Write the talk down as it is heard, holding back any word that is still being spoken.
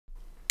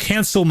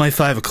cancel my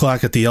 5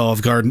 o'clock at the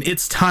Olive Garden.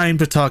 It's time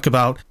to talk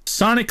about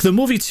Sonic the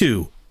Movie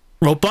 2.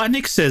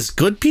 Robotnik says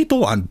good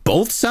people on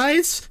both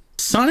sides?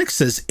 Sonic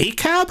says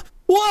ACAB?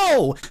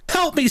 Whoa!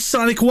 Help me,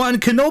 Sonic 1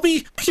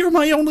 Kenobi! You're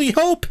my only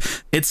hope!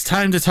 It's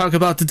time to talk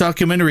about the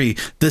documentary,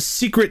 the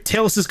secret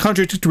Tails'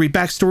 contradictory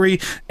backstory,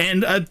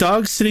 and a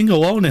dog sitting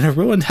alone in a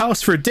ruined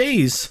house for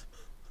days.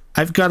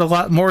 I've got a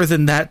lot more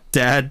than that,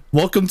 Dad.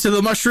 Welcome to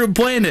the Mushroom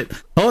Planet!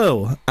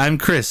 Hello, I'm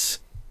Chris,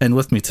 and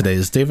with me today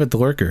is David the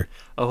Lurker.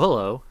 Oh,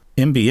 hello.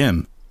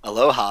 MBM.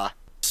 Aloha.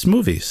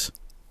 Smoothies.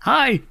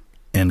 Hi.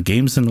 And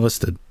Games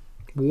Enlisted.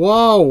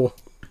 Whoa.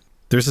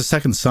 There's a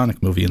second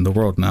Sonic movie in the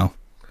world now.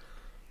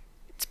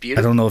 It's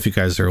beautiful. I don't know if you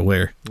guys are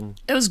aware.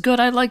 It was good.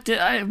 I liked it.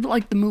 I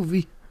liked the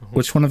movie.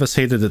 Which one of us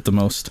hated it the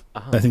most?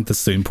 I think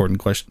that's the important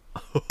question.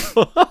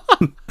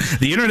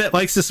 The internet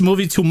likes this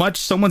movie too much.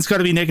 Someone's got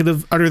to be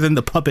negative other than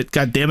the puppet.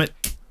 God damn it.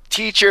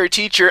 Teacher,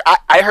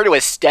 I heard it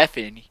was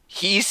Stefan.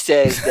 He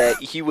says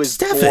that he was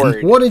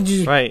bored. What did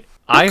you... Right.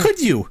 How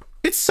could you?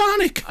 It's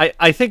Sonic.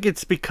 I think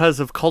it's because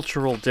of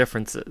cultural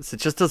differences. It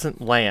just doesn't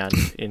land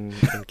in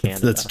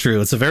Canada. That's true.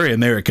 It's a very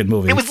American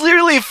movie. It was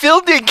literally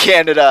filmed in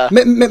Canada.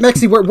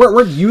 Mexi,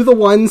 weren't you the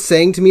one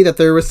saying to me that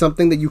there was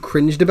something that you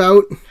cringed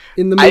about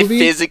in the movie? I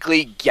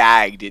physically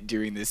gagged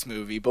during this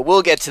movie, but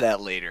we'll get to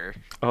that later.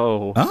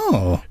 Oh.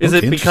 Oh. Is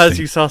okay, it because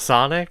you saw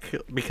Sonic?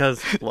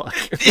 Because, look.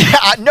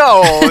 Yeah,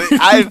 no,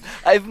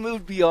 I've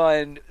moved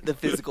beyond the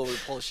physical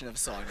repulsion of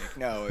Sonic.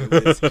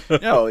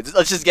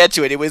 Let's just get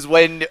to it. It was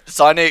when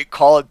Sonic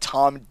called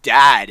Tom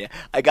Dad.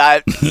 I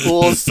got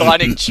full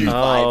Sonic Chew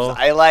vibes.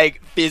 I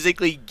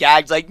physically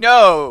gagged.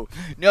 No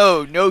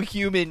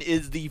human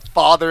is the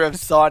father of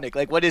Sonic.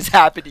 What is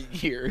happening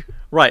here?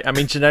 Right, I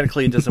mean,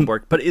 genetically it doesn't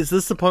work. But is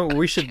this the point where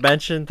we should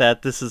mention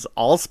that this is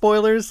all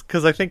spoilers?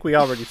 Because I think we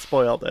already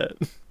spoiled it.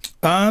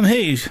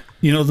 Hey,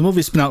 the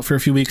movie's been out for a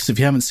few weeks. If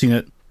you haven't seen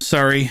it,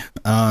 sorry.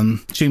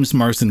 James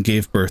Marsden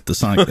gave birth to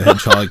Sonic the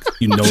Hedgehog.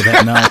 You know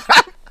that now.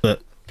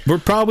 But we're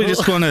probably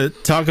just going to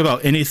talk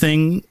about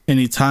anything,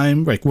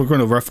 anytime. We're going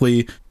to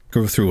roughly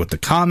go through with the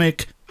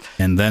comic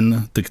and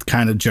then the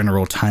kind of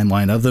general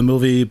timeline of the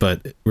movie.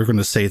 But we're going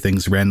to say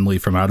things randomly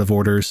from out of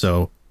order,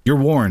 so you're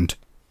warned.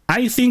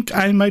 I think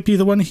I might be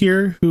the one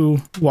here who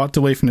walked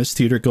away from this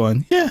theater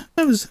going, yeah,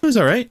 it was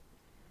all right.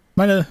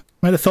 Might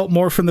have felt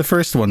more from the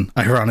first one,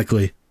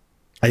 ironically.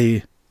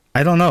 I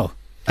don't know.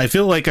 I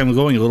feel like I'm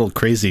going a little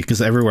crazy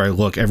because everywhere I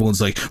look,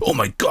 everyone's like, oh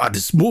my god,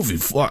 this movie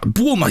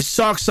blew my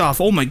socks off.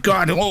 Oh my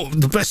god,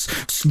 the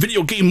best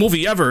video game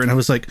movie ever. And I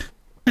was like,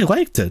 I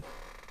liked it.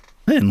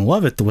 I didn't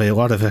love it the way a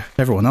lot of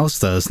everyone else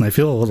does, and I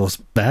feel a little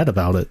bad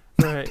about it.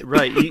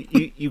 Right.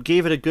 You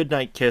gave it a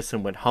goodnight kiss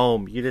and went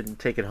home. You didn't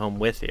take it home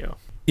with you.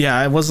 Yeah,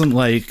 I wasn't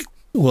like,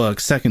 look,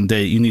 second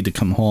date, you need to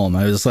come home.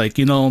 I was like,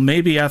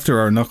 maybe after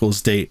our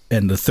Knuckles date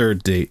and the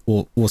third date,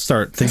 we'll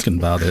start thinking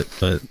about it.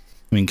 But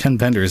I mean, Ken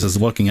Penders is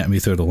looking at me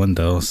through the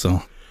window,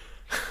 so.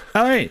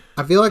 All right.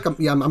 I feel like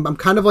I'm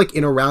kind of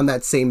in around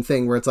that same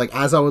thing where it's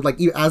as I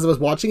was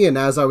watching it and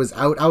as I was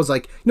out, I was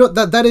like,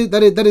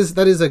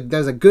 that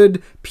is a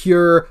good,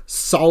 pure,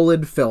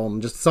 solid film.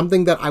 Just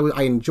something that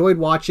I enjoyed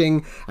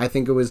watching. I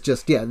think it was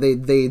just, they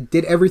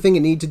did everything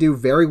it needed to do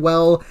very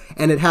well,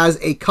 and it has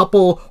a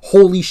couple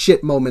holy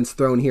shit moments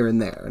thrown here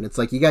and there. And it's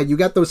you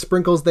got those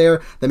sprinkles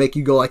there that make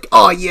you go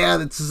oh yeah,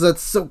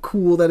 that's so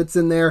cool that it's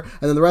in there.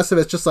 And then the rest of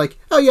it's just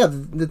oh yeah,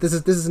 this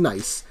is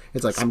nice.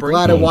 It's I'm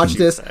glad I watched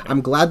this.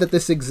 I'm glad that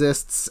this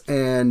exists,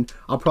 and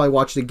I'll probably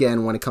watch it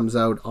again when it comes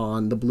out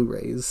on the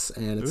Blu-rays.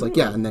 And it's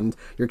and then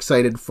you're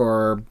excited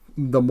for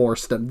the more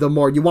stuff. The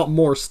more you want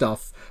more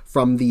stuff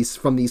from these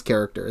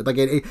characters.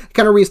 It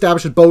kind of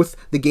reestablishes both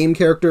the game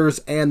characters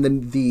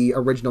and the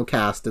original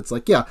cast. It's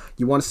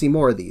you want to see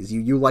more of these.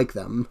 You like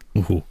them.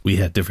 Ooh, we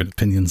had different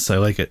opinions. I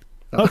like it.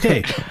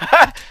 Okay.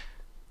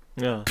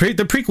 Yeah.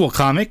 The prequel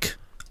comic.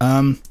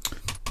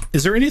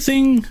 Is there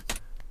anything?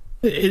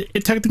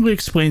 It technically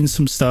explains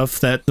some stuff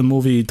that the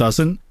movie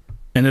doesn't,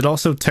 and it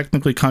also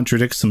technically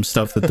contradicts some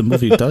stuff that the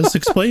movie does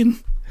explain.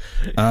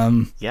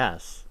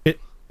 Yes.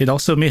 It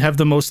also may have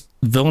the most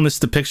villainous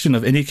depiction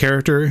of any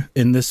character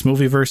in this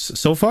movieverse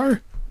so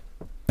far,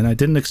 and I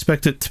didn't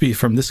expect it to be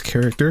from this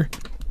character.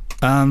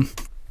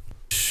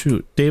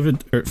 Shoot,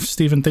 David or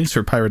Stephen, thanks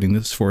for pirating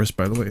this for us,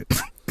 by the way.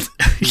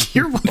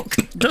 You're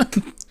welcome.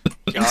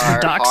 Thanks for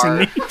doxing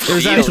me. It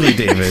was actually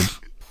David.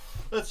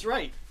 That's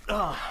right.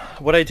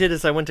 What I did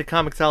is I went to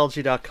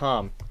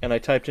Comixology.com and I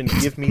typed in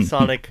 "Give me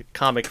Sonic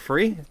comic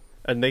free,"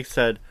 and they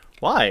said,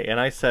 "Why?" And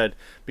I said,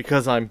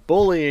 "Because I'm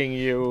bullying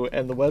you."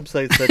 And the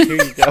website said, "Here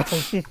you go."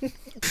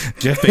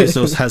 Jeff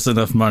Bezos has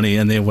enough money,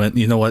 and they went,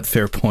 "You know what?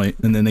 Fair point,"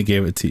 and then they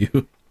gave it to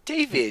you.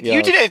 David,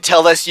 you didn't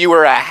tell us you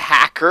were a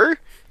hacker.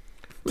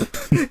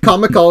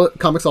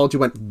 Comixology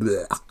went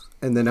bleh,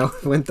 and then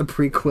out went the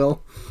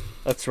Pre-Quill.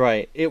 That's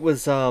right. It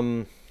was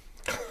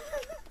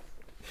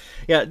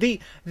yeah, the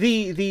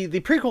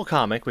prequel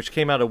comic, which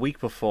came out a week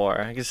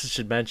before, I guess I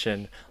should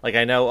mention,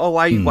 I know,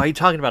 why are you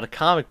talking about a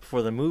comic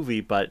before the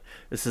movie? But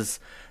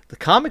the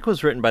comic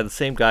was written by the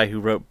same guy who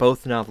wrote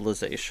both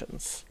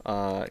novelizations.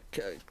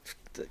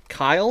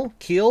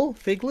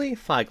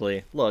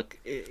 Figley. Look,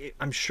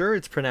 I'm sure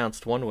it's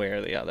pronounced one way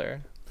or the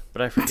other,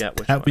 but I forget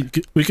which one.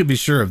 We could be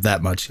sure of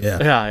that much, yeah.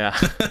 Yeah.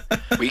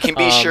 We can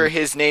be sure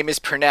his name is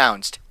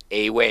pronounced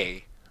a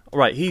way.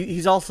 Right.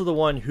 He's also the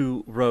one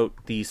who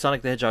wrote the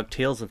Sonic the Hedgehog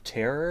Tales of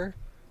Terror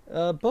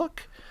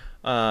book,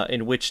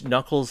 in which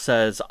Knuckles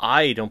says,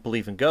 "I don't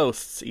believe in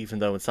ghosts," even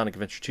though in Sonic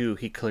Adventure 2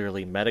 he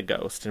clearly met a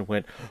ghost and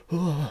went,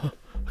 "Oh,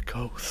 a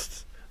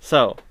ghost."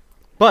 So,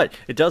 but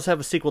it does have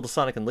a sequel to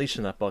Sonic Unleashed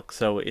in that book,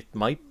 so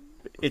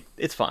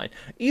it's fine.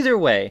 Either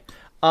way,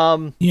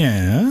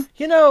 yeah.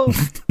 You know,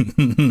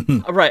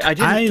 right?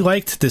 I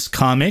liked this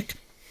comic.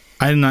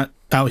 I'm not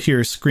out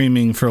here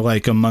screaming for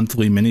like a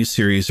monthly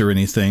miniseries or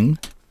anything,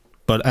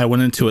 but I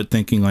went into it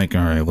thinking like,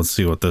 all right, let's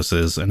see what this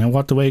is, and I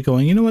walked away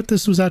going, you know what,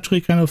 this was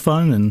actually kind of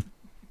fun and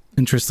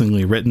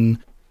interestingly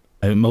written.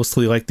 I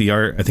mostly like the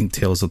art. I think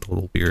Tails is a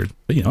little weird,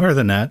 but you know, other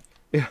than that.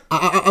 Yeah.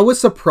 I was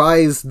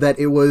surprised that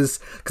it was,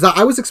 because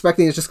I was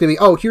expecting it's just going to be,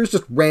 oh, here's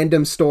just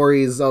random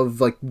stories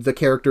of like the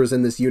characters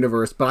in this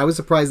universe, but I was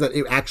surprised that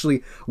it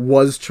actually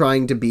was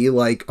trying to be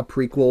like a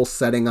prequel,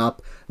 setting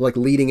up, like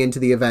leading into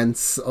the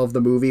events of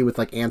the movie with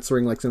like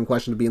answering like some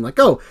questions, being like,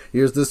 oh,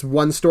 here's this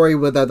one story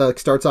that like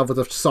starts off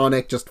with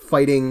Sonic just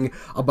fighting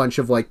a bunch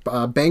of like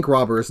bank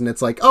robbers, and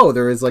it's like, oh,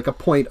 there is like a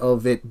point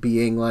of it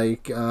being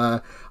like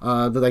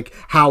like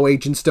how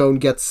Agent Stone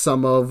gets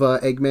some of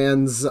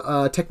Eggman's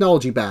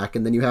technology back,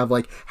 and then you have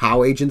like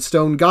how Agent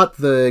Stone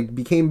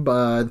became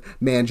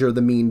manager of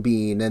the Mean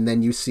Bean, and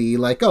then you see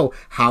like, oh,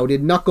 how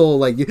did Knuckle,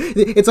 like,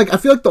 it's like I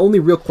feel like the only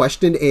real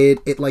question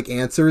it like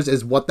answers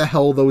is what the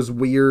hell those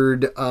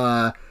weird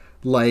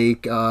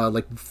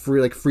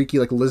freaky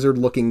like lizard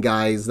looking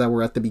guys that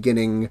were at the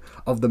beginning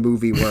of the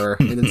movie were,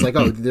 and it's like,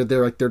 oh,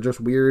 they're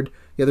just weird.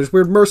 Yeah, there's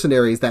weird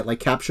mercenaries that like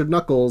captured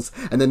Knuckles,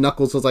 and then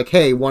Knuckles was like,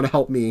 hey, want to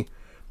help me?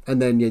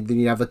 And then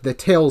you have like the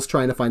Tails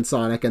trying to find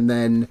Sonic, and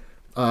then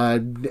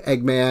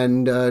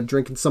Eggman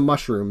drinking some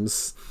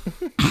mushrooms.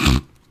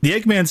 The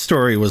Eggman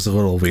story was a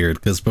little weird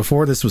because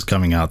before this was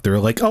coming out, they were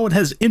like, oh, it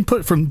has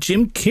input from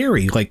Jim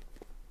Carrey, like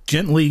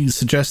gently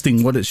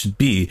suggesting what it should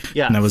be.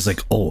 Yeah. And I was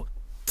like, oh,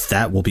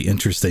 that will be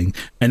interesting.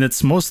 And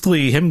it's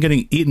mostly him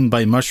getting eaten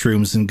by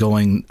mushrooms and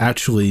going,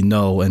 actually,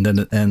 no. And then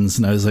it ends.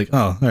 And I was like,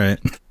 oh, all right.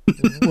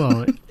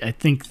 Well, I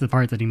think the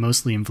part that he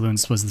mostly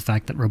influenced was the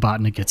fact that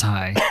Robotnik gets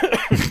high.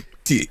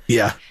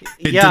 Yeah.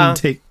 It didn't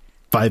take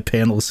 5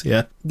 panels.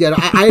 Yeah. Yeah,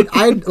 I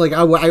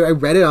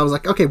read it. And I was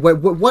like, okay,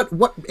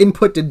 what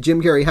input did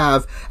Jim Carrey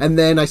have? And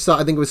then I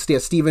think it was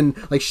Steven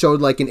like showed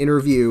like an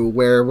interview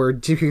where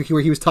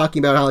he was talking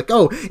about how like,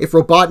 oh, if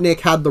Robotnik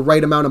had the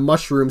right amount of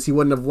mushrooms, he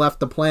wouldn't have left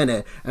the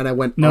planet. And I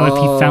went, no, oh.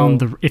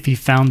 if he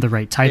found the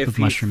right type of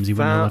mushrooms, he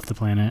wouldn't have left the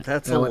planet.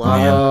 That's a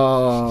lie.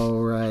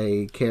 Oh,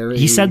 right, Carrey.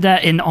 He said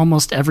that in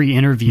almost every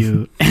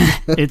interview.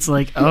 It's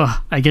like,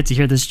 oh, I get to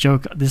hear this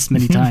joke this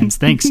many times.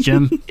 Thanks,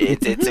 Jim.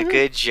 It's a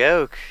good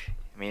joke.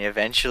 I mean,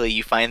 eventually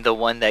you find the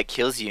one that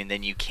kills you, and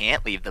then you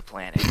can't leave the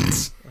planet.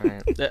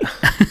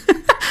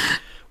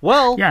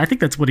 Well, yeah, I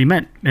think that's what he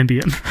meant,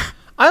 NBM.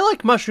 I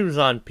like mushrooms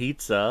on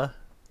pizza.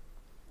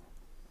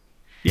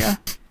 Yeah,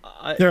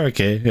 they're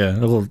okay. Yeah,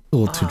 a little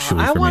too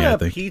chewy for me, I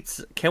think.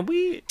 Pizza. Can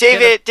we,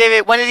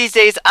 David? One of these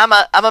days, I'm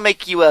gonna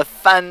make you a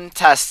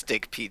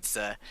fantastic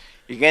pizza.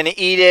 You're gonna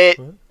eat it.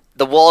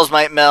 The walls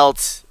might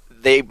melt.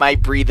 They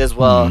might breathe as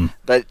well,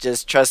 but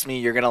just trust me,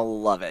 you're gonna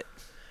love it.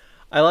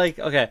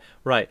 Okay,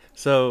 right.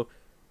 So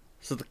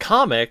the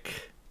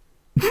comic.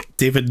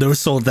 David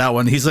no-sold that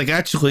one. He's like,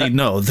 actually,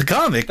 no, the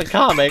comic. The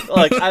comic,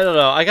 like, I don't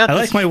know. I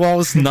like my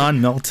walls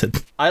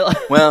non-melted.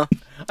 Well,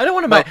 I don't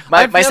want to melt.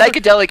 My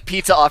psychedelic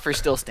pizza offer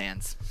still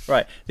stands.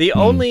 Right. The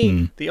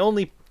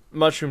only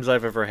mushrooms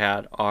I've ever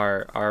had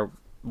are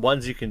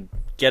ones you can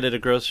get at a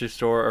grocery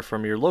store or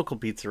from your local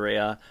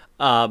pizzeria.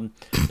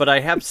 But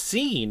I have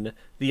seen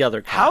the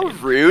other kind.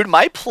 How rude.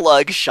 My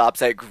plug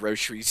shops at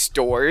grocery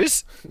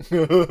stores.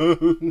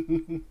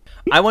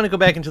 I want to go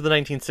back into the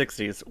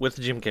 1960s with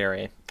Jim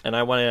Carrey, and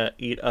I want to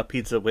eat a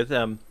pizza with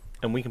him,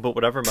 and we can put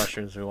whatever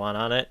mushrooms we want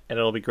on it, and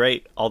it'll be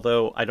great.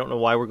 Although, I don't know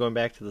why we're going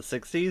back to the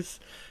 60s,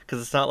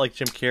 because it's not like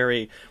Jim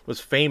Carrey was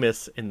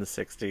famous in the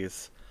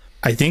 60s.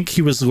 I think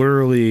he was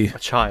literally a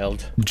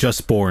child,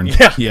 just born.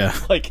 Yeah.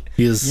 Like,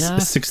 he is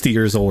 60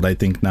 years old, I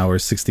think now, or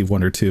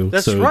 61 or 2.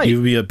 That's so right. He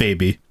would be a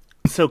baby.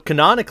 So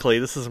canonically,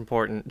 this is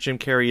important. Jim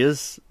Carrey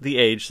is the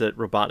age that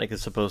Robotnik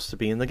is supposed to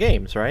be in the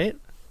games, right?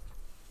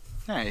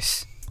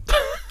 Nice.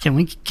 Can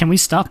we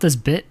stop this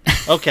bit?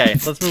 Okay,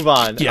 let's move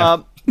on.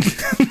 Yeah.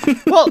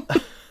 Well,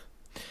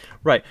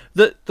 right.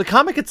 The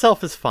comic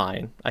itself is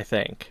fine, I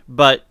think,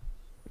 but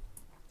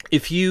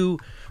if you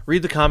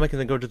read the comic and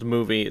then go to the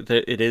movie,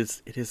 it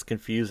is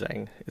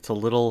confusing. It's a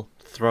little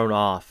thrown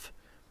off,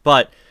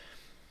 but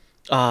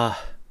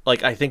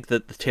like, I think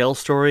that the Tails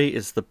story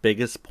is the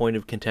biggest point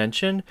of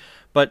contention,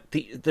 but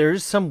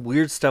there's some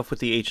weird stuff with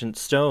the Agent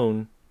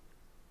Stone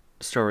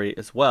story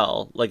as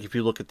well. Like, if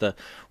you look at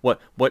what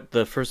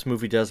the first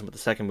movie does and what the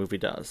second movie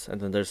does,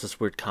 and then there's this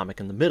weird comic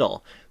in the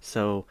middle.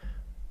 So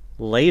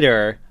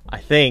later, I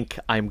think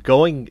I'm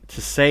going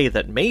to say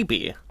that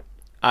maybe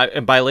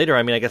and by later,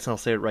 I mean, I guess I'll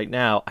say it right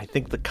now, I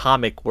think the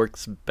comic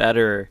works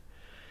better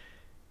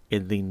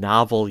in the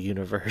novel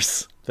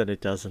universe than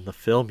it does in the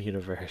film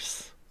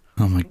universe.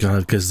 Oh my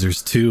god, because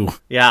there's two.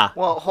 Yeah.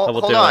 Well,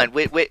 hold on.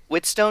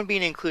 With Stone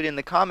being included in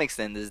the comics,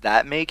 then does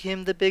that make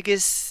him the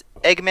biggest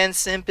Eggman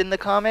simp in the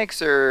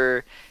comics,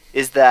 or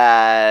is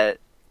that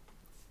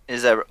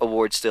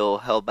award still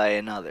held by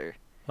another?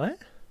 What?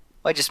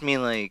 Well, I just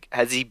mean, like,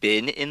 has he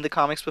been in the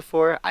comics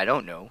before? I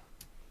don't know.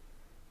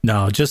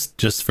 No,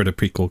 just for the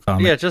prequel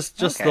comic. Yeah,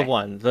 just Okay. the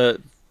one.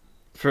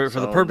 For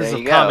the purpose there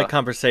of you comic go.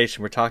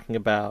 conversation, we're talking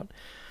about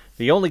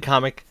the only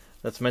comic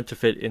that's meant to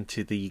fit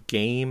into the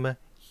game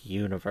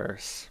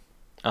universe.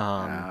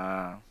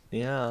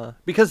 Yeah,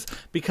 because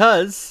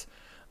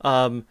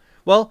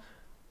well,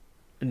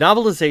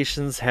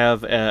 novelizations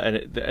have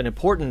an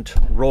important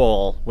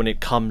role when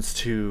it comes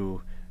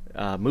to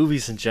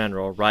movies in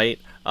general, right?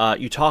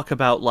 You talk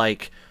about,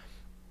 like,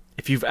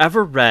 if you've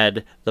ever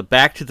read the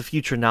Back to the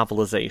Future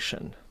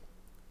novelization,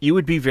 you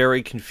would be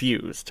very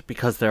confused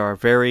because there are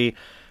very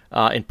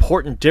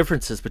important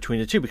differences between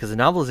the two, because the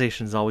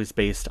novelization is always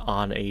based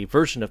on a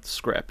version of the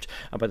script.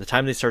 By the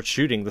time they start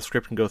shooting, the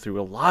script can go through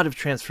a lot of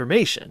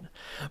transformation.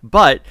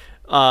 But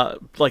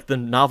like, the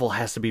novel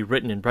has to be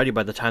written and ready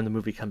by the time the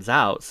movie comes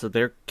out, so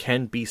there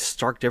can be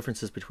stark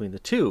differences between the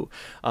two.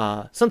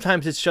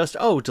 Sometimes it's just,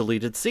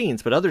 deleted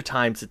scenes, but other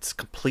times it's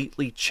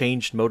completely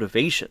changed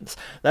motivations.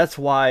 That's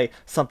why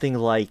something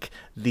like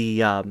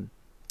the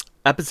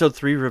Episode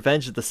 3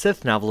 Revenge of the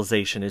Sith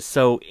novelization is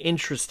so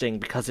interesting,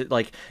 because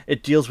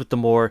it deals with the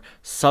more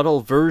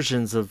subtle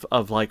versions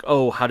of like,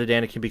 how did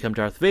Anakin become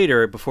Darth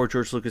Vader, before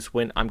George Lucas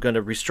went, I'm going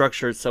to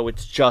restructure it so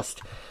it's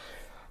just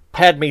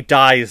Padme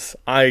dies,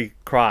 I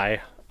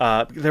cry.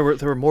 There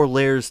were more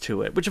layers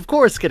to it, which of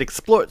course get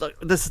explored. Like,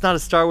 this is not a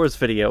Star Wars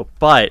video,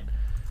 but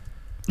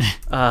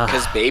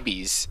Because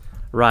babies.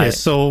 right. Yeah,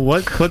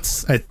 so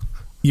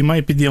you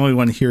might be the only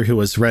one here who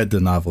has read the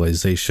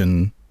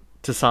novelization.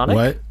 To Sonic?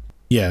 What?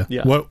 Yeah.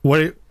 Yeah. What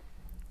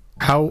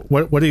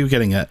are you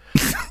getting at?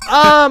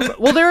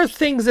 Well, there are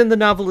things in the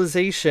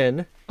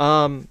novelization.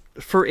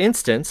 For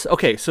instance,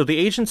 okay, so the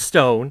Agent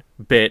Stone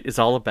bit is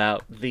all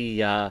about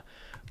the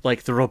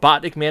like the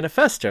Robotnik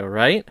Manifesto,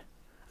 right?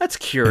 That's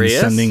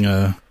curious. And sending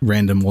a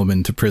random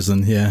woman to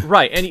prison, yeah.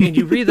 Right, and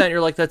you read that and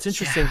you're like, that's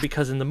interesting,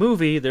 because in the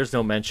movie there's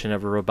no mention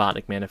of a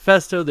Robotnik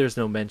Manifesto, there's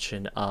no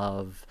mention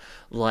of,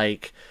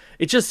 like,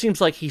 it just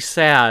seems like he's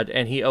sad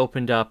and he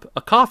opened up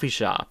a coffee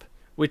shop,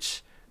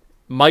 which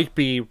might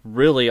be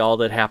really all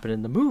that happened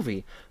in the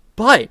movie.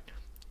 But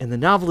in the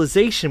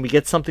novelization we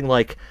get something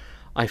like,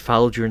 I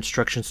followed your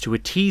instructions to a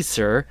T,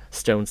 sir,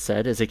 Stone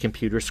said as a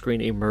computer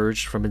screen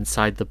emerged from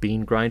inside the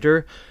bean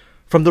grinder.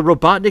 From the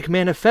Robotnik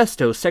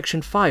Manifesto,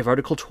 Section 5,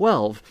 Article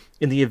 12,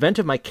 in the event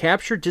of my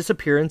capture,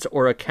 disappearance,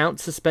 or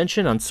account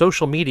suspension on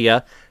social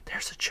media,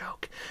 there's a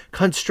joke,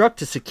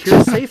 construct a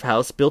secure safe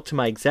house built to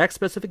my exact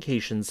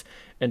specifications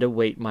and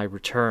await my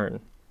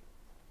return.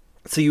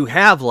 So you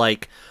have,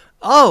 like,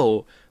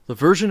 the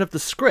version of the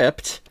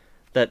script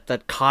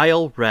that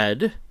Kyle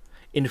read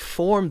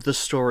informed the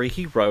story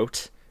he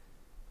wrote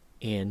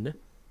in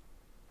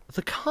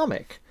the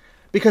comic.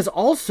 Because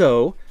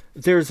also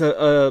there's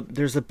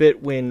a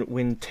bit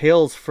when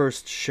Tails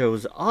first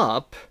shows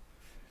up,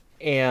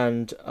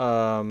 and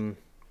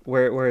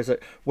where is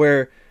it,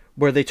 where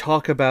they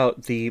talk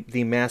about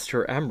the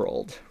Master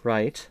Emerald,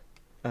 right?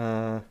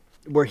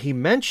 Where he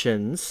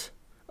mentions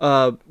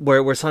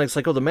where Sonic's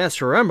like, the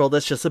Master Emerald,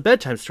 that's just a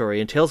bedtime story,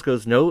 and Tails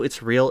goes, no,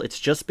 it's real, it's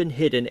just been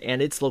hidden,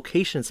 and its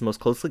location is the most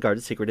closely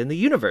guarded secret in the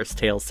universe.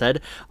 Tails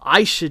said,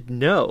 I should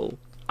know.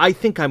 I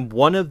think I'm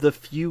one of the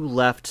few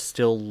left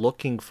still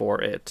looking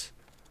for it.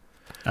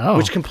 Oh,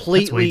 which completely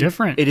that's way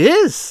different. It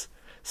is.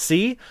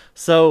 See?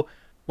 So,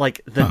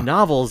 like, the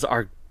novels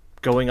are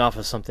going off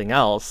of something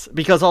else,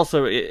 because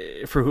also,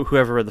 for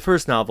whoever read the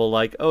first novel,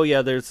 like,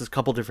 there's this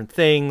couple different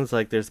things,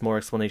 like, there's more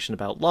explanation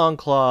about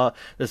Longclaw,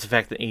 there's the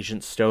fact that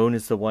Agent Stone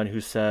is the one who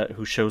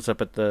shows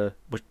up at the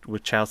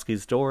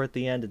Wachowski's door at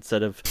the end,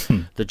 instead of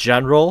the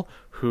General,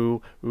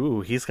 who,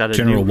 he's got a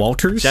General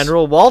Walters?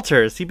 General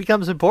Walters. He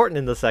becomes important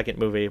in the second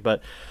movie,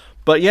 but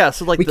yeah,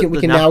 so, like, we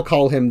can now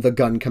call him the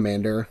gun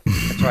commander.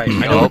 That's right. I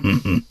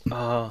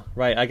know.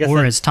 Right. I guess.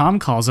 Or as Tom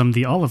calls him,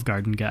 the Olive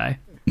Garden guy.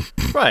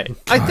 Right. God.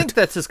 I think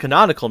that's his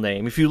canonical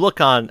name. If you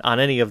look on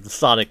any of the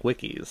Sonic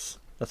wikis,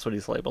 that's what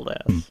he's labeled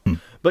as.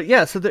 But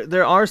yeah, so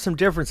there are some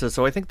differences.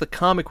 So I think the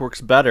comic works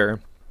better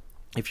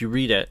if you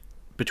read it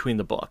between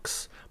the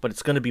books, but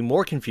it's going to be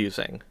more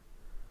confusing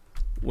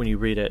when you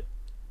read it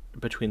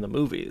between the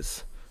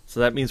movies. So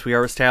that means we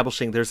are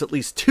establishing there's at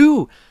least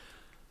two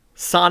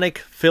Sonic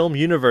film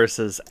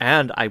universes,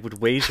 and I would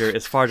wager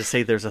as far to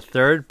say there's a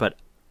third, but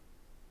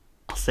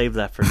I'll save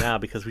that for now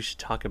because we should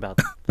talk about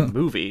the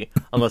movie,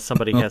 unless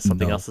somebody has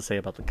something else to say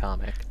about the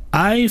comic.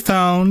 I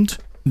found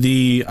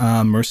the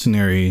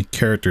mercenary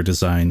character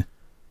design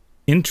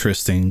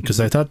interesting, because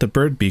I thought the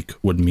Birdbeak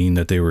would mean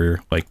that they were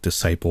like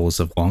disciples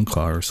of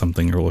Longclaw or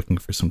something, or looking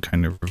for some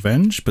kind of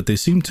revenge, but they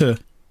seem to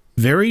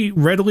very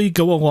readily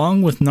go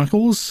along with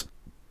Knuckles.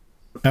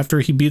 after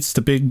he beats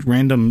the big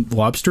random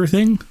lobster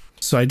thing.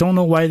 So I don't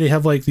know why they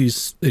have like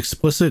these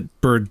explicit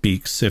bird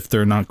beaks if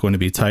they're not going to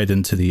be tied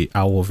into the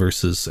owl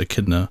versus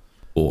echidna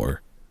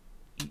war.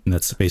 And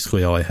that's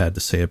basically all I had to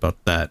say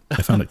about that.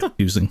 I found it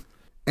confusing.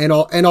 And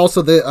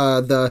also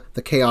the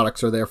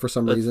chaotics are there for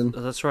some reason.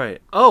 That's right.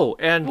 Oh,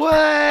 and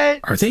What?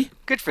 Are they?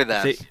 Good for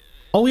them.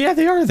 Oh yeah,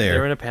 they are there.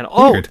 They're in a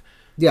panel. Weird.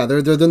 Yeah, they're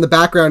in the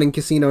background in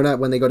Casino Night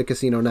when they go to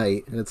Casino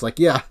Night, and it's like,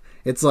 yeah,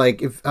 it's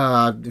like if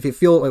you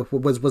feel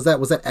was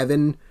that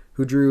Evan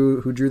who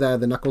drew that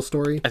the Knuckles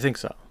story? I think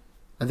so.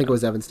 I think it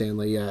was Evan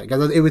Stanley. Yeah,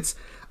 because it was.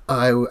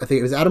 I think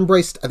it was Adam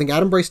Bryce. I think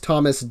Adam Bryce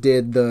Thomas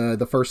did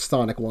the first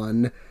Sonic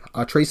one.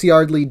 Tracy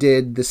Yardley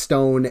did the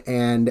Stone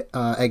and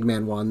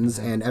Eggman ones,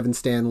 and Evan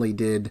Stanley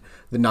did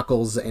the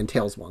Knuckles and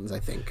Tails ones. I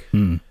think.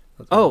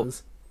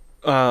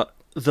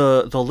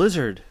 The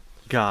lizard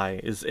guy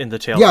is in the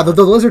tail. Yeah,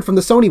 the lizard from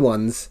the Sony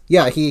ones.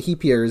 Yeah, he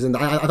appears, and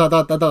I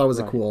thought that was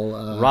a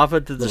cool. Rava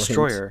the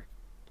Destroyer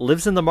hint.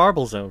 lives in the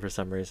Marble Zone for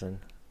some reason.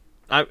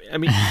 I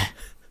mean.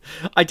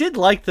 I did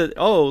like the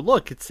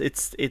look,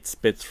 it's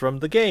bits from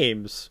the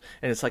games,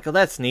 and it's like, oh,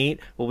 that's neat.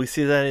 Will we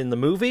see that in the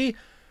movie?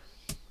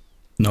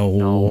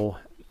 No.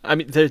 I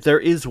mean, there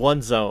is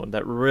one zone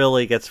that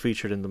really gets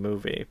featured in the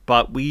movie,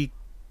 but we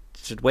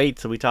should wait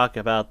till we talk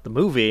about the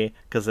movie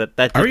because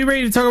that. Are we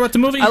ready to talk about the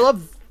movie? I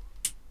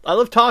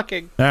love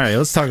talking. All right,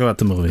 let's talk about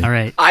the movie. All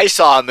right. I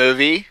saw a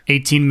movie.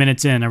 18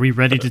 minutes in. Are we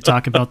ready to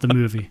talk about the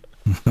movie?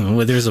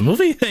 Well, there's a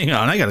movie? Hang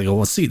on, I gotta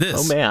go see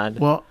this. Oh man.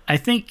 Well, I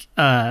think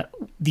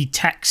the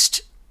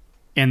text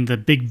and the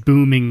big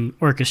booming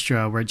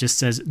orchestra where it just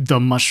says "The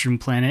Mushroom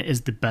Planet"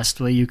 is the best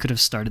way you could have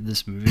started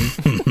this movie.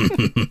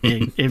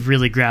 it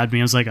really grabbed me.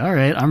 I was like, all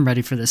right, I'm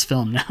ready for this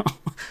film now.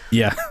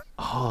 Yeah.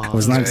 I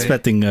was not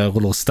expecting a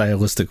little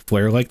stylistic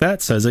flair like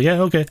that. So I was like, yeah,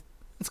 okay.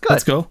 It's good.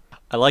 Let's go.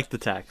 I like the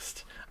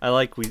text. I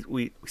like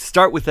we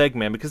start with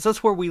Eggman because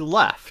that's where we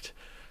left.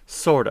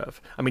 Sort of.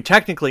 I mean,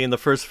 technically, in the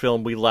first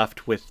film, we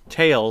left with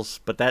Tails,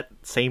 but that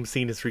same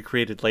scene is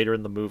recreated later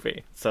in the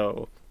movie,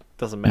 so it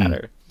doesn't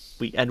matter.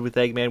 We end with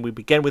Eggman. We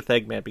begin with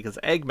Eggman because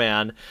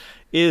Eggman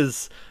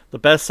is the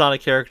best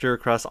Sonic character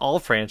across all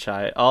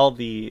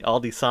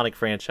the Sonic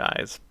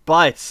franchise.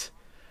 But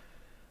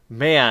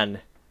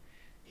man,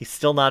 he's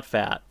still not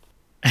fat.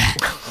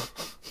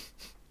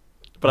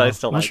 But I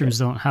still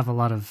mushrooms like it. don't have a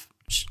lot of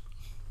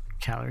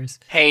calories.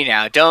 Hey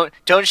now, don't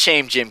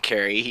shame Jim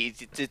Carrey.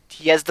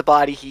 He has the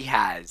body he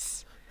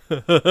has.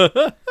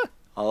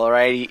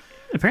 Alrighty.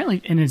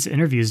 Apparently, in his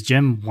interviews,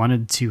 Jim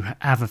wanted to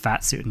have a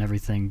fat suit and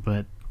everything,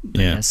 but I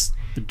guess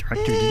the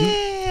director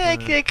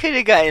didn't. I could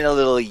have gotten a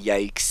little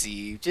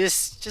yikesy.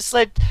 Just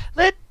let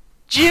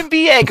Jim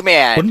be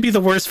Eggman. Wouldn't be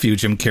the worst view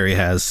Jim Carrey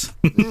has.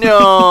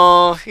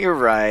 No, you're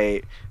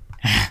right.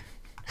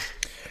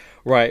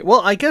 Right. Well,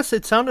 I guess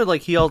it sounded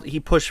like he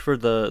pushed for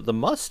the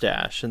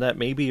mustache, and that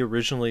maybe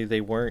originally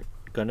they weren't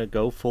gonna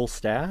go full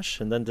stash,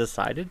 and then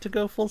decided to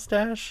go full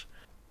stash.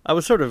 I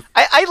was sort of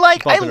I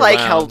like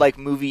how around. like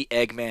movie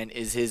Eggman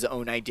is his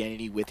own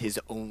identity with his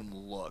own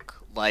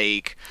look.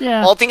 Like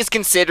Yeah. all things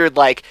considered,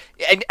 like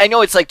I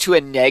know it's like to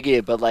a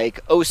negative, but like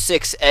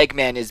 '06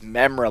 Eggman is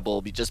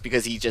memorable just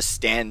because he just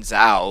stands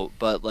out.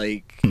 But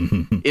like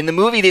in the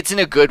movie, it's in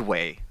a good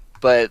way.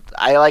 But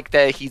I like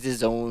that he's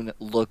his own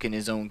look and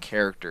his own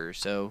character.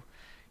 So,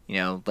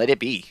 let it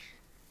be.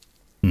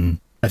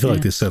 I feel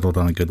like they settled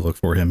on a good look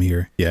for him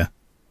here. Yeah.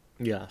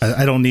 yes.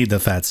 I don't need the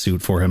fat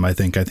suit for him, I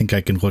think. I think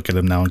I can look at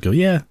him now and go,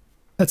 yeah,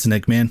 that's an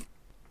Eggman.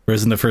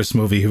 Whereas in the first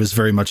movie, he was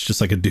very much just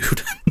like a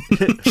dude.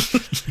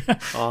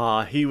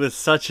 Aw, he was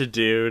such a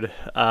dude.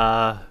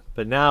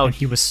 But now And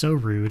he was so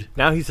rude.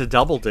 now he's a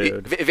double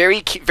dude. Very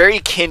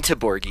kin to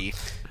Borgie.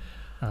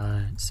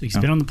 So he's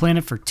been on the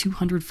planet for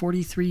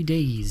 243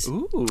 days.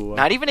 Ooh.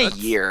 Not even a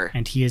year.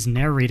 And he is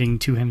narrating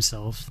to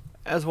himself.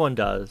 As one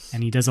does.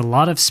 And he does a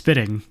lot of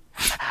spitting.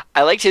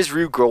 I liked his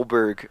Rube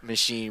Goldberg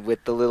machine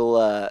with the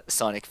little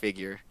Sonic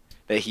figure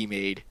that he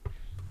made.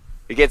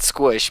 It gets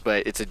squished,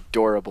 but it's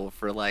adorable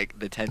for like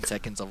the 10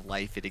 seconds of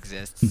life it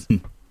exists.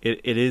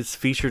 It is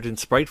featured in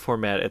sprite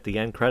format at the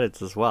end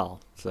credits as well,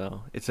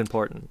 so it's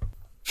important.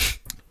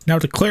 Now,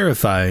 to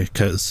clarify,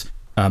 because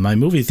my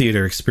movie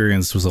theater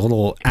experience was a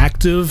little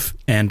active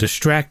and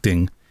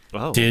distracting,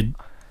 Oh. did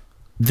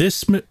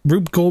this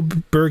Rube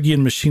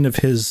Goldbergian machine of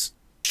his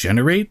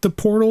generate the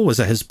portal? Was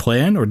that his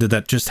plan, or did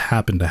that just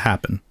happen to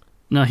happen?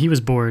 No, he was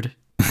bored.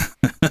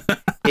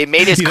 It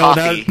made his You know,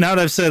 coffee. now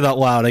that I've said it out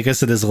loud, I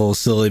guess it is a little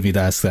silly of me to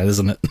ask that,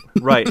 isn't it?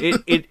 Right.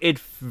 It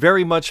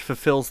very much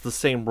fulfills the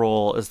same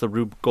role as the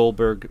Rube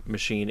Goldberg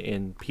machine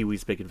in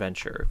Pee-wee's Big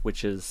Adventure,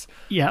 which is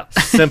Yeah.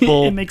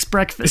 simple. It makes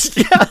breakfast.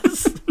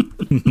 Yes.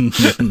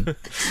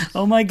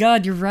 Oh my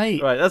god, you're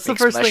right. Right. That's the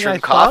Makes first thing I mushroom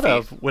thought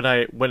coffee.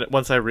 of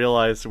once I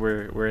realized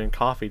we're in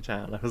Coffee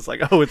Town. I was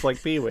like, oh, it's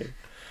like Pee-wee.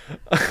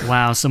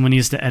 Wow, someone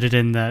needs to edit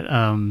in that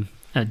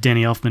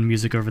Danny Elfman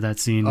music over that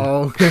scene.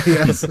 Oh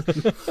yes.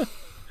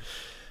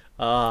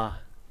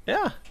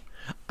 Yeah.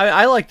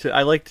 I liked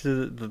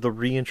the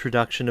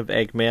reintroduction of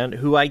Eggman,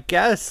 who I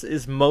guess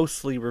is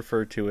mostly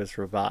referred to as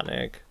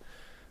Robotnik.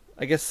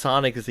 I guess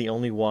Sonic is the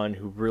only one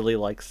who really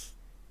likes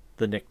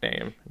the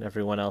nickname, and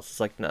everyone else is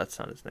like, no, that's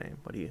not his name.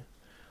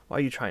 Why are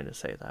you trying to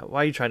say that?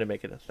 Why are you trying to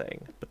make it a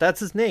thing? But that's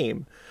his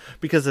name.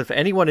 Because if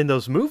anyone in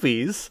those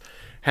movies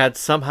had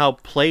somehow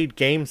played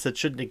games that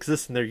shouldn't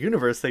exist in their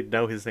universe, they'd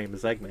know his name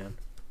is Eggman.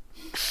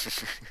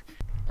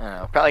 I don't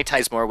know. Probably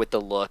ties more with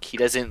the look. He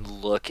doesn't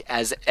look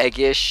as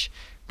eggish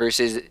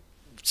versus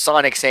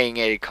Sonic saying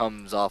it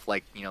comes off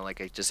like,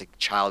 like just a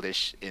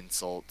childish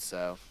insult.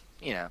 So,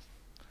 Yeah,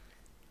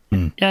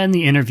 in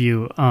the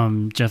interview,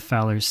 Jeff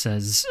Fowler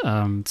says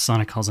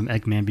Sonic calls him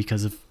Eggman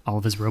because of all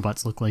of his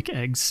robots look like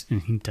eggs,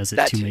 and he does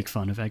it to make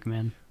fun of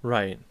Eggman.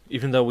 Right.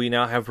 Even though we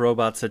now have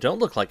robots that don't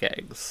look like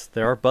eggs.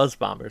 There are buzz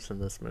bombers in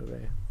this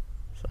movie.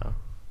 So.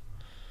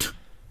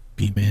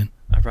 B-Man.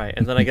 Right,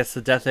 and then I guess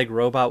the Death Egg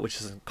robot,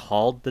 which isn't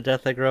called the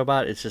Death Egg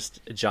robot, it's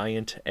just a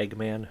giant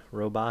Eggman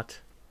robot,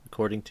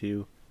 according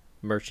to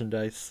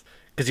merchandise.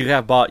 Because you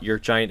have bought your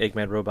giant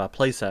Eggman robot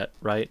playset,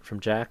 right, from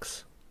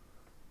Jax?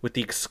 With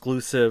the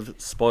exclusive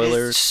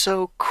spoilers. It's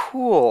so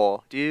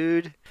cool,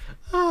 dude.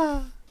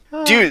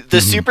 Dude, the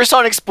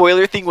Supersonic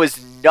spoiler thing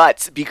was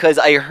nuts because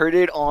I heard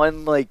it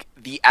on like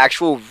the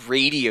actual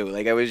radio.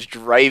 Like I was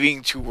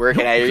driving to work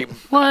and I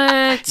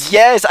What?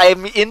 Yes,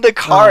 I'm in the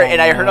car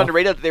and I heard on the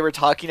radio that they were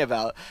talking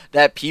about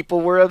that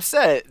people were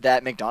upset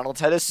that McDonald's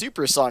had a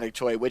Supersonic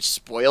toy which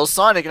spoils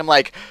Sonic, and I'm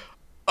like,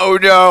 oh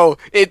no,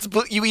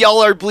 y'all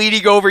are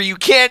bleeding over. You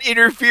can't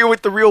interfere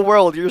with the real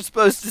world. You're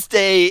supposed to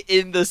stay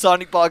in the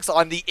Sonic box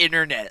on the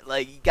internet.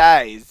 Like,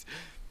 guys.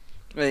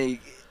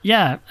 Like,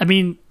 yeah, I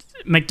mean,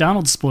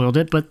 McDonald's spoiled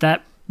it, but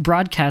that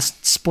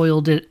broadcast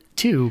spoiled it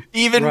too.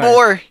 Even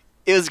more.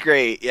 It was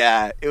great.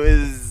 Yeah, it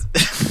was.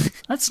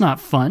 That's not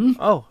fun.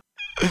 Oh.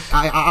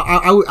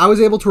 I was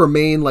able to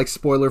remain like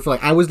spoiler for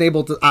like I was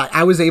able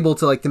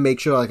to like to make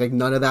sure like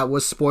none of that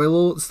was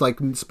spoiled,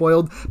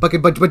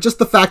 but just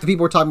the fact that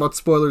people were talking about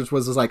spoilers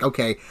was like,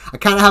 okay, I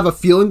kind of have a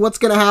feeling what's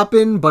gonna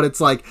happen, but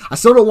it's like I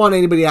still don't want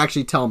anybody to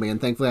actually tell me,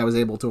 and thankfully I was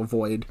able to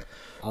avoid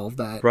all of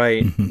that.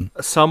 Right.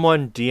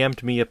 Someone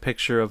DM'd me a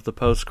picture of the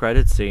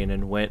post-credit scene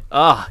and went,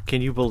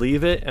 can you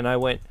believe it? And I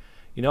went,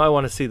 I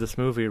want to see this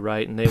movie,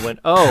 right? And they went,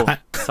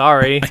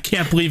 sorry. I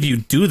can't believe you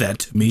do that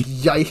to me.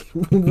 Yikes.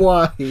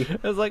 Why?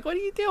 I was like, what are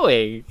you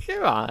doing?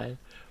 Come on.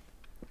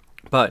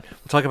 But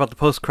we'll talk about the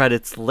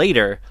post-credits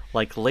later,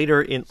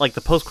 later in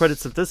the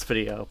post-credits of this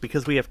video,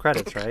 because we have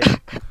credits, right?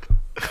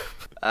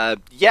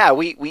 Yeah,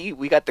 we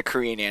got the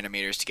Korean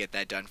animators to get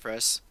that done for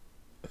us.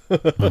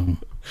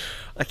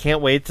 I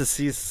can't wait to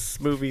see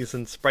movies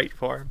in sprite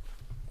form.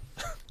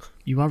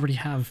 You already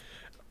have.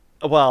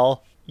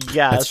 Well,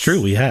 yes. That's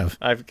true, we have.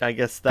 I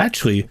guess that...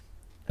 Actually,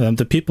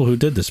 the people who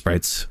did the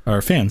sprites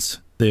are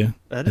fans. I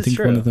think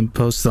true. one of them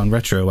posts on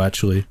Retro,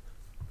 actually,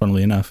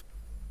 funnily enough.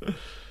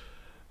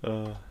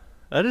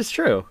 That is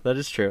true. That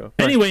is true.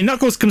 Anyway,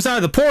 Knuckles comes out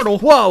of the portal.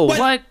 Whoa!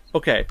 What?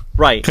 Okay,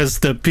 right. Because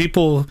the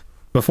people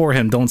before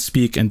him don't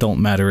speak and don't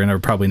matter and are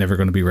probably never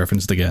going to be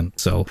referenced again.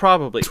 So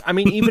Probably. I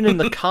mean, even in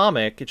the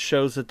comic, it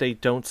shows that they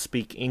don't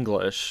speak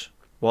English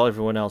while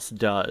everyone else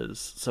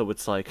does. So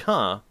it's like,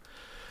 they're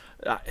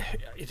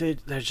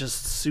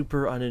just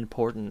super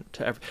unimportant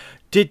to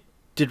Did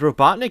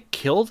Robotnik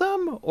kill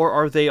them, or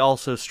are they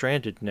also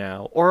stranded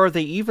now? Or are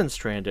they even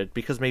stranded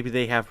because maybe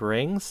they have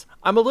rings?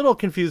 I'm a little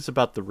confused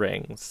about the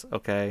rings,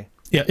 okay?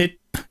 yeah,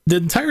 the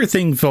entire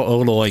thing felt a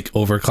little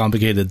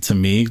overcomplicated to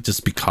me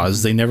just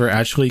because they never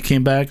actually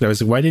came back. I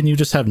was like, why didn't you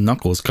just have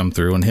Knuckles come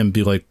through and him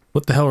be like,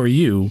 what the hell are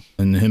you?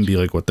 And him be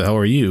like, what the hell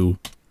are you?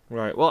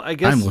 Right, well, I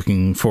guess... I'm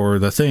looking for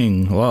the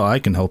thing. Well, I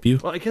can help you.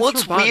 Well, I guess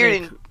it's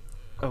weird.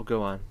 Oh,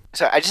 go on.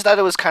 So I just thought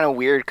it was kind of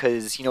weird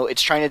because,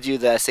 it's trying to do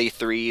the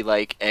SA3,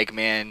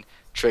 Eggman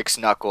tricks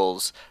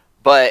Knuckles.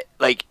 But,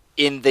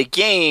 in the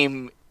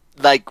game,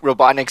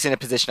 Robotnik's in a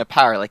position of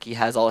power. He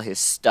has all his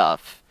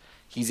stuff.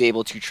 He's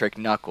able to trick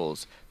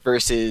Knuckles.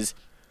 Versus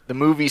the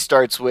movie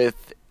starts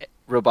with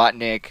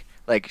Robotnik,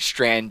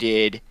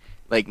 stranded,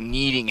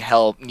 needing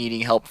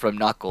help from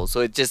Knuckles.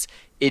 So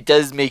it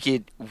does make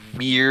it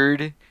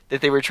weird that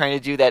they were trying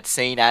to do that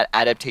same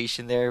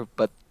adaptation there,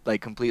 but,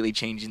 completely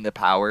changing the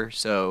power.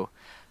 So...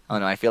 I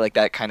don't know, I feel like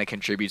that kind of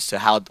contributes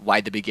to why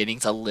the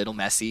beginning's a little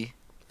messy.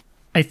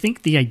 I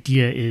think the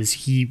idea is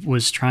he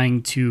was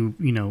trying to,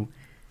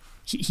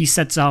 he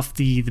sets off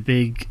the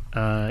big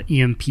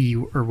EMP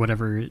or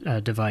whatever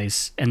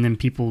device, and then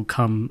people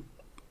come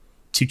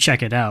to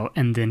check it out,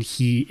 and then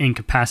he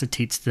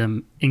incapacitates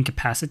them,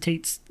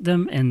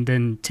 and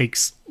then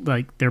takes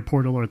their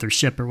portal or their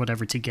ship or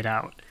whatever to get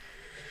out.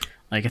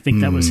 I think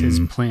that was his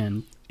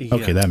plan.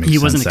 Okay, that makes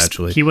sense,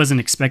 actually. He wasn't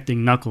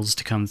expecting Knuckles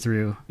to come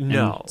through.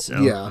 No.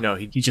 No,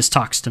 he just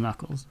talks to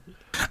Knuckles.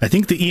 I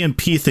think the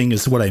EMP thing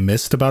is what I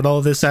missed about all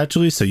of this,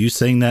 actually, so you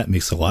saying that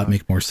makes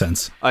make more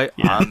sense. I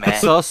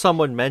saw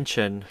someone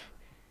mention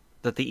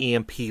that the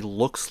EMP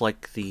looks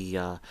like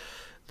the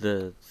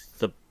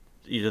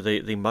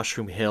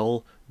Mushroom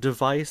Hill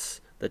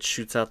device that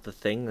shoots out the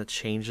thing that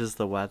changes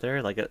the weather.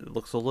 It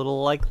looks a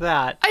little like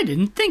that. I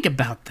didn't think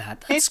about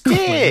that. That's It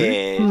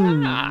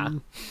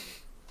did.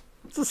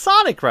 It's a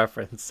Sonic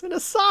reference in a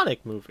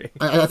Sonic movie.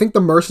 I think the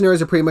mercenaries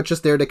are pretty much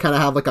just there to kind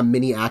of have like a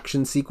mini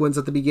action sequence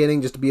at the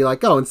beginning, just to be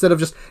like, oh, instead of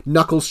just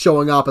Knuckles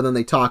showing up and then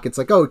they talk, it's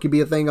like, oh, it could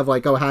be a thing of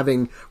like, oh,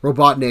 having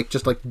Robotnik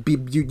just like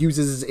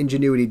uses his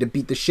ingenuity to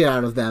beat the shit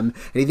out of them,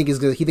 and he thinks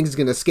he's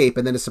gonna escape,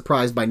 and then is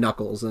surprised by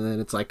Knuckles, and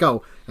then it's like,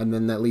 oh, and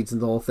then that leads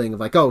into the whole thing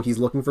of like, oh, he's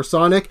looking for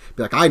Sonic.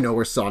 Be like, I know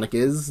where Sonic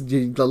is.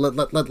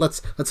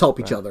 Let's help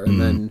each other, and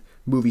then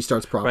movie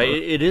starts proper. Right,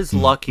 it is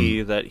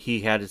lucky that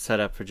he had it set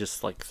up for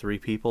just like 3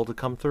 people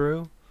to come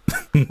through.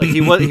 Like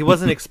he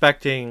wasn't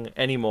expecting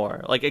any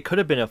more. Like it could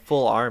have been a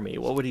full army.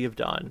 What would he have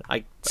done?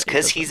 It's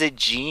because he's a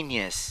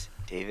genius,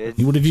 David.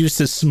 He would have used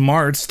his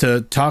smarts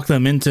to talk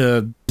them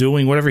into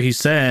doing whatever he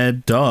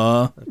said.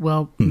 Duh.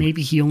 Well,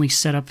 maybe he only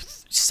set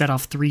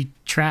off 3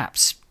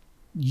 traps.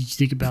 You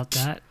think about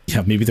that?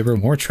 Yeah, maybe there were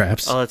more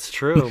traps. Oh, that's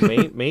true.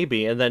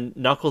 Maybe. And then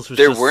Knuckles was.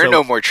 There were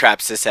no more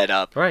traps to set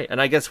up. Right,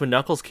 and I guess when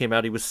Knuckles came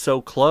out, he was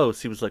so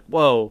close. He was like,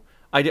 "Whoa."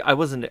 I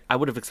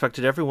would have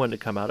expected everyone to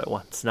come out at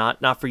once,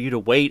 not for you to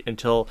wait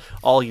until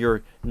all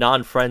your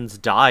non-friends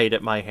died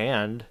at my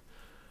hand.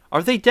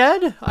 Are they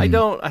dead?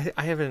 I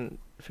haven't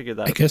figured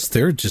that out. I guess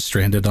they're just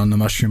stranded on the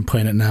Mushroom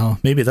Planet now.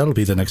 Maybe that'll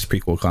be the next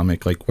prequel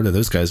comic. Like, what are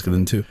those guys get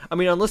into? I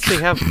mean, unless they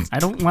have... I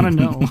don't want to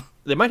know.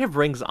 They might have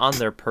rings on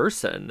their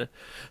person.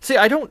 See,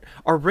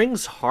 are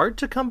rings hard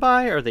to come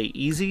by? Are they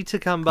easy to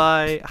come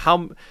by?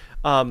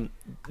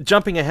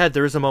 Jumping ahead,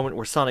 there is a moment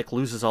where Sonic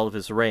loses all of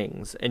his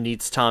rings and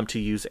needs Tom to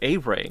use a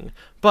ring.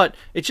 But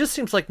it just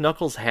seems like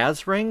Knuckles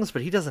has rings,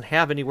 but he doesn't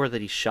have anywhere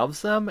that he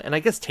shoves them. And I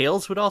guess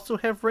Tails would also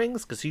have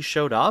rings because he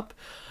showed up.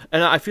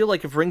 And I feel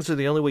like if rings are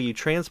the only way you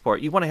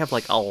transport, you want to have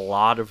like a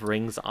lot of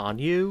rings on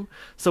you.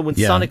 So when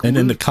Sonic and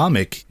in the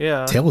comic,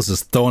 Tails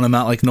is throwing them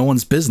out like no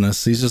one's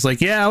business. He's just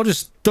like, yeah, I'll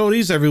just throw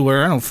these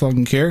everywhere. I don't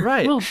fucking care.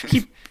 Right. Well,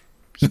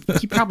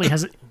 he probably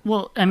has it.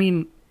 Well, I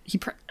mean...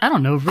 I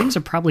don't know. Rings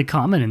are probably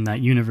common in that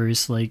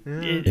universe. Like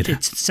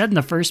it's said in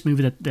the first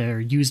movie that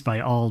they're used by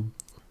all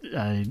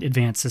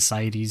advanced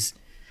societies.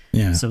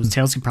 Yeah. So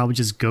Tails can probably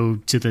just go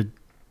to the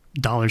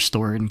dollar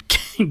store and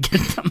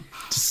get them.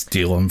 Just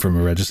steal them from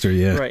a register.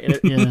 Yeah.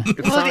 Right.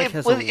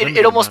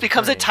 It almost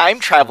becomes a time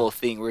travel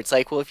thing where it's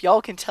like, well, if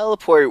y'all can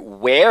teleport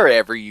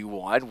wherever you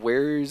want,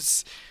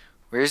 where's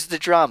the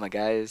drama,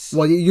 guys?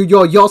 Well,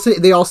 you also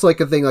they also like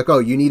a thing like, oh,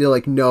 you need to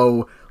like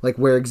know like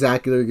where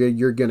exactly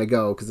you're gonna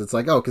go, because it's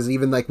like, oh, because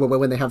even like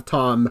when they have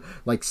Tom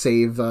like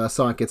save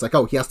Sonic, it's like,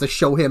 oh, he has to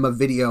show him a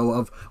video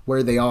of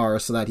where they are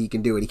so that he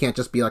can do it. He can't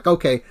just be like,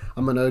 okay,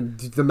 I'm gonna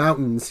do the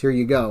mountains, here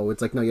you go. It's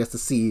like, no, he has to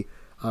see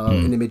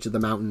an image of the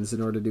mountains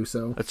in order to do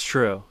so. That's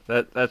true.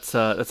 That's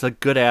a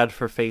good ad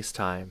for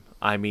FaceTime.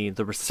 I mean,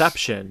 the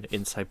reception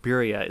in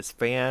Siberia is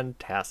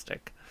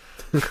fantastic.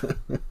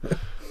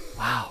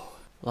 Wow.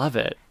 Love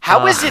it.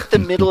 How is it the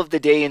middle of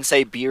the day in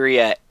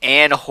Siberia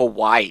and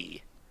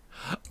Hawaii?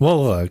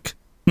 Well, look.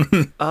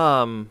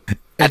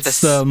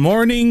 It's the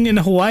morning in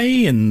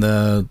Hawaii and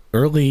the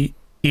early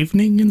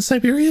evening in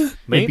Siberia?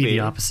 Maybe the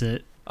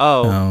opposite.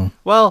 Oh.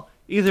 Well,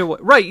 either way.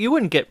 Right, you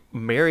wouldn't get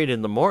married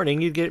in the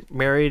morning. You'd get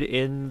married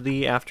in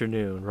the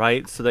afternoon,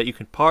 right? So that you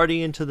can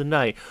party into the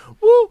night.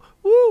 Woo,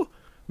 woo.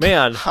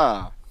 Man.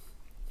 Huh.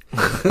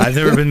 I've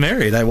never been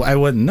married. I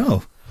wouldn't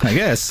know. I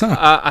guess, huh?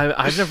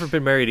 I've never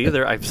been married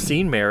either. I've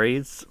seen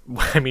weddings.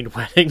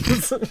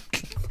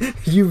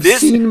 You've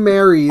seen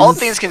marries. All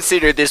things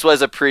considered, this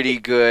was a pretty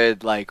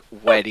good like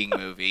wedding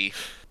movie.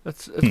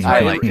 I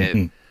liked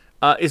it.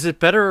 Is it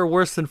better or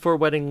worse than 4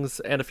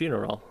 Weddings and a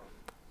Funeral?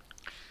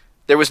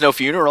 There was no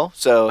funeral,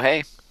 so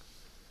hey.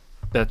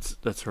 That's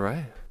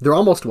right. There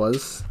almost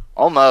was.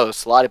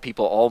 Almost. A lot of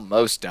people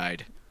almost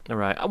died. All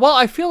right. Well,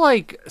 I feel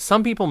like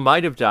some people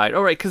might have died.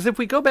 All right, because if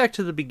we go back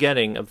to the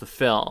beginning of the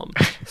film,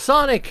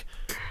 Sonic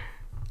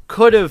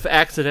could have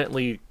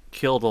accidentally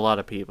killed a lot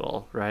of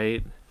people,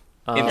 right?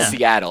 In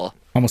Seattle.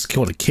 Almost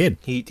killed a kid.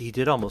 He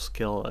did almost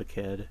kill a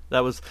kid.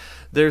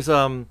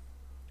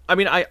 I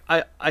mean, I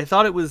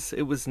thought it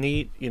was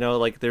neat, you know,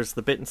 like there's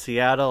the bit in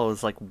Seattle. I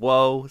was like,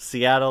 whoa,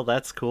 Seattle,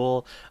 that's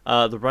cool.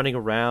 The running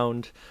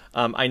around.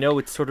 I know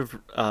it's sort of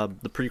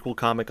the prequel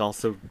comic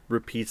also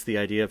repeats the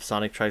idea of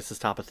Sonic tries to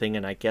stop a thing,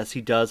 and I guess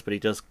he does, but he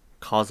does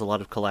cause a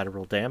lot of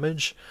collateral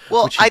damage.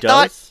 Well, I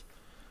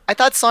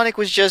thought Sonic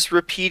was just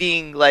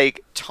repeating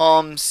like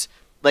Tom's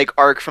like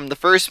arc from the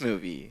first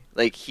movie.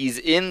 Like he's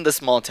in the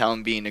small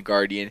town being a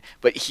guardian,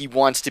 but he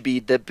wants to be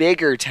the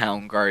bigger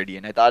town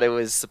guardian. I thought it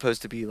was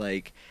supposed to be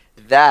like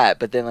that,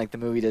 but then like the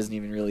movie doesn't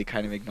even really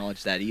kind of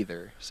acknowledge that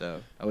either.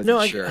 So I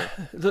wasn't sure.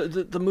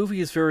 The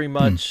movie is very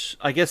much.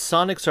 I guess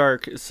Sonic's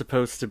arc is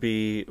supposed to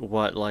be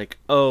what, like,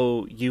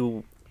 oh,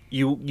 you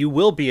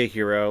will be a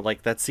hero.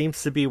 Like that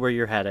seems to be where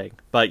you're heading,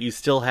 but you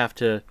still have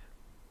to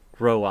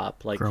grow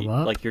up. Like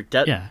you're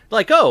dead. Yeah.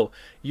 Like, oh,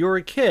 you're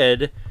a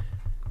kid.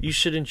 You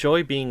should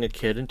enjoy being a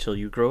kid until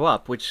you grow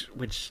up, which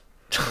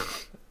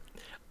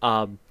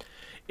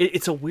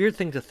it's a weird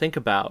thing to think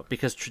about,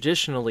 because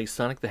traditionally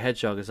Sonic the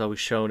Hedgehog is always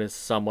shown as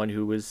someone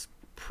who is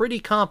pretty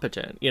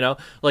competent, you know?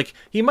 Like,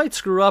 he might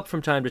screw up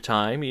from time to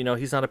time, you know,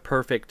 he's not a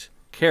perfect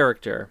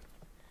character,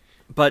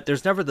 but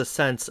there's never the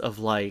sense of,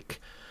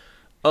 like,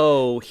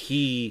 oh,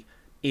 he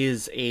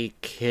is a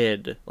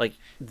kid. Like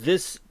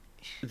this,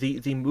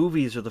 the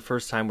movies are the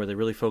first time where they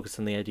really focus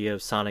on the idea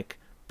of Sonic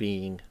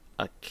being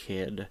a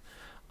kid.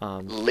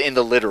 In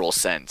the literal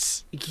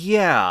sense.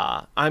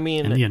 Yeah, I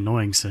mean, In the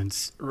annoying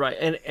sense. right,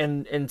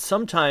 and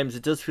sometimes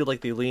it does feel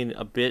like they lean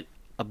a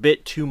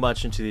bit too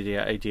much into the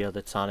idea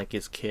that Sonic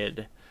is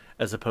kid,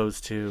 as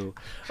opposed to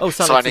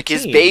Sonic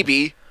is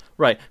baby.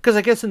 Right, because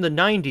I guess in the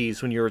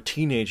 90s, when you're a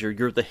teenager,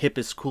 you're the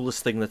hippest,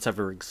 coolest thing that's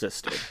ever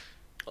existed.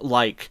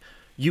 Like,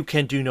 you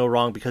can do no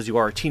wrong because you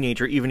are a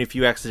teenager, even if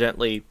you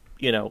accidentally,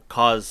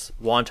 cause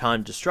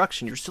wanton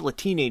destruction. You're still a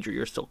teenager.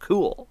 You're still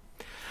cool.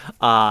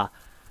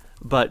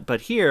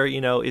 But here,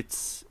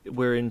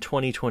 we're in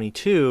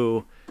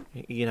 2022.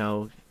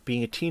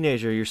 Being a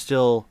teenager, you're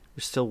still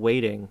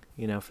waiting,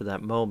 for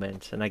that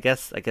moment. And I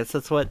guess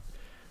that's what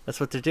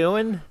they're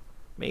doing.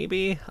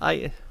 Maybe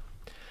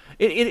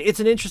it's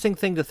an interesting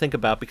thing to think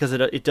about because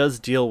it does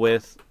deal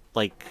with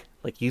like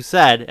you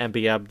said,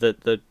 MBM,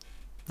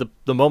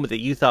 the moment that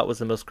you thought was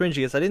the most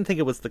cringiest. I didn't think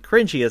it was the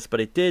cringiest, but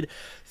it did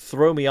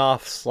throw me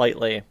off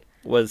slightly.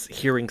 Was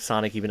hearing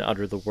Sonic even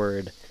utter the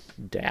word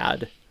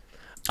 "dad."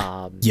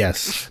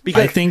 Yes,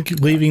 because I think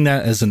leaving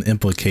that as an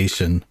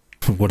implication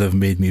would have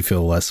made me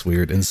feel less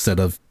weird instead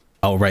of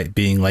outright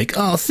being like,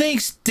 "Oh,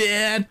 thanks,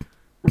 Dad."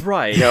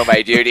 Right. No,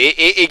 my dude,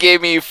 it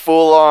gave me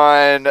full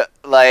on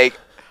like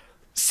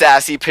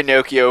sassy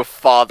Pinocchio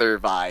father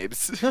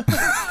vibes.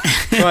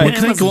 Right.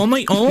 Can I go on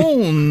my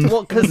own?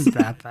 Well, because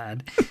That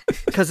bad.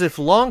 if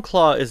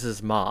Longclaw is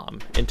his mom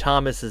and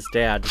Tom is his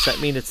dad, does that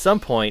mean at some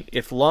point,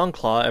 if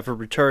Longclaw ever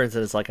returns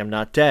and is like, "I'm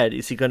not dead,"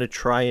 is he going to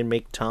try and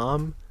make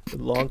Tom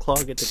and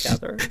Longclaw get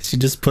together? She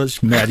just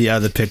pushed Maddie out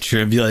of the picture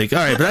and be like, "All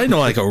right, but I know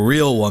like a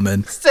real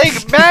woman." It's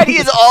like Maddie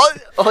is all.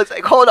 Oh, it's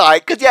like hold on,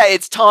 because yeah,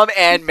 it's Tom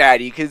and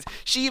Maddie. Because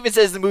she even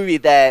says in the movie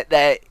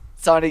that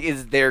Sonic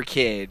is their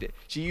kid.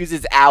 She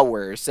uses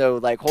 "our," so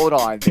like hold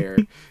on there,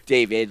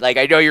 David. Like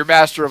I know you're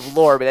master of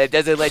lore, but that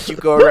doesn't let you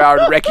go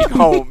around wrecking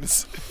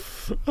homes.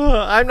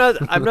 I'm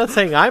not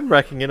saying I'm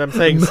wrecking it. I'm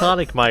saying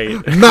Sonic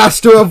might.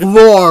 Master of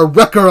lore,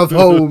 wrecker of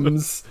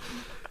homes.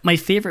 My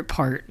favorite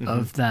part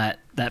of that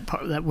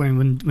part that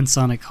when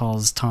Sonic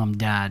calls Tom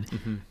Dad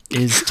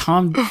is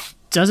Tom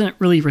doesn't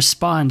really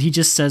respond. He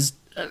just says,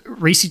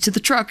 "Race you to the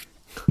truck."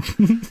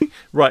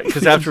 Right,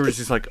 because afterwards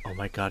he's like, "Oh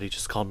my god, he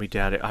just called me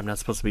dad. I'm not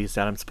supposed to be his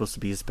dad. I'm supposed to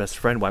be his best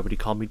friend. Why would he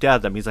call me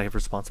dad? That means I have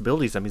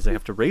responsibilities. That means I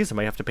have to raise him.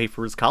 I have to pay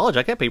for his college.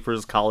 I can't pay for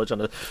his college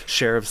on a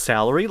share of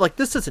salary. Like,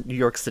 this isn't New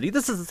York City.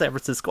 This isn't San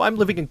Francisco. I'm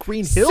living in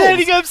Green Hills."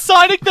 Setting up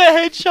Sonic the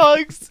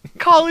Hedgehog's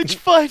college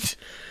fund.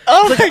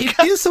 Oh my It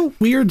god. is a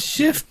weird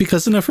shift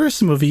because in the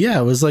first movie, yeah,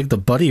 it was like the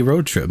buddy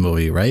road trip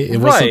movie, right? It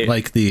wasn't Right.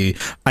 like the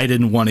 "I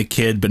didn't want a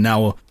kid, but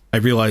now I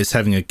realize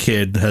having a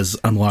kid has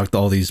unlocked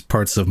all these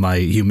parts of my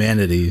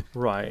humanity"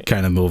 Right.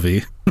 kind of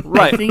movie.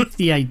 Right. I think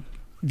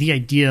the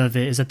idea of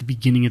it is at the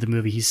beginning of the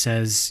movie. He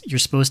says, "You're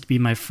supposed to be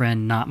my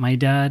friend, not my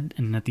dad,"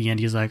 and at the end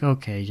he's like,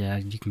 "Okay, yeah,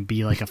 you can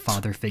be like a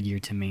father figure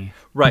to me."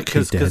 Right, Okay,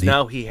 because Daddy.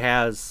 now he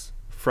has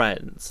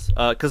friends.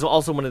 Because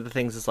also one of the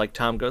things is like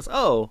Tom goes,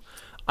 "Oh,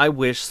 I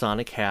wish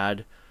Sonic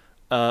had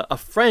a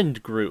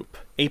friend group,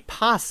 a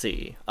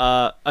posse.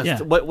 Yeah.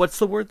 What's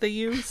the word they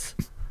use?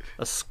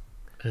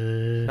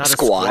 Not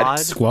Squad. a squad.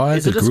 Squad,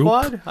 Is it a a group?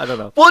 squad? I don't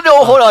know. Well,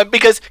 no, hold on,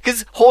 because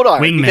hold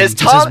on, Wingman. because He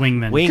says Tom,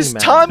 wingman. because Wingman.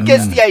 Tom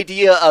gets the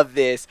idea of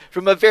this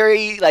from a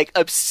very like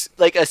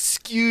a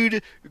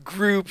skewed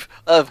group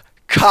of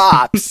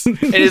cops, and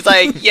it's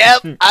like,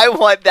 "Yep, I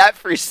want that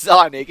for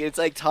Sonic." And it's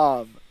like,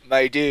 Tom,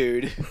 my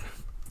dude.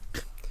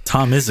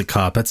 Tom is a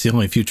cop. That's the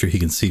only future he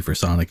can see for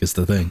Sonic is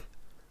the thing.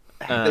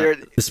 They're-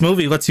 This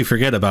movie lets you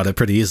forget about it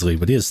pretty easily,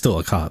 but he is still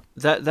a cop.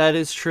 That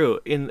is true.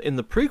 In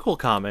the prequel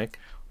comic,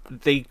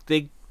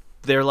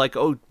 they're like,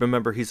 "Oh,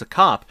 remember he's a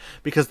cop,"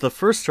 because the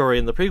first story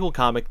in the prequel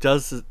comic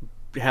does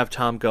have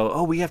Tom go,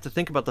 "Oh, we have to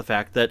think about the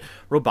fact that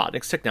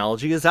Robotnik's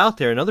technology is out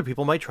there and other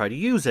people might try to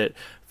use it,"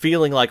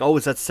 feeling like, "Oh,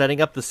 is that setting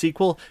up the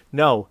sequel?"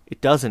 No, it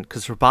doesn't,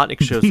 because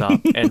Robotnik shows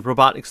up and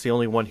Robotnik's the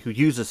only one who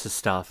uses his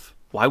stuff.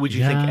 Why would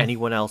you think Yeah.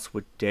 anyone else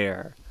would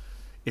dare?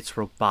 It's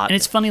Robotnik. And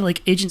it's funny,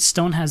 like Agent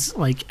Stone has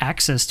like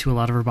access to a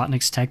lot of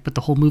Robotnik's tech, but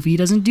the whole movie he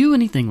doesn't do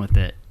anything with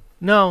it.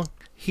 No,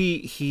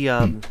 he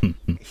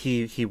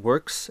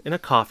works in a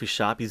coffee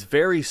shop. He's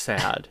very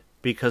sad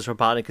because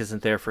Robotnik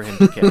isn't there for him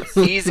to kiss.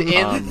 He's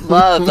in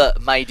love,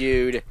 my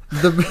dude.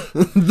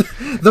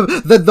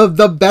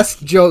 The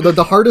best joke,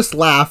 the hardest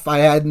laugh I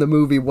had in the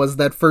movie was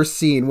that first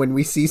scene when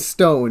we see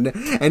Stone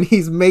and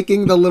he's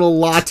making the little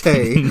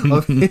latte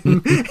of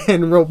him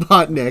and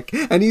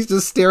Robotnik, and he's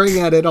just staring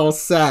at it all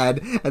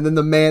sad, and then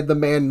the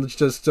man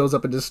just shows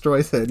up and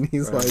destroys it, and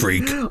he's like,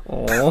 Freak.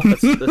 "Oh."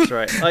 That's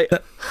right.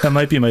 That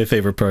might be my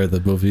favorite part of the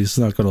movie. It's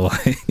not gonna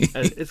lie.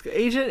 It's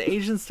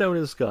Agent Stone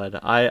is good.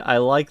 I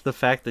like the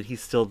fact that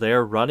he's still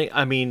there running.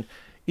 I mean,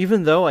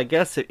 even though I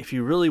guess if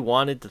you really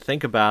wanted to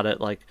think about it,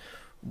 like,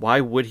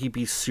 why would he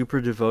be super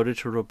devoted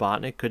to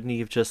Robotnik? Couldn't he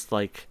have just,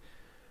 like,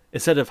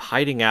 instead of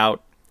hiding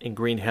out in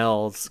Green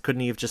Hills,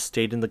 couldn't he have just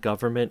stayed in the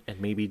government and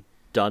maybe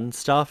done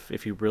stuff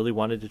if he really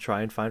wanted to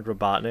try and find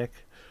Robotnik?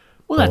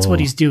 Well, that's what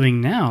he's doing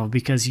now,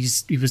 because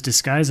he was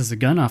disguised as a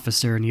gun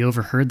officer and he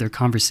overheard their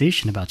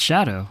conversation about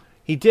Shadow.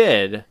 He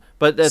did,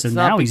 but that's so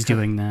not now he's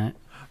doing that.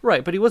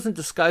 Right, but he wasn't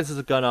disguised as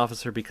a gun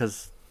officer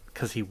because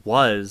he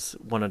was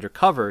one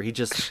undercover. He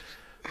just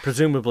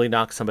presumably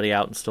knocked somebody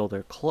out and stole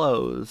their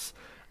clothes.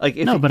 Like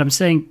but I'm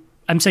saying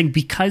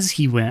because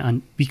he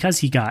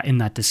got in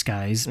that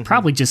disguise,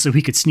 probably just so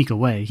he could sneak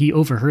away. He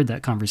overheard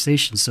that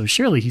conversation, so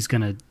surely he's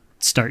gonna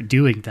start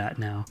doing that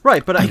now.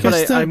 Right, but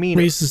I mean,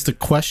 raises the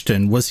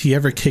question: was he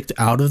ever kicked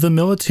out of the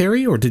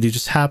military, or did he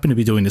just happen to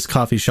be doing this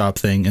coffee shop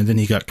thing, and then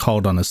he got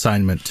called on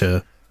assignment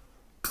to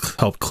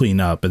help clean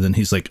up, and then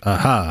he's like,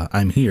 "Aha,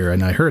 I'm here,"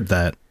 and I heard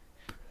that.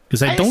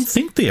 Because I don't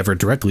think they ever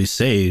directly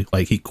say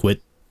like he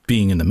quit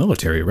being in the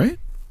military, right?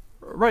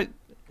 Right.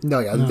 No,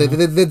 yeah, they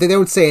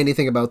don't say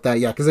anything about that,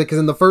 yeah, because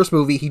in the first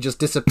movie he just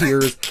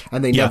disappears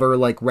and they never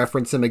like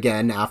reference him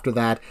again after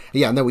that.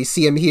 Yeah, and then we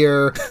see him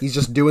here. He's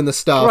just doing the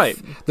stuff. Right.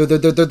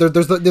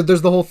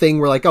 There's the whole thing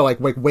where like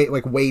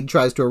Wade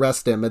tries to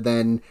arrest him and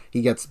then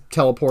he gets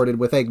teleported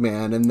with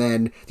Eggman and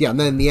then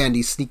in the end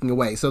he's sneaking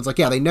away. So it's like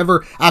they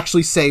never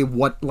actually say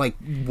what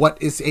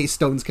is A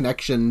Stone's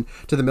connection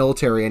to the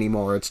military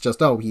anymore. It's just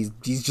he's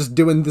just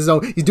doing his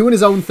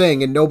own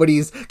thing and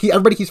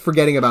everybody keeps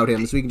forgetting about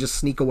him, so he can just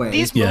sneak away.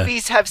 These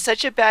movies have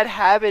such a bad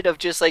habit of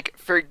just like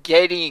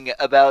forgetting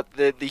about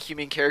the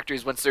human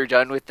characters once they're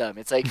done with them.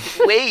 It's like,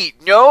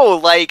 wait, no,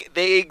 like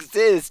they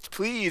exist.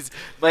 Please,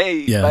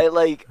 my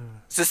like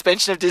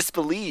suspension of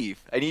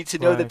disbelief. I need to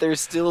know that they're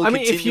still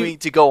continuing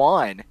to go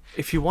on.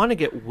 If you want to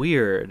get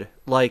weird,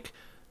 like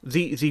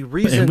the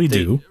reason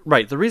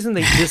the reason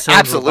they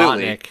disown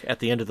Robotnik at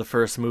the end of the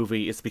first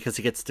movie is because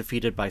he gets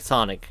defeated by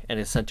Sonic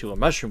and is sent to a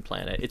mushroom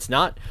planet. It's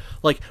not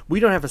like we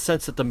don't have a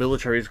sense that the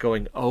military is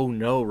going, oh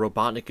no,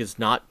 Robotnik is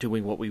not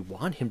doing what we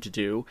want him to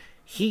do.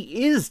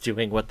 He is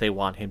doing what they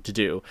want him to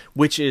do,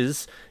 which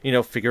is,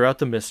 figure out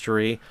the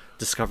mystery,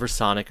 discover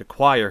Sonic,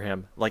 acquire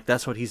him. Like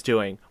that's what he's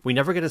doing. We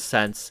never get a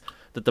sense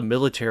that the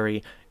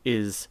military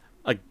is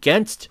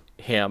against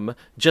him,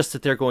 just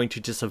that they're going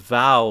to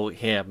disavow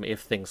him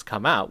if things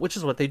come out, which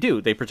is what they do.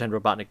 They pretend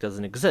Robotnik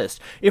doesn't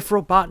exist. If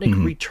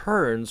Robotnik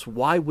returns,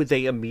 why would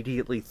they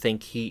immediately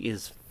think he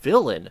is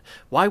villain?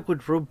 Why would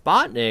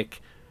Robotnik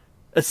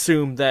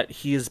assume that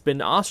he has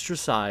been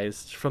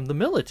ostracized from the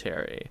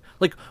military?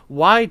 Like,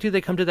 why do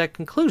they come to that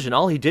conclusion?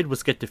 All he did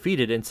was get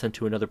defeated and sent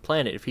to another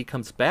planet. If he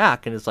comes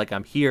back and is like,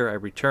 I'm here, I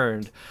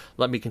returned,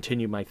 let me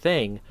continue my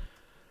thing,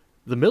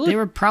 they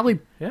were probably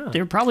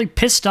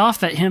pissed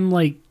off at him,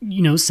 like,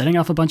 setting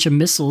off a bunch of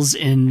missiles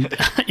in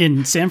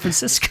San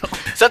Francisco.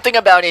 Something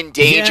about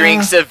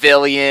endangering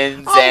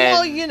civilians.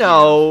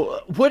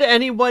 Would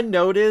anyone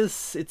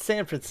notice? It's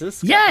San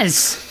Francisco.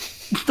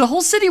 Yes, the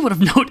whole city would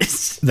have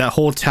noticed. That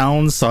whole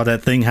town saw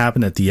that thing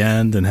happen at the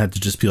end and had to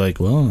just be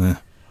like, well,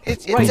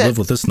 we'll live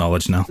with this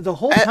knowledge now. The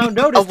whole town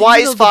noticed. A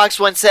wise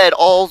fox once said,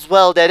 "All's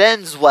well that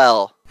ends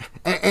well."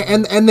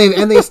 And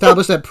they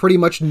established that pretty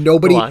much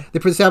nobody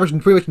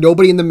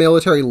in the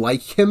military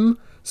like him.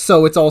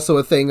 So it's also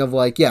a thing of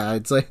like,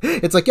 it's like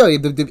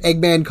the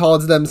Eggman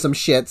calls them some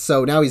shit,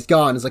 so now he's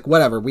gone. It's like,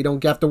 whatever, we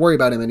don't have to worry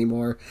about him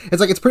anymore. It's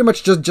like, it's pretty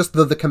much just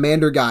the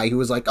commander guy who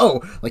was like,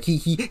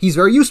 he's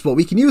very useful,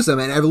 we can use him,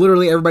 and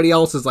literally everybody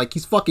else is like,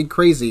 he's fucking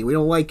crazy, we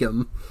don't like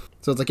him.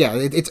 So it's like,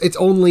 it's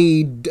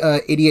only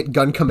idiot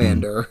gun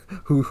commander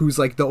who was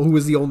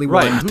the only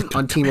one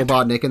on Team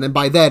Robotnik, and then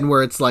by then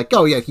where it's like,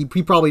 he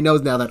probably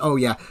knows now that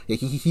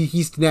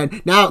he's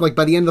now like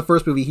by the end of the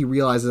first movie he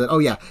realizes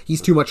that he's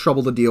too much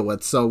trouble to deal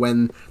with. So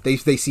when they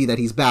see that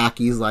he's back,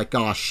 he's like,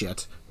 oh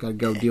shit, gotta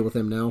go deal with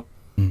him now.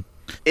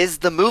 Is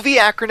the movie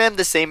acronym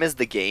the same as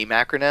the game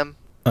acronym?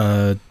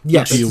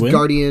 Yes, it's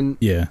Guardian.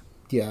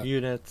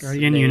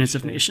 Guardian Units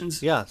of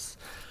Nations. Yes.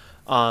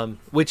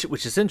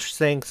 Which is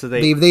interesting. So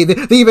they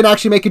even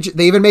actually make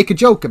a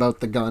joke about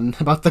the gun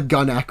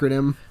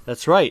acronym.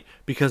 That's right,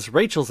 because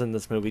Rachel's in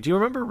this movie. Do you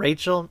remember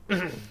Rachel?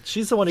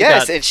 She's the one who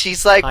and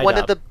she's like one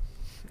of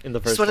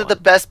the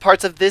best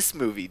parts of this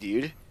movie,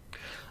 dude.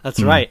 That's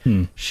right.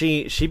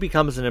 She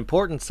becomes an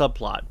important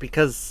subplot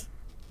because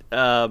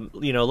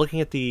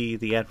looking at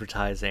the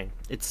advertising,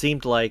 it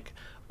seemed like,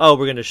 we're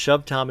going to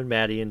shove Tom and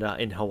Maddie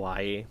in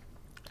Hawaii,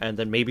 and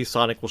then maybe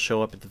Sonic will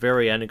show up at the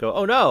very end and go,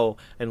 oh no,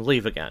 and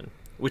leave again.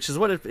 Which is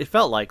what it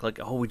felt like,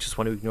 we just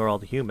want to ignore all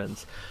the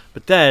humans.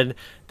 But then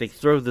they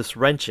throw this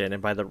wrench in,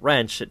 and by the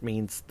wrench, it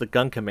means the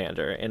gun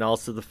commander, and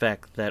also the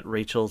fact that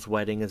Rachel's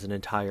wedding is an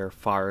entire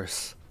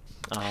farce.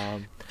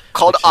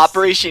 Called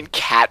Operation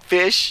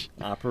Catfish?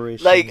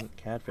 Operation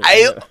Catfish.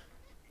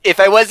 If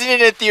I wasn't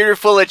in a theater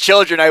full of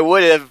children, I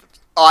would have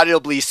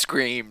audibly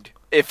screamed.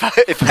 If I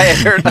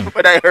heard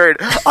when I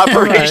heard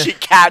Operation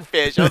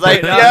Catfish, I was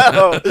like,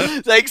 no,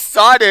 it's like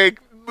Sonic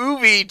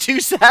movie, too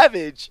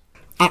savage.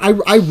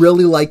 I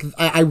really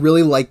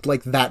liked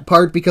like that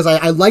part, because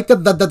I like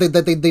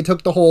that they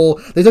took the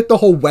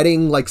whole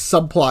wedding like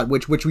subplot,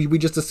 which we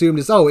just assumed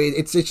is, oh,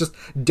 it's just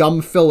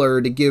dumb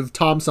filler to give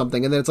Tom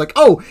something, and then it's like,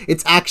 oh,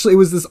 it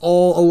was this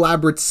all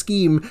elaborate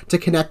scheme to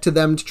connect to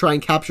them to try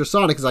and capture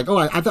Sonic. It's like, oh,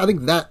 I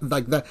think that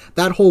like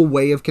that whole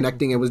way of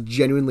connecting it was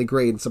genuinely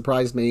great and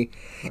surprised me.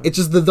 It's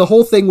just the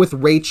whole thing with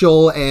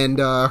Rachel and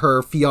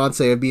her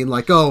fiance of being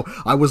like, oh,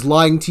 I was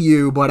lying to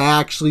you, but I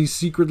actually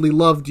secretly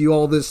loved you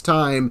all this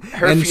time.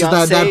 And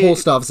just that whole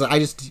stuff, so I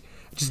just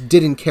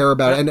didn't care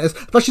about it, and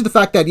especially the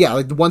fact that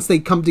like once they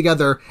come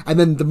together and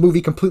then the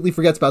movie completely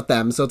forgets about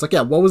them, so it's like,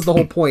 what was the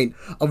whole point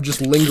of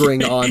just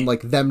lingering on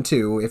like them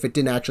two if it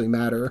didn't actually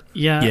matter?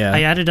 Yeah,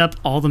 I added up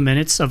all the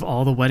minutes of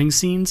all the wedding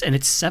scenes, and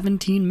it's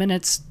 17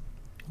 minutes.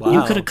 Wow.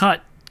 You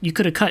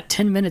could have cut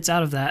 10 minutes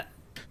out of that.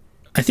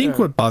 I think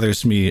what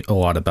bothers me a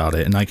lot about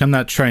it, and like I'm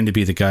not trying to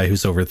be the guy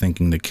who's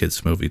overthinking the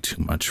kids movie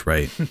too much,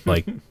 right?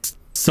 Like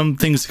some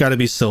things got to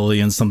be silly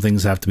and some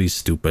things have to be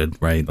stupid,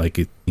 right? Like,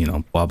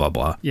 blah, blah,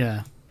 blah.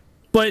 Yeah.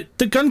 But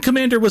the gun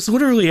commander was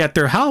literally at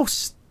their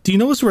house. Do you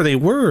notice where they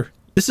were?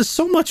 This is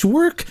so much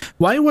work.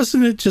 Why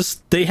wasn't it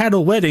just they had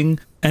a wedding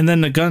and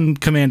then the gun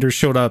commander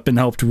showed up and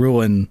helped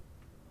ruin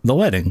the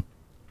wedding?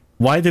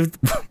 Why did...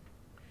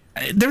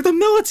 They're the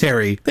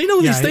military. They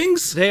know these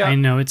things. I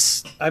know,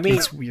 it's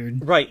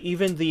weird. Right.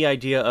 Even the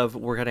idea of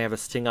we're going to have a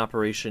sting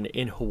operation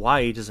in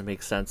Hawaii doesn't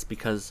make sense,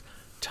 because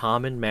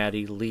Tom and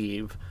Maddie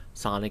leave.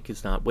 Sonic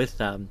is not with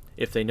them.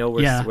 If they know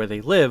where they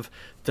live,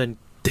 then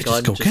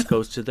Gun just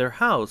goes to their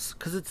house,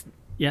 because it's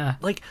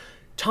like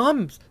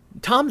Tom's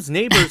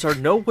neighbors are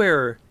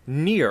nowhere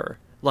near.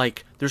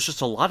 Like, there's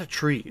just a lot of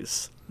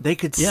trees. They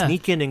could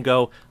sneak in and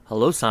go,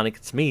 "Hello, Sonic,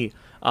 it's me."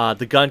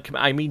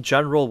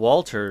 General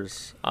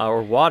Walters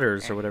or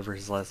Waters or whatever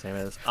his last name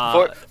is.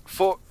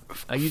 For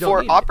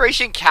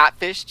Operation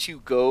Catfish to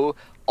go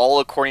all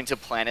according to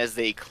plan as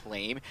they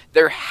claim,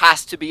 there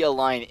has to be a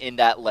line in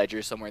that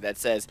ledger somewhere that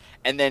says,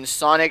 and then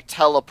Sonic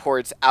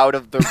teleports out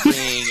of the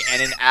ring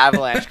and an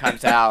avalanche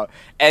comes out,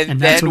 and then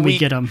that's when we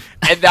get him,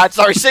 and that's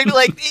our signal.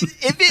 Like,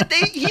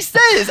 he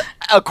says,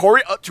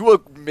 according to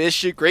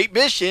a great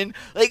mission,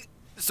 like,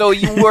 so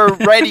you were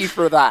ready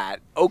for that.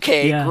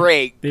 Okay,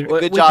 great,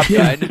 good job,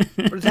 Gun.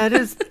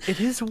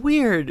 It is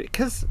weird,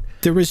 because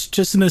there was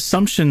just an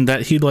assumption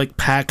that he'd like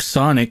pack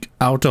Sonic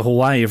out to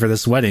Hawaii for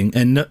this wedding,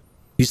 and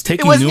he's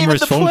taking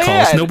numerous phone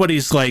calls.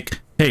 Nobody's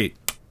like, hey,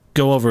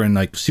 go over and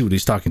like see what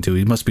he's talking to.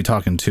 He must be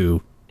talking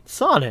to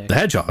Sonic the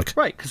Hedgehog.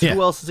 Right, because who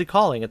else is he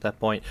calling at that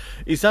point?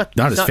 He's not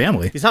his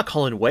family. He's not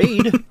calling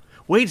Wade.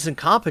 Wade's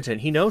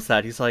incompetent. He knows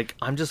that. He's like,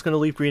 I'm just going to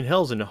leave Green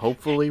Hills, and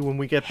hopefully when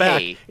we get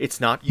back,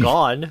 it's not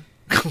gone.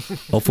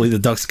 Hopefully the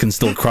ducks can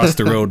still cross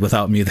the road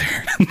without me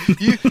there.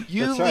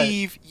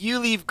 you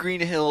leave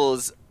Green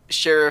Hills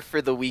Sheriff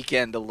for the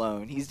weekend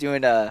alone. He's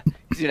doing a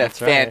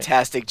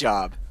fantastic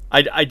job.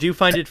 I do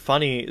find it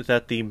funny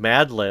that the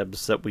Mad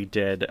Libs that we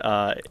did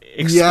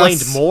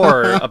explained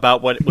more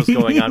about what was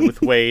going on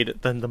with Wade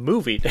than the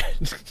movie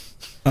did.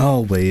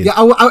 Oh, Wade.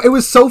 Yeah, it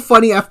was so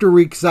funny after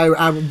because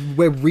I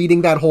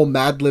reading that whole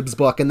Mad Libs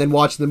book and then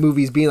watching the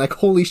movies, being like,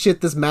 holy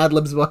shit, this Mad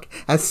Libs book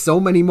has so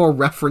many more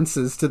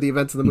references to the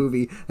events of the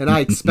movie than I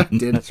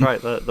expected. That's right.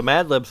 The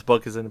Mad Libs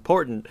book is an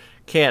important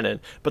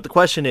canon, but the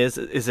question is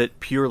it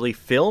purely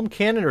film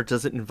canon, or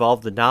does it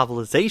involve the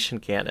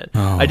novelization canon?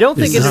 I don't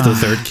think it's the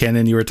third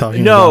canon you were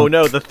talking about.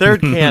 No, the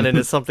third canon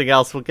is something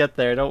else. We'll get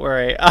there. Don't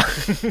worry.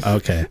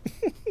 Okay.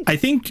 I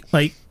think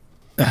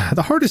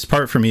the hardest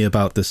part for me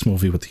about this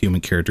movie with the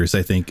human characters,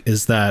 I think,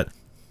 is that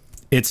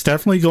it's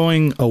definitely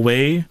going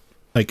away,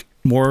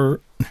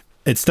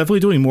 it's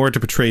definitely doing more to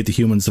portray the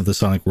humans of the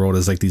Sonic world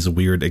as like these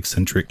weird,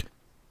 eccentric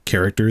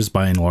characters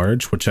by and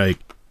large, which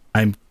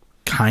I'm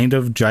kind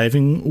of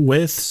jiving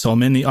with. So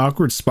I'm in the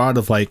awkward spot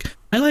of like,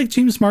 I like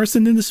James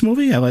Marsden in this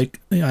movie. I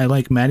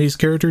like Maddie's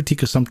character,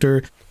 Tika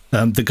Sumpter.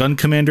 The gun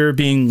commander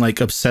being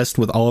like obsessed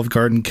with Olive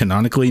Garden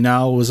canonically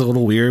now was a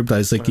little weird, but I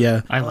was like,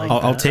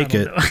 I'll take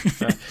it.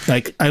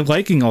 Like, I'm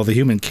liking all the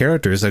human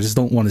characters. I just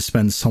don't want to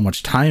spend so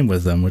much time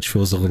with them, which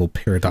feels a little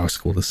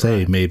paradoxical to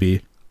say,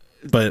 maybe.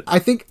 But I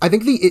think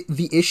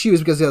the issue is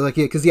because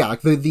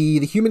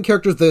the human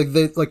characters,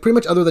 the like pretty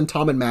much other than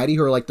Tom and Maddie,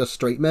 who are like the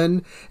straight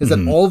men, is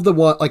that all of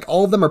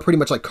them are pretty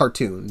much like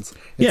cartoons.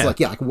 It's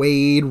like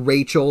Wade,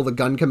 Rachel, the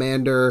gun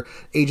commander,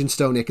 Agent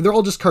Stonick, they're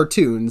all just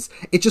cartoons.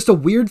 It's just a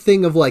weird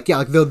thing of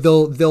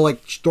they'll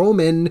like throw them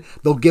in,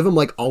 they'll give them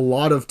like a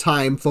lot of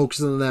time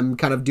focusing on them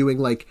kind of doing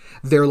like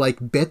their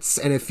like bits,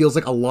 and it feels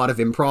like a lot of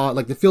improv.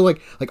 Like they feel like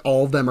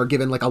all of them are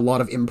given like a lot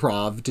of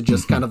improv to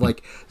just kind of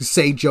like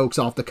say jokes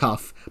off the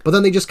cuff. But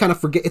then they just kind of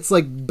forget.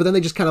 But then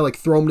they just kind of like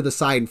throw them to the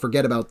side and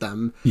forget about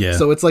them. Yeah.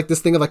 So it's like this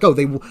thing of like, oh,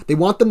 they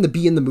want them to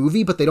be in the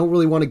movie, but they don't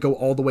really want to go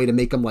all the way to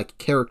make them like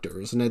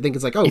characters. And I think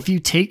it's like, oh, if you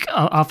take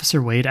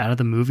Officer Wade out of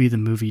the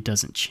movie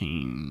doesn't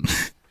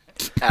change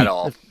at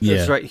all.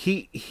 That's right.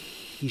 He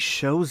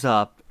shows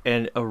up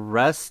and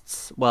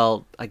arrests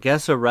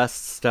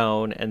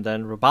Stone, and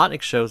then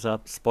Robotnik shows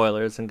up,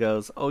 spoilers, and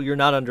goes, "Oh, you're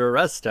not under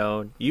arrest,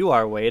 Stone. You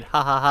are, Wade.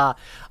 Ha ha ha.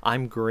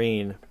 I'm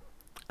green."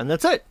 and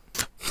that's it.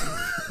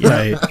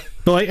 Right.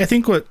 But like, I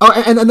think what... Oh,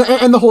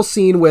 and the whole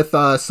scene with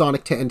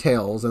Sonic and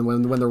Tails, and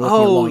when they're working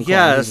Oh, along.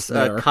 yes,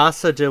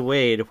 Casa de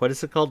Wade. What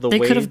is it called? They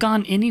Wade? could have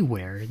gone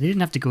anywhere. They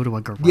didn't have to go to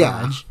a garage.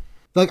 Yeah.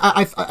 Like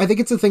I think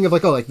it's a thing of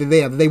like, oh, like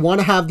they want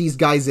to have these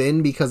guys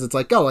in because it's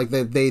like, oh, like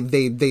they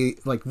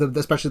like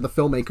especially the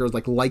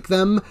filmmakers like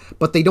them,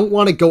 but they don't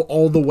want to go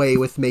all the way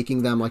with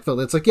making them like,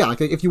 it's like, yeah, like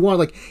if you want,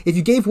 like if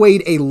you gave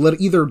Wade a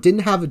little, either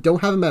don't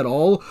have him at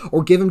all,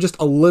 or give him just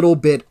a little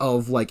bit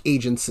of like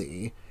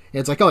agency. And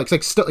it's like, oh, it's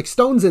like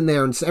Stone's in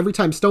there, and every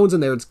time Stone's in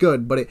there, it's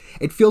good, but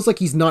it feels like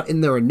he's not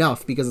in there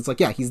enough, because it's like,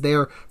 yeah, he's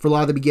there for a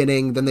lot of the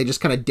beginning, then they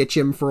just kind of ditch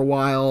him for a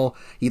while,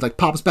 he like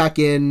pops back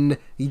in,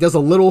 he does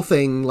a little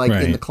thing like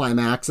in the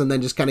climax, and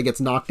then just kind of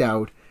gets knocked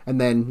out, and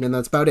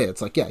that's about it.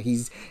 It's like,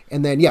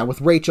 yeah,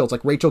 with Rachel, it's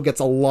like Rachel gets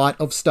a lot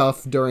of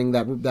stuff during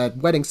that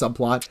wedding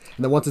subplot,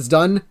 and then once it's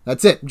done,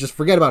 that's it. Just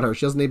forget about her.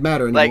 She doesn't even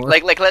matter anymore.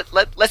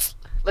 Let's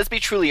be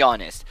truly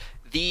honest.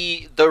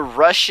 The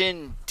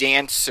Russian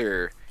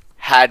dancer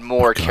had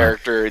more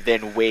character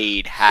than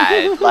Wade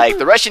had. Like,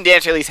 the Russian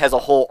dancer at least has a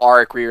whole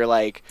arc where you're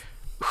like,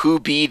 who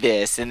be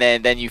this? And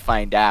then you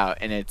find out,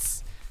 and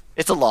it's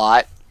a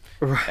lot.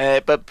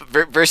 But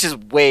versus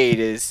Wade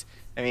is,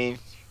 I mean,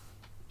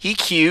 he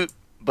cute,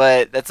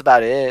 but that's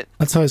about it.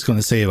 That's what I was going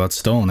to say about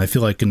Stone. I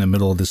feel like in the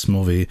middle of this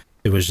movie,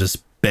 it was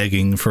just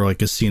begging for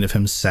like a scene of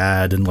him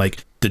sad and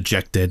like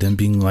dejected and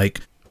being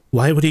like,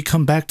 why would he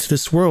come back to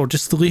this world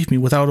just to leave me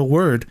without a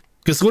word?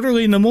 Because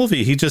literally in the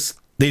movie,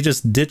 they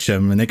just ditch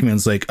him, and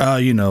Nickelman's like,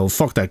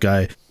 fuck that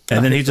guy.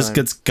 And then he just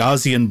gets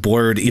Gaussian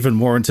blurred even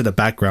more into the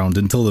background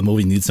until the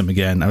movie needs him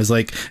again. I was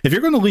like, if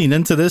you're going to lean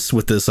into this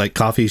with this like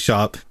coffee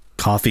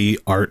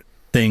art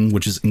thing,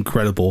 which is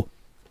incredible,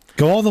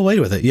 go all the way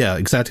with it. Yeah,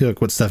 exactly like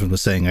what Stefan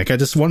was saying. Like, I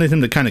just wanted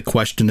him to kind of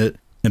question it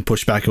and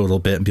push back a little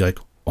bit and be like,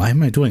 why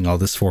am I doing all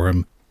this for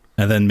him?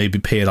 And then maybe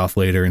pay it off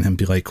later and him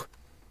be like,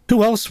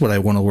 who else would I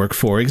want to work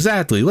for?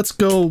 Exactly. Let's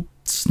go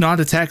snot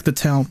attack the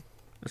town.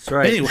 That's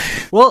right. Anyway.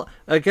 Well,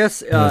 I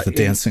guess the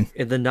dancing.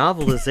 In the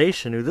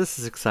novelization, this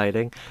is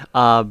exciting.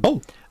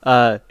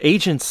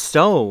 Agent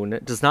Stone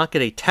does not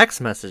get a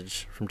text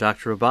message from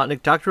Dr.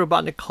 Robotnik. Dr.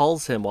 Robotnik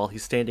calls him while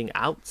he's standing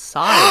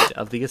outside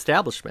of the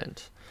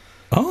establishment.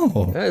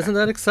 Oh. Yeah, isn't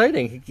that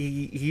exciting?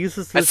 He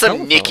uses the That's some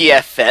telephone. Nicky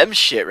FM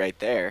shit right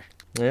there.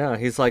 Yeah,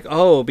 he's like,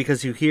 oh,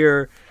 because you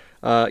hear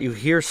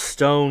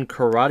Stone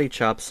karate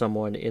chop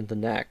someone in the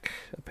neck,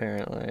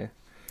 apparently.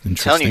 I'm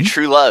telling you,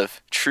 true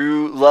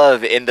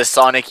love in the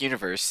Sonic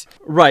universe.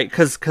 Right,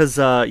 because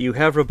you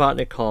have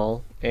Robotnik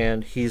call,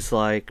 and he's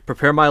like,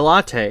 prepare my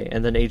latte,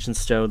 and then Agent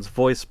Stone's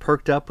voice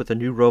perked up with a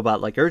new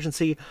robot-like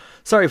urgency.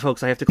 Sorry,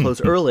 folks, I have to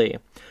close early.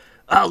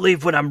 I'll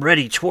leave when I'm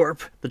ready,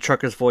 twerp, the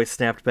trucker's voice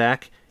snapped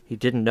back. He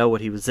didn't know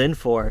what he was in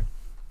for.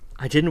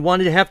 I didn't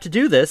want to have to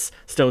do this,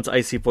 Stone's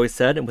icy voice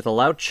said, and with a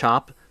loud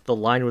chop, the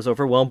line was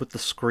overwhelmed with the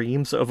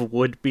screams of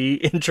would-be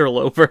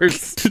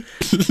interlopers.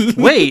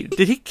 Wait,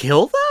 did he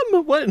kill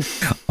them? What?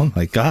 Oh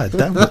my god,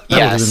 that would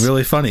have been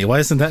really funny. Why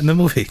isn't that in the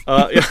movie?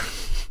 Yeah.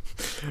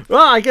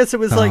 Well, I guess it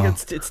was like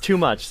it's too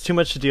much. It's too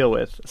much to deal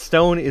with.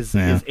 Stone is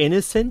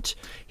innocent.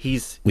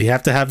 We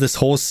have to have this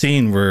whole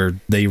scene where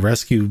they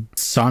rescue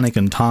Sonic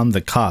and Tom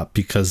the cop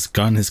because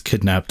Gunn has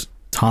kidnapped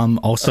Tom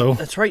also.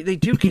 That's right, they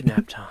do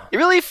kidnap Tom. It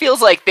really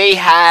feels like they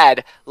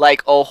had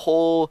like a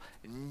whole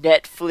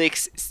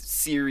Netflix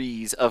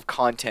series of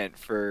content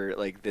for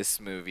like this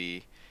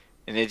movie,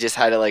 and they just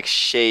had to like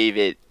shave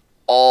it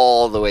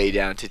all the way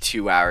down to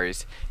 2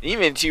 hours. And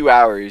even 2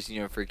 hours,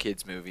 for a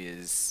kids movie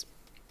is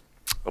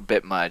a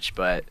bit much,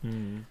 but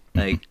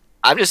like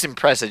I'm just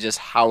impressed at just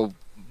how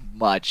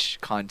much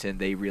content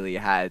they really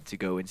had to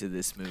go into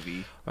this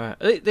movie.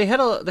 They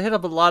had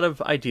a lot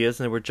of ideas,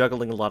 and they were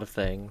juggling a lot of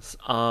things.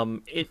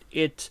 The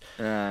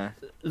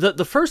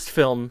first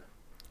film,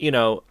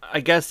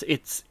 I guess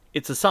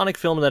it's a Sonic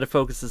film that it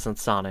focuses on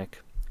Sonic.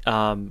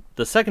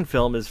 The second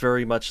film is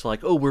very much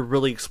like, oh, we're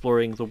really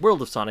exploring the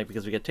world of Sonic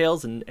because we get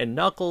Tails and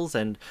Knuckles,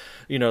 and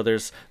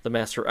there's the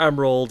Master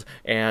Emerald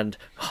and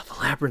the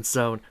Labyrinth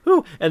Zone,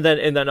 and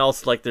then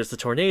also like there's the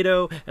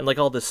tornado and like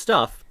all this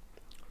stuff.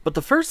 But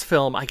the first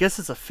film, I guess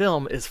as a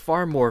film, is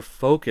far more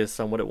focused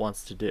on what it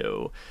wants to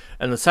do.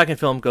 And the second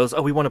film goes,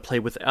 oh, we want to play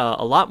with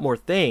a lot more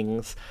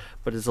things,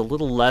 but is a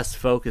little less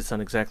focused on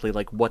exactly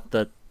like what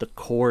the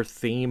core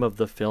theme of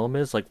the film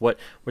is, like what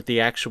the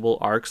actual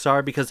arcs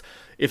are. Because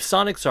if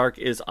Sonic's arc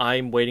is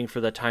I'm waiting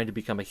for that time to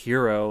become a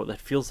hero,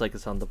 that feels like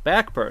it's on the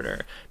back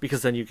burner,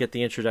 because then you get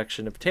the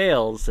introduction of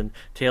Tails, and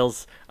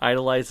Tails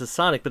idolizes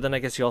Sonic, but then I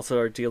guess you also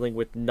are dealing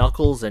with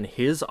Knuckles and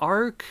his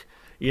arc,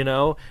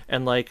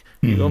 and like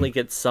you only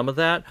get some of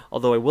that.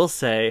 Although I will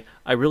say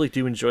I really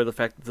do enjoy the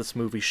fact that this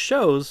movie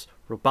shows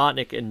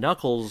Robotnik and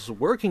Knuckles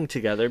working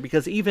together,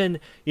 because even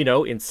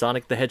in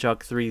Sonic the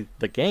Hedgehog 3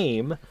 the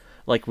game,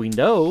 like we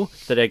know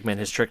that Eggman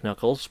has tricked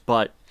Knuckles,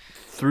 but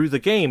through the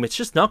game it's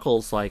just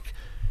Knuckles like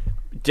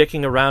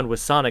dicking around with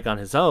Sonic on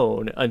his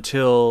own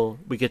until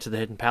we get to the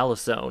Hidden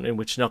Palace Zone, in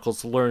which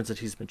Knuckles learns that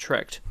he's been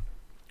tricked.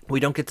 we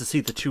don't get to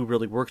see the two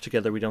really work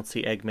together. We don't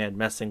see Eggman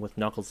messing with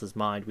Knuckles'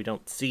 mind. We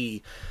don't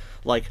see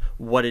like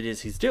what it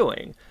is he's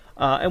doing,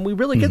 and we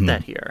really get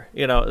that here.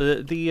 You know,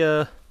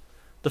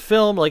 the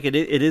film, like it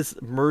is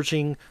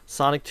merging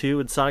Sonic 2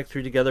 and Sonic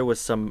 3 together with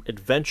some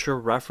adventure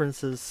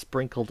references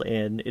sprinkled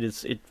in.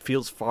 It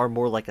feels far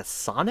more like a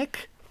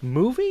Sonic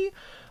movie,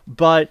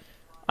 but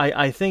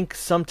I think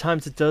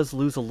sometimes it does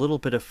lose a little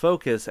bit of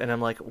focus, and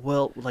I'm like,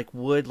 well, like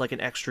would like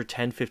an extra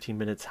 10-15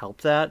 minutes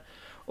help that?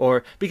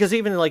 Or because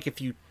even like if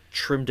you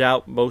trimmed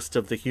out most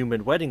of the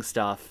human wedding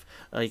stuff,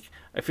 like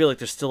I feel like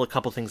there's still a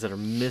couple things that are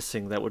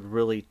missing that would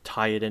really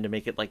tie it in to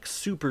make it like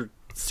super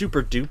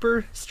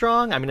duper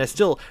strong. I mean, I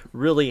still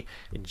really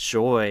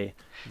enjoy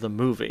the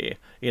movie,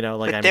 you know,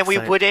 like but I'm then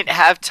excited, we wouldn't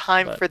have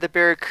time for the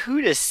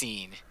Barracuda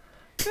scene.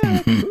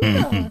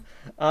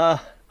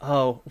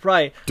 Oh,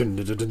 right.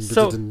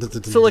 So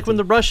like when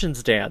the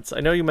Russians dance, I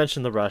know you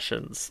mentioned the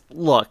Russians.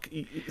 Look,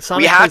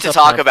 Sonic We have plays to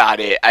Uptown talk about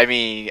it. I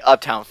mean,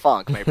 Uptown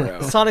Funk, my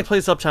bro. Sonic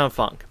plays Uptown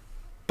Funk.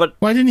 But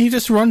Why didn't he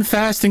just run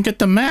fast and get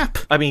the map?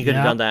 I mean, you could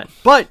have done that.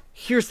 But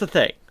here's the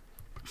thing.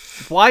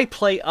 Why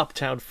play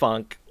Uptown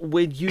Funk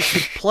when you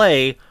could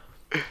play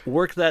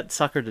Work That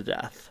Sucker to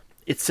Death?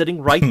 It's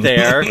sitting right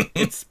there.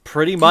 It's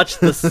pretty much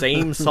the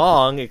same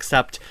song,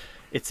 except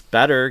it's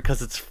better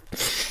because it's...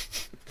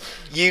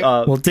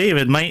 Well,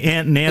 David, my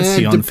Aunt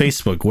Nancy on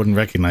Facebook wouldn't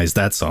recognize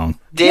that song.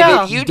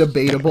 David, Yeah.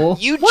 Debatable.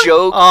 you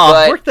joke, Oh,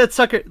 but Work That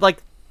Sucker...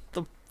 Like,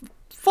 the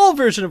full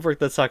version of Work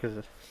That Sucker to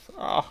Death.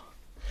 Oh.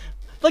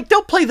 Like,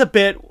 don't play the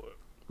bit...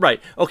 Right.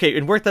 Okay.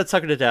 In Work That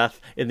Sucker to Death,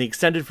 in the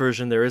extended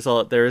version, there is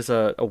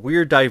a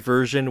weird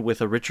diversion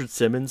with a Richard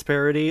Simmons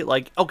parody.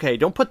 Like, okay,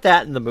 don't put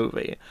that in the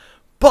movie.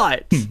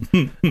 But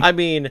I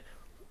mean,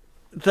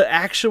 the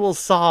actual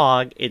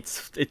song,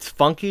 it's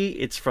funky.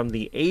 It's from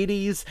the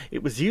 80s.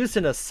 It was used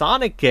in a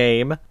Sonic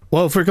game.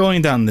 Well, if we're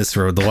going down this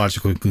road, the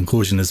logical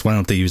conclusion is why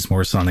don't they use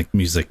more Sonic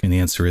music? And the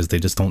answer is they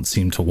just don't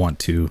seem to want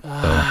to.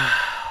 So,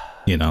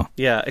 you know.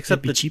 Yeah,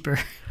 except It'd be cheaper.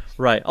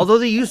 Right. Although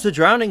they use the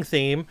drowning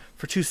theme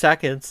for 2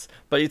 seconds,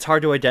 but it's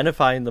hard to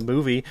identify in the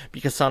movie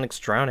because Sonic's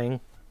drowning.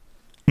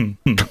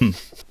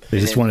 They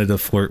just wanted to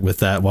flirt with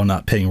that while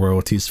not paying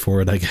royalties for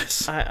it, I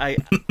guess.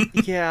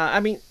 Yeah, I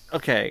mean,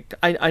 okay,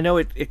 I know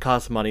it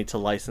costs money to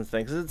license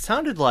things. It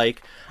sounded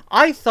like,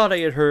 I thought I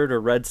had heard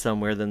or read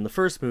somewhere that in the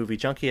first movie,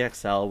 Junkie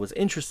XL was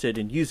interested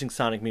in using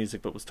Sonic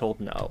music but was told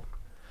no.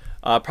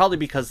 Probably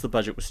because the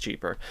budget was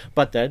cheaper.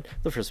 But then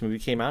the first movie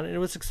came out and it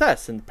was a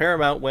success. And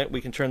Paramount went, we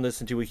can turn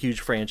this into a huge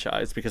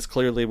franchise because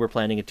clearly we're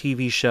planning a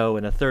TV show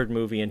and a third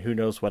movie and who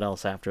knows what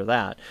else after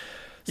that.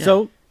 Yeah.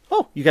 So,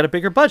 you got a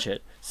bigger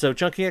budget. So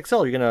Junkie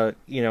XL, you're going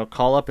to,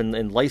 call up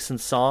and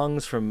license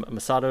songs from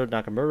Masato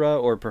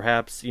Nakamura or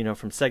perhaps,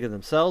 from Sega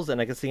themselves.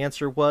 And I guess the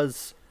answer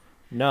was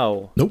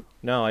no. Nope.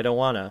 No, I don't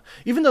want to.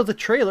 Even though the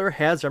trailer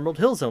has Emerald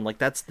Hill Zone, like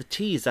that's the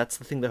tease, that's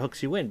the thing that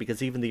hooks you in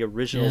because even the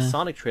original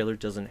Sonic trailer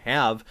doesn't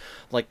have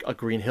like a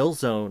Green Hill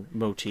Zone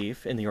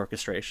motif in the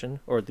orchestration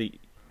or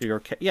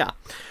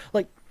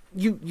like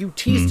you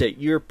teased it,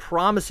 you're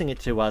promising it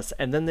to us,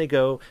 and then they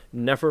go,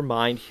 never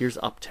mind, here's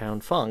Uptown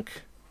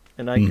Funk,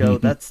 and I go,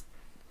 that's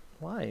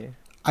why.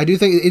 I do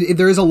think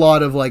there is a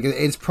lot of like,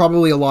 it's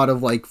probably a lot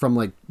of like from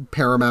like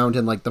Paramount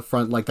and like the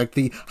front, like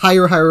the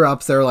higher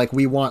ups. They're like,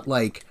 we want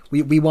like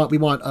we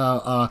want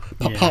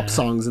pop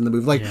songs in the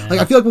movie. Like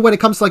I feel like when it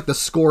comes to like the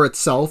score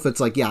itself, it's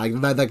like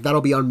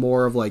that'll be on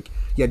more of like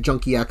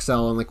Junkie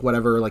XL and like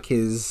whatever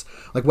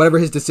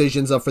his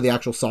decisions of for the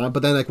actual song.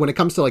 But then like when it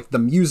comes to like the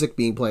music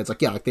being played, it's like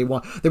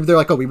they're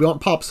like, oh, we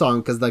want pop song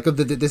because like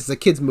this is a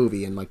kids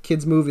movie and like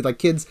kids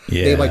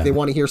they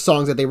want to hear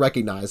songs that they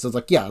recognize. So it's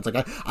like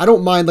I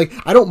don't mind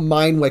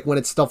like when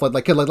it's stuff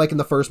like in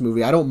the first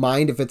movie. I don't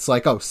mind if it's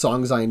like, oh,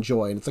 songs I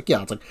enjoy, and it's like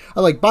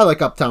I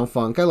like Uptown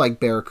Funk, I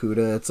like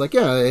Barracuda. It's like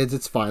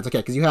it's fine. It's like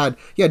because you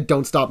had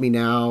Don't Stop Me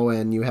Now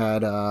and you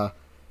had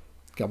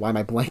God, why am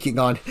I blanking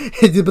on?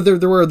 But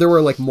there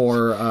were like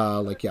more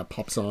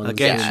pop songs.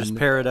 Gangsta's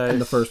Paradise in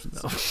the first.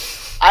 No.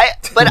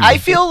 I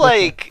feel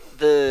like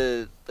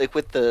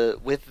with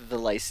the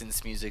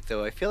licensed music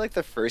though, I feel like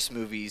the first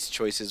movie's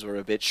choices were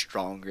a bit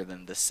stronger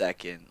than the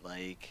second.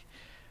 Like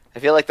I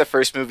feel like the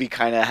first movie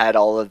kind of had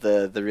all of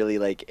the really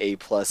like A+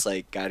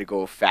 like gotta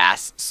go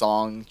fast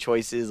song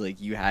choices.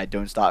 Like you had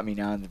Don't Stop Me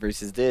Now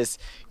versus this,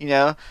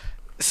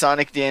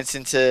 Sonic Dance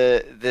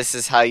into This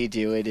Is How You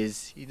Do It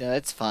is,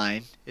 it's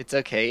fine. It's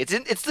okay.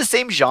 It's the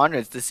same genre.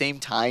 It's the same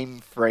time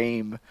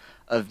frame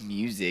of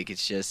music.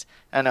 It's just,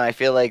 I don't know. I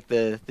feel like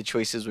the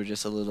choices were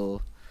just a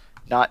little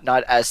not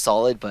as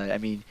solid, but I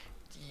mean,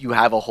 you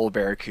have a whole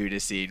Barracuda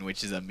scene,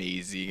 which is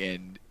amazing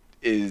and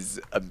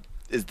is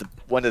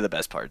one of the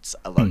best parts.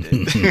 I loved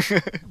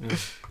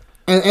it.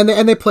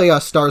 And they play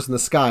Stars in the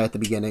Sky at the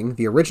beginning,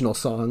 the original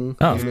song.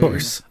 Oh, of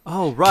course.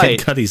 Oh, right.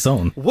 Kid Cudi's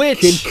own.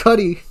 Which Kid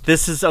Cudi.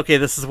 This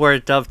is where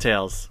it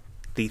dovetails.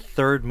 The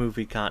third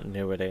movie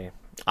continuity,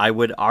 I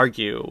would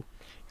argue,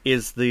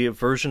 is the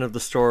version of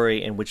the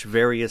story in which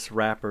various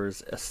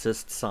rappers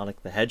assist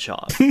Sonic the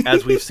Hedgehog,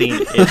 as we've seen in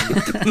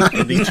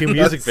the two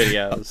music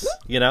videos.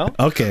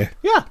 Okay.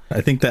 Yeah.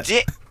 I think that.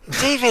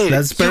 David,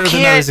 That's better you than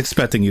I can't- was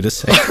expecting you to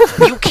say.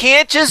 You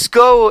can't just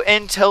go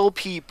and tell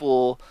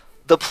people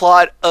the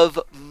plot of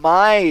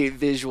my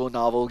visual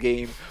novel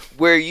game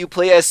where you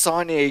play as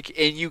Sonic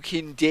and you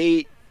can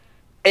date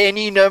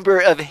any number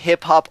of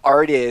hip-hop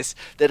artists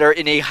that are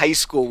in a high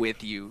school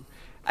with you.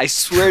 I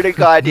swear to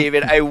God,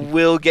 David, I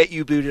will get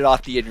you booted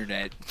off the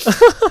internet.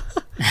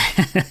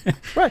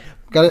 Right.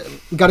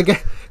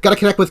 Gotta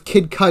connect with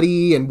Kid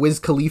Cudi and Wiz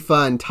Khalifa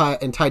and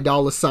Ty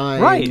Dolla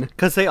 $ign. Right,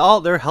 because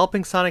they're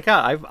helping Sonic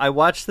out. I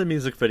watched the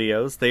music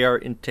videos; they are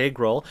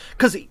integral.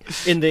 Because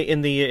in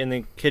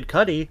the Kid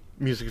Cudi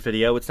music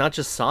video, it's not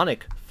just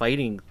Sonic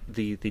fighting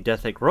the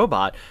Death Egg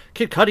robot.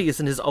 Kid Cudi is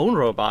in his own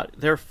robot.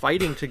 They're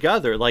fighting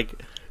together. Like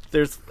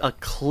there's a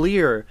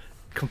clear,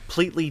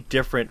 completely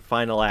different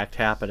final act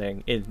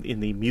happening in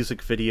the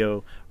music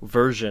video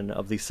version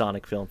of the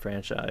Sonic film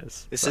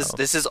franchise.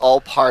 This is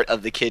all part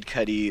of the Kid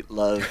Cudi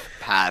love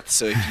path.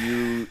 So if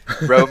you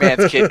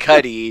romance Kid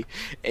Cudi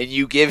and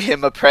you give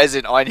him a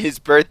present on his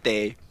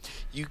birthday,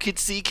 you could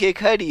see Kid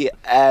Cudi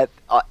at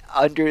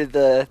under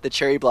the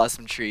cherry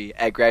blossom tree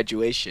at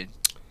graduation.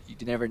 You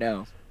never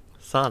know.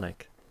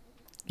 Sonic.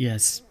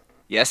 Yes.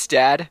 Yes,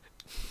 Dad.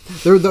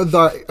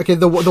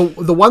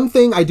 The one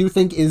thing I do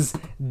think is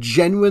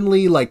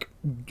genuinely like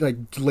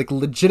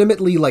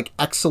legitimately like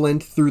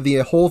excellent through the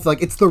whole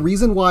like it's the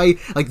reason why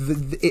like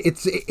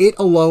it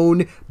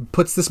alone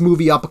puts this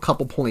movie up a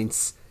couple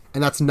points,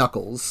 and that's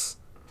Knuckles.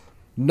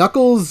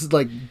 Knuckles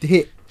like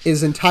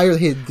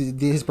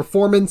his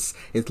performance,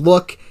 his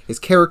look, his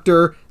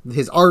character,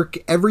 his arc,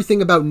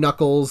 everything about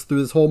Knuckles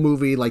through this whole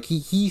movie, like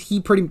he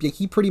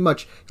pretty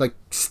much like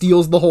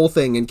steals the whole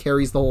thing and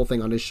carries the whole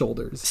thing on his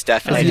shoulders.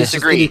 Stefan, I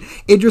disagree.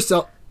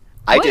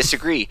 I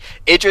disagree.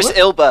 Idris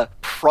Elba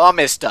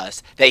promised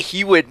us that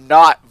he would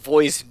not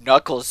voice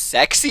Knuckles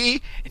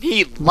sexy, and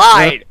he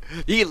lied.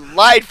 He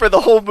lied for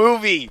the whole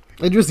movie.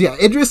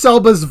 Idris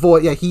Elba's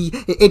voice,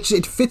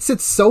 it fits it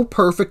so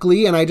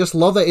perfectly, and I just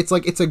love that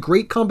it's a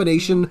great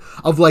combination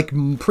of like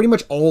pretty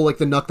much all like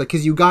the Knuckles,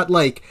 because you got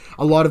like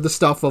a lot of the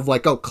stuff of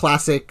like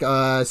classic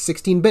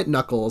 16-bit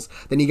Knuckles,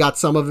 then you got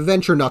some of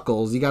Adventure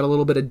Knuckles, you got a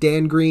little bit of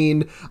Dan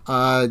Green,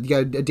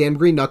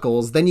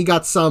 Knuckles, then you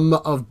got some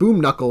of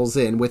Boom Knuckles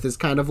in with his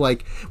kind of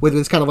like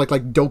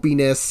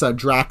dopiness,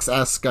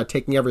 Drax-esque,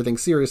 taking everything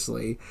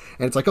seriously,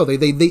 and it's like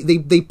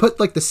they put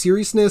like the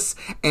seriousness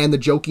and the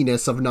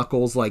jokiness of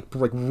Knuckles like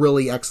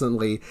really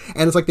excellently,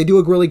 and it's like they do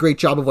a really great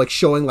job of like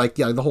showing like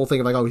the whole thing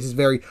of like he's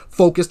very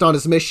focused on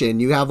his mission.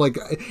 You have like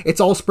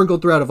it's all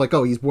sprinkled throughout of like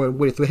he's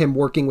with him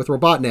working with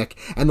Robotnik,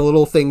 and the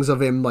little things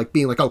of him like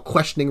being like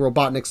questioning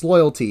Robotnik's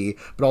loyalty,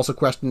 but also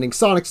questioning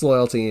Sonic's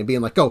loyalty, and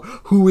being like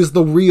who is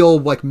the real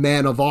like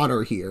man of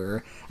honor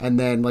here, and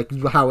then like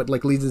how it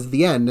like leads us to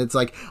the end. It's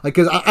like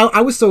because I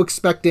was so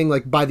expecting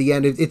like by the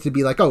end it to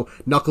be like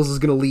Knuckles is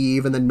gonna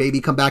leave and then maybe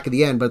come back at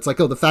the end, but it's like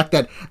the fact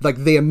that like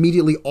they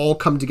immediately all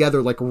come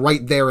together like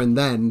right there and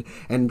then,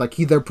 and like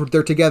they're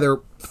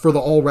together for the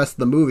all rest of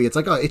the movie. It's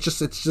like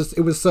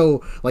it was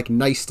so like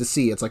nice to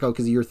see. It's like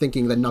because you're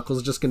thinking that Knuckles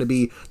is just going to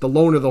be the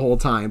loner the whole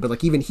time, but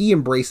like even he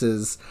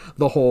embraces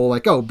the whole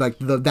like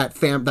that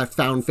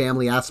found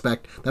family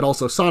aspect that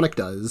also Sonic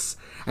does,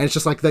 and it's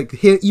just like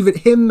even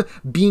him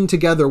being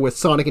together with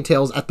Sonic and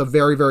Tails at the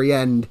very very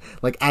end,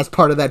 like as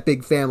part of that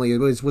big family, it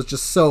was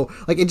just so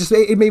like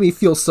it made me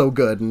feel so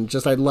good, and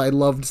just I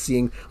loved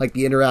seeing like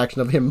the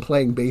interaction of him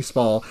playing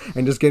baseball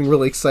and just getting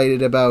really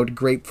excited about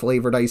grape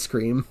flavored ice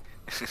cream.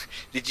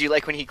 Did you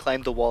like when he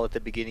climbed the wall at the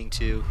beginning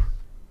too?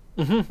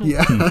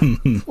 Yeah.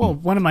 Well,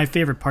 one of my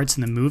favorite parts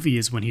in the movie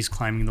is when he's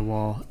climbing the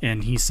wall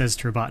and he says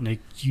to Robotnik,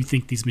 "You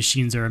think these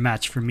machines are a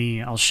match for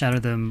me? I'll shatter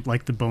them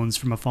like the bones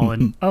from a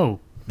fallen." Oh,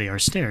 they are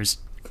stairs.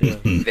 Yeah.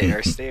 They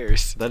are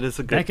stairs. That is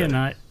a good Becca thing.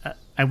 and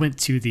I went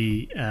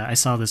to I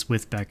saw this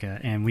with Becca,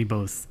 and we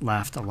both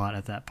laughed a lot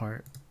at that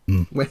part.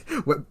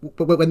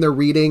 When they're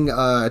reading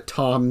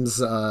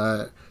Tom's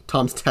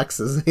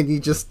texts, and he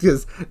just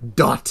goes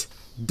dot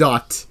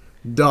dot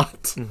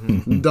dot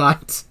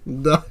dot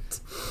dot.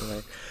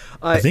 Right.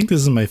 I think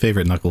this is my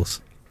favorite Knuckles.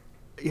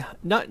 Yeah,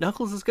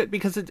 Knuckles is good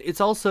because it's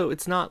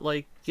not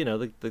like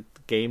the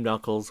game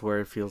Knuckles where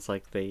it feels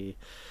like they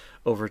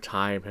over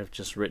time have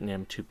just written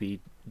him to be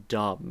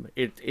dumb.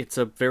 It's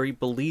a very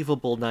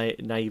believable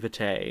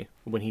naivete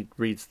when he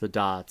reads the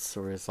dots,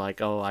 or is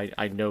like,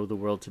 I know the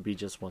world to be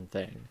just one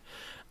thing,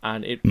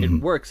 and it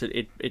works.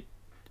 It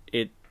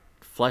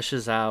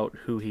fleshes out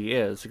who he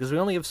is, because we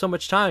only have so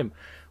much time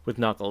with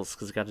Knuckles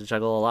because we got to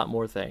juggle a lot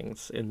more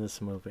things in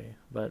this movie.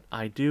 But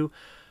I do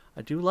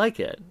like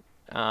it.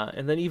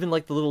 And then even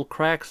like the little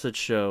cracks that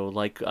show,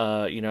 like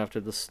after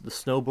the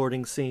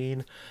snowboarding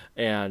scene,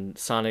 and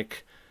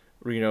Sonic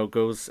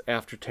goes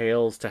after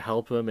Tails to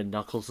help him, and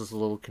Knuckles is a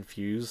little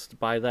confused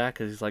by that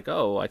because he's like,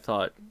 I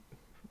thought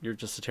you're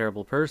just a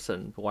terrible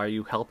person. Why are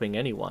you helping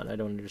anyone? I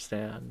don't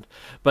understand.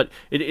 But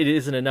it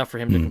isn't enough for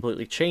him to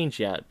completely change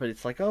yet. But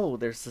it's like,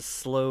 there's a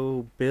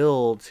slow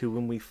build to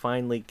when we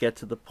finally get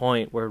to the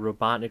point where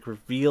Robotnik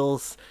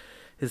reveals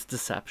his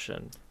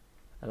deception.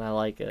 And I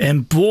like it.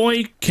 And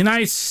boy, can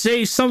I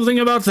say something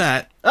about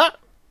that.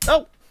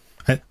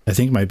 I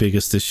think my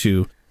biggest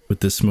issue with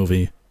this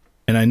movie,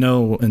 and I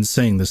know in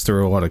saying this there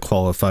are a lot of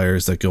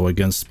qualifiers that go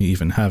against me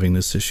even having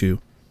this issue.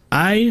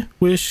 I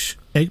wish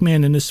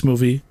Eggman in this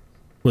movie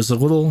was a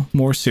little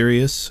more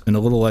serious and a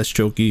little less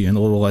jokey and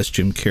a little less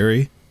Jim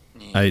Carrey.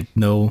 I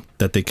know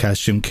that they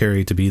cast Jim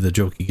Carrey to be the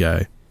jokey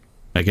guy.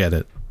 I get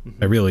it.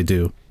 I really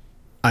do.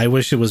 I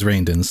wish it was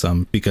reined in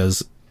some,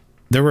 because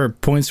there were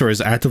points where I was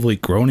actively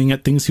groaning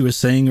at things he was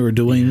saying or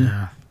doing,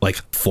 like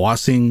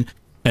flossing,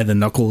 and then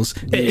Knuckles.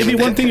 It'd be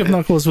one thing if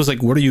Knuckles was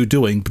like, "What are you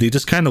doing?" But he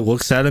just kind of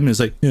looks at him and is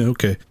like, "Yeah,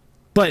 okay."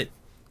 But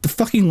the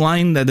fucking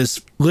line that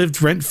has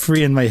lived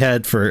rent-free in my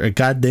head for a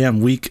goddamn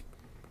week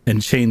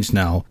and change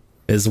now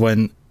is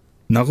when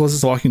Knuckles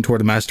is walking toward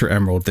a Master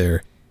Emerald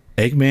there.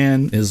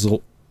 Eggman is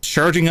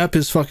charging up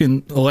his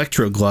fucking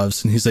electro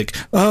gloves, and he's like,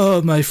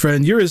 "Oh, my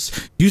friend, you're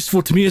as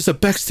useful to me as a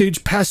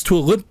backstage pass to a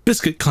Limp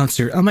Bitzkit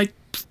concert." I'm like,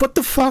 what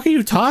the fuck are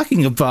you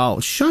talking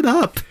about? Shut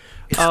up.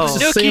 Oh,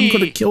 just say I'm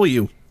gonna kill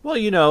you. Well,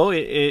 you know,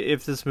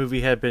 if this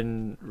movie had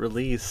been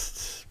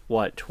released,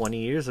 what, 20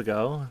 years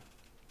ago,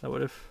 that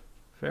would have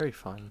very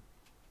fun.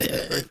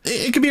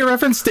 It could be a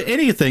reference to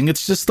anything.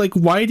 It's just like,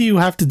 why do you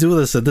have to do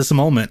this at this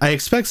moment? I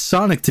expect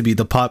Sonic to be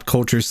the pop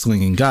culture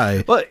slinging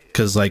guy,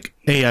 because like,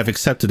 A, I've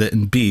accepted it,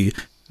 and B,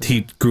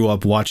 he grew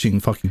up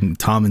watching fucking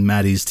Tom and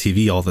Maddie's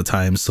TV all the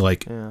time, so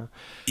like,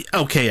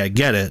 okay, I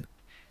get it,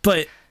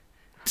 but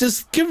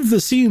just give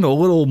the scene a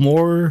little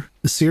more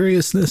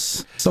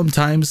seriousness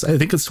sometimes. I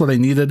think it's what I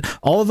needed.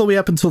 All the way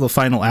up until the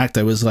final act,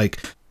 I was like,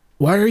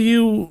 why are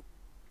you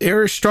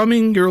air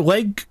strumming your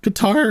leg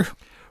guitar?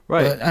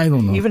 Right. I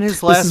don't know. Even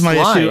his last this is my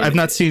line issue. I've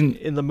not seen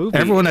in the movie.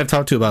 Everyone I've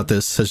talked to about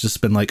this has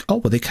just been like, "Oh,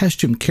 well, they cast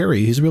Jim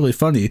Carrey. He's really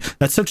funny."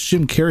 That's such a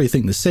Jim Carrey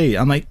thing to say.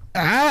 I'm like,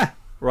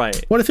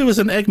 right. What if it was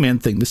an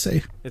Eggman thing to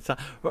say? It's not,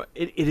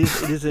 it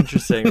is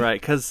interesting, right?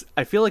 Because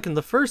I feel like in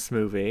the first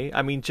movie,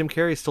 I mean, Jim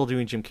Carrey's still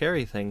doing Jim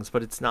Carrey things,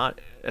 but it's not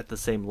at the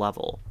same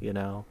level, you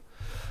know.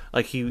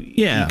 Like he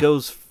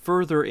goes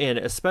further in,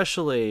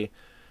 especially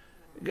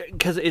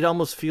because it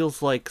almost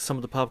feels like some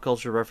of the pop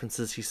culture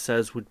references he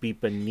says would be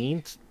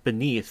beneath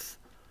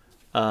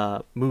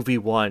movie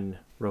one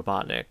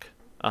Robotnik.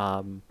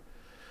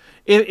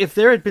 If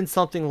there had been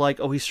something like,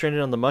 oh, he's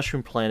stranded on the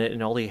Mushroom Planet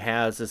and all he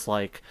has is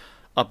like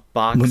a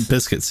box Limp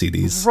Bitzkit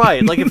CDs,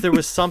 right? Like if there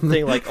was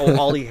something like, oh,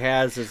 all he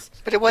has is,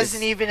 but it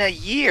wasn't even a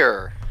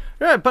year.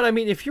 Yeah, but I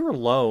mean, if you're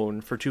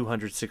alone for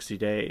 260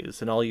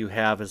 days and all you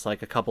have is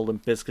like a couple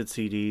Limp Bitzkit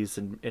CDs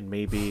and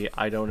maybe,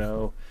 I don't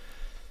know,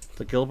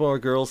 the Gilmore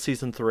Girls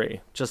season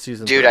 3, just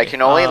season 3. Dude, I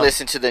can only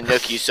listen to the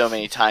Nookie so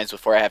many times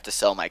before I have to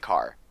sell my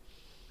car.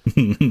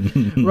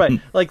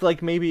 Right,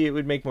 like maybe it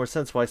would make more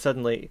sense why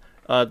suddenly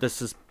this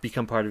has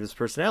become part of his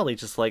personality,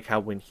 just like how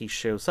when he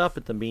shows up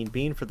at the Mean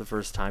Bean for the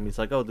first time, he's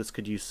like, oh, this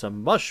could use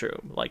some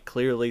mushroom. Like,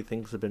 clearly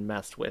things have been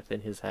messed with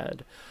in his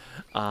head.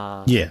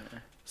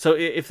 So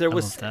if there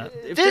was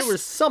there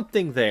was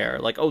something there,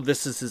 like, oh,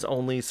 this is his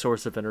only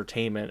source of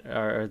entertainment,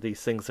 are these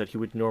things that he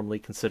would normally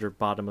consider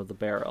bottom of the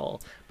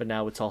barrel, but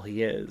now it's all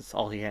he is,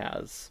 all he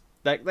has.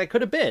 That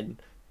could have been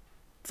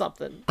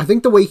something. I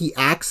think the way he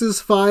acts is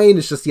fine.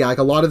 It's just, like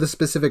a lot of the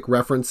specific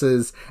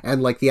references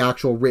and like the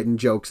actual written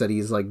jokes that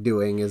he's like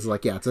doing is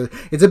like, it's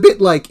a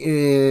bit like,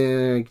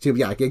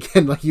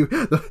 again, like you,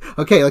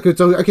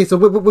 so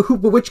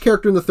which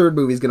character in the third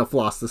movie is gonna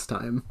floss this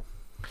time?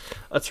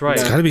 That's right.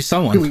 It's got to be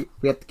someone.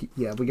 We have to keep,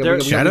 we got to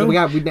keep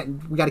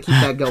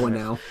that going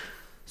now.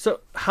 So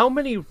how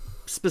many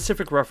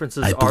specific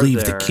references I are there?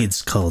 believe the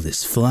kids call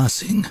this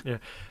flossing. Yeah.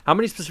 How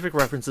many specific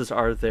references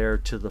are there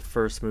to the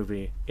first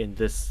movie in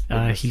this?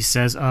 He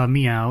says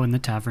meow in the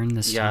tavern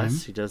this time.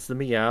 Yes, he does the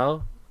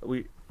meow.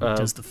 He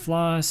does the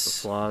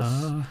floss.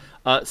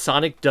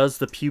 Sonic does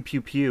the pew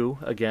pew pew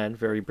again,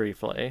 very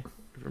briefly.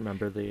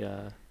 Remember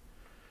the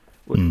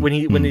when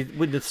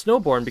the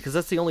snowboard, because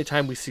that's the only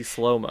time we see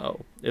slow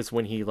mo is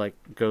when he like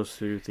goes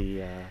through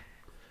the.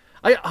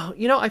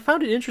 I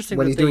found it interesting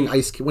when he's doing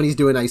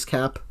ice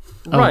cap.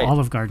 Right.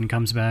 Olive Garden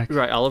comes back.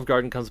 Right, Olive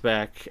Garden comes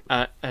back,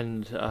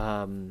 and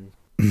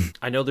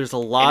I know there's a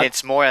lot. And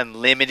it's more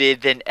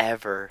unlimited than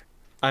ever.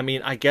 I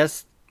mean, I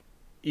guess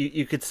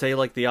you could say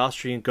like the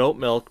Austrian goat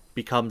milk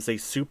becomes a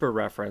super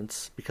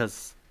reference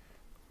because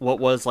what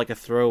was like a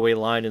throwaway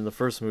line in the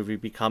first movie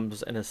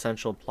becomes an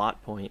essential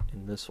plot point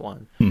in this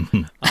one.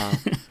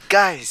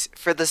 Guys,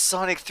 for the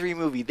Sonic 3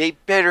 movie, they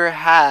better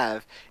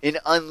have an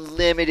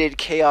unlimited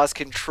Chaos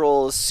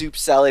Control soup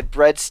salad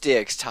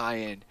breadsticks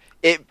tie-in.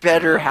 It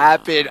better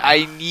happen.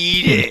 I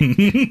need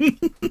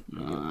it.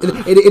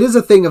 It is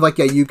a thing of like,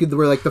 you could,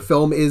 where like the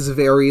film is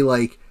very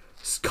like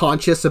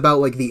conscious about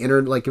like the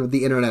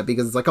internet,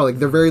 because it's like, oh, like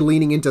they're very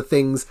leaning into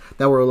things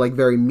that were like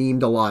very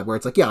memed a lot, where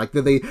it's like, like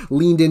they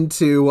leaned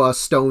into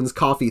Stone's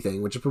coffee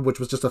thing, which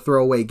was just a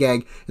throwaway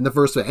gag in the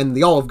first one, and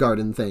the Olive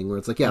Garden thing, where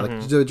it's like,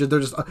 like they're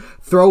just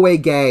throwaway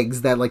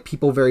gags that like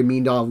people very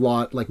memed a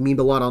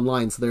lot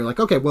online, so they're like,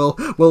 okay, we'll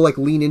like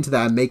lean into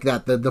that and make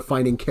that the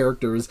defining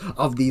characters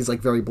of these like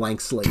very blank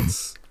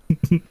slates.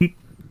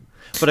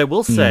 But I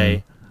will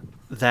say,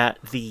 that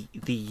the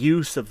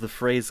use of the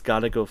phrase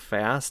 "gotta go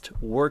fast"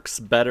 works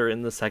better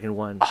in the second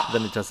one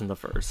than it does in the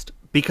first.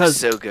 Because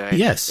So good.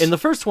 Yes. in the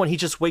first one, he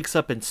just wakes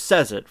up and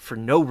says it for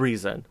no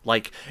reason.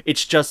 Like,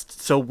 it's just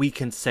so we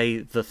can say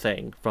the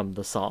thing from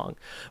the song.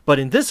 But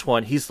in this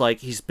one, he's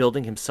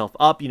building himself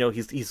up. You know,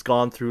 he's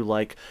gone through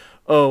like,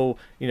 oh,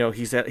 you know,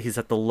 he's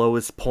at the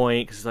lowest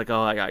point. 'Cause he's like,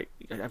 oh,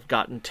 I've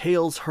gotten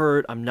Tails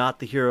hurt. I'm not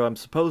the hero I'm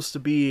supposed to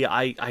be.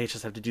 I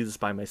just have to do this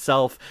by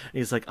myself. And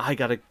he's like, I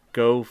gotta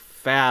go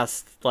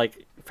fast,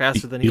 like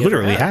faster than he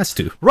literally ever has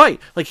to. Right,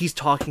 like he's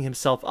talking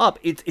himself up.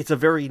 It's a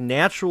very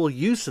natural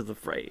use of the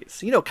phrase.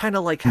 You know, kind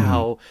of like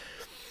how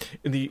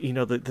in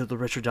the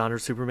Richard Donner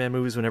Superman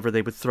movies, whenever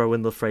they would throw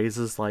in the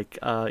phrases like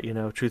you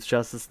know, truth,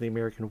 justice, and the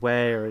American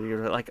way, or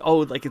you're like, oh,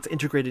 like it's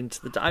integrated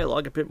into the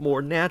dialogue a bit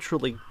more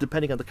naturally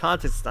depending on the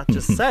context. It's not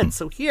just said.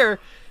 So here,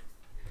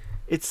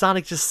 it's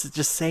Sonic just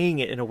saying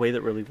it in a way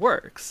that really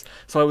works.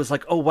 So I was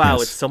like, oh wow,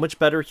 Yes. it's so much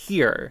better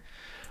here.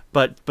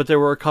 But there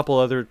were a couple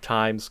other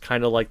times,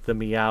 kind of like the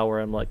meow,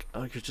 where I'm like,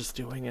 oh, you're just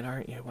doing it,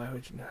 aren't you? Why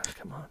would you? No,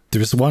 come on.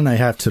 There's one I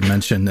have to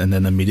mention and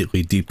then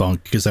immediately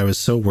debunk because I was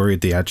so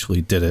worried they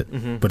actually did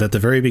it. But at the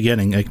very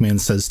beginning, Eggman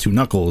says to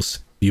Knuckles,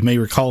 you may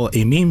recall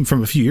a meme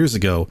from a few years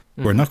ago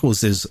where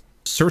Knuckles is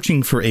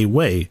searching for a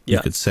way, you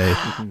could say.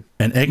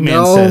 And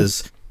Eggman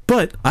says,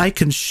 but I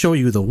can show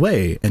you the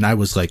way. And I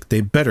was like,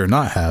 they better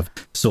not have.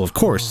 So, of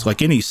course,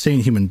 like any sane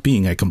human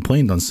being, I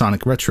complained on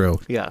Sonic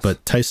Retro. Yes.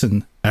 But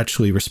Tyson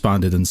actually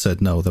responded and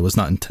said, no, that was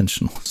not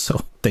intentional.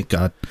 So, thank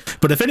God.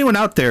 But if anyone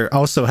out there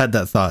also had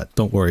that thought,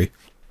 don't worry.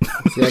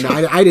 Yeah, no,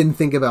 I didn't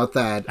think about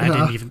that.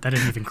 That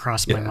didn't even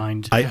cross my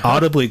mind. I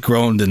audibly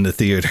groaned in the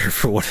theater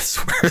for what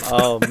it's worth.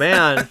 Oh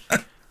man,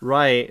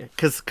 right?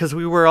 Because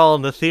we were all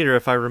in the theater,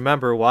 if I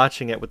remember,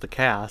 watching it with the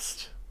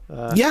cast.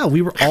 Yeah,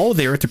 we were all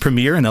there at the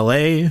premiere in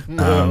LA.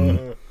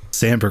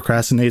 Sam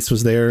Procrastinates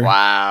was there.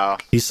 Wow.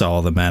 He saw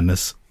all the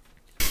madness.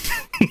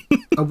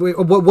 Wait,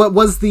 what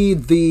was the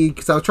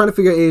because I was trying to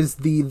figure is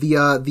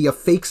the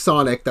fake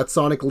Sonic that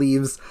Sonic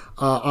leaves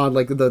on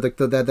like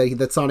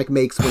that Sonic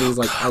makes when he's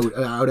like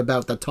out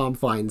about that Tom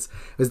finds,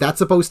 is that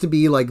supposed to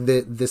be like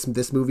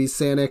this movie's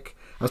Sonic?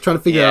 I was trying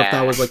to figure out if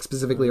that was like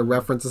specifically a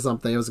reference to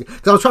something. I was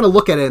trying to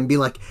look at it and be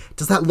like,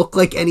 does that look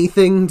like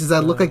anything? Does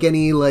that look like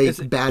any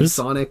like bad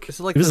Sonic? Is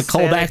it like It was the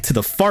a callback Sonic- to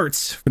the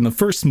farts from the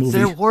first movie.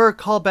 There were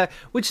callback,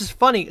 which is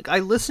funny. I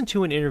listened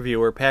to an interview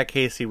where Pat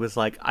Casey was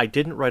like, I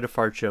didn't write a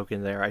fart joke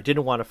in there. I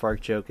didn't want a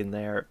fart joke in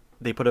there.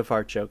 They put a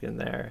fart joke in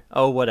there.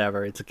 Oh,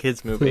 whatever. It's a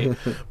kid's movie.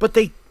 But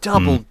they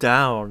doubled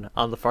down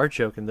on the fart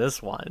joke in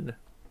this one.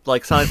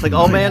 Like, Sonic's like,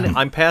 oh man,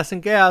 I'm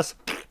passing gas.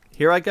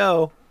 Here I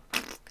go.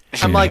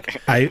 I'm like,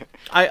 I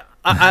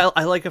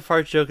like a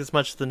fart joke as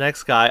much as the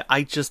next guy.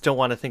 I just don't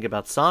want to think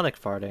about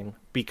Sonic farting,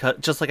 because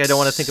just like I don't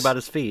want to think about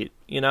his feet,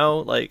 you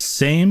know? Like,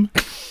 Same.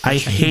 I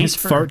hate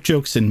fart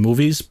jokes in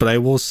movies, but I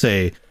will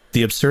say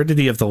the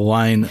absurdity of the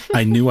line,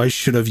 I knew I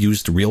should have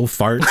used real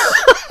farts.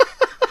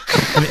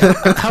 I mean,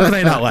 how can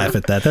I not laugh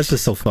at that? That's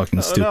just so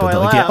fucking stupid. I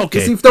Like, yeah, laughed.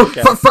 okay. See,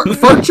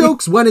 fart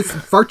jokes when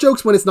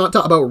it's not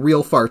about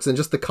real farts, and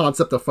just the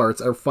concept of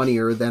farts are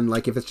funnier than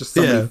like if it's just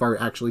somebody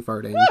actually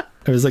farting.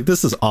 I was like,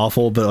 this is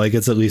awful, but like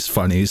it's at least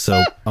funny,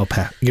 so I'll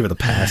give it a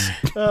pass.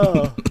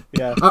 oh,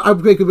 yeah.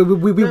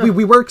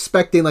 We were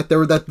expecting like they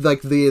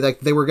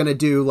were gonna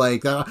do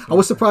like I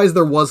was surprised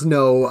there was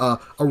no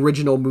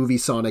original movie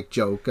Sonic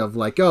joke of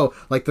like, oh,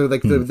 like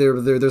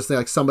there's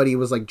like somebody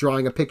was like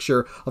drawing a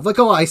picture of like,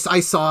 oh, I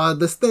saw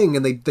this thing,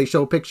 and they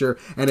show a picture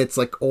and it's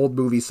like old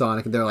movie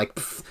Sonic, and they're like,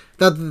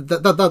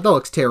 that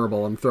looks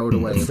terrible, and throw it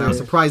away. And I was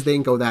surprised they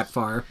didn't go that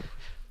far.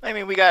 I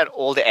mean, we got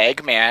old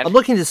Eggman. I'm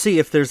looking to see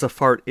if there's a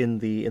fart in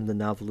the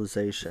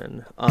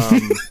novelization.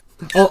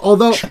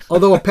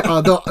 Although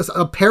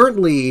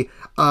apparently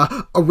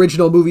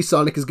original movie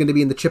Sonic is going to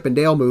be in the Chip and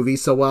Dale movie,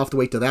 so we'll have to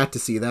wait to that to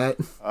see that.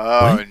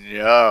 Oh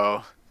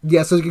no.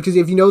 Yeah, so because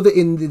if you know that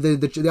in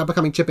the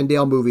upcoming Chip and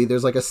Dale movie,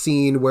 there's like a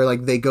scene where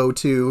like they go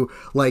to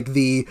like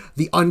the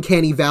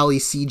Uncanny Valley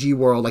CG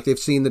world, like they've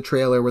seen the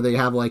trailer where they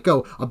have like,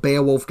 oh, a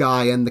Beowulf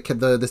guy and the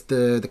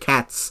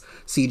cats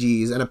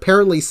CGs, and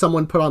apparently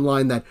someone put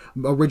online that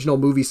original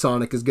movie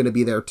Sonic is going to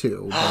be there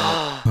too.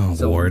 Oh,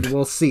 so Lord.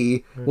 we'll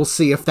see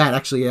if that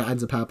actually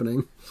ends up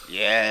happening.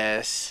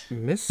 Yes.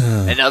 Miss.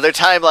 Another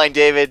timeline,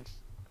 David.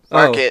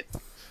 Mark it.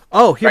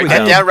 Oh, here we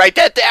go. Write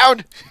that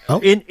down. Oh.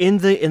 In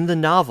the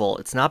novel,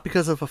 it's not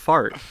because of a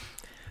fart.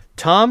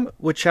 Tom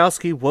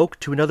Wachowski woke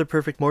to another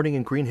perfect morning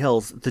in Green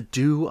Hills. The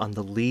dew on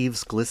the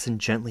leaves glistened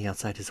gently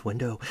outside his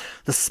window.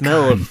 The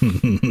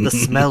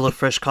smell of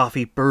fresh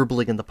coffee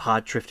burbling in the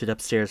pot drifted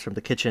upstairs from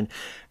the kitchen,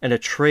 and a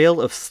trail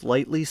of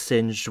slightly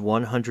singed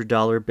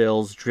 $100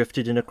 bills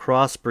drifted in a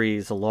cross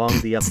breeze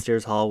along the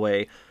upstairs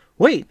hallway.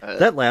 Wait,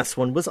 that last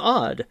one was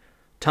odd.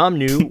 Tom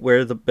knew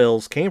where the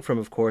bills came from,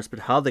 of course, but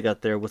how they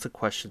got there was a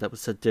question that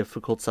was a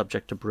difficult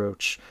subject to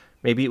broach.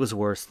 Maybe it was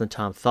worse than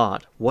Tom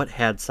thought. What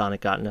had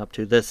Sonic gotten up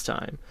to this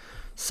time?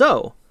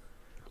 So,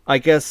 I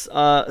guess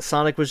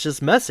Sonic was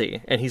just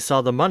messy, and he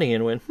saw the money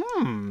and went,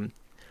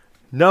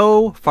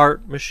 no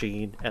fart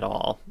machine at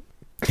all.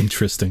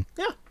 Interesting.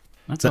 Yeah.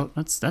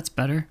 That's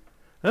better.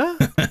 Huh?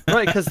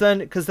 Right,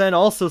 because then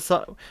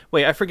also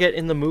wait, I forget,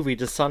 in the movie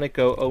does Sonic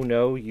go, "Oh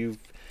no, you've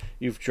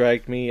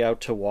dragged me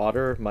out to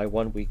water, my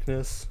one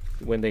weakness,"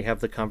 when they have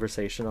the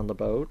conversation on the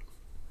boat?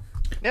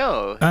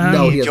 No,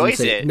 No, he he doesn't enjoys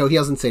say it. No, he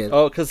doesn't say it.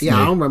 Oh, because Yeah, I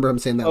don't remember him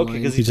saying that Okay,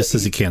 line. 'cause He just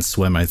says he can't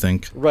swim, I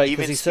think. right,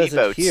 Even because he says it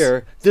speedboats.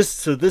 here.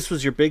 This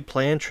was your big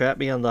plan: trap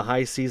me on the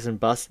high seas and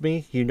bust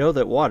me. You know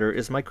that water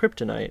is my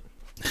kryptonite.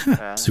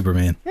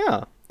 Superman.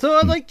 Yeah. So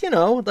like,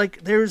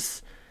 like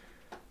there's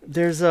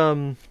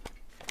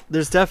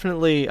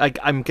definitely,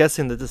 I'm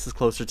guessing that this is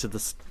closer to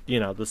this,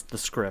 the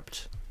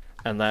script,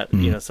 and that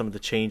some of the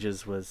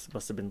changes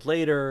must have been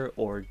later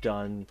or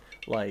done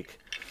like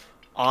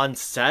on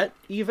set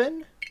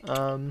even.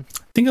 I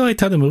think I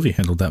liked how the movie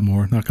handled that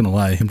more, not gonna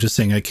lie. Him just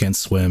saying I can't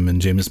swim and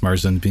James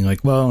Marsden being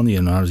like, well,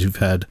 as you've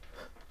had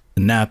a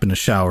nap and a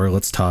shower,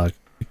 let's talk.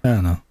 I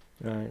don't know.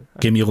 Right.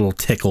 Gave me a little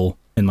tickle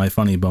in my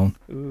funny bone.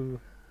 Ooh.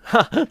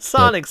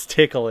 Sonic's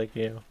tickling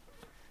you.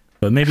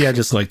 But maybe I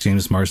just like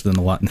James Marsden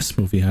a lot in this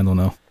movie. I don't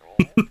know.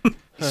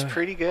 He's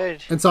pretty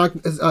good. And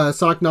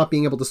Sonic not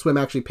being able to swim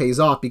actually pays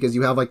off, because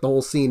you have like the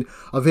whole scene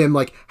of him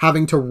like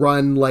having to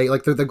run,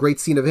 like the great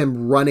scene of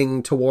him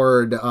running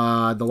toward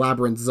the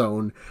labyrinth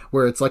zone,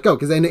 where it's like,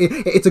 because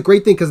it's a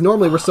great thing, because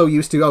normally we're so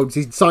used to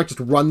Sonic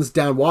just runs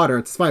down water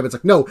and it's fine, but it's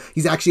like, no,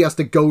 he's actually has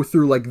to go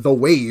through like the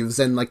waves,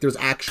 and like there's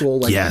actual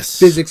like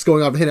physics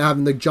going on, him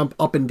having to jump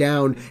up and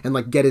down and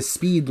like get his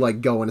speed like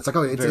going. It's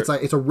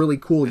like, it's a really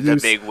cool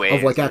use big waves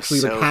of like are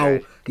actually like so how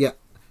good.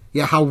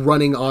 how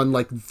running on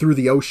like through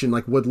the ocean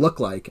like would look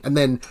like. And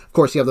then of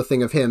course you have the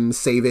thing of him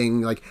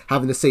saving, like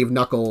having to save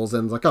Knuckles,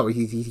 and like,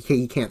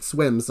 he can't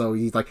swim, so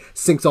he like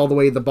sinks all the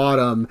way to the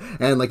bottom,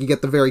 and like you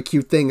get the very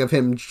cute thing of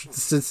him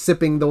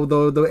sipping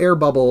the air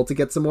bubble to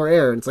get some more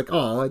air, and it's like,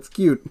 oh, it's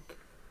cute.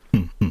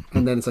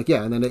 And then it's like,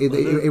 and then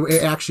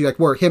it actually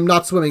like him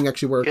not swimming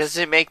actually works. Does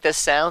it make the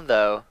sound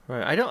though?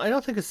 Right. I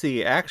don't think it's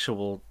the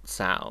actual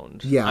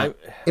sound. Yeah,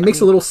 it makes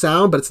a little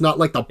sound, but it's not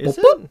like the Is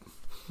boop, boop. it?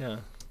 Yeah.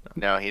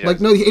 No, he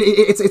doesn't. Like, no,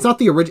 it's not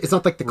the original. It's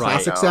not like the Right.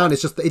 classic No. sound.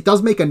 It's just, it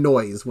does make a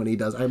noise when he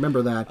does. I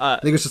remember that. I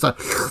think it's just like.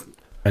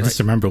 I just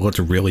remember it looked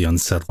really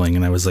unsettling,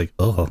 and I was like,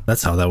 oh,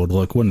 that's how that would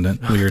look, wouldn't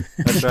it? Weird.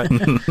 That's right.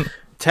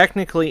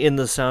 Technically, in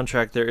the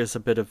soundtrack, there is a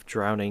bit of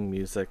drowning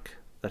music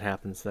that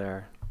happens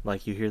there.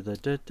 Like you hear the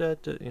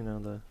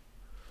the.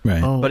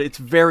 Right. Oh, But it's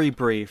very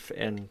brief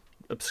and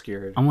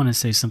obscured. I want to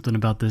say something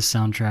about this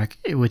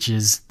soundtrack, which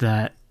is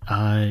that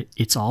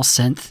it's all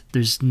synth.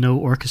 There's no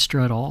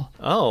orchestra at all,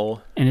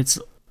 Oh. and it's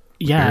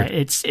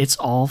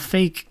all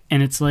fake.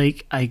 And it's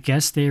like, I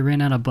guess they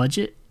ran out of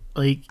budget.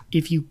 Like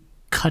if you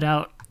cut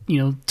out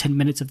 10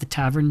 minutes of the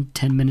tavern,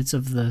 10 minutes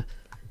of the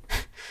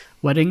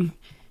wedding,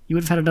 you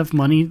would have had enough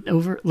money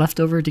left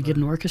over to get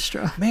an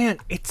orchestra. Man,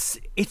 it's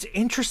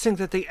interesting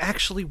that they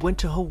actually went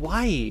to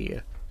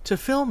Hawaii to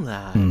film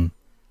that.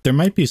 There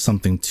might be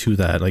something to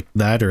that, like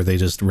that, or they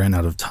just ran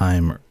out of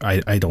time.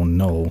 I don't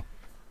know.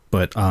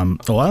 But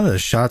a lot of the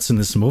shots in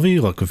this movie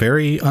look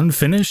very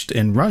unfinished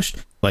and rushed.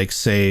 Like,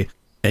 say,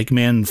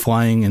 Eggman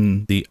flying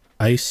in the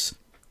ice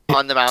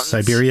On the mountains.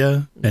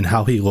 Siberia, and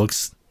how he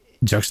looks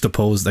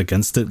juxtaposed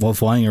against it while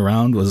flying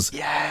around was...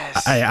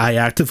 Yes. I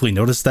actively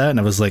noticed that, and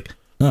I was like,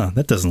 oh,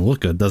 that doesn't look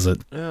good, does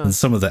it? Yeah. And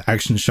some of the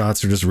action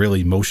shots are just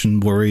really motion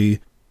blurry,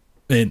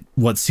 and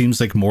what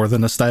seems like more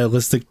than a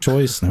stylistic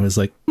choice. And I was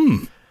like,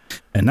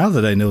 And now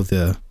that I know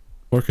the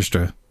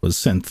orchestra was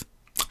synth,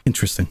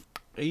 interesting.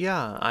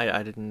 Yeah,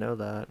 I didn't know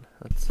that.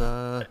 That's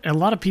A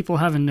lot of people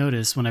haven't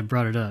noticed when I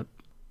brought it up,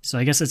 so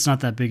I guess it's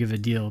not that big of a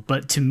deal.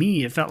 But to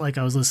me, it felt like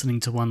I was listening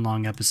to one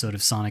long episode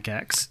of Sonic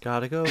X.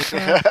 gotta go.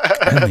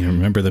 I don't even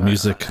remember the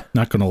music,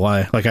 not gonna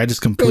lie. Like, I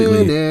just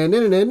completely...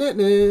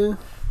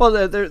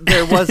 Well,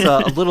 there was a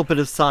little bit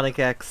of Sonic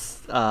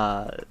X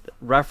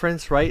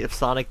reference, right? Of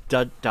Sonic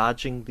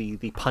dodging the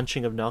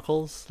punching of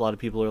Knuckles. A lot of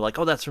people are like,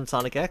 "Oh, that's from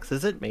Sonic X."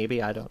 Is it?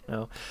 Maybe, I don't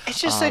know.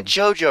 It's just a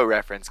JoJo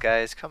reference,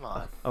 guys. Come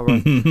on. Oh,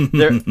 right.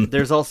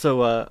 There's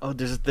also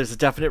there's a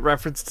definite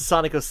reference to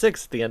Sonic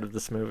 06 at the end of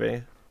this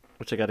movie,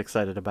 which I got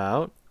excited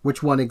about.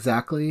 Which one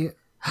exactly?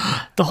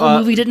 The whole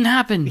movie didn't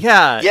happen.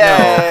 Yeah.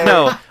 Yay!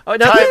 No. Oh,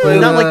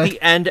 Time not loop. like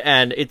the end.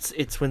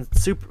 It's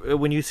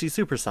when you see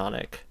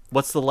Supersonic.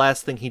 What's the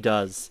last thing he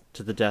does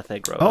to the Death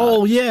Egg robot?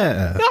 Oh,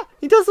 yeah. Yeah,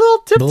 he does a little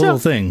tiptoe, little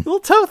thing.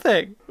 little toe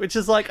thing, which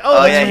is like,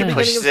 Oh, that's yeah, the he beginning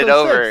pushes of it Zone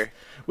over. 6,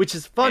 which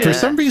is funny. For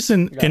some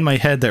reason, in my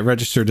head, that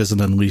registered as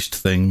an Unleashed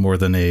thing more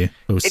than a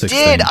 06 It did.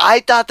 thing. I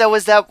thought that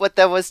was what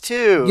that was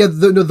too. Yeah,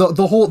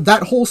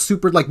 the whole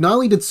super, like, not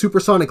only did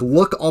Supersonic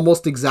look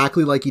almost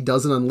exactly like he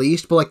does in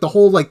Unleashed, but like the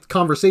whole like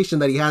conversation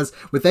that he has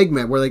with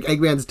Eggman, where like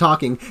Eggman's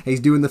talking and he's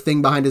doing the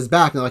thing behind his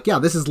back, and they're like, yeah,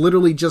 this is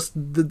literally just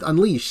the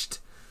Unleashed.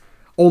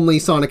 Only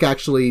Sonic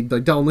actually,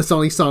 like, only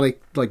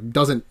Sonic like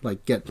doesn't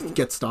like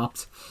get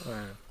stopped.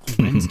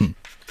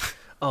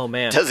 Oh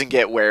man, Doesn't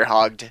get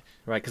werehogged.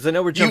 right? Because I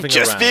know we're You've jumping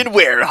just around. been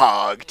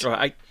werehogged.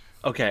 Right.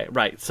 Okay.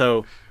 Right.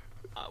 So,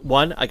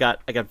 one, I got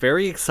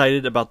very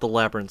excited about the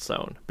Labyrinth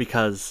Zone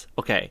because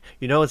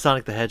in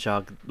Sonic the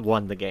Hedgehog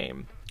won the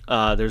game.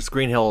 there's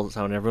Green Hill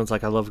Zone. Everyone's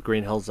like, I love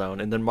Green Hill Zone.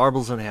 And then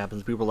Marble Zone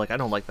happens. People are like, I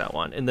don't like that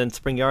one. And then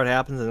Spring Yard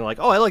happens, and they're like,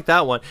 oh, I like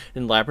that one.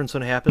 And Labyrinth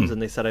Zone happens,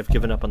 and they said, I've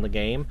given up on the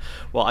game.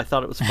 Well, I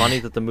thought it was funny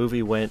that the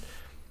movie went,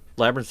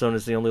 Labyrinth Zone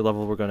is the only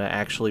level we're going to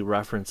actually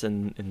reference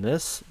in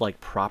this,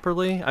 like,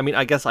 properly. I mean,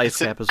 I guess Ice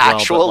Cap as well.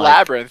 Actual but,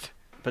 labyrinth.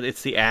 But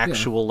it's the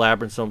actual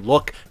Labyrinth Zone.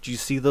 Look, do you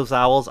see those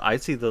owls? I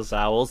see those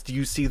owls. Do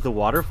you see the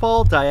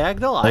waterfall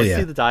diagonal? I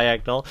see the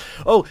diagonal.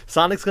 Oh,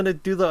 Sonic's going to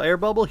do the air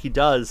bubble? He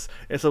does.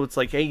 And so it's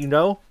like, hey,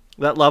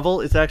 that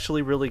level is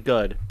actually really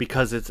good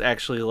because it's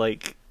actually,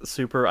 like,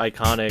 super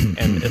iconic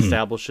and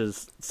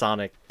establishes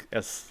Sonic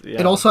as...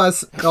 Yeah. It also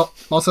has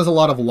a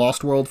lot of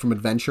Lost World from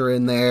Adventure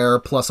in there,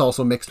 plus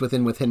also mixed with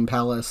Hidden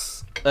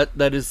Palace.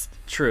 That is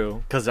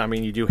true, because, I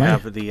mean, you do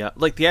have the,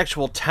 like, the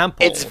actual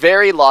temple. It's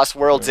very Lost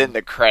Worlds in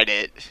the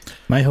credit.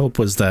 My hope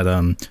was that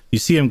you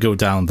see him go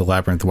down the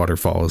labyrinth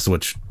waterfalls,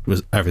 which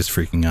I was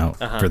freaking out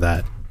for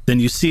that. Then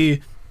you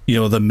see,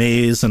 the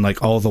maze and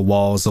like all the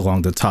walls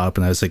along the top,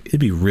 and I was like, it'd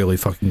be really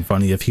fucking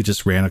funny if he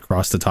just ran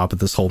across the top of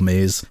this whole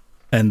maze.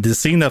 And the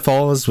scene that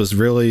follows was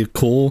really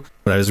cool,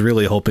 but I was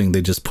really hoping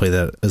they just play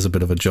that as a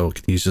bit of a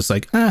joke. He's just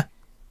like,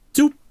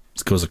 zoop,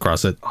 just goes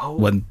across it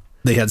when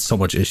they had so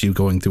much issue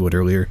going through it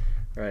earlier.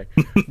 Right.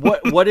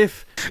 What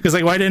if... Because,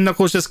 like, why didn't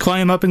Knuckles just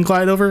climb up and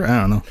glide over?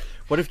 I don't know.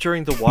 What if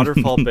during the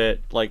waterfall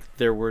bit, like,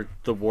 there were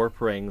the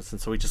warp rings,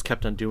 and so he just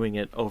kept on doing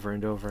it over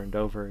and over and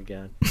over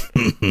again?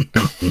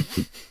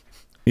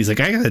 He's like,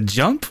 I gotta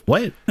jump?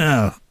 What?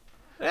 Oh.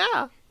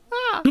 Yeah.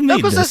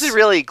 Knuckles doesn't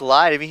really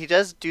glide. I mean, he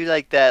does do,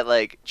 like, that,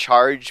 like,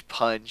 charge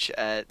punch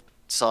at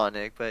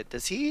Sonic, but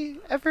does he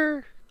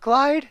ever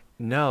glide?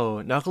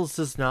 No, Knuckles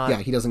does not. Yeah,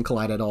 he doesn't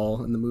collide at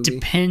all in the movie.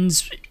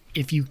 Depends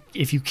if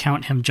you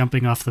count him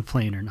jumping off the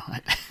plane or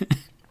not.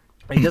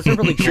 He doesn't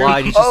really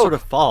glide, he just sort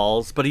of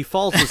falls, but he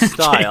falls with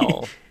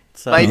style.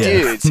 So. My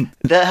dudes,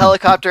 the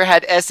helicopter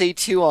had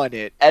SA2 on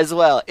it as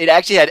well. It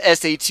actually had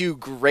SA2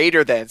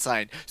 greater than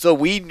sign. So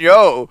we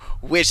know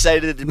which side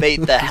of the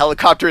debate the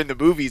helicopter in the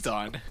movie's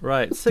on.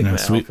 Right. Sigma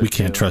so we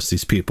can't trust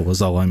these people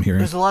is all I'm hearing.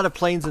 There's a lot of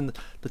planes, and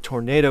the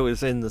tornado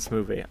is in this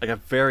movie. I got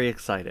very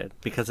excited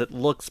because it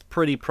looks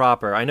pretty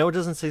proper. I know it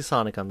doesn't say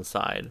Sonic on the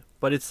side,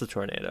 but it's the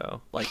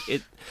tornado. Like,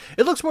 it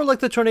looks more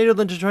like the tornado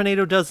than the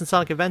tornado does in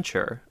Sonic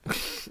Adventure.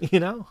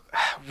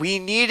 We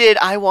needed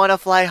I Wanna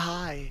Fly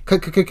High.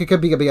 Could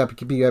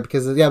be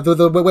because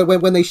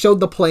when they showed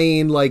the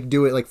plane like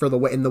do it like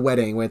in the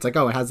wedding when it's like,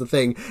 oh, it has the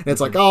thing, and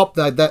it's like, oh,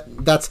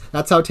 that's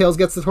how Tails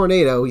gets the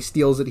tornado. He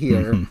steals it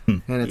here,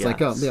 and it's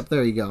like, oh, yep,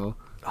 there you go.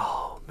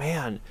 Oh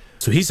man,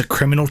 so he's a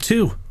criminal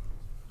too.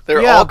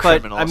 They're all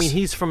criminals. But I mean,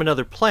 he's from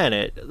another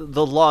planet.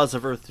 The laws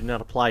of Earth do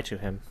not apply to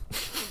him.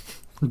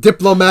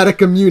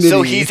 Diplomatic immunity.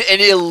 So he's an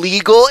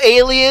illegal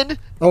alien?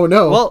 Oh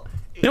no. Well,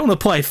 they don't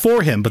apply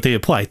for him, but they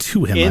apply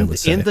to him, I would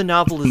say. In the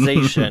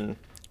novelization,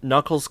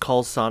 Knuckles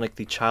calls Sonic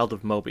the child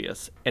of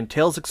Mobius, and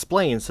Tails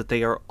explains that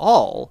they are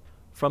all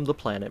from the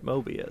planet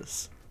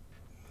Mobius.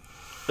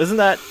 Isn't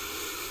that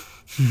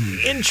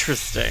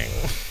interesting?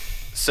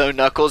 So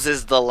Knuckles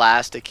is the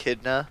last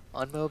echidna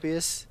on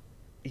Mobius?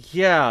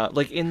 Yeah,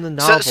 like in the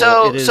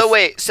novel,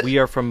 we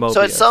are from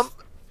Mobius.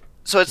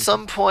 So at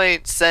some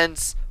point,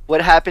 since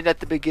what happened at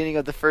the beginning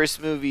of the first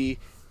movie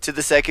to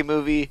the second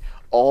movie,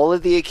 all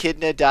of the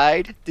echidna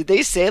died? Did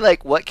they say,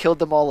 like, what killed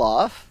them all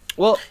off?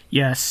 Well,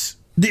 yes.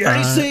 The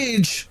Ice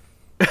Age!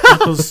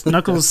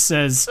 Knuckles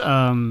says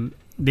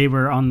they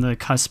were on the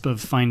cusp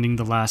of finding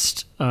the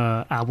last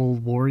owl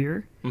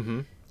warrior.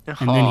 Mm-hmm.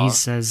 And then he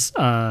says,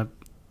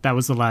 that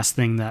was the last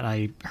thing that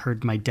I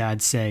heard my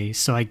dad say.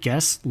 So I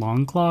guess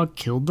Longclaw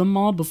killed them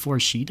all before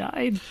she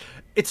died?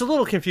 It's a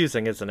little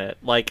confusing, isn't it?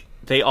 Like,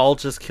 they all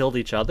just killed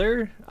each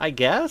other, I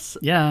guess?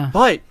 Yeah.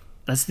 But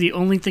that's the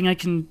only thing I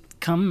can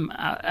come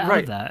out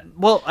of that.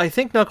 Well, I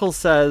think Knuckles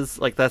says,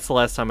 like, that's the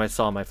last time I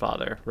saw my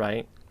father,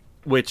 right?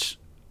 Which,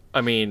 I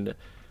mean,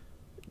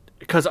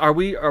 because are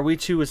we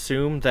to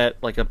assume that,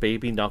 like, a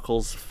baby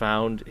Knuckles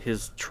found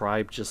his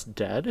tribe just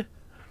dead?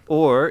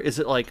 Or is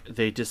it like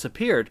they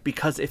disappeared?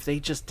 Because if they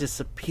just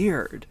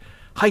disappeared,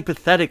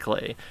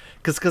 hypothetically,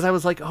 because I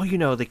was like,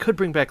 oh, they could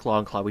bring back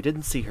Longclaw. We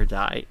didn't see her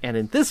die. And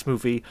in this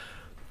movie,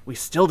 we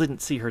still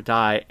didn't see her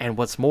die. And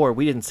what's more,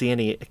 we didn't see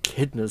any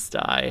echidnas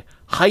die.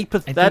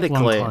 Hypothetically. I think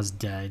Longclaw's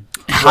dead.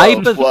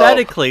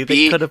 Hypothetically,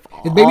 they could have...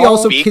 It may be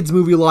also kids'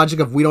 movie logic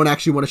of we don't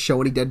actually want to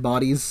show any dead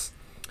bodies.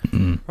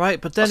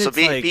 Right, but then also,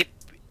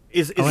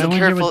 it's I want to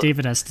hear what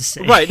David has to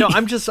say. Right, no,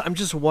 I'm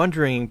just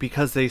wondering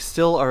because they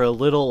still are a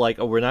little like,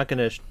 we're not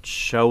going to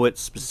show it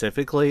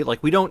specifically.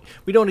 Like we don't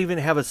even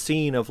have a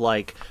scene of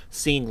like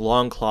seeing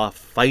Longclaw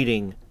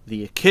fighting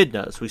the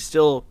echidnas.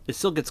 It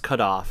still gets cut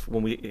off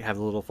when we have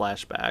a little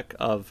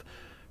flashback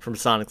from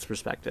Sonic's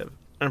perspective.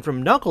 And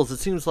from Knuckles, it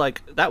seems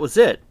like that was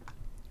it.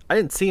 I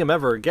didn't see him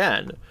ever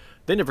again.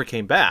 They never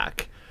came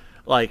back.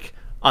 Like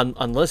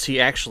unless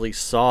he actually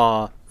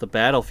saw the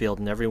battlefield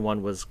and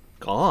everyone was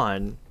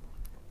gone.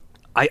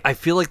 I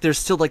feel like there's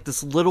still like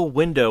this little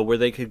window where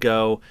they could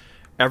go,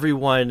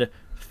 everyone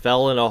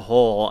fell in a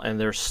hole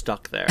and they're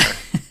stuck there.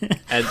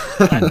 and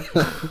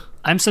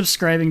I'm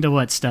subscribing to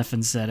what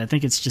Stefan said. I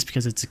think it's just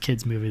because it's a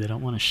kids movie. They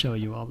don't want to show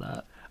you all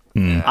that.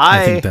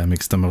 I think that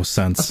makes the most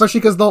sense, especially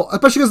because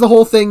the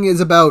whole thing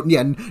is about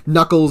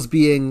Knuckles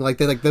being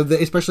like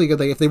especially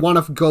if they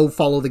want to go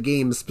follow the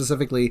game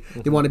specifically,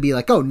 they want to be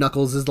like, oh,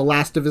 Knuckles is the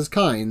last of his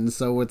kind,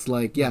 so it's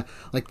like it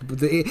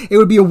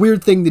would be a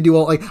weird thing to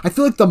do. I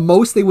feel like the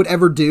most they would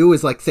ever do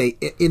is like say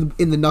in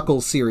the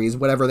Knuckles series,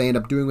 whatever they end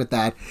up doing with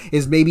that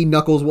is maybe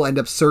Knuckles will end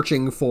up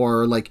searching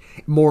for like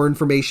more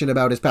information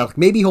about his past. Like,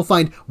 maybe he'll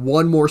find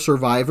one more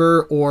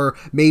survivor, or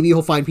maybe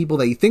he'll find people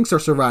that he thinks are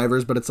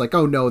survivors, but it's like,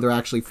 oh no, they're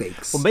actually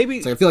fakes. Well,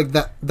 maybe so I feel like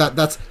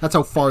that's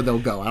how far they'll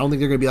go. I don't think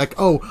they're gonna be like,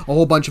 oh, a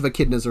whole bunch of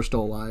echidnas are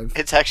still alive.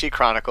 It's actually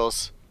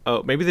Chronicles.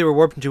 Oh, maybe they were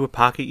warped into a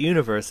pocket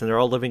universe and they're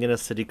all living in a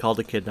city called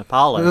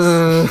Echidnapolis.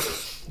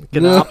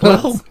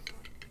 Well,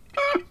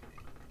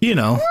 you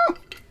know.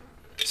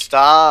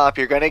 Stop!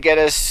 You're gonna get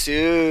us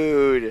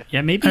sued.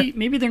 Yeah,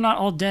 maybe they're not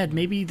all dead.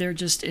 Maybe they're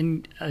just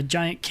in a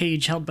giant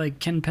cage held by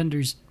Ken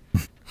Penders.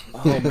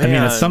 Oh, man. I mean,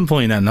 at some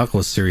point in that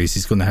Knuckles series,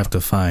 he's going to have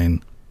to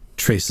find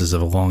traces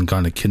of a long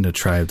gone echidna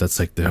tribe that's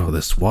like, oh,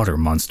 this water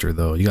monster,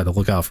 though. You got to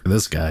look out for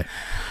this guy.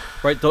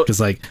 Right, because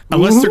like,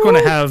 unless they're going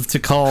to have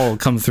Tikal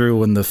come through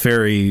when the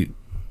fairy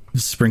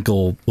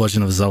sprinkle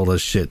Legend of Zelda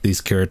shit,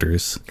 these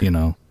characters, you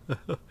know.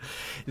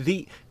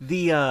 The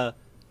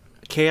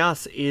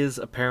chaos is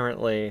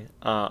apparently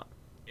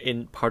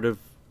in part of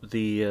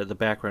the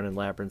background in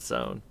Labyrinth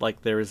Zone.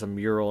 Like, there is a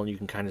mural and you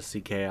can kind of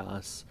see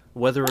chaos.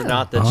 Whether or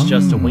not that's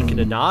just a wink and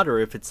a nod, or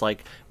if it's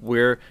like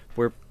we're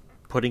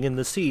putting in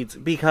the seeds,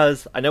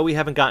 because I know we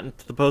haven't gotten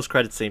to the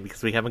post-credits scene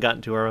because we haven't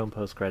gotten to our own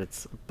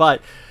post-credits,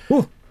 but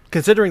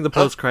considering the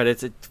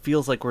post-credits, it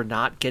feels like we're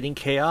not getting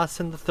chaos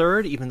in the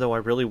third, even though I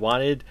really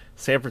wanted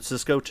San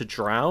Francisco to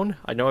drown.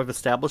 I know I've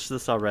established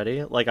this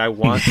already. Like, I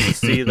want to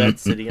see that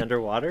city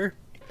underwater,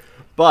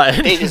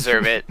 but they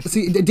deserve it.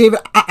 See, David,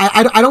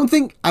 I don't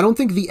think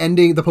the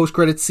ending, the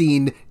post-credits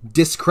scene,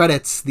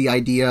 discredits the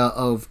idea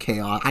of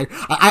chaos.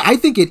 I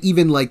think it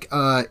even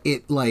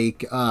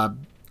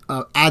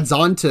adds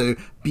on to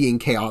being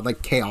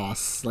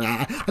chaos. Like,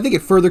 I think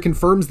it further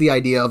confirms the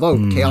idea of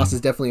chaos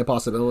is definitely a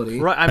possibility.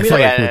 Right. I feel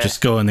like we're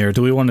just going there.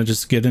 Do we want to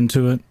just get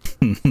into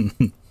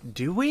it?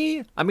 Do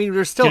we? I mean,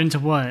 we're still get into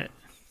what?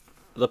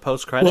 The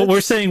post credits. Well, we're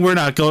saying we're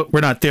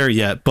not there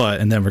yet,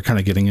 and then we're kind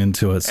of getting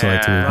into it. So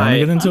like, do we want to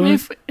get into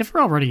it? If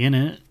we're already in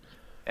it.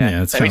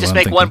 Yeah, let me just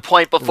make one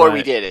point before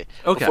we did it.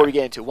 Okay. Before we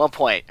get into it, one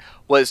point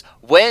was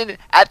when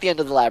at the end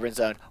of the Labyrinth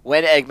Zone,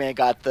 when Eggman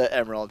got the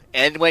emerald,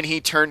 and when he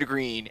turned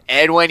green,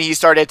 and when he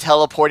started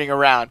teleporting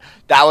around,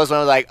 that was when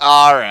I was like,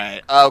 all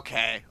right,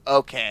 okay.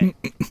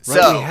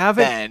 So we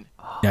haven't.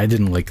 Yeah, I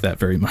didn't like that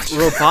very much.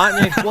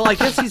 Robotnik. Well, I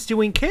guess he's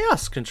doing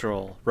chaos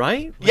control,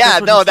 right? Like, yeah,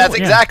 that's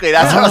exactly.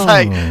 That's what I was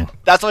like.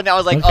 That's when I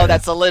was like, okay. oh,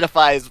 that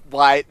solidifies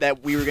why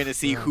that we were gonna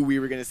see who we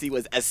were gonna see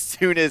was as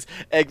soon as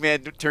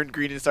Eggman turned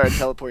green and started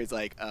teleporting. He's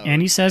like, oh.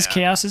 And he says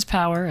chaos is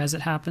power as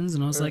it happens,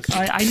 and I was like,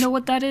 I know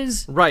what that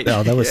is. Right.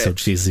 Oh, that was so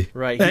cheesy.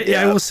 Right.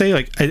 I will say,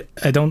 like,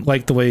 I don't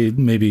like the way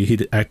maybe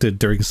he acted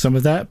during some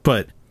of that,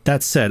 but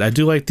that said, I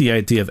do like the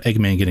idea of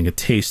Eggman getting a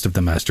taste of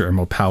the Master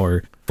Emerald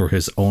power for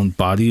his own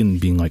body and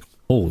being like,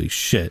 holy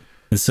shit,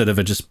 instead of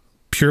it just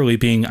purely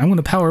being, I'm going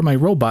to power my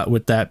robot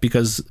with that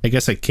because I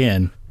guess I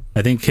can.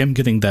 I think him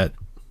getting that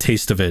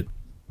taste of it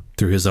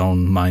through his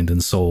own mind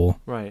and soul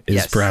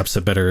is perhaps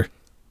a better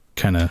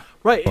kind of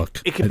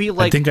look. It could be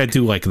like, I think I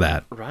do like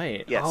that.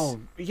 Right. Yes. Oh,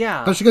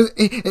 yeah. Especially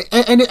because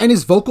and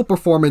his vocal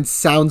performance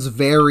sounds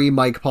very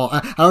Mike Paul.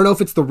 I don't know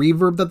if it's the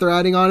reverb that they're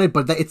adding on it,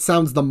 but it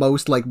sounds the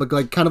most like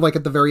kind of like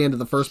at the very end of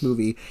the first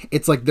movie.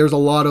 It's like there's a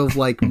lot of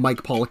like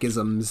Mike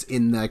Pollockisms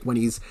in like when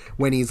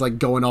he's like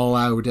going all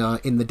out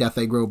in the Death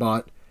Egg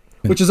robot.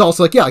 Which is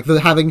also like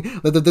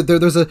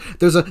there's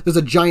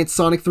a giant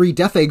Sonic 3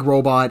 Death Egg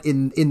robot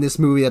in this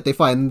movie that they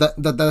find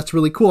that's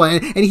really cool,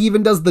 and he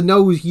even does the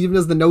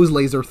nose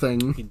laser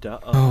thing. He does.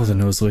 Oh, the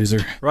nose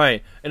laser.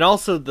 Right, and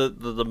also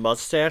the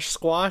mustache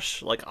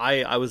squash. Like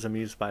I was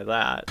amused by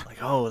that. Like,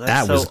 oh,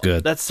 that was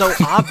good. That's so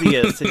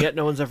obvious, and yet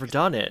no one's ever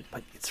done it.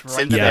 But it's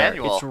right in the there.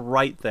 manual. It's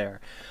right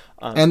there.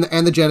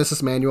 And the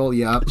Genesis manual,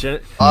 yeah.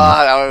 That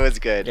one was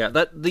good. Yeah,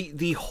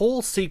 the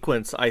whole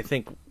sequence I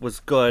think was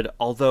good,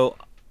 although.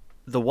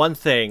 The one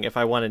thing, if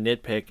I want to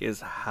nitpick,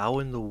 is how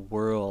in the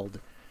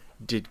world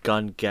did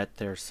Gunn get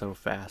there so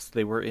fast?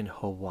 They were in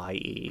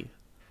Hawaii.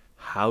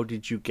 How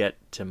did you get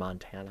to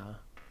Montana?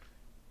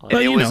 And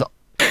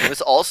it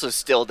was also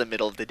still the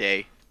middle of the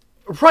day.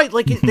 Right,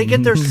 like they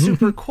get there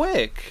super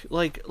quick.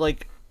 Like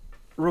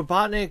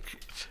Robotnik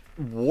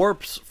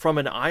warps from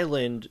an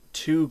island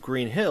to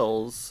Green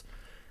Hills.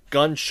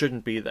 Gunn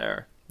shouldn't be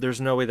there. There's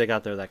no way they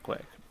got there that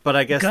quick. But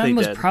I guess Gunn they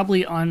was did.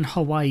 probably on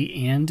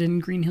Hawaii and in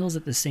Green Hills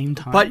at the same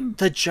time. But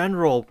the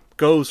general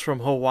goes from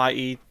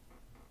Hawaii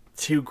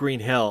to Green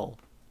Hill.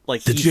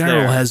 Like the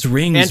general has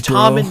rings, and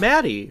Tom and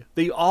Maddie,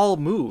 they all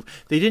move.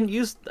 We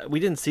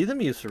didn't see them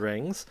use the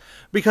rings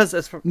because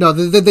no,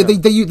 they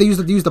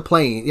use the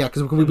plane. Yeah,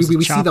 because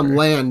we see them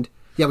land.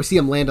 Yeah, we see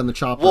him land on the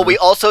chopper. Well, we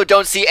also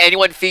don't see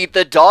anyone feed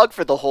the dog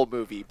for the whole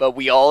movie, but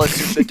we all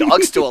assume the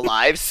dog's still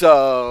alive,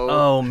 so...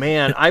 Oh,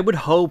 man. I would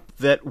hope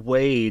that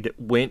Wade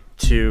went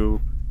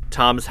to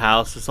Tom's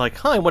house. It's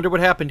like, I wonder what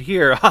happened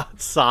here.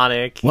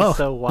 Sonic, he's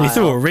so wild. You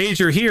threw a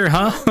rager here,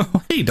 huh?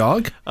 Hey,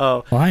 dog.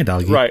 Oh. Well, hi,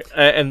 doggy. Right,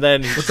 and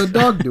then... What's the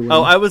dog doing?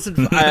 Oh, I was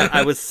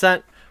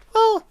sent...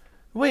 Well,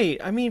 wait,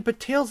 I mean, but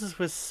Tails is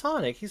with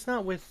Sonic. He's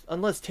not with...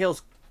 Unless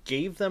Tails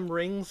gave them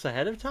rings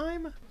ahead of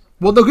time?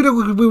 Well, no,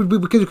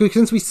 because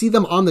since we see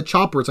them on the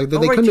chopper, it's like they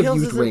couldn't have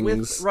Tails used isn't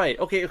rings. Right,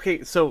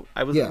 okay, so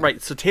I was...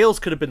 Right, so Tails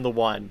could have been the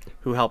one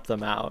who helped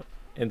them out.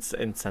 And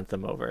sent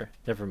them over.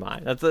 Never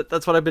mind.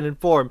 That's what I've been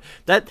informed.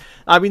 That's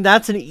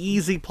an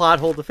easy plot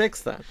hole to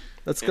fix. Then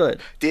that's good.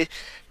 Did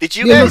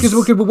you guys?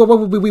 Because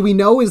what we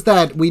know is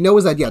that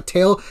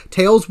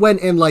Tails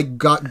went and like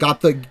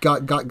got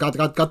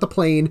the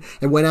plane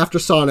and went after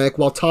Sonic,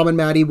 while Tom and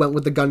Maddie went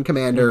with the gun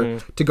commander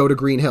to go to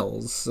Green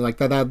Hills. Like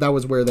that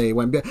was where they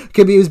went.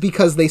 It was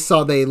because they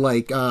saw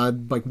like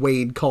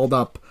Wade called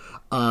up.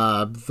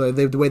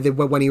 The way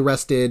when he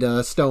arrested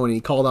Stone, and he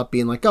called up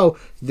being like, "Oh,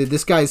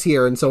 this guy's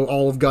here," and so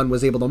all of Gunn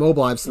was able to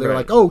mobilize. So they were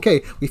like, "Oh,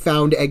 okay, we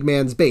found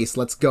Eggman's base.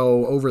 Let's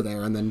go over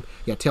there." And then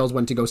Tails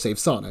went to go save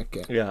Sonic.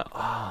 Yeah.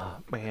 Oh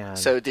man.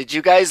 So did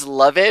you guys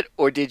love it,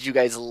 or did you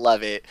guys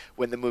love it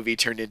when the movie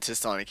turned into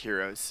Sonic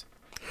Heroes?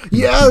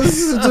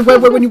 Yes,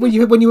 when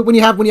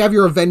you have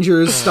your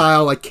Avengers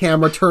style like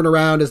camera turn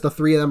around as the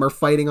three of them are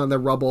fighting on the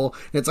rubble,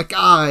 and it's like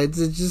it's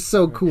just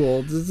so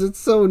cool. It's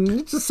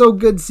just so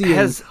good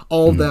seeing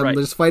all of them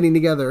just fighting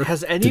together.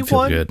 Has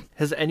anyone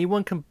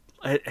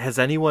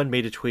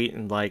made a tweet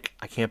and like,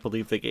 I can't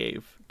believe they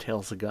gave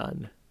Tails a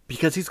gun?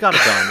 Because he's got a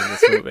gun in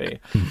this movie.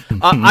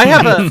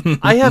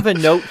 I have a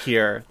note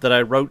here that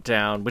I wrote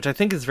down, which I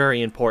think is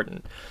very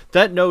important.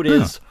 That note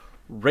is,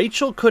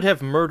 Rachel could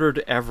have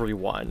murdered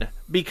everyone,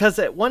 because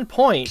at one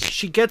point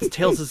she gets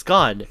Tails'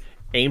 gun,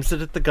 aims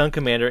it at the gun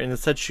commander, and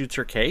instead shoots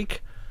her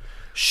cake.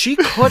 She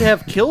could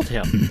have killed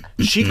him.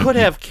 She could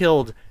have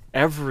killed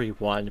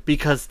everyone,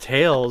 because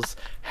Tails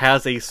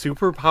has a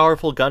super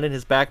powerful gun in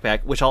his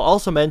backpack, which I'll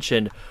also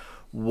mention.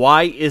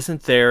 Why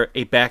isn't there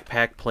a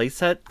backpack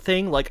playset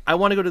thing? Like, I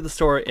want to go to the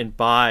store and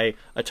buy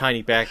a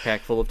tiny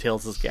backpack full of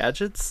Tails'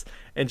 gadgets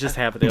and just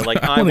have it there.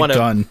 Like, I want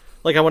to...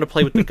 Like, I want to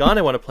play with the gun,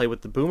 I want to play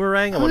with the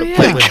boomerang, I want to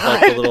play with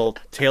like, the little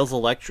Tails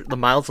Electric, the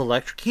Miles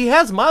Electric. He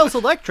has Miles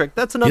Electric,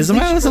 that's another thing.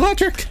 He has Miles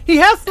Electric? He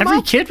has the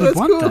Every kid would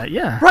want that,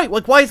 yeah. Right,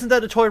 like, why isn't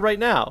that a toy right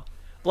now?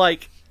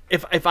 Like,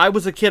 if I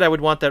was a kid, I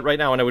would want that right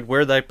now, and I would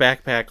wear that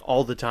backpack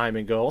all the time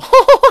and go,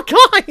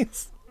 oh,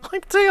 guys,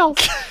 I'm Tails.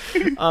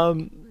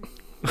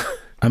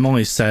 I'm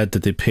only sad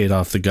that they paid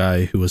off the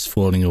guy who was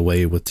floating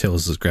away with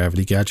Tails'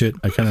 gravity gadget.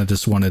 I kind of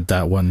just wanted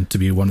that one to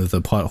be one of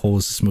the plot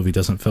holes this movie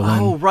doesn't fill in.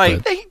 Oh,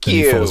 right. Thank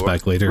you. He falls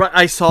back later. Right,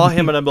 I saw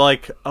him and I'm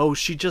like, oh,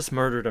 she just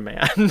murdered a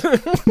man.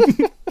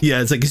 Yeah,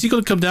 it's like, is he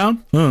going to come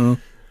down? I don't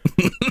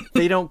know.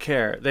 They don't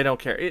care. They don't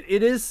care.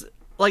 It is,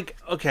 like,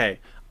 okay,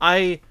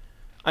 I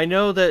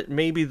know that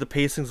maybe the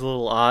pacing's a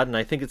little odd, and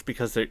I think it's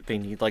because they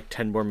need, like,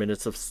 10 more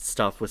minutes of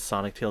stuff with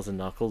Sonic, Tails, and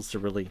Knuckles to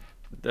really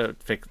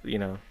fix,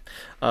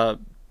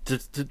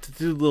 to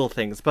do little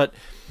things, but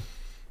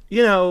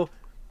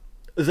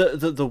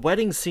the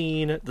wedding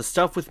scene, the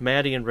stuff with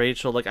Maddie and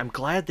Rachel, like, I'm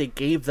glad they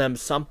gave them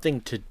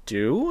something to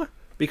do,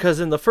 because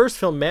in the first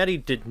film Maddie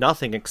did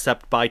nothing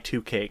except buy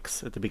 2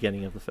 cakes at the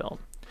beginning of the film,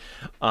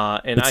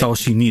 and that's all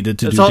she needed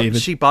to do.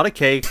 David, she bought a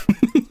cake.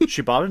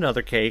 She bought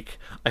another cake.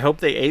 I hope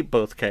they ate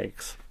both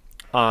cakes.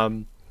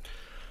 I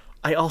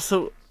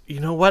also, you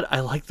know what, I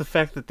like the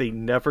fact that they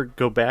never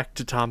go back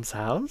to Tom's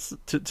house,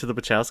 to the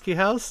Wachowski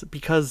house,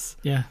 because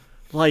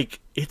like,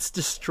 it's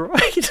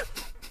destroyed.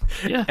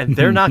 And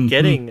they're not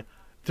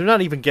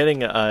even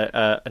getting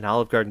an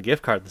Olive Garden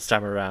gift card this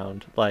time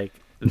around. Like,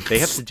 they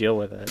have to deal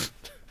with it.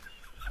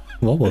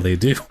 What will they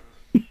do?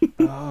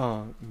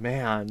 Oh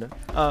man.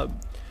 I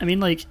mean,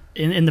 like,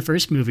 in the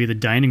first movie, the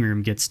dining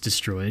room gets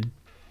destroyed,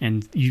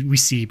 and we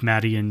see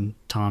Maddie and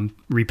Tom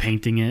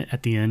repainting it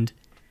at the end,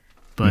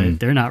 but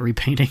they're not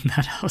repainting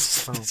that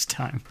house this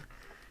time.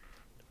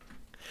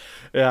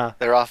 Yeah,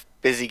 they're off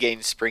busy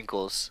getting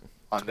sprinkles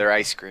on their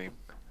ice cream.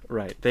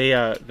 Right.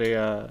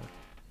 I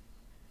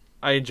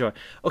enjoy.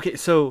 Okay,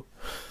 so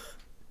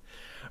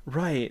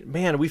right,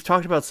 man, we've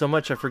talked about so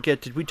much. I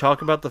forget. Did we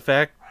talk about the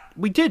fact?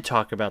 We did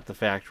talk about the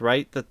fact,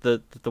 right? That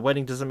the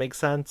wedding doesn't make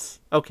sense.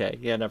 Okay,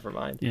 yeah, never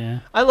mind. Yeah.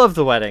 I love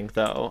the wedding,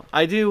 though.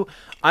 I do.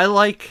 I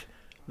like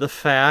the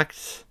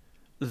fact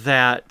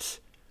that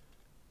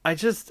I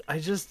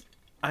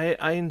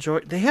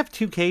enjoy. They have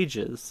 2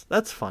 cages.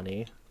 That's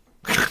funny.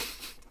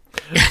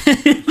 Yeah,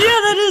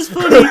 that is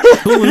funny.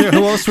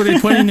 Who else were they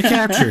planning to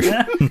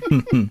capture?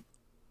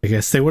 I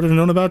guess they would have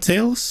known about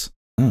Tails.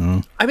 I don't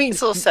know. I mean,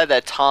 it's a little sad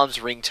that Tom's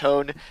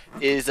ringtone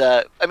is.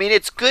 I mean,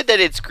 it's good that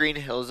it's Green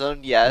Hill Zone,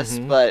 yes,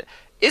 but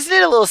isn't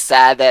it a little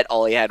sad that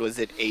all he had was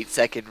an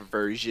 8-second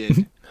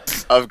version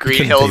of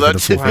Green Hill Zone?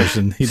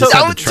 He just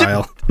had the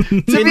trial.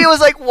 To me, it was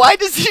like, why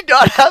does he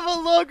not have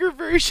a longer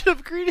version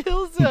of Green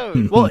Hill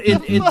Zone? Well,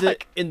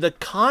 in the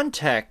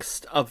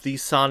context of the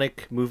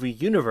Sonic movie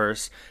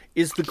universe,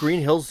 is the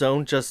Green Hill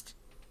Zone just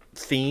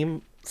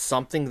theme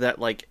something that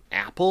like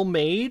Apple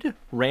made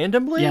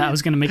randomly? Yeah, I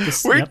was gonna make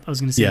this. Yep, I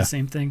was gonna say the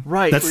same thing.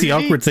 Right. That's the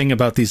awkward thing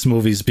about these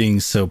movies being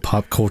so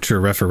pop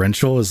culture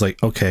referential is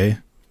like, okay,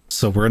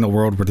 so we're in a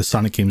world where the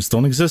Sonic games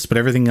don't exist, but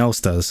everything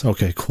else does.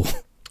 Okay, cool.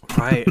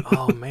 Right.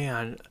 Oh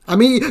man. I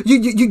mean,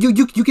 you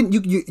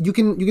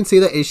can say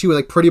that issue with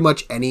like pretty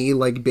much any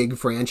like big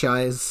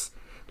franchise,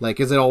 like,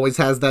 because it always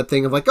has that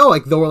thing of like, oh,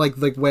 like though, like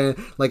when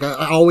like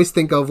I always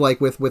think of like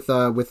with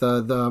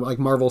the like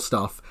Marvel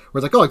stuff, where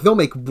it's like, oh, like they'll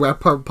make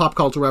pop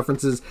culture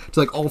references to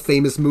like all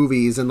famous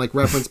movies and like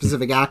reference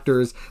specific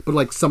actors, but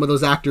like some of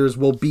those actors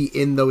will be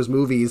in those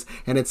movies,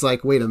 and it's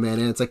like, wait a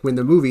minute, it's like when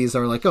the movies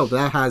are like, oh,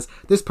 that has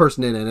this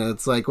person in it, and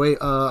it's like, wait,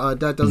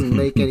 that doesn't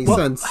make any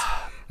sense.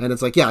 And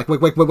it's like, yeah, like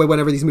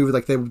whenever these movies,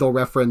 like they'll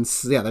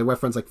reference, they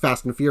reference like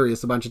Fast and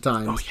Furious a bunch of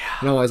times. Oh yeah.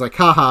 And I'm always like,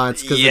 haha,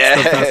 it's because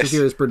it's the Fast and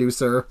Furious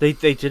producer. They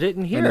did it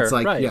in here, and it's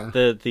like, right? Yeah.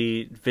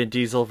 The Vin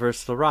Diesel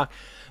versus The Rock,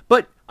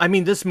 but I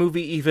mean, this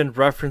movie even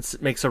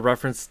makes a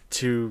reference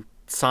to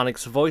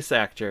Sonic's voice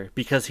actor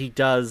because he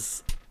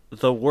does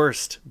the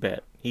worst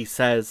bit. He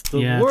says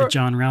the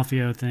John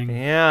Ralphio thing.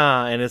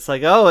 Yeah, and it's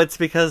like, oh, it's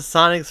because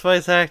Sonic's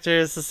voice actor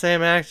is the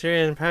same actor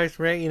in Parks and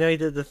Rec. You know, he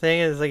did the thing,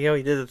 and it's like,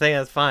 he did the thing.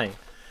 That's fine.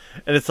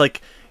 And it's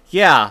like,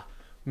 yeah,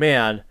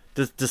 man,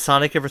 does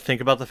Sonic ever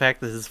think about the fact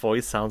that his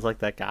voice sounds like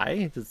that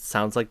guy? It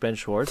sounds like Ben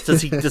Schwartz?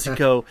 Does he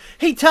go,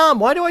 hey, Tom,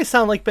 why do I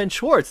sound like Ben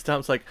Schwartz?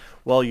 Tom's like,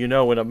 well, you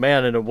know, when a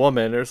man and a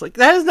woman, it's like,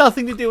 that has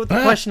nothing to do with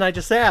the question I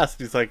just asked.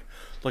 He's like,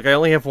 look, I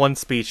only have one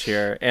speech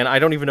here, and I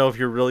don't even know if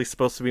you're really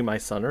supposed to be my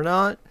son or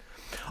not.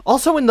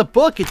 Also, in the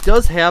book, it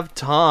does have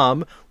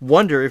Tom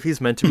wonder if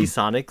he's meant to be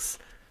Sonic's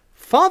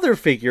father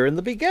figure in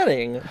the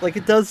beginning. Like,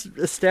 it does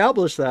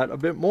establish that a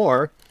bit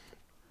more.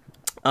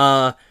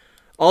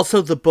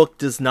 Also, the book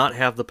does not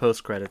have the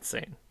post-credits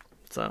scene.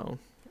 So,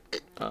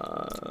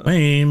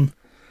 lame.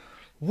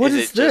 What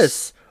is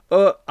this?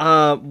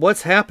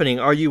 What's happening?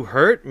 Are you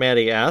hurt?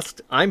 Maddie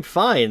asked. I'm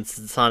fine,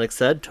 Sonic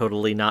said,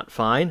 totally not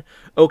fine.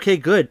 Okay,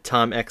 good,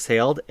 Tom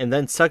exhaled, and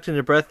then sucked in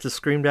a breath to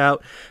screamed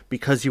out,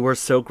 because you are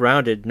so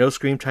grounded. No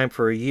scream time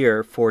for a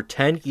year. For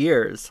 10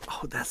 years.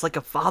 Oh, that's like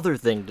a father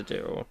thing to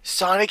do.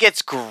 Sonic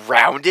gets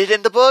grounded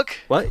in the book?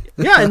 What?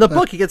 Yeah, in the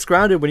book, he gets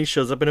grounded when he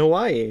shows up in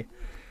Hawaii.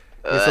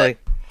 It's like,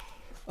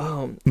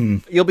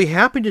 you'll be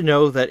happy to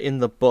know that in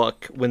the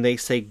book, when they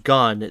say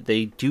gun,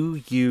 they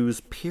do use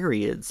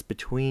periods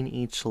between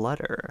each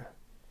letter.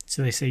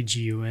 So they say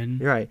G-U-N?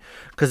 Right,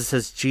 because it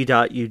says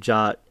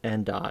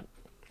G.U.N.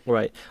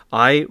 Right.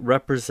 My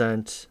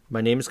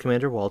name is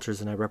Commander Walters,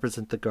 and I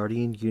represent the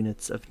Guardian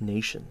Units of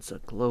Nations, a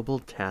global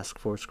task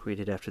force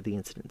created after the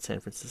incident in San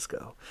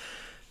Francisco.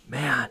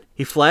 Man,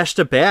 he flashed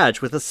a badge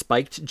with a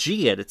spiked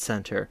G at its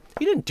center.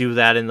 He didn't do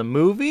that in the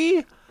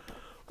movie.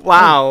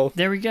 Wow. Oh,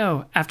 there we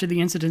go. After the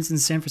incidents in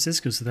San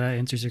Francisco, so that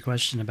answers your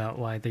question about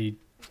why they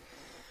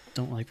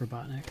don't like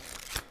Robotnik.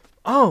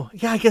 Oh,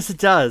 yeah, I guess it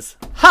does.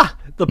 Ha!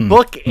 The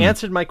book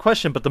answered my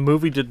question, but the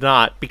movie did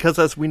not, because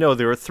as we know,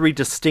 there are 3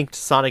 distinct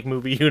Sonic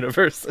movie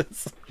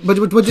universes. But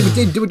in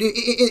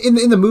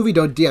the movie,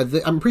 though, yeah,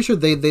 I'm pretty sure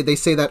they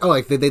say that, oh,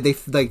 like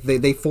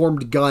they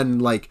formed Gun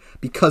like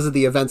because of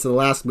the events of the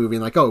last movie,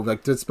 and like, oh,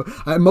 like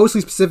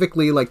mostly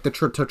specifically like to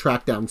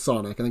track down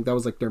Sonic. I think that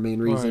was like their main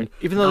reason. Right.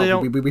 Even though they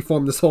don't, we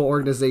formed this whole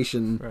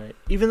organization. Right.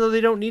 Even though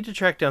they don't need to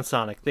track down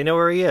Sonic, they know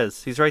where he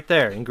is. He's right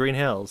there in Green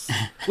Hills,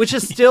 which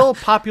is still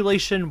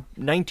population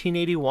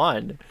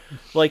 1981.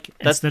 Like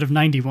instead of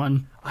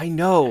 91. I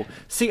know.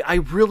 See, I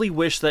really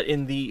wish that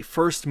in the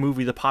first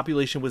movie the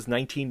population was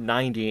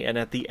 1990, and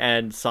at the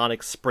end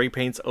Sonic spray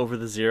paints over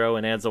the 0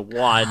 and adds a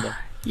 1.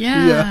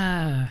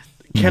 Yeah.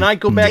 Can I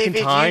go back in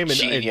time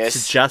and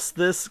suggest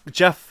this?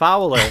 Jeff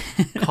Fowler,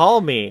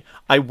 call me.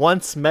 I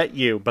once met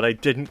you, but I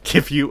didn't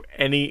give you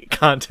any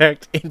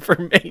contact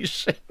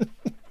information.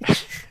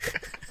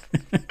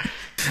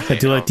 I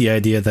do like the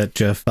idea that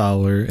Jeff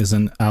Fowler is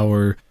an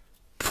hour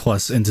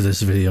plus into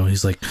this video.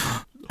 He's like,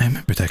 I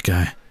remember that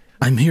guy.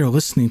 I'm here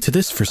listening to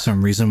this for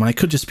some reason when I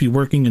could just be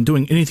working and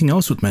doing anything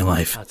else with my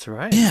life. That's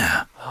right.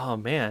 Yeah. Oh,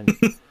 man.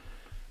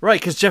 Right,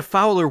 because Jeff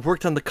Fowler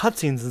worked on the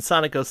cutscenes in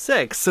Sonic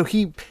 06, so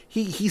he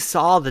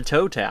saw the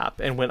toe tap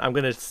and went, I'm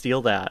going to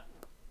steal that.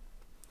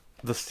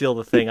 Steal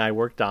the thing I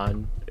worked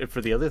on for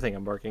the other thing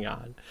I'm working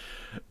on.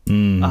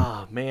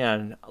 Oh,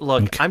 man.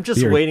 Look, I'm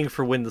just waiting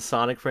for when the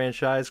Sonic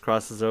franchise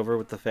crosses over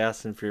with the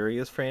Fast and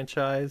Furious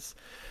franchise.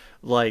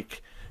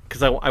 Like,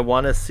 because I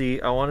want to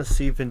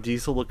see Vin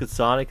Diesel look at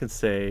Sonic and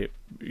say,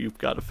 "You've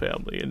got a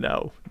family," and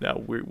now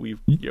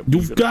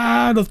you've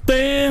got a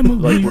family.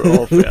 Like, we're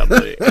all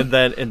family. and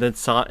then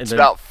it's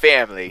about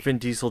family. Vin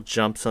Diesel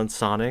jumps on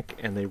Sonic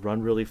and they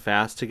run really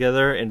fast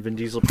together, and Vin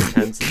Diesel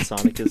pretends that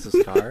Sonic is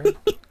his car.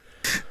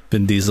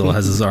 Vin Diesel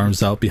has his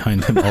arms out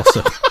behind him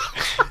also.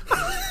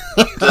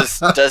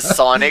 Does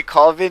Sonic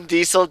call Vin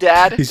Diesel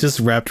Dad? He's just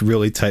wrapped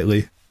really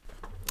tightly.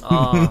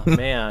 Oh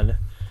man.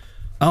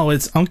 Oh,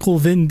 it's Uncle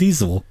Vin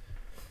Diesel.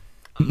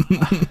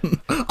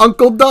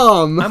 Uncle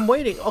Dom. I'm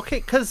waiting. Okay,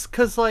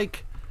 cause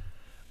like,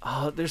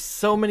 oh, there's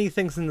so many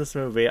things in this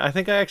movie. I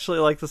think I actually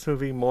like this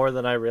movie more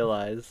than I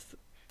realized.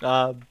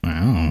 Wow.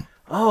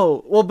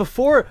 Oh, well,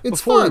 before we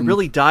fun.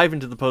 really dive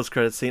into the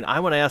post-credit scene, I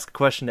want to ask a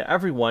question to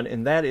everyone,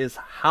 and that is,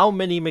 how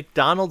many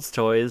McDonald's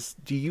toys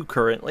do you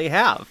currently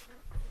have?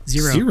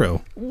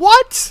 Zero.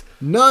 What?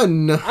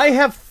 None. I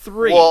have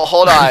 3. Well,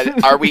 hold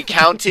on. Are we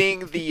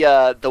counting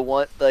the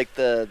one like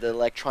the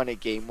electronic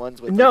game ones?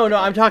 With No, like, the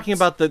I'm talking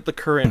about the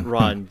current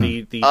run,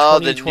 the oh,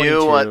 the 2022.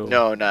 new one.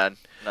 No, none.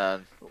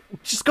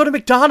 Just go to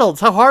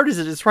McDonald's. How hard is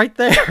it? It's right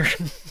there.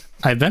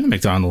 I've been to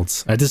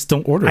McDonald's. I just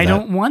don't order I that.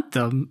 don't want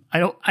them.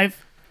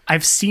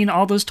 I've seen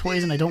all those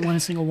toys and I don't want a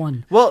single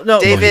one. Well, no,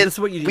 David, this is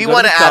what you do. we Go to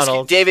want to ask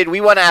McDonald's. David.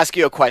 We want to ask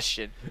you a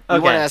question. We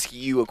Okay. want to ask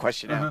you a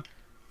question now.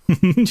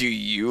 Do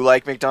you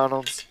like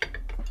McDonald's?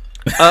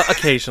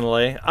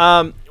 Occasionally.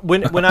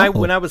 When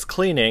I was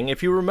cleaning,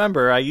 if you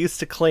remember, I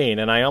used to clean,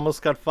 and I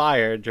almost got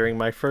fired during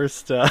my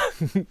first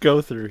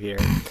go through here.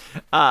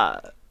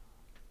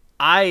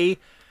 I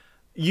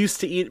used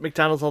to eat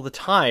McDonald's all the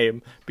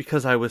time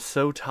because I was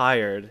so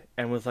tired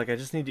and was like, I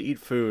just need to eat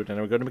food, and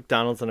I would go to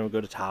McDonald's and I would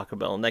go to Taco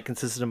Bell, and that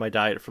consisted of my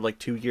diet for like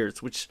 2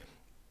 years, which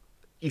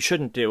you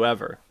shouldn't do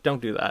ever.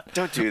 Don't do that.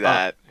 Don't do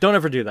that. Don't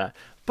ever do that.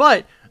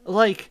 But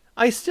like,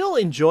 I still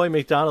enjoy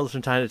McDonald's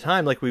from time to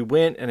time. Like, we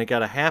went and I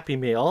got a Happy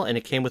Meal and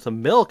it came with a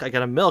milk. I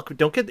got a milk.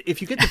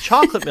 If you get the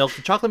chocolate milk,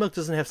 the chocolate milk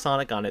doesn't have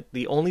Sonic on it.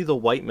 Only the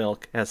white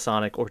milk has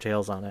Sonic or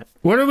Tails on it.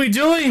 What are we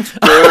doing?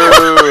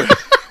 Boo.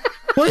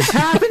 What's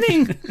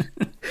happening?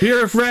 We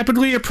are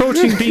rapidly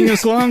approaching being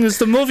as long as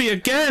the movie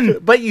again.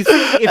 But you see,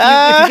 if you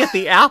get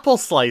the apple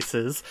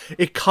slices,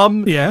 it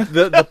comes. Yeah.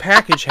 The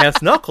package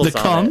has Knuckles The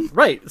on cum? it.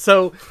 Right.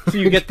 So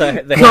you get the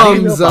Happy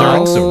Cum Meal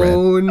box.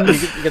 zone.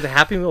 You get the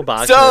Happy Meal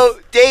box. So,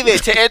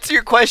 David, to answer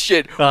your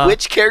question, Uh.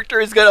 which character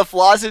is gonna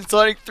floss in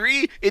Sonic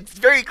 3? It's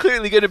very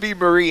clearly gonna be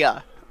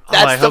Maria.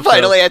 I That's the hope so.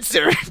 final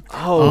answer.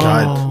 Oh,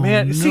 God.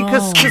 man. See,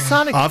 because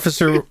Sonic.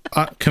 Officer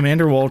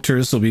Commander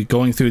Walters will be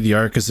going through the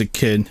arc as a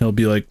kid. He'll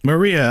be like,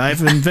 Maria,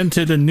 I've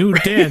invented a new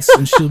dance.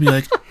 And she'll be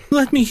like,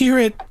 let me hear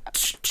it,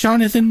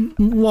 Jonathan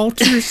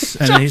Walters.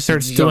 And then he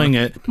starts doing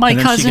it. My and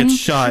then cousin. she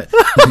gets shot.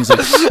 And he's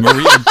like,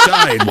 Maria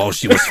died while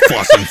she was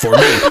flossing for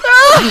me.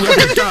 You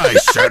let her die,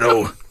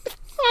 Shadow.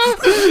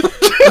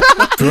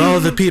 For all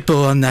the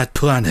people on that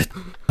planet,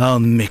 I'll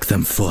make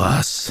them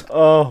floss.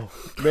 Oh,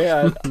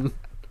 man.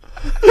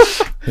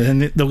 And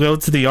then they'll go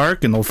to the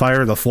arc and they'll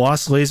fire the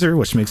floss laser,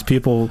 which makes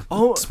people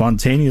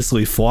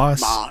spontaneously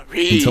floss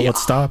until it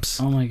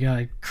stops. Oh my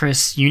god,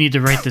 Chris, you need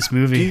to write this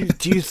movie.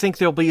 Do you think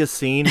there'll be a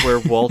scene where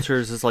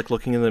Walters is like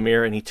looking in the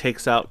mirror and he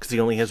takes out, because he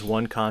only has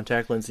one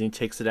contact lens, and he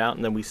takes it out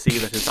and then we see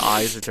that his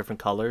eyes are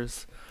different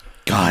colors?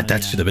 God,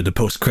 that should have been the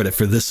post credit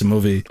for this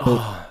movie.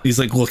 He's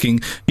like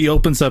looking, he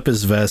opens up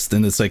his vest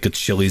and it's like a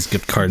Chili's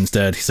gift card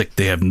instead. He's like,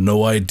 they have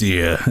no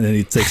idea. And then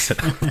he takes it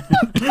out.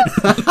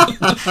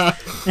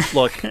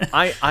 Look,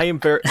 I am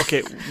very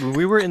okay. When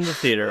we were in the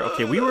theater,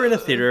 we were in a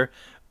theater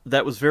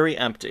that was very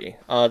empty.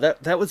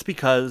 That was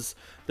because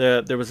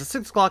there was a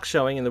 6 o'clock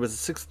showing and there was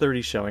a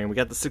 6:30 showing, and we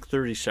got the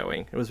 6:30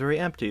 showing. It was very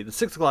empty. The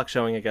 6 o'clock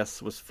showing, I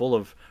guess, was full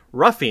of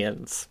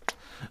ruffians,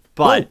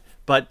 but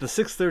the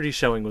 6:30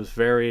 showing was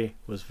very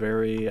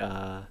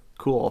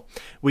cool.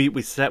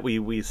 We sat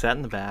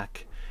in the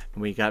back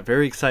and we got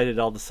very excited at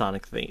all the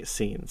Sonic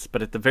scenes.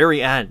 But at the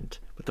very end,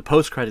 with the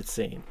post-credit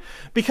scene,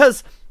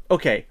 because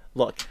okay,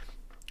 look,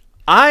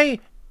 I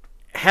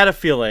had a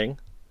feeling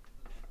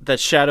that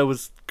Shadow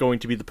was going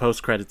to be the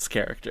post-credits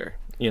character.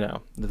 You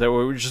know, that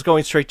we were just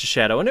going straight to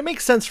Shadow, and it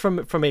makes sense from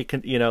a,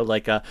 you know,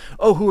 like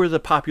who are the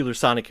popular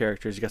Sonic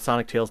characters? You got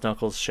Sonic, Tails,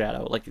 Knuckles,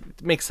 Shadow. Like,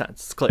 it makes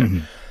sense. It's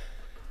clear.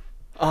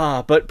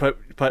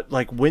 But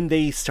like when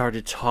they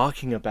started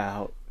talking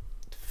about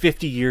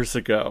 50 years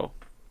ago,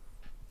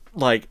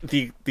 like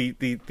the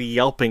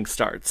yelping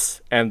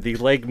starts and the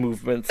leg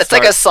movements. It's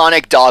like a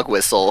Sonic dog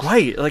whistle.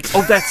 Right, like,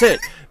 oh, that's it.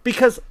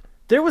 Because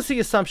there was the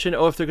assumption,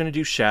 if they're going to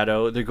do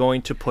Shadow, they're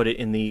going to put it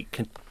in the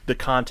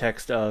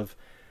context of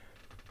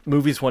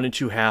movies 1 and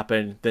 2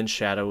 happen, then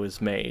Shadow is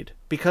made.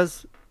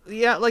 Because,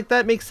 yeah, like,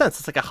 that makes sense.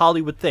 It's like a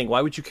Hollywood thing.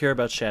 Why would you care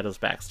about Shadow's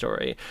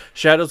backstory?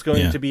 Shadow's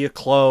going to be a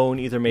clone,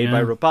 either made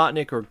by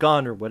Robotnik or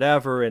Gunn or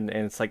whatever, and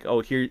it's like,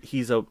 oh, here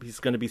he's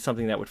going to be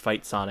something that would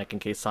fight Sonic in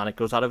case Sonic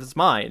goes out of his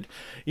mind,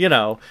 you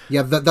know.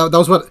 Yeah, that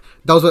was what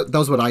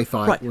I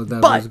thought Right.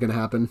 was going to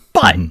happen.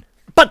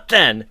 But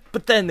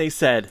then they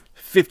said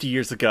 50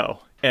 years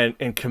ago, and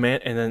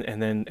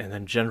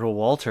then General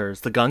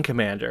Walters, the gun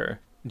commander,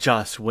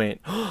 just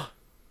went,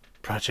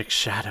 Project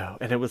Shadow,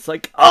 and it was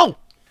like, oh,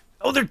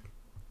 they're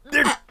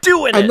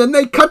doing it. And then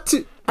they cut to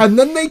it. And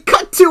then they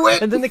cut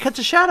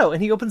to Shadow,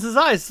 and he opens his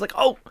eyes. It's like,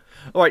 oh,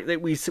 all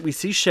right. We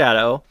see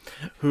Shadow,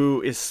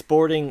 who is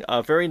sporting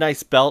a very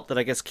nice belt that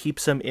I guess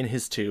keeps him in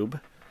his tube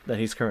that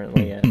he's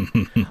currently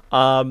in.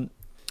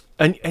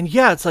 And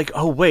yeah, it's like,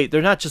 oh wait,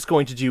 they're not just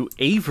going to do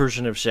a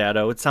version of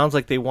Shadow. It sounds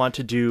like they want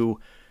to do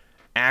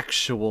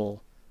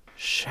actual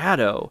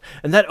Shadow.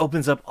 And that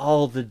opens up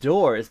all the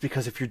doors,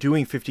 because if you're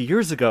doing 50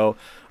 years ago,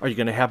 are you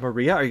going to have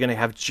Maria? Are you going to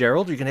have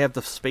Gerald? Are you going to have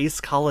the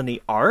space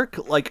colony arc?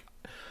 Like,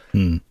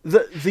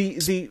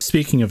 the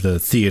Speaking of the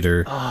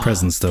theater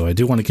presence, though, I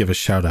do want to give a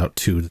shout out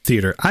to the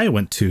theater I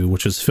went to,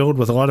 which was filled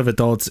with a lot of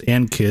adults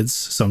and kids,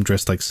 some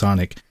dressed like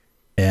Sonic.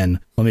 And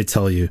let me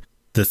tell you,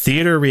 the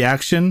theater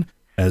reaction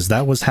as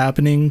that was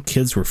happening,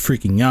 kids were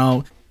freaking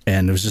out.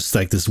 And it was just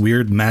like this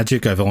weird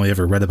magic I've only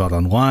ever read about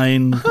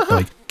online.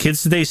 Like,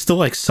 kids today still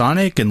like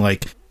Sonic, and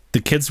like the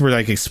kids were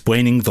like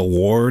explaining the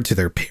war to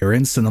their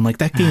parents, and I'm like,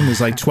 that game is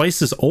like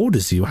twice as old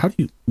as you. How do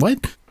you,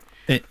 what?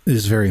 It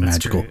is very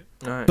magical.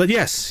 Right. But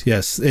yes,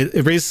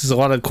 it raises a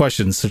lot of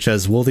questions, such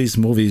as, will these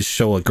movies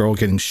show a girl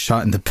getting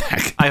shot in the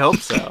back? I hope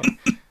so.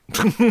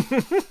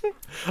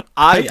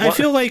 I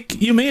feel like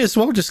you may as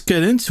well just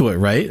get into it,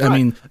 right? I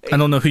mean, I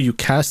don't know who you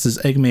cast as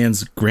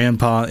Eggman's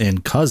grandpa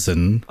and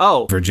cousin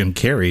for Jim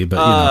Carrey,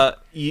 but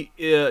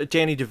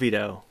Danny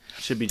DeVito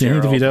should be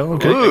Danny Gerald. DeVito,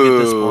 okay.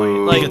 At this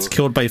point, Like, he gets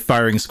killed by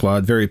firing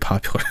squad, very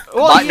popular.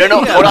 Well,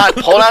 no,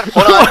 hold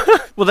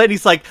on. Well, then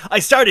he's like, I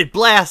started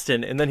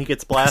blasting, and then he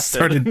gets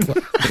blasted.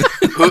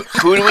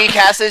 Who do we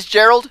cast as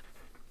Gerald?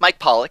 Mike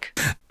Pollock.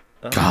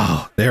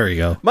 Oh, there you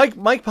go.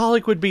 Mike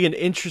Pollock would be an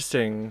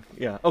interesting.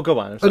 Yeah. Oh, go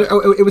on.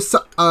 It was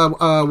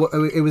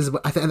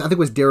I think it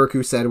was Derek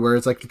who said, where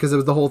it's like, because it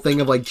was the whole thing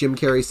of like Jim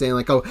Carrey saying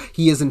like, oh,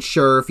 he isn't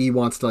sure if he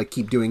wants to like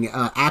keep doing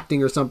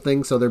acting or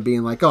something, so they're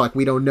being like, oh, like,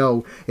 we don't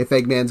know if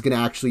Eggman's gonna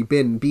actually be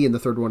in the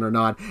third one or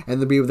not,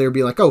 and they'd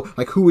be like, oh,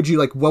 like, who would you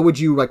like, what would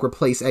you like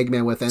replace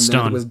Eggman with? And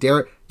then it was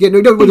Derek. Yeah,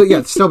 no,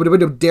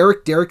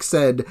 Derek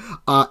said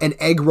an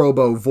egg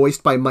robo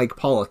voiced by Mike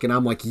Pollock, and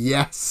I'm like,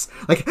 yes,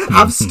 like,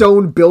 have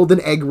Stone build an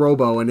egg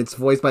robo and it's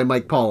voiced by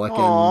Mike Pollock.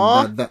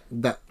 Aww.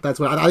 And that's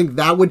what I think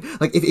that would,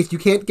 like, if you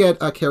can't get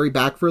Carrie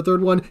back for a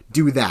third one,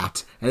 do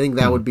that. I think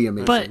that would be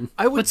amazing.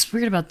 But what's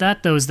weird about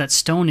that, though, is that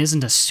Stone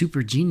isn't a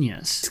super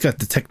genius. He's got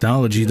the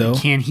technology, though.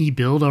 Can he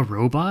build a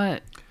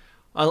robot?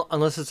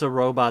 Unless it's a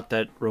robot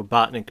that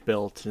Robotnik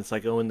built, and it's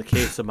like, oh, in the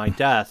case of my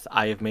death,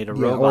 I have made a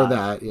robot. Or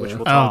that, yeah. Which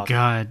will talk. Oh,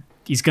 God.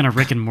 He's gonna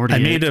Rick and Morty. I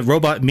made a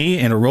robot me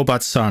and a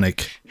robot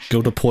Sonic.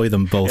 Go deploy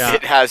them both. Yeah.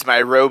 It has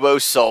my robo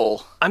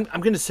soul. I'm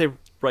going to say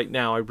right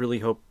now, I really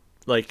hope,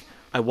 like,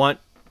 I want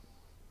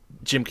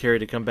Jim Carrey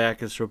to come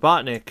back as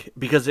Robotnik,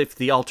 because if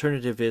the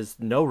alternative is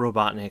no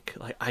Robotnik,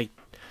 like,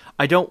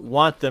 I don't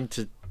want them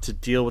to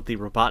deal with the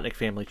Robotnik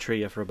family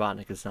tree if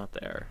Robotnik is not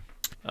there.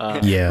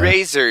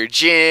 Razor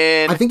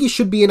Jin. I think he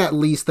should be in at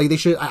least, like, they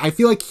should. I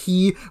feel like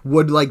he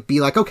would like be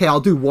like, okay, I'll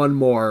do one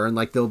more, and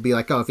like they'll be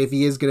like, oh, if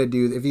he's gonna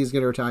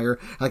retire,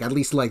 like, at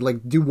least like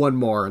do one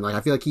more, and like I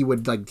feel like he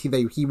would like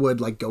he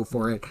would like go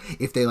for it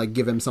if they like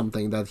give him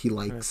something that he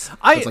likes.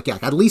 It's like, yeah,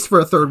 at least for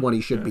a third one he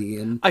should be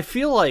in. I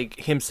feel like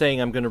him saying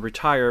I'm going to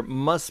retire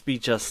must be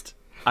just,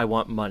 I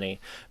want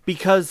money,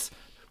 because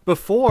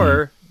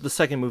before the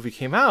second movie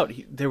came out,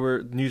 there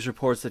were news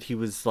reports that he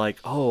was like,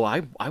 oh,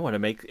 I want to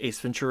make Ace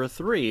Ventura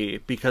 3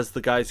 because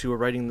the guys who were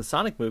writing the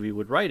Sonic movie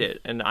would write it,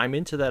 and I'm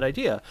into that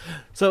idea.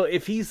 So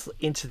if he's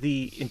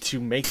into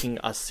making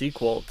a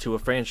sequel to a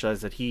franchise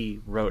that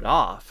he wrote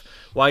off,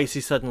 why is he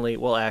suddenly,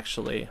 well,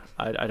 actually,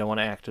 I don't want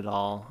to act at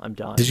all, I'm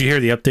done. Did you hear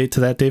the update to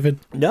that, David?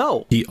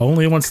 No. He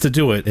only wants to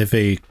do it if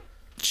a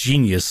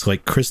genius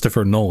like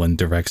Christopher Nolan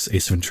directs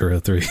Ace Ventura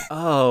 3.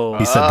 Oh.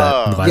 He said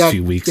that in the last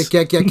few weeks.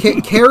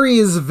 Carrie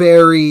is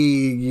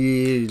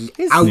very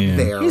out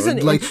there.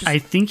 I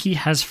think he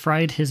has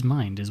fried his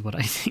mind, is what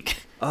I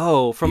think.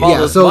 Oh, from all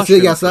those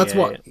mushrooms. So that's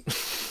why.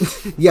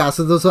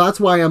 So that's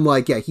why I'm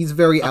like, yeah, he's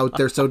very out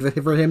there. So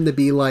for him to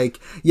be like,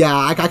 yeah,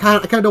 I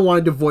kind of don't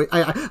want to voice.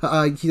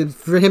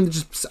 For him to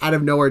just out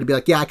of nowhere to be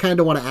like, yeah, I kind of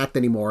don't want to act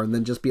anymore, and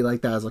then just be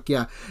like that. I was like,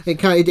 yeah,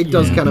 it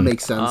does kind of make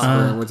sense. For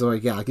him. It's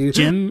like, yeah,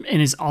 Jim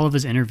in all of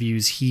his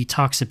interviews, he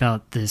talks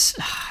about this.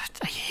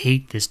 I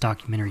hate this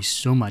documentary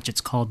so much.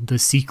 It's called The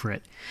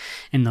Secret,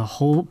 and the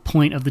whole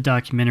point of the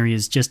documentary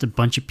is just a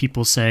bunch of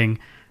people saying,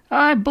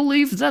 I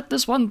believed that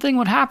this one thing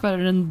would happen,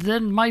 and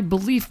then my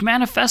belief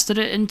manifested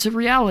it into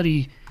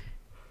reality.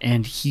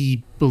 And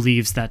he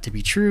believes that to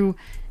be true.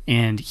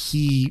 And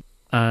he,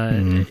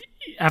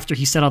 after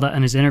he said all that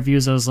in his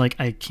interviews, I was like,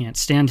 I can't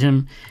stand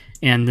him.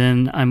 And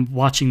then I'm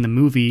watching the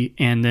movie,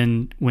 and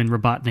then when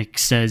Robotnik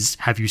says,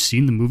 have you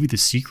seen the movie The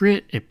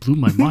Secret? It blew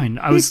my mind.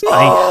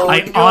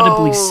 I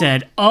audibly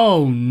said,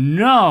 oh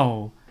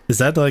no. Is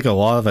that like a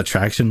law of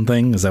attraction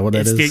thing? Is that what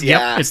that is?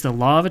 Yep, it's the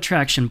law of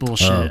attraction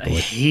bullshit. I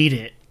hate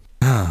it.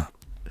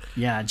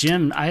 Yeah,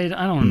 Jim, I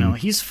don't know.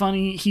 He's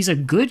funny. He's a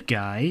good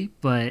guy,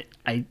 but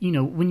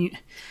when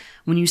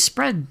you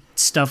spread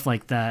stuff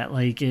like that,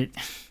 like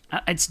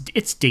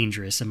it's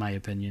dangerous in my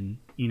opinion.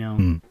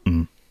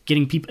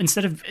 Getting people,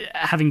 instead of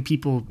having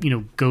people,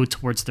 go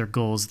towards their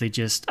goals, they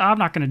just, I'm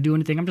not going to do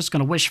anything. I'm just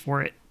going to wish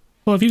for it.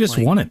 Well, if you just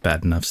want it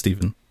bad enough,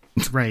 Stephen.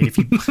 Right. If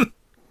you,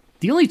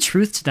 the only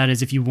truth to that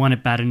is if you want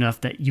it bad enough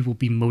that you will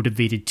be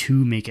motivated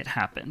to make it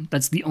happen.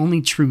 That's the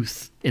only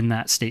truth in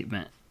that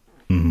statement.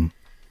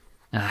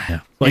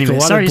 Yeah. Like anyway, a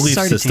lot of belief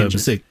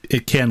systems,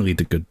 it can lead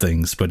to good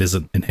things, but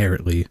isn't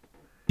inherently,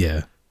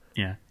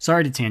 Yeah.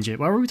 Sorry to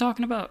tangent. What were we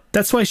talking about?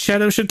 That's why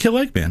Shadow should kill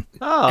Eggman.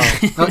 Oh,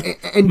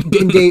 and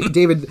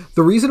David,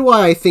 the reason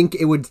why I think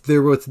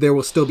there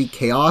will still be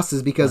chaos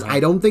is because I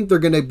don't think they're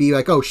gonna be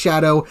like, oh,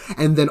 Shadow,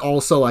 and then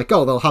also like,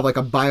 oh, they'll have like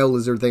a bio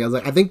lizard thing.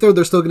 I think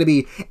there's still gonna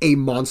be a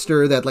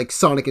monster that like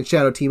Sonic and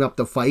Shadow team up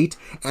to fight,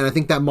 and I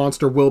think that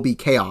monster will be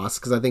chaos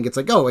because I think it's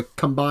like, oh, like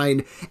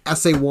combine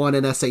SA1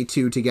 and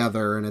SA2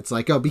 together, and it's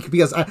like, oh,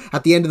 because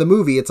at the end of the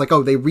movie, it's like,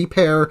 oh, they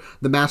repair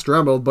the Master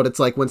Emerald, but it's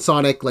like when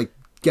Sonic like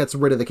gets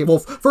rid of the well,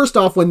 first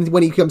off, when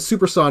he becomes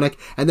supersonic,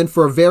 and then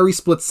for a very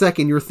split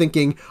second you're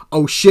thinking,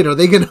 oh shit, are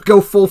they gonna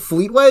go full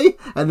Fleetway?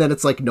 And then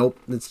it's like, nope,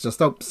 it's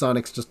just, oh,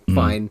 Sonic's just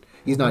fine,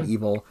 he's not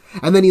evil.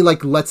 And then he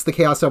like lets the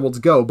Chaos Emeralds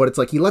go, but it's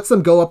like he lets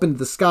them go up into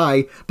the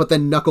sky, but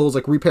then Knuckles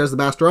like repairs the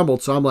Master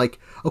Emerald. So I'm like,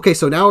 okay,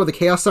 so now are the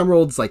Chaos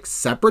Emeralds like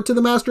separate to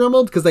the Master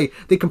Emerald? Because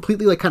they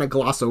completely like kind of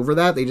gloss over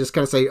that. They just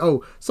kind of say,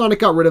 oh, Sonic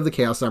got rid of the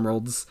Chaos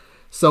Emeralds.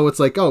 So it's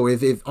like, oh,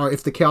 if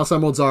the Chaos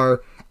Emeralds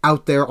are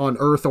out there on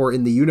Earth or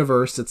in the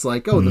universe, it's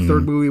like, oh, the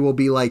third movie will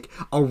be like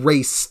a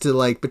race to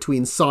like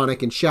between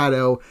Sonic and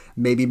Shadow,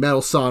 maybe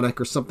Metal Sonic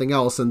or something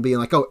else, and being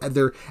like, oh,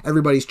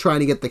 everybody's trying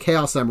to get the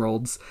Chaos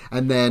Emeralds,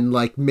 and then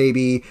like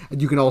maybe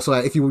you can also,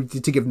 if you were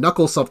to give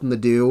Knuckles something to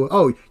do,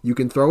 oh, you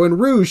can throw in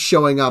Rouge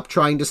showing up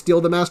trying to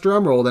steal the Master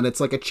Emerald, and it's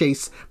like a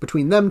chase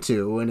between them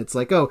two, and it's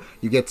like, oh,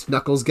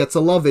 Knuckles gets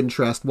a love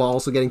interest while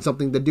also getting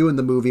something to do in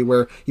the movie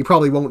where you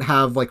probably won't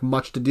have like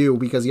much to do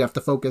because you have to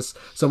focus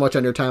so much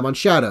on your time on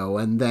Shadow,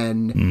 and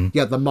then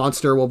the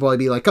monster will probably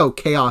be like, oh,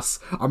 Chaos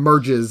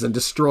emerges and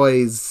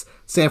destroys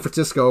San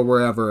Francisco or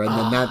wherever,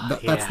 and then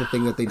that's the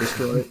thing that they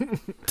destroy.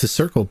 To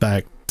circle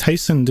back,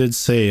 Tyson did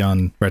say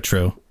on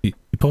Retro, he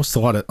posts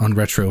a lot on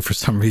Retro for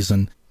some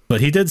reason,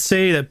 but he did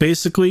say that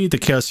basically the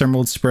Chaos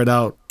Emerald spread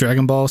out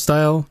Dragon Ball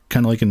style,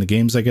 kind of like in the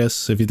games, I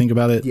guess, if you think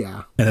about it.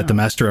 Yeah. And that the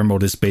Master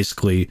Emerald is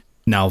basically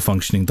now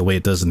functioning the way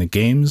it does in the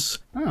games,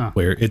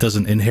 where it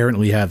doesn't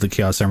inherently have the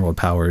Chaos Emerald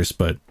powers,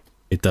 but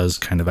it does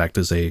kind of act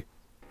as a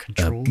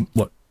Control?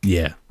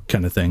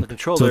 kind of thing.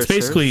 So it's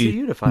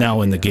basically now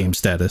in the game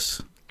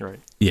status. right.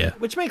 Yeah.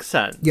 Which makes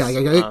sense. Yeah,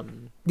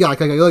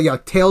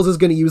 Tails is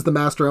going to use the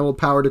Master Emerald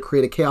power to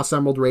create a Chaos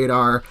Emerald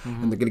radar,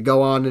 and they're going to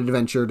go on an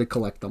adventure to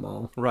collect them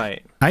all.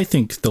 Right. I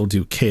think they'll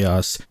do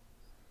Chaos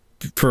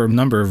for a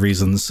number of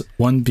reasons.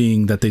 One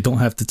being that they don't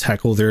have to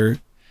tackle their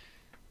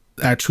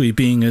actually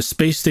being a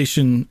space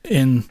station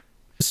in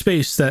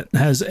space that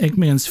has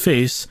Eggman's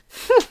face.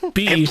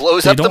 B,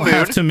 blows they up the don't moon.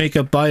 have to make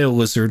a bio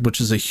lizard, which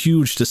is a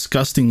huge,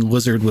 disgusting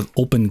lizard with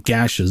open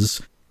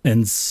gashes.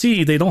 And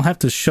C, they don't have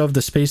to shove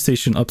the space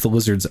station up the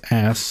lizard's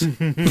ass.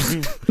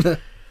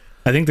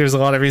 I think there's a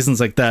lot of reasons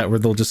like that where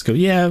they'll just go,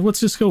 yeah, let's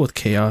just go with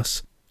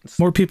Chaos.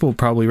 More people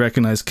probably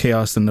recognize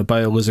Chaos than the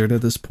bio lizard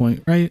at this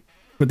point, right?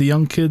 For the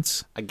young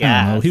kids. I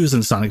guess. don't know. He was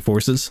in Sonic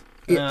Forces.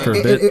 For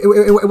a bit.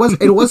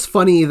 It was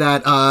funny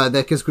that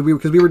because we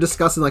were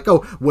discussing like,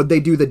 oh, would they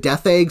do the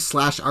Death Egg /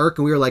 Arc,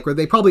 and we were like, well,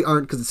 they probably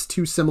aren't because it's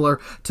too similar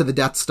to the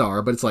Death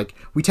Star, but it's like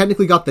we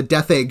technically got the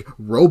Death Egg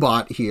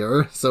robot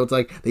here, so it's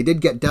like they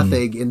did get Death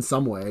Egg in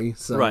some way.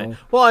 So Right.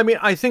 Well, I mean,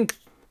 I think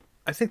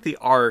the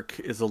Arc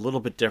is a little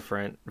bit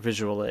different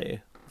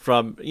visually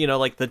from,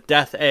 like the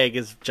Death Egg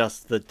is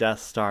just the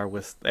Death Star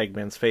with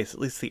Eggman's face. At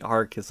least the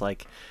Arc is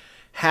like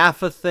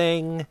half a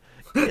thing.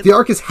 The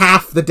Arc is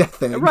half the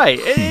Death Egg. Right.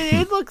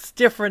 It looks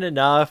different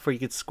enough where you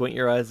could squint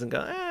your eyes and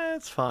go,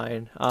 it's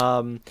fine.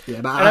 Yeah,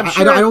 but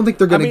I don't think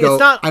they're gonna go.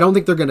 I don't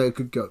think they're gonna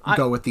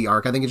go with the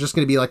Arc. I think it's just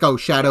gonna be like, oh,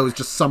 Shadow is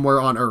just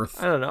somewhere on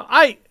Earth. I don't know.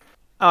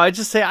 I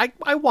just say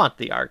I want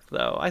the Arc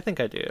though. I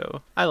think I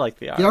do. I like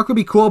the Arc. The Arc would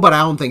be cool, but I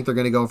don't think they're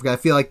going to go for it. I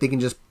feel like they can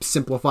just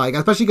simplify it,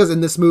 especially because in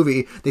this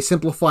movie they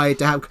simplify it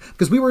to have,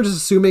 because we were just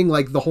assuming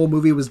like the whole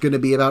movie was going to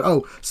be about,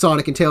 oh,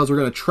 Sonic and Tails were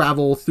going to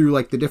travel through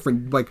like the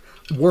different like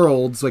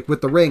worlds like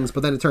with the rings,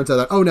 but then it turns out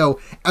that, oh no,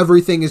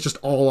 everything is just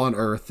all on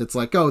Earth. It's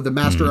like, oh, the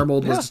Master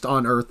Emerald was just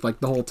on Earth like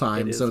the whole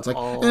time, so it's like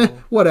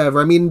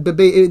whatever. I mean,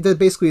 that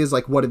basically is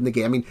like what in the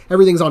game. I mean,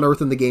 everything's on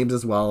Earth in the games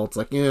as well. It's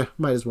like,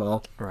 might as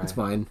well. Right. It's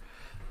fine.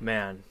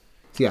 Man.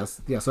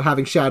 Yes, yeah. So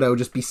having Shadow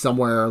just be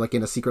somewhere like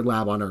in a secret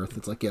lab on Earth,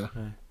 it's like,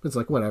 it's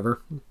like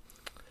whatever.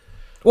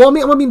 Well,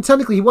 I mean,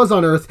 technically he was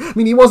on Earth. I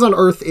mean, he was on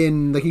Earth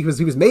in like he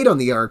was made on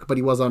the Ark, but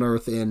he was on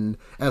Earth in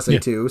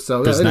SA2.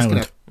 So Prison it is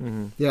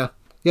Island. Yeah.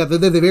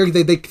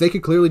 They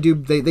could clearly do.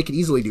 They could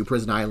easily do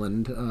Prison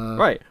Island.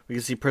 Right. We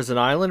could see Prison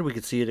Island. We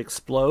could see it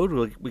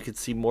explode. We could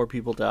see more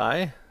people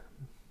die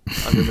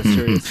under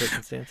mysterious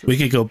circumstances. We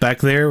could go back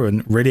there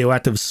when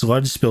radioactive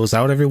sludge spills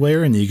out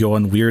everywhere, and you go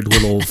on weird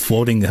little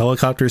floating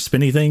helicopter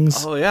spinny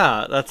things. Oh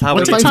yeah, that's how.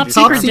 What's we a do top it.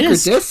 secret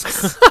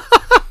discs?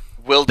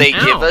 Will they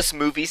give us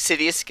movie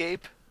City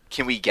Escape?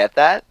 Can we get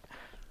that?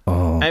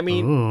 Oh, I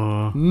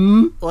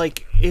mean,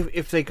 like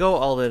if they go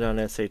all in on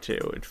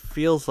SA2, it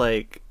feels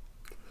like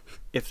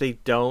if they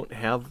don't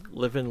have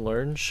Live and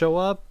Learn show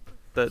up,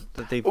 that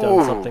they've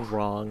done something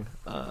wrong.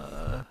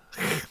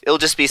 It'll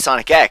just be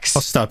Sonic X.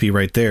 I'll stop you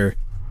right there.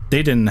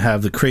 They didn't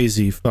have the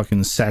crazy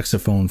fucking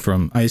saxophone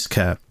from Ice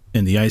Cap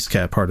in the Ice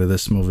Cap part of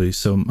this movie,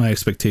 so my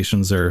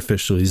expectations are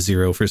officially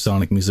 0 for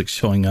Sonic music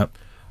showing up.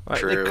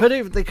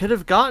 True. They could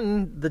have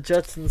gotten the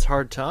Jetsons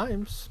Hard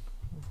Times.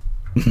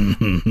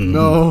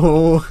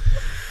 No.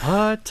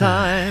 Hard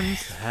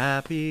times,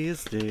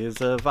 happiest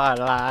days of our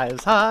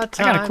lives. Hard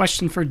times. I got a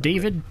question for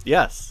David.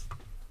 Yes.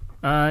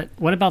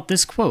 What about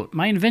this quote?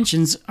 My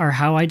inventions are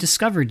how I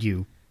discovered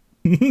you.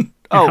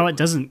 How it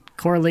doesn't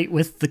correlate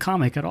with the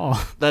comic at all.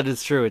 That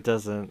is true. It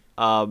doesn't.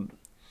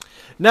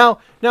 Now,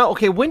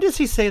 okay. When does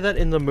he say that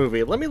in the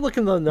movie? Let me look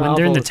in the novel. When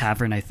they're in the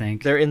tavern, I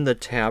think. They're in the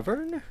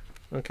tavern.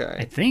 Okay.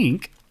 I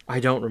think. I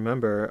don't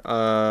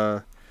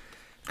remember.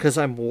 Because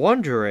I'm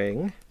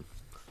wondering.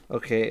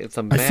 Okay, it's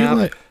a map. I feel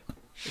like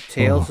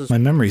Tails is my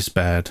memory's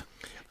bad.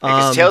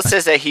 Because Tails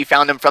says that he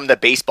found him from the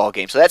baseball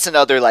game, so that's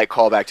another like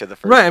callback to the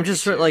first. right. I'm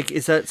just like,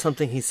 is that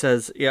something he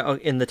says? Yeah,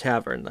 in the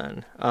tavern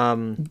then.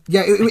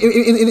 Yeah,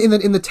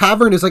 in the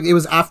tavern is like it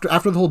was after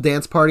the whole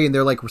dance party, and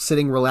they're like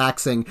sitting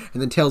relaxing,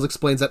 and then Tails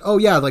explains that, oh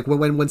yeah, like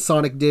when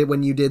Sonic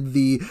when you did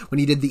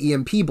the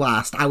EMP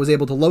blast, I was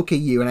able to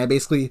locate you, and I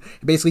basically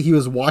he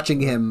was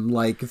watching him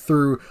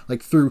through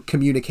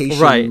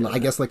communication, right? I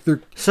guess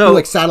through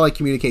satellite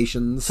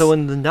communications. So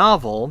in the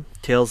novel,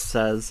 Tails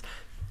says,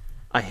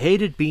 I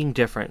hated being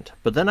different,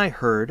 but then I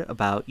heard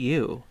about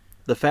you.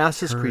 The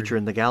fastest creature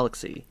in the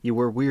galaxy. You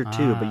were weird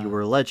too, but you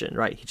were a legend.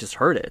 Right, he just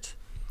heard it.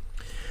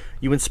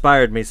 You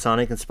inspired me,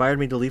 Sonic. Inspired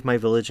me to leave my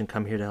village and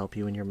come here to help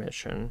you in your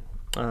mission.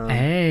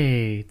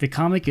 Hey, the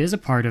comic is a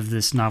part of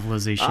this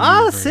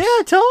novelization. See,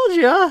 I told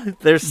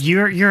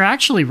you. You're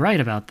actually right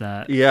about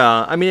that.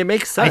 Yeah, I mean, it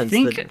makes sense. I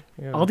think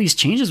all these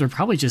changes were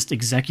probably just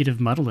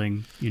executive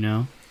muddling, you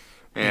know?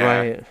 Yeah.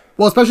 Right.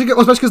 Well, especially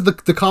because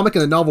the comic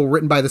and the novel were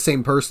written by the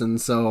same person,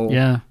 so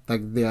yeah.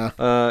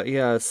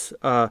 Yes.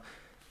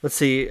 Let's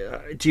see.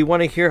 Do you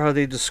want to hear how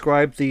they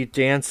describe the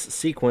dance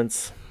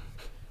sequence?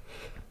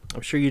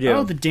 I'm sure you do.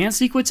 Oh, the dance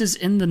sequence is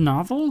in the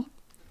novel?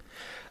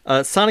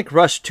 Sonic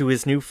rushed to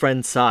his new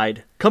friend's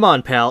side. Come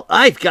on, pal.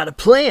 I've got a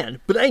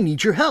plan, but I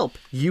need your help.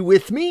 You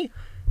with me?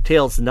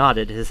 Tails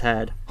nodded his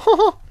head.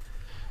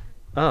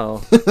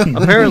 Oh.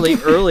 Apparently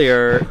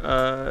earlier,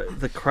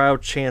 the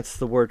crowd chants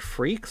the word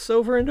freaks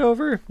over and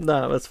over.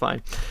 No, that's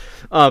fine.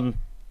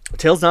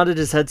 Tails nodded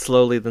his head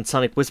slowly, then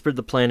Sonic whispered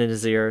the plan in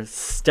his ear.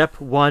 Step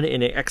 1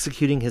 in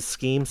executing his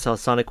scheme saw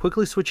Sonic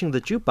quickly switching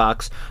the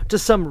jukebox to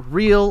some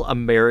real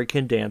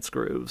American dance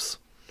grooves.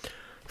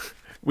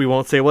 We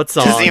won't say what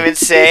song. Doesn't even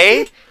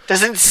say?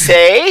 Doesn't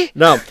say?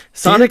 No.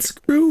 Sonic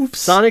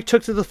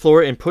took to the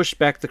floor and pushed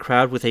back the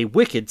crowd with a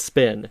wicked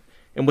spin.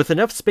 And with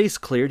enough space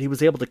cleared, he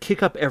was able to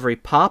kick up every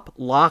pop,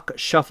 lock,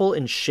 shuffle,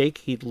 and shake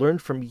he'd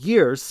learned from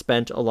years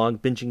spent along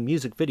binging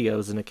music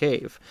videos in a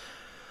cave.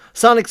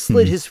 Sonic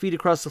slid his feet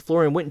across the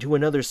floor and went into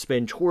another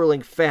spin,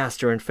 twirling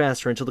faster and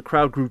faster until the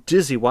crowd grew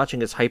dizzy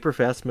watching his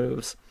hyper-fast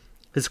moves.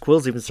 His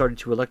quills even started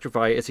to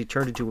electrify as he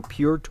turned into a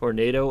pure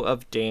tornado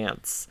of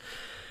dance.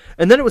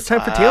 And then it was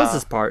time for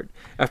Tails' part.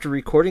 After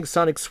recording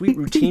Sonic's sweet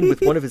routine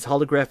with one of his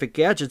holographic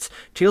gadgets,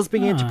 Tails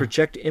began to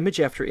project image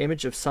after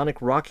image of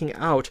Sonic rocking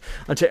out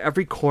onto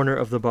every corner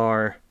of the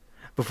bar.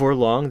 Before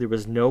long, there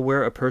was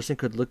nowhere a person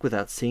could look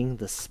without seeing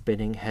the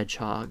spinning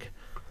hedgehog.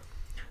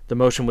 The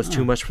motion was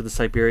too much for the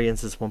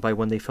Siberians as one by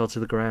one they fell to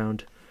the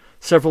ground.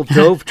 Several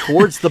dove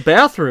towards the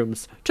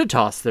bathrooms to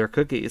toss their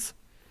cookies.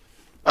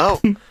 Oh,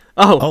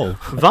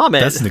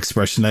 vomit. That's an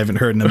expression I haven't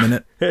heard in a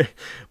minute.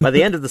 By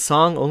the end of the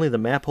song, only the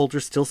map holder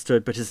still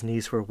stood, but his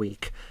knees were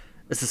weak.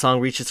 As the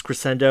song reached its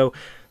crescendo,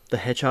 the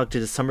hedgehog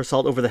did a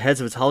somersault over the heads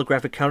of its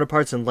holographic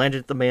counterparts and landed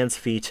at the man's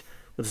feet.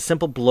 With a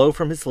simple blow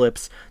from his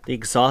lips, the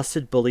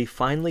exhausted bully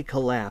finally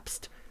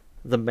collapsed.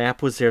 The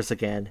map was theirs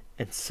again,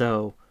 and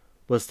so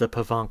was the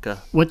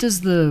Pavanka. What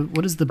does the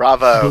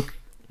Bravo. book,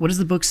 what does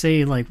the book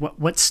say? Like,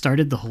 what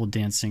started the whole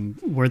dancing?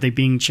 Were they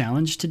being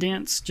challenged to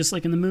dance, just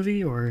like in the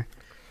movie, or?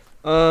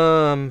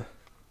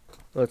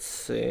 Let's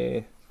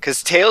see.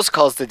 Because Tails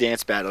calls the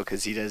dance battle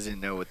because he doesn't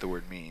know what the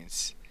word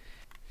means.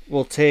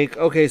 We'll take...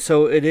 Okay,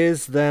 so it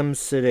is them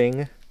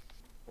sitting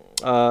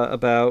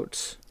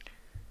about...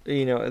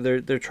 You know,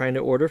 they're trying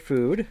to order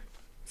food.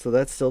 So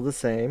that's still the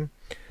same.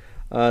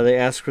 They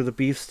ask for the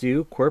beef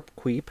stew, quirp,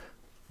 queep.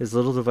 His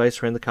little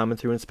device ran the comment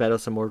through and spat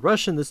out some more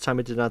Russian. This time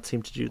it did not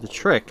seem to do the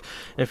trick.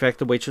 In fact,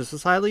 the waitress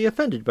was highly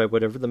offended by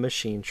whatever the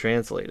machine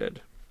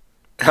translated.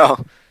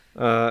 Oh.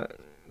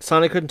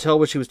 Sonic couldn't tell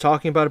what she was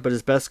talking about, but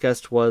his best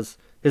guess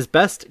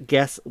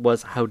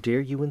was, how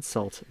dare you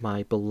insult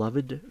my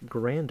beloved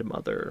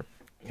grandmother?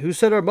 Who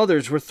said our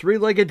mothers were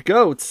three-legged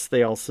goats,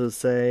 they also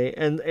say.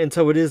 And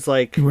so it is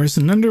like... He wears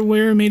an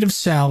underwear made of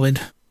salad.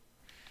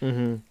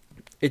 Mm-hmm.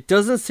 It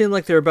doesn't seem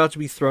like they're about to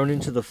be thrown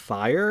into the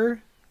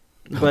fire,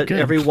 but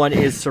everyone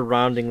is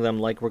surrounding them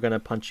like we're going to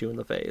punch you in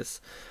the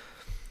face.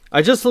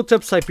 I just looked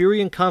up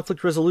Siberian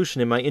conflict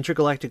resolution in my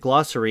intergalactic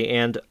glossary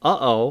and,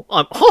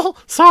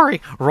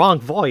 sorry, wrong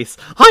voice.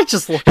 I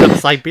just looked up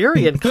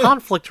Siberian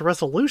conflict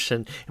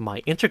resolution in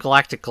my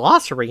intergalactic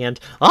glossary and,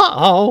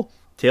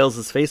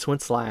 Tails' face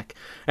went slack.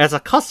 As a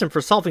custom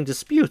for solving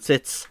disputes,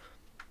 it's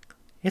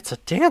a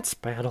dance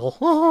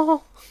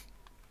battle.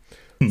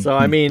 So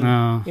I mean,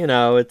 Oh. you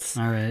know, it's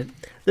All right.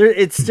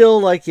 it's still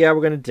like, yeah,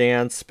 we're gonna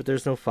dance, but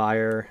there's no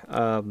fire.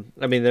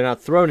 I mean, they're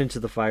not thrown into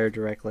the fire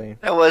directly.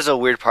 That was a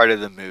weird part of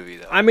the movie,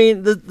 though. I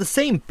mean, the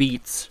same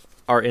beats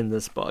are in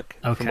this book,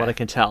 from Okay. what I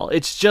can tell.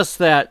 It's just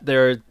that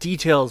there are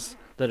details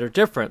that are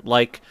different,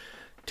 like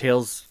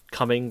Tails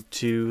coming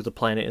to the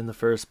planet in the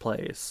first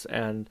place,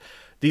 and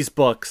these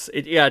books.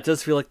 It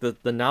does feel like the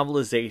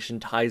novelization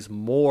ties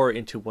more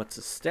into what's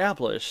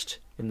established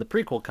in the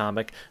prequel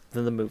comic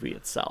than the movie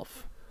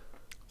itself.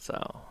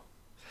 So,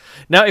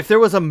 now if there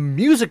was a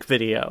music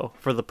video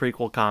for the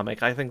prequel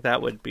comic, I think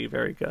that would be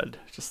very good.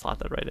 Just slot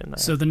that right in there.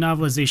 So the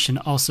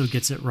novelization also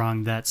gets it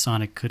wrong that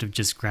Sonic could have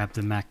just grabbed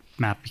the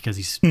map because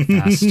he's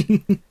fast.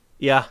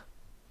 Yeah.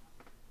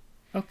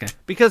 Okay.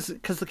 Because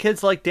the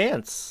kids like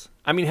dance.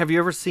 I mean, have you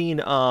ever seen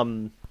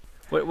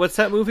what's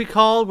that movie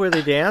called where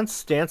they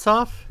dance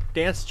off,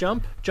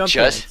 jump Just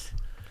dance.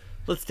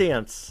 Let's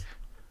dance.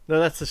 No,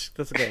 that's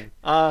a game.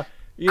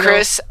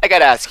 Chris, I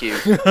gotta ask you,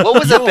 what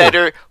was a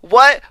better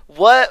what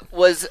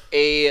was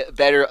a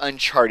better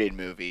Uncharted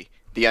movie?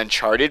 The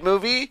Uncharted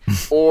movie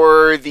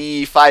or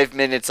the 5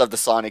 minutes of the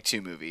Sonic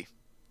 2 movie?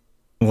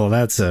 Well,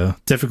 that's a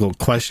difficult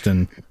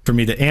question for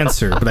me to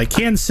answer, but I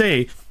can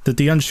say that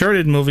the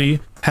Uncharted movie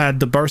had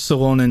the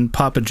Barcelona and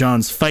Papa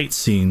John's fight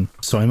scene,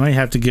 so I might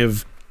have to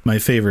give my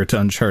favor to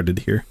Uncharted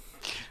here.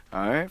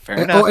 All right,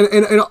 fair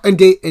enough. And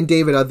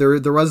David,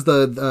 there was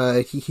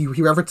he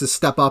references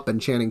Step Up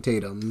and Channing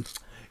Tatum.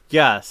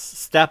 Yes,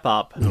 Step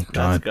Up. Oh, That's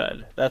God.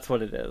 good. That's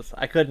what it is.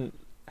 I couldn't.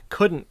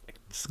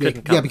 Yeah,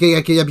 Come.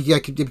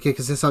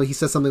 because he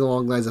says something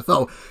along the lines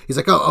of, he's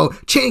like,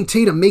 Channing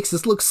Tatum makes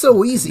this look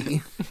so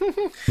easy.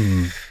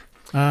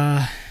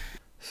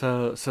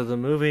 So the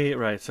movie,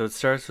 right? So it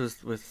starts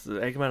with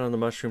Eggman on the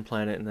Mushroom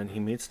Planet, and then he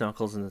meets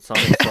Knuckles, and then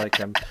Sonic's like,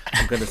 "I'm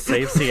going to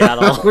save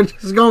Seattle." We're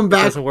just going It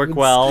back. doesn't work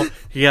well.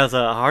 He has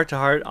a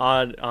heart-to-heart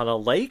on a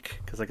lake,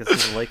 because I guess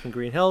there's a lake in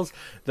Green Hills.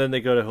 Then they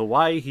go to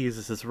Hawaii. He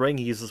uses his ring.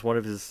 He uses one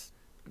of his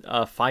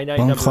finite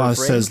number of Longclaw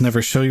rings. says,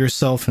 "Never show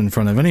yourself in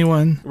front of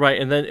anyone." Right,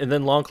 and then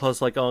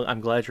Longclaw's like, "Oh, I'm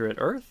glad you're at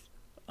Earth."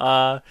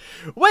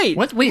 Wait,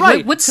 What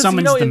right, what 'cause,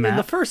 summons the in map?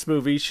 the first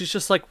movie, she's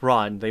just like,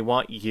 run, they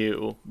want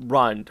you.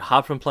 Run,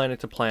 hop from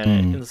planet to planet.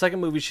 In the second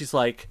movie, she's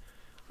like,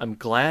 I'm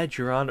glad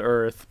you're on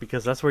Earth,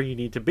 because that's where you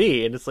need to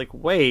be. And it's like,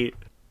 wait,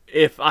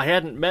 if I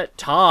hadn't met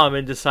Tom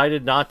and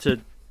decided not to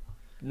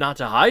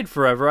hide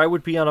forever, I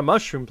would be on a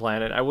mushroom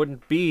planet. I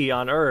wouldn't be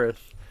on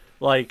Earth.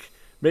 Like,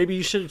 maybe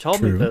you should have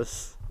told me True.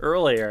 this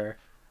earlier.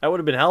 That would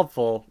have been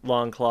helpful,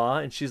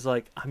 Longclaw. And she's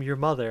like, I'm your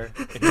mother.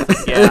 And he's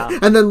like, yeah.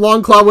 And then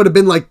Longclaw would have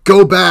been like,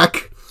 go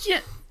back.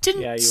 Yeah,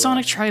 didn't Yeah, you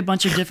Sonic are. try a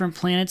bunch of different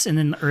planets, and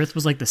then Earth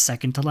was like the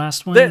second to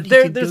last one? he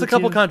could There's go a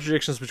couple to?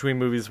 contradictions between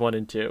movies 1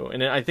 and 2,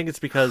 and I think it's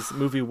because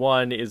movie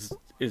 1 is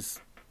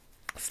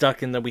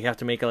stuck in that we have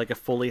to make it like a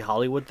fully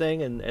Hollywood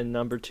thing, and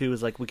number 2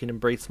 is like we can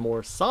embrace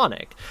more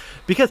Sonic,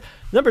 because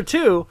number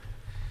 2,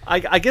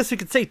 I guess we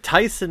could say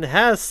Tyson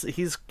Hess,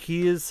 he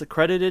is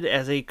credited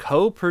as a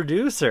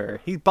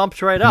co-producer. He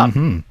bumped right up,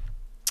 and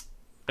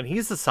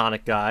he's the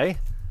Sonic guy.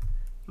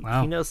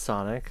 Wow. He knows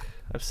Sonic.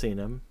 I've seen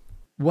him.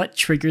 What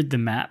triggered the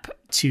map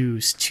to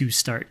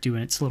start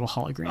doing its little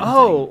hologram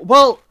Oh thing?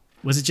 well.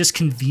 Was it just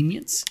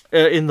convenience?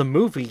 In the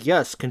movie,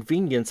 yes,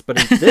 convenience, but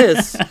in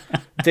this,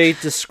 they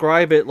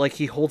describe it like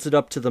he holds it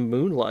up to the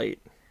moonlight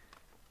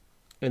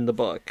in the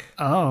book.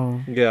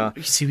 Oh. Yeah.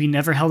 See, we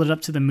never held it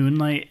up to the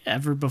moonlight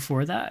ever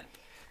before that.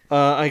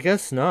 I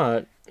guess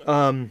not.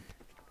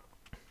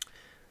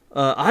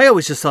 I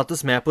always just thought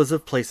this map was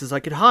of places I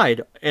could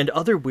hide, and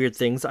other weird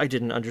things I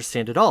didn't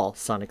understand at all,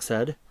 Sonic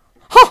said.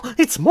 Oh,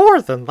 it's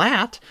more than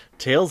that!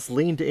 Tails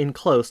leaned in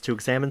close to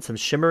examine some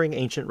shimmering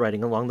ancient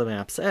writing along the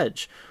map's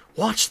edge.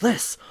 Watch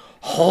this!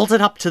 Hold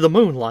it up to the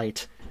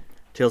moonlight!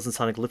 Tails and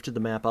Sonic lifted the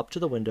map up to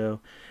the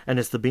window, and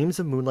as the beams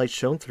of moonlight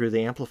shone through,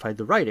 they amplified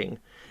the writing.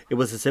 It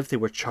was as if they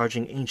were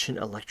charging ancient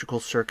electrical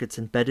circuits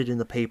embedded in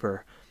the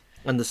paper,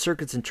 and the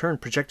circuits in turn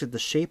projected the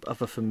shape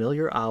of a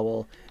familiar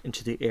owl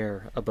into the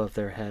air above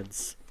their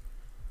heads.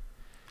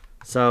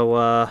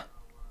 So,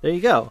 there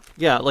you go.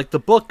 Yeah, like the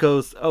book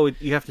goes, oh,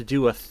 you have to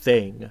do a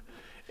thing.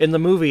 In the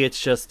movie,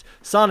 it's just,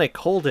 Sonic,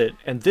 hold it,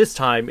 and this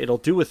time it'll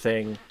do a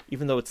thing,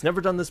 even though it's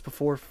never done this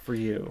before for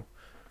you.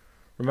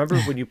 Remember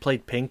when you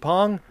played ping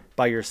pong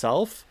by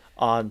yourself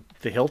on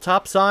the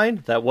hilltop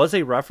sign? That was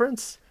a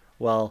reference?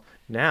 Well,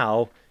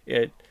 now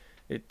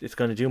it's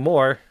going to do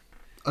more.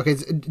 Okay,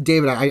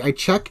 David, I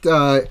checked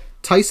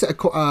Tyson,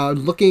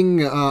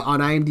 looking on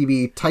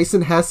IMDb,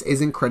 Tyson Hess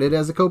isn't credited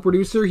as a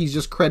co-producer. He's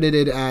just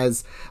credited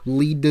as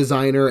lead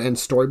designer and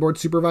storyboard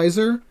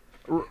supervisor.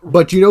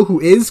 But you know who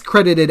is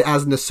credited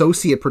as an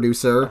associate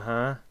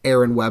producer?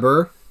 Aaron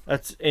Weber.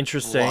 That's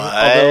interesting. What?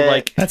 Although,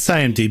 like, That's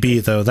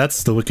IMDb, though.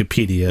 That's the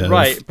Wikipedia.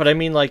 right, but I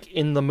mean, like,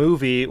 in the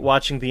movie,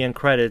 watching the end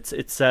credits,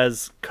 it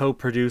says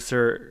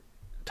co-producer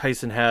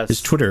Tyson Hess.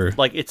 His Twitter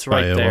like, it's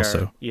right bio there.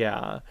 also.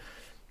 Yeah.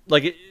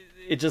 Like,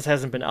 it just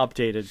hasn't been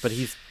updated, but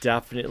he's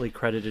definitely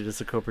credited as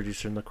a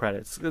co-producer in the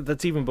credits.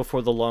 That's even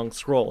before the long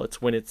scroll.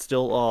 It's when it's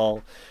still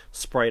all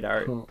sprite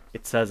art. Cool.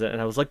 It says it,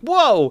 and I was like,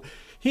 whoa!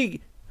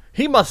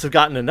 He must have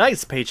gotten a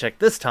nice paycheck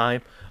this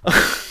time.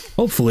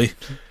 Hopefully.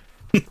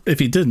 If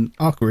he didn't,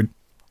 awkward.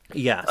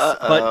 Yes,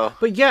 Uh-oh.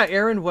 but yeah,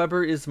 Aaron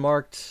Weber is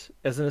marked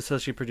as an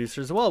associate producer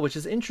as well, which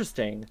is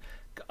interesting.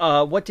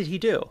 What did he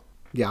do?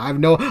 Yeah, I have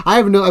no.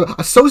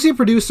 Associate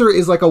producer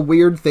is like a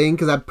weird thing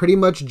because that pretty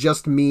much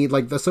just means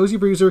like the associate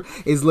producer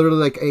is literally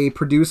like a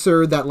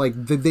producer that like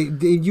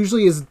they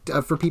usually is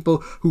for people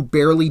who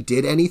barely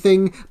did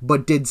anything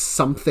but did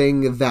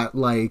something that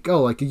like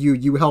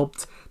you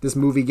helped this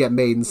movie get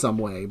made in some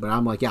way. But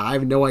I'm like, yeah, I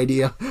have no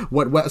idea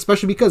what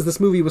especially because this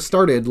movie was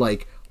started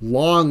like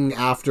long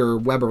after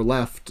Weber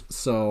left,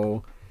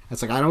 so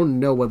it's like I don't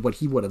know what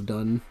he would have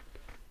done.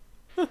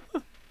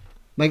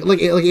 Like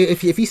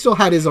if he still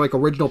had his like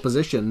original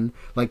position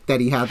like that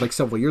he had like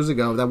several years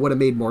ago, that would have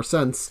made more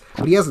sense.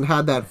 But he hasn't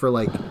had that for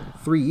like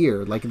 3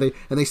 years. Like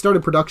they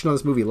started production on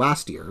this movie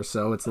last year,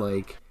 so it's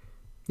like,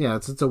 yeah,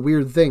 it's a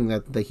weird thing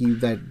that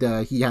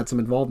he had some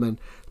involvement,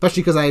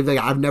 especially because I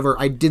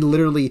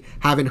literally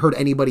haven't heard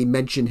anybody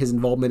mention his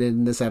involvement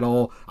in this at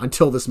all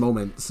until this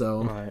moment.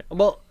 So Right.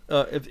 Well,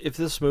 if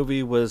this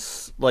movie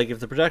was like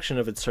if the production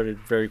of it started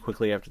very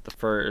quickly after the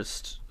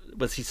first,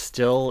 was he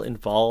still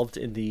involved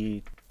in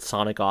the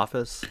Sonic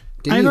office?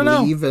 did he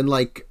leave in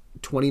like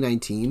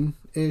 2019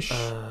 ish?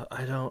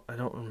 I don't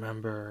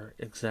remember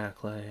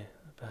exactly.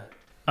 But...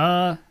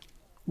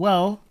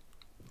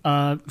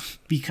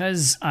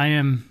 Because I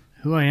am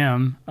who I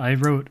am, I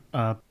wrote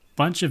a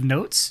bunch of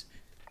notes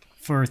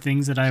for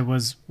things that I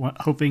was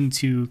hoping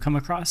to come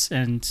across,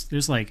 and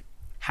there's like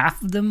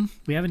half of them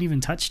we haven't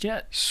even touched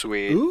yet.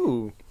 Sweet.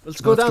 Ooh,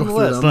 let's go down the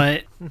list.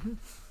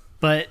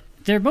 But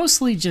they're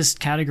mostly just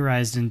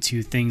categorized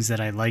into things that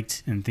I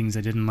liked and things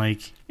I didn't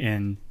like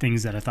and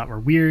things that I thought were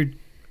weird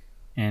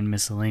and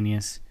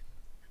miscellaneous.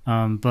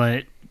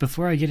 But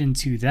before I get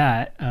into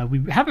that,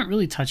 we haven't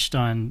really touched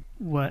on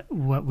what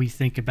we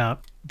think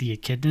about the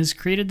echidnas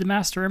created the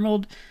Master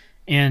Emerald.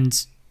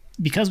 And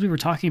because we were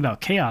talking about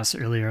Chaos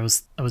earlier, I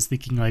was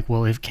thinking like,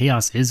 well, if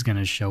Chaos is going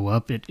to show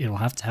up, it'll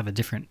have to have a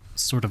different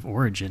sort of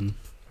origin,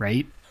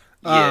 right?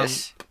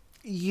 Yes.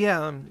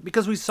 Yeah,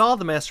 because we saw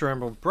the Master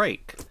Emerald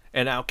break,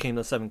 and out came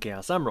the 7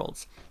 Chaos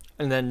Emeralds.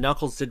 And then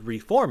Knuckles did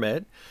reform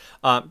it.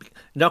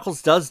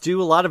 Knuckles does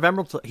do a lot of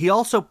emeralds. He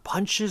also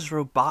punches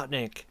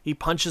Robotnik. He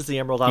punches the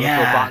emerald out of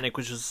Robotnik,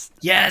 which was...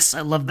 Yes,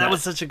 I love that. That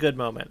was such a good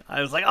moment.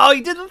 I was like, oh,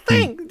 he did the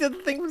thing! He did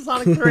the thing with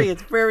Sonic 3.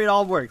 It's it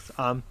all works.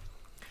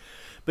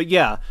 But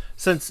yeah,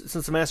 since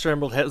the Master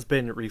Emerald has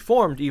been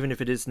reformed, even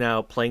if it is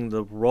now playing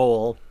the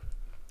role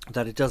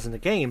that it does in the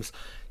games...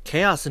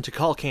 Chaos and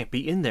Tikal can't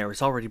be in there.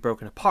 It's already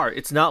broken apart.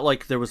 It's not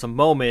like there was a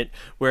moment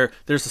where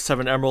there's the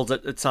 7 emeralds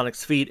at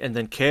Sonic's feet, and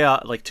then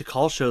Chaos, like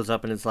Tikal shows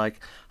up and is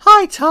like,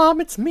 "Hi, Tom,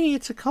 it's me,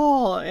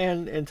 Tikal."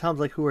 And Tom's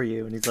like, "Who are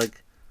you?" And he's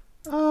like,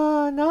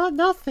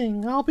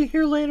 nothing. I'll be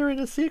here later in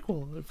a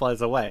sequel." And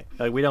flies away.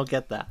 Like, we don't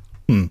get that.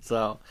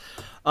 So,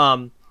 I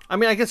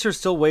mean, I guess there's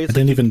still ways. I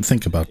didn't even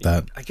think about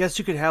that. I guess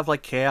you could have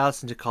like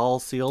Chaos and Tikal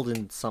sealed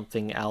in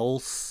something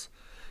else.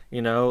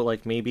 You know,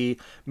 like maybe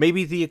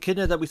the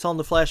echidna that we saw in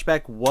the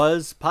flashback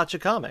was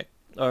Pachacamac,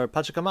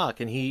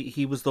 and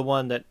he was the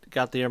one that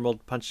got the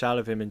emerald punched out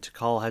of him, and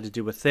Tikal had to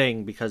do a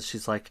thing because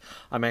she's like,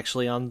 "I'm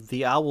actually on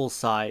the owl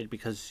side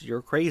because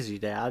you're crazy,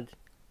 Dad."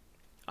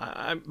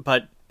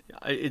 But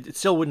it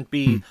still wouldn't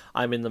be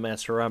I'm in the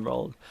Master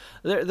Emerald.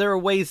 There are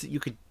ways that you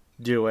could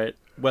do it,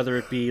 whether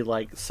it be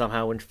like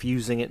somehow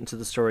infusing it into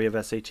the story of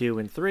SA2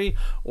 and 3,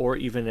 or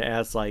even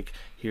as like,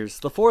 here's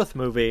the 4th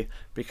movie,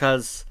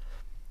 because...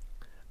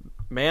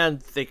 Man,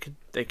 they could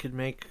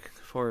make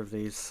 4 of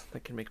these. They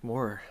can make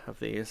more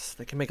of these.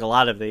 They can make a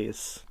lot of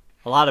these.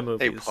 A lot of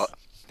movies.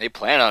 They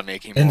plan on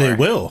making more. And they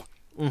will.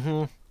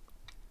 Mm-hmm.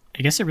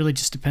 I guess it really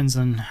just depends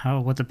on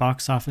what the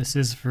box office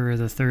is for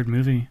the 3rd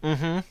movie.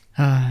 Mm-hmm.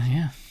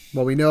 Yeah.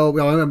 Well, we know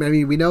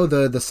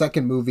the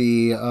second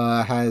movie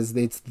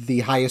it's the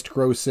highest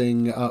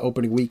grossing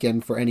opening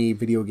weekend for any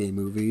video game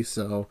movie,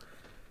 so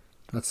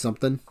that's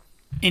something.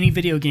 Any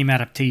video game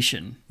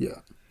adaptation.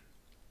 Yeah.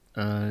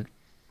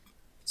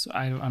 So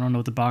I don't know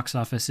what the box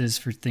office is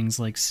for things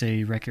like,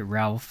 say, Wreck-It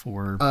Ralph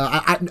or...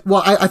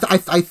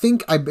 I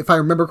think, if I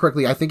remember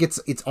correctly, I think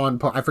it's on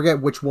par. I forget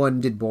which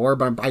one did more,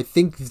 but I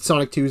think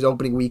Sonic 2's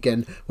opening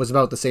weekend was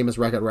about the same as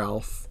Wreck-It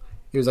Ralph.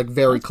 It was like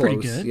very That's pretty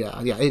close. good.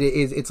 Yeah, it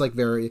is. It's like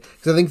very,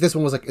 because I think this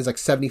one was like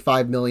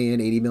 75 million,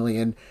 80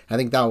 million. I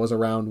think that was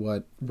around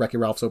what Wreck-It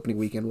Ralph's opening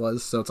weekend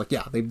was. So it's like,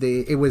 yeah,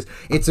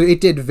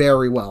 it did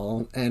very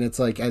well, and it's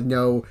like, I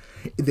know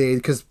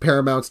because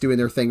Paramount's doing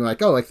their thing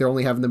like, oh, like they're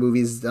only having the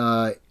movies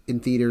in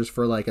theaters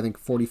for like I think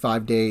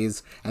 45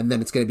 days, and then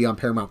it's going to be on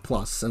Paramount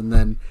Plus, and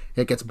then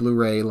it gets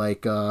Blu-ray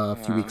like a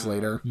few weeks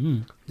later.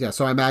 Yeah,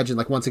 so I imagine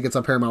like once it gets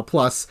on Paramount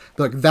Plus,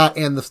 like that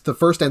and the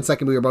first and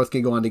second movie are both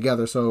going to go on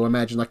together. So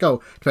imagine like,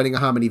 oh, depending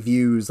on how many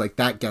views like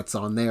that gets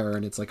on there,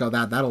 and it's like, oh,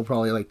 that'll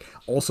probably like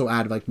also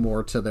add like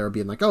more to their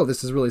being like, oh,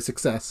 this is really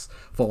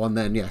successful. And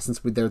then yeah, since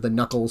they're the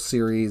Knuckles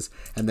series,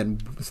 and then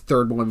the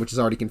 3rd one, which is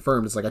already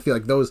confirmed, it's like I feel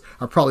like those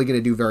are probably going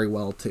to do very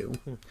well too.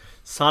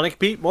 Sonic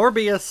beat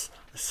Morbius.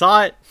 I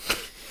saw it.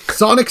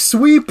 Sonic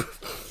sweep.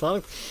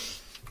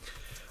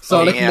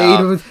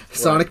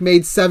 Sonic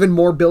made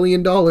 $7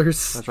 billion more.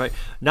 That's right.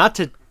 Not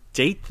to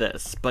date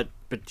this, but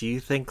do you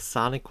think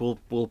Sonic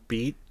will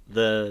beat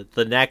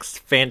the next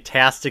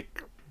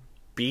Fantastic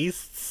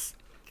Beasts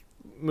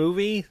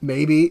movie?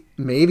 Maybe.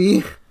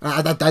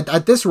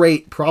 At this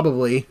rate,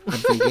 probably. I'm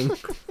thinking.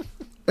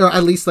 Or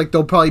at least, like,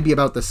 they'll probably be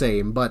about the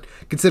same. But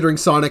considering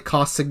Sonic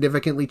costs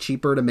significantly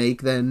cheaper to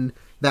make than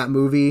that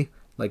movie,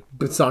 like,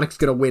 but Sonic's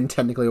gonna win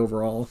technically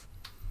overall.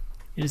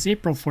 It is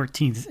April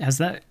 14th. Has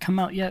that come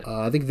out yet?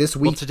 I think this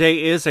week. Well,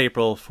 today is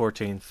April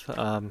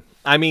 14th.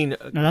 I mean,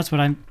 No, that's what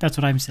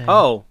I'm saying.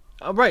 oh,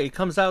 right, it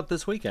comes out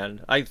this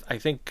weekend. I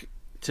think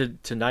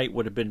tonight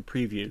would have been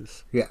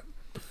previews. Yeah.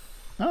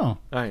 Oh. All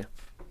right.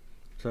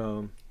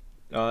 So,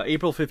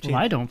 April 15th. Well,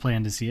 I don't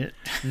plan to see it.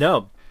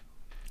 No,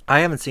 I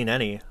haven't seen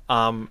any.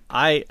 I've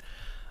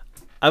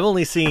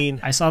only seen.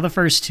 I saw the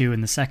first two,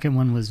 and the second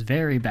one was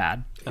very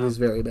bad. It was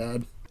very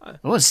bad.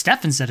 Oh,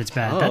 Stefan said it's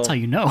bad. That's how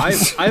you know.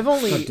 I've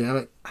only. God damn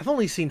it. I've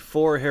only seen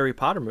 4 Harry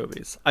Potter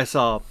movies. I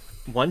saw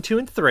 1, 2,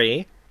 and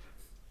 3,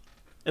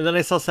 and then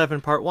I saw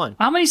 7 Part 1.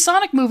 How many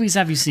Sonic movies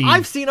have you seen?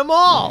 I've seen them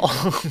all.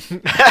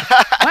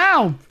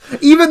 Wow.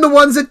 Even the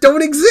ones that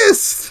don't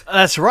exist.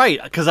 That's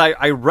right, because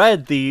I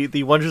read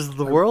the Wonders of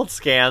the World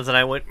scans, and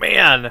I went,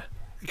 man,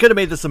 you could have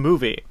made this a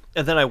movie.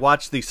 And then I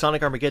watched the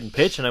Sonic Armageddon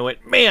pitch, and I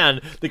went,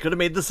 man, they could have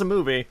made this a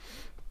movie.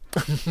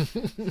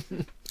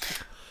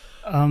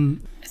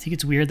 I think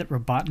it's weird that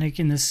Robotnik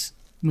in this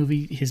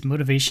movie, his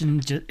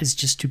motivation is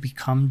just to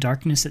become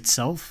darkness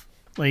itself.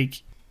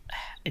 Like,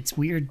 it's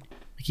weird.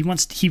 Like,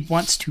 he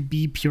wants to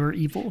be pure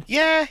evil.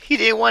 Yeah, he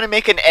didn't want to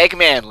make an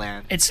Eggman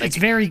land. It's Like,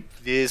 very.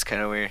 It is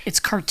kind of weird. It's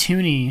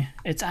cartoony.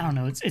 I don't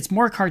know. It's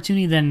more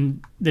cartoony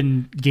than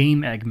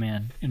game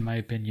Eggman, in my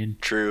opinion.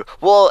 True.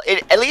 Well,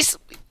 at least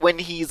when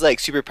he's like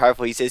super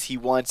powerful, he says he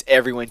wants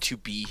everyone to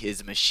be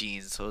his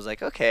machine. So I was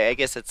like, okay, I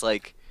guess it's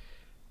like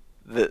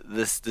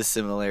the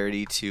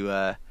similarity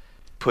to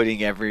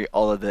putting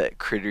all of the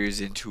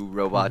critters into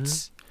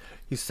robots.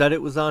 He said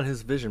it was on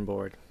his vision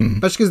board.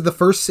 Especially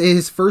because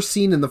his first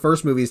scene in the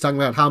first movie is talking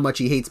about how much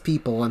he hates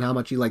people and how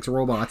much he likes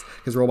robots,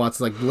 because robots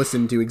like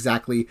listen to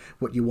exactly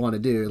what you want to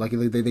do, like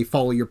they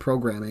follow your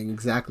programming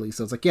exactly.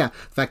 So it's like, yeah,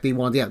 the fact that he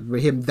wanted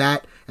him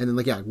that, and then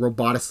like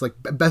robotics, like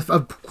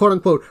quote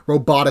unquote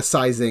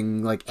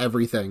roboticizing like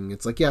everything.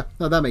 It's like, yeah,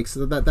 no,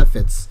 that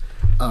fits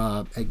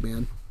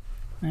Eggman.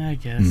 I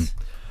guess.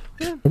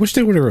 I wish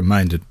they would have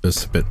reminded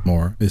us a bit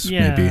more.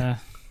 Maybe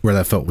where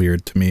that felt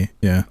weird to me.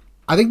 Yeah.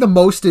 I think the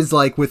most is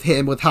like with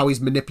him, with how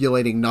he's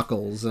manipulating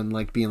Knuckles and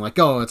like being like,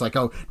 oh, it's like,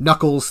 oh,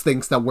 Knuckles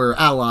thinks that we're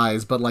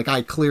allies, but like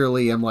I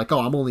clearly am like, oh,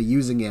 I'm only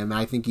using him.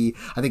 I think he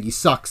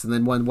sucks. And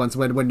then when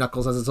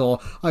Knuckles says it's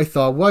all, I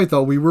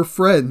thought we were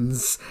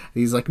friends.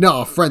 And he's like,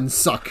 no, friends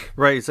suck.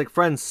 Right, it's like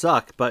friends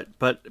suck, but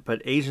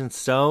Agent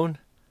Stone,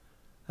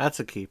 that's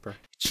a keeper.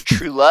 It's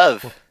true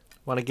love.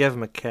 Want to give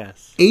him a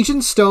kiss.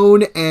 Agent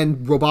Stone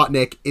and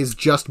Robotnik is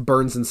just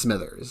Burns and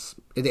Smithers.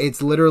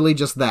 It's literally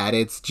just that.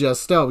 It's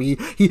just,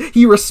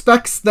 he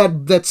respects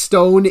that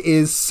Stone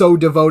is so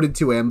devoted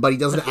to him, but he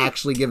doesn't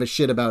actually give a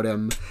shit about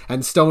him.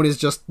 And Stone is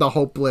just the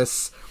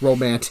hopeless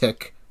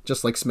romantic,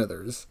 just like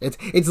Smithers.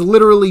 It's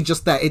literally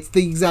just that. It's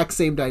the exact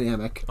same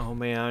dynamic. Oh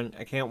man,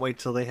 I can't wait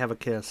till they have a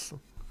kiss.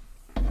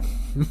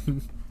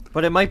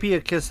 But it might be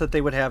a kiss that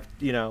they would have,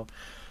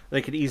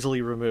 they could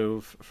easily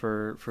remove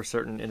for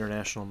certain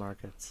international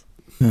markets.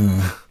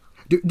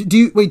 Do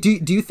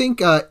you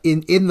think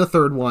in the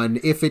third one,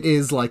 if it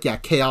is like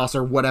chaos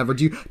or whatever,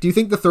 do you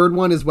think the third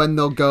one is when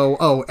they'll go,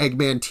 oh,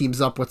 Eggman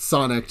teams up with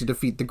Sonic to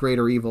defeat the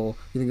greater evil?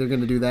 You think they're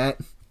going to do that?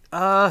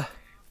 I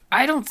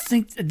don't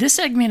think this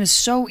Eggman is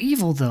so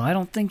evil though. I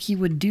don't think he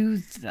would do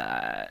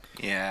that.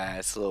 Yeah,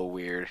 it's a little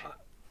weird.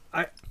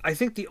 I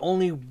think the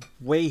only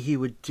way he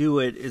would do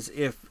it is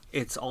if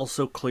it's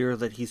also clear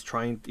that he's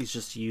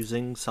just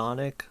using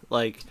Sonic,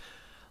 like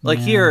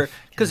here,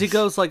 because he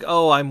goes like,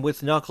 oh, I'm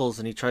with Knuckles,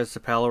 and he tries to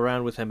pal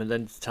around with him, and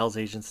then tells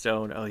Agent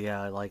Stone, oh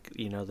yeah, like,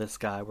 this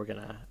guy,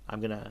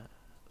 I'm gonna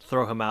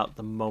throw him out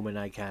the moment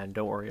I can,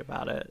 don't worry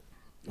about it.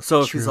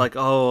 So if he's like,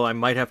 oh, I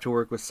might have to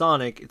work with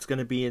Sonic, it's going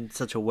to be in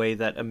such a way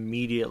that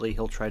immediately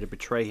he'll try to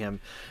betray him,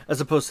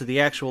 as opposed to the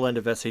actual end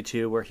of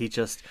SA2 where he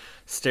just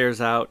stares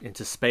out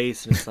into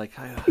space and it's like,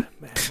 oh,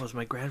 man, was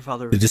my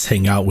grandfather... They just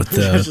hang out with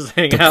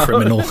the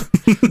criminal.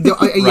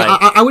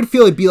 I would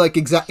feel it'd be like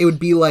it would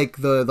be like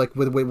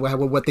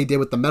what they did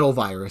with the metal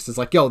virus. It's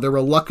like, yo, they're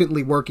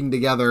reluctantly working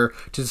together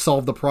to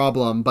solve the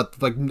problem, but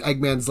like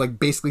Eggman's like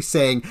basically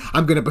saying,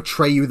 I'm going to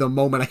betray you the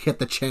moment I get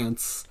the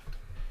chance.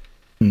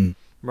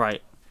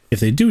 Right. If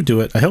they do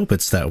it, I hope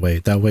it's that way.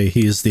 That way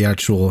he's the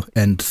actual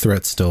end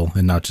threat still,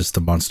 and not just the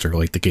monster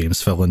like the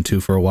games fell into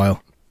for a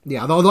while.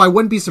 Yeah, although I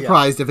wouldn't be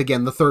surprised if,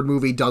 again, the third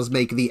movie does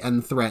make the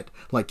end threat.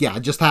 Like, yeah,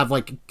 just have,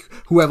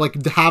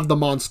 have the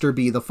monster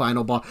be the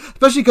final boss.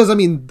 Especially because,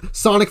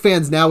 Sonic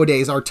fans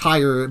nowadays are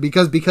tired,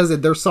 because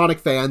they're Sonic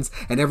fans,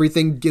 and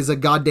everything is a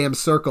goddamn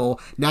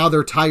circle. Now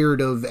they're tired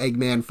of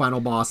Eggman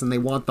final boss, and they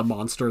want the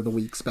monster of the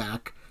weeks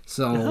back.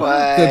 So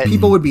What?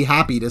 people would be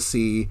happy to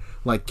see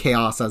like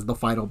Chaos as the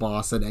final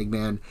boss and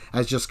Eggman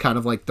as just kind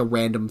of like the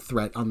random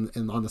threat on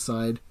the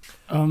side.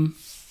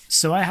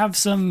 So I have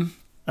some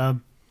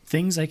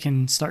things I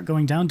can start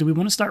going down. Do we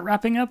want to start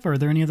wrapping up, or are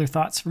there any other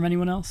thoughts from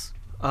anyone else?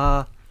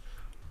 Well,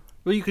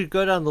 you could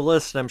go down the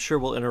list, and I'm sure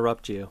we'll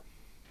interrupt you.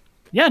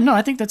 Yeah, no,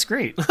 I think that's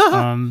great.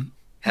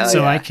 Hell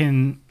So yeah. I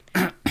can,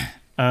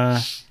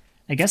 I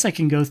guess I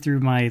can go through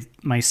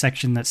my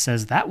section that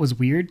says that was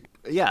weird.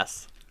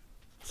 Yes.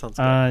 Sounds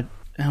good.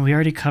 And we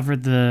already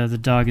covered the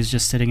dog is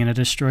just sitting in a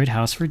destroyed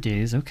house for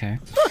days. Okay.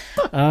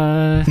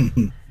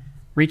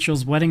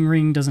 Rachel's wedding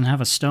ring doesn't have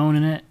a stone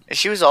in it.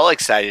 She was all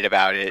excited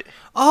about it.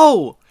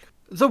 Oh,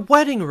 the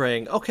wedding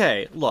ring.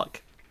 Okay,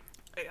 look.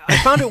 I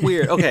found it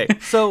weird. Okay,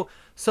 so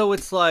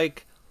it's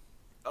like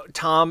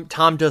Tom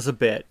does a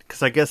bit,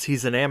 because I guess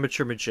he's an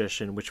amateur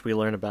magician, which we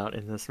learn about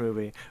in this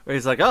movie, where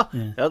he's like,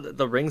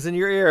 the ring's in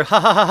your ear. Ha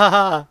ha ha ha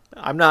ha.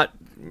 I'm not,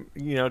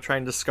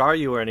 trying to scar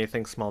you or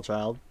anything, small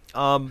child.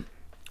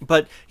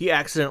 But he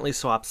accidentally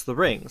swaps the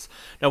rings.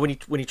 Now, when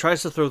he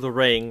tries to throw the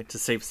ring to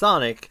save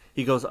Sonic,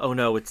 he goes, "Oh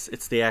no, it's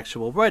the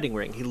actual wedding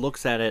ring." He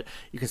looks at it.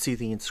 You can see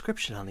the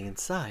inscription on the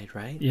inside,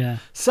 right? Yeah.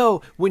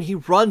 So when he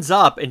runs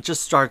up and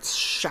just starts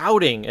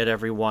shouting at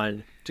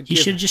everyone, He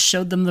should have just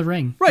showed them the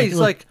ring. right? He's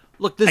like,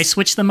 "Look, this." I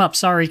switched them up.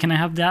 Sorry, can I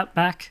have that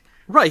back?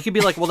 Right, he could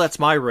be like, "Well, that's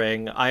my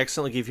ring. I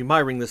accidentally gave you my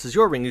ring. This is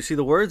your ring. You see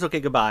the words? Okay,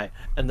 goodbye."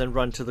 And then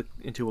run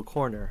into a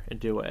corner and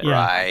do it. Yeah.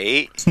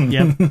 Right?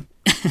 Yep.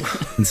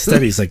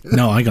 Instead, he's like,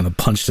 "No, I'm gonna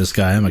punch this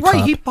guy. I'm a Right,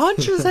 cop." he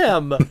punches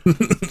him.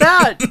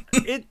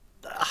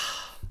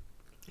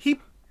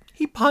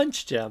 He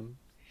punched him.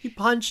 He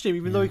punched him,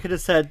 even though he could have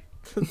said.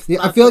 Yeah,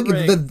 I feel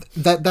like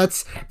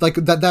that's like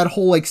that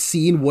whole like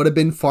scene would have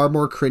been far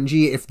more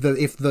cringy if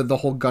the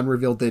whole gun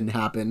reveal didn't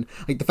happen.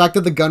 Like the fact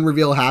that the gun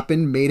reveal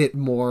happened made it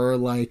more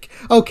like,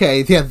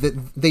 okay, yeah,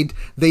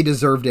 they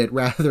deserved it,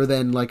 rather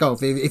than like, oh,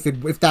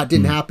 if that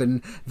didn't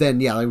happen,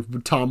 then yeah,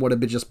 like, Tom would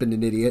have just been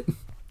an idiot.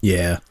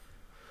 Yeah,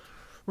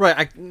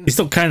 Right, he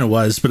still kind of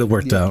was, but it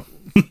worked out.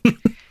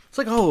 it's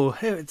like, oh,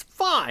 it's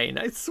fine.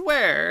 I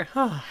swear.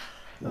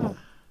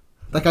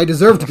 Like I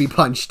deserved to be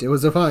punched. It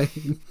was a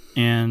fine.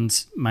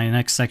 And my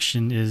next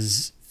section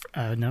is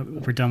no,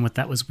 we're done with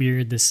that was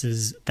weird. This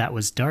is that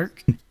was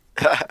dark.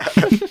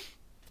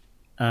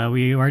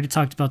 We already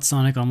talked about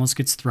Sonic almost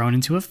gets thrown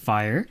into a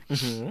fire.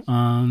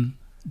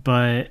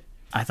 But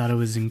I thought it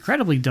was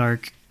incredibly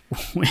dark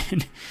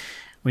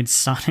when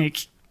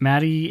Sonic,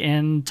 Maddie,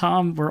 and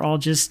Tom were all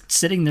just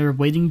sitting there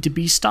waiting to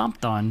be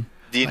stomped on.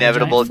 The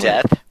inevitable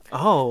death.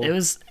 Oh,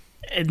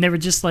 And they were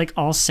just like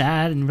all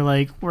sad, and we're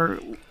like,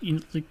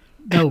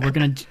 no,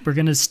 we're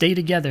gonna stay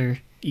together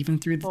even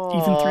through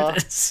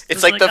this.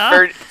 It's like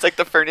it's like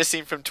the furnace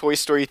scene from Toy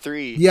Story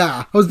 3.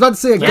 Yeah, I was about to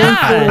say again.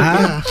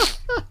 Yeah.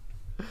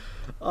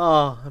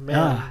 Oh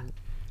man,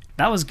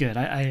 that was good.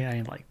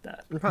 I liked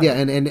that. Yeah,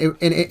 and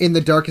in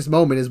the darkest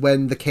moment is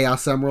when the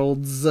Chaos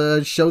Emeralds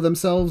show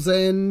themselves,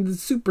 and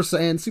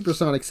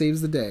Supersonic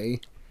saves the day.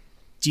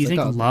 Do you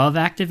think love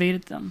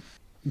activated them?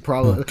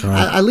 Probably,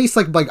 at least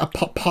like a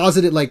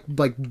positive, like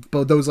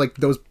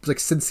those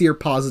sincere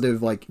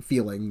positive like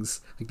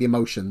feelings, like the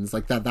emotions,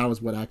 like that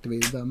was what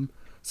activated them.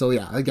 So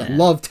yeah, again,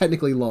 love,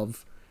 technically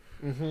love.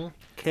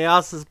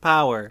 Chaos is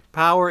power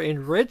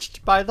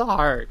enriched by the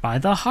heart. By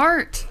the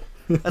heart.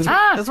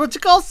 That's what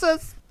Nicole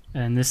says.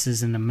 And this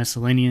is in the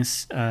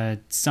miscellaneous.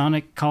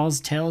 Sonic calls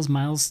Tails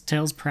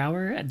Tails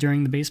Prower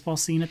during the baseball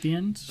scene at the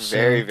end.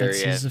 Very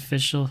that's end. his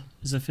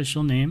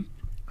official name.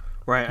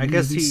 Right, I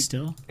guess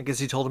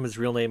he told him his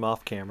real name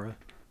off camera.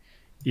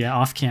 Yeah,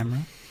 off camera.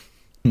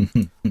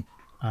 And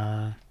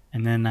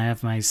then I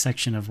have my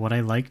section of what I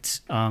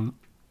liked.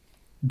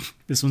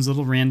 This one's a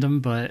little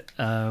random, but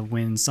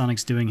when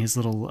Sonic's doing his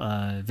little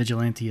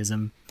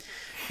vigilanteism,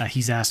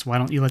 he's asked, "Why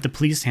don't you let the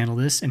police handle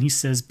this?" And he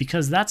says,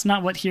 "Because that's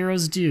not what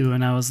heroes do."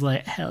 And I was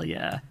like, hell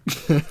yeah.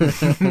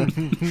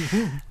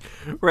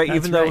 Right,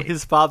 even though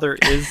his father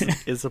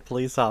is a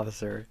police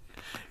officer.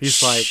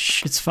 He's like,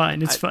 "Shh, it's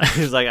fine. It's fine."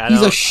 He's like,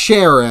 He's a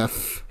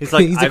sheriff. He's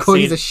like,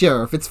 he's a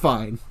sheriff. It's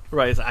fine.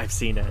 Right, I've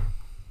seen it.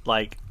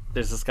 Like,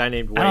 there's this guy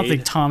named Wade. I don't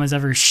think Tom has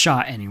ever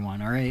shot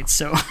anyone. All right,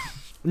 so.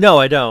 No,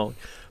 I don't.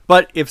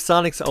 But if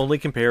Sonic's only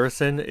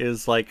comparison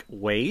is like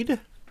Wade,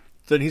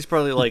 then he's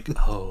probably like,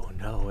 oh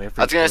no. I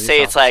was gonna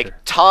say it's like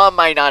Tom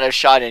might not have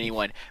shot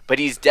anyone, but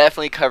he's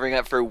definitely covering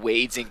up for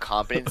Wade's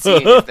incompetency.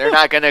 And if they're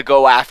not gonna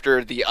go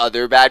after the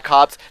other bad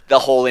cops, the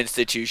whole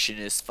institution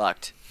is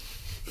fucked.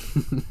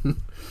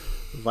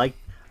 I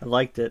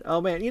liked it.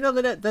 Oh man,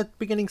 that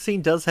beginning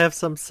scene does have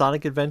some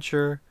Sonic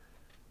Adventure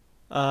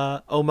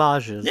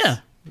homages. Yeah.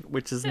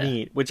 Which is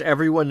neat. Which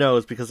everyone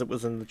knows because it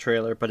was in the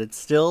trailer, but it's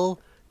still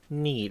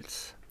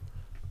neat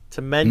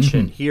to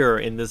mention here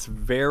in this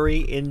very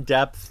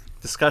in-depth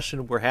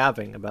discussion we're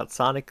having about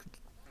Sonic.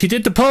 He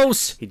did the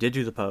pose. He did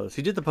do the pose.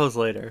 He did the pose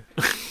later.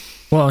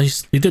 Well,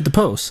 he did the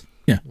pose.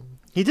 Yeah.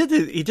 He did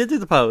do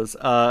the pose.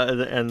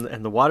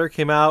 And the water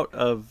came out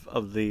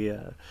of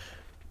the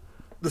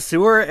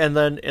sewer, and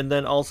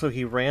then also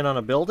he ran on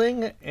a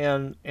building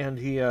and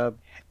he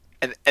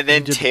And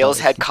then did Tails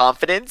both. had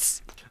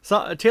confidence.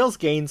 So Tails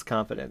gains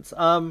confidence.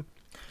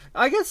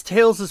 I guess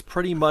Tails is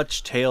pretty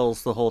much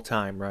Tails the whole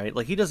time, right?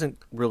 Like he doesn't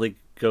really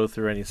go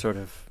through any sort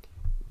of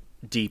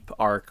deep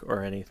arc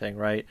or anything,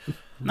 right?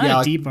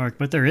 Not a deep arc,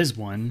 but there is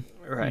one.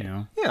 Right. You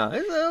know.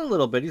 Yeah, a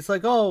little bit. He's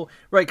like, oh,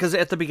 right, because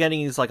at the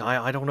beginning he's like,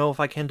 I don't know if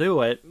I can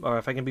do it or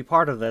if I can be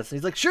part of this. And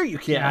he's like, sure you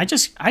can. Yeah, I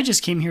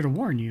just came here to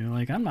warn you.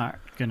 Like, I'm not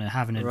gonna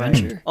have an Right.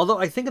 adventure. Although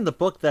I think in the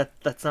book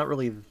that's not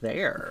really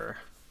there.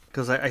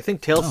 Because I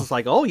think Tails is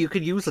like, oh, you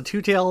could use a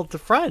two-tailed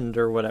friend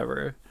or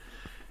whatever. And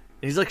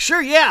he's like,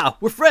 sure, yeah,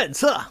 we're friends,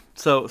 huh?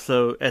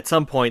 So at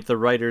some point, the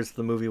writers of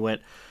the movie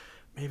went,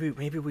 maybe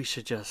we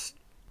should just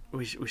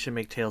we should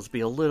make Tails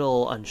be a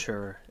little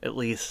unsure, at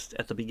least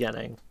at the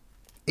beginning.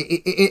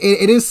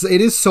 It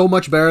is so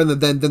much better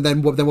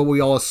than what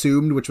we all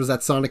assumed, which was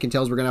that Sonic and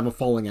Tails were gonna have a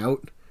falling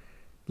out.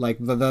 Like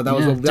that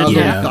was what we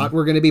thought we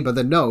were gonna be, but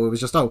then no, it was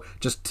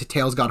just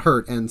Tails got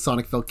hurt and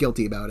Sonic felt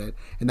guilty about it,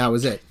 and that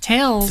was it.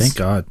 Tails, Thank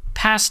God,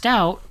 passed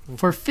out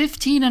for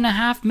 15 and a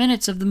half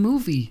minutes of the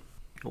movie.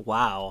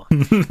 Wow.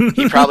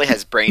 He probably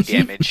has brain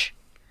damage.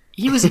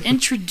 He was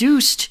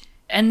introduced,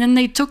 and then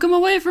they took him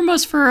away from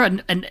us for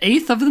an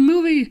eighth of the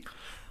movie.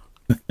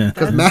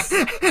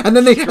 And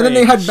then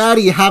they had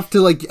Maddie have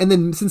to and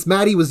then since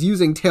Maddie was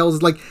using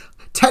Tails,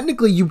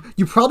 technically you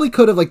probably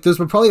could have there's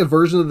probably a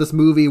version of this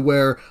movie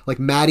where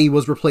Maddie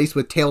was replaced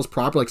with Tails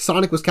proper,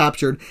 Sonic was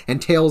captured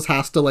and Tails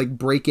has to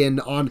break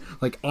in on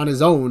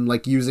his own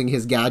using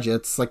his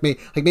gadgets,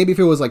 maybe if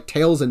it was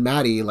Tails and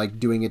Maddie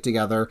doing it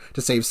together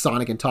to save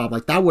Sonic and Tom,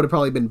 that would have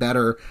probably been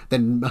better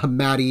than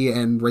Maddie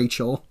and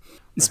Rachel.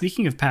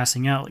 Speaking of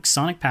passing out,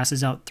 Sonic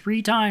passes out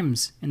 3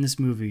 times in this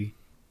movie.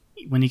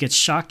 When he gets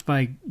shocked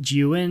by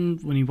G.O.N.,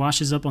 when he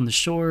washes up on the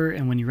shore,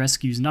 and when he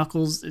rescues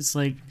Knuckles, it's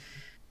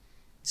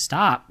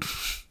stop.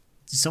 There's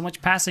so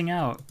much passing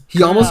out.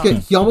 He almost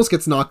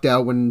gets knocked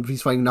out when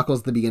he's fighting Knuckles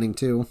at the beginning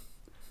too.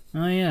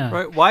 Oh yeah.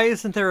 Right. Why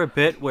isn't there a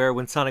bit where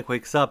when Sonic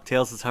wakes up,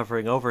 Tails is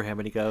hovering over him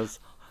and he goes,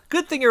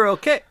 "Good thing you're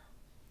okay."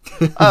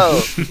 Oh,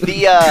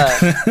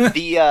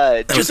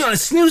 the just on a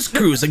snooze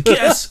cruise, I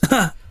guess.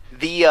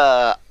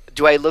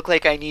 do I look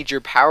like I need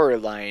your power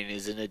line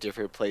is in a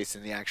different place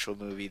in the actual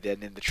movie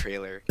than in the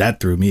trailer.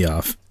 That threw me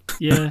off.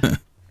 Yeah.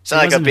 It's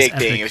not a wasn't as big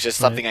thing. epic, It was just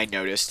but- something I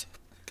noticed.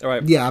 All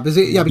right. Because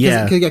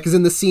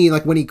in the scene,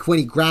 when he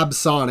grabs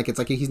Sonic, it's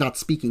he's not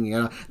speaking.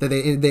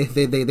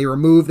 They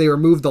remove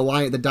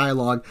the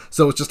dialogue,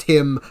 so it's just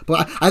him.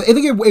 But I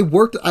think it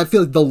worked. I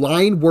feel like the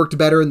line worked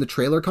better in the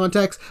trailer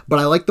context, but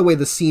I like the way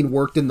the scene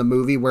worked in the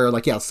movie, where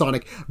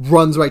Sonic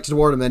runs right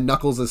toward him, and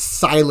Knuckles is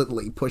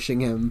silently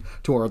pushing him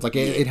towards.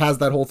 It has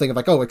that whole thing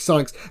of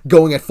Sonic's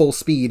going at full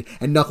speed,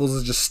 and Knuckles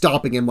is just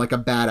stopping him like a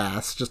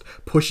badass, just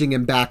pushing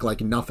him back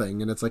like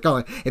nothing, and it's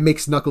it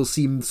makes Knuckles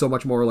seem so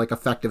much more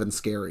effective and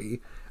scary.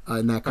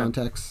 In that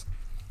context,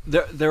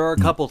 There are a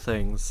couple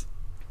things.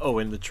 Oh,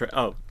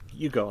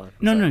 you go on.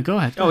 No, go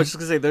ahead. I was just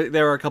gonna say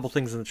there are a couple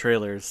things in the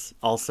trailers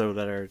also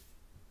that are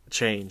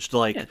changed.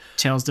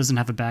 Tails doesn't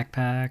have a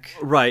backpack.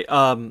 Right.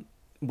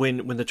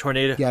 When the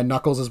tornado. yeah,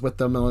 Knuckles is with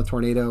them on a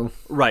tornado.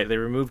 Right. They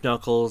remove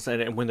Knuckles,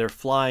 and when they're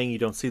flying, you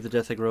don't see the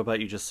Death Egg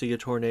robot. You just see a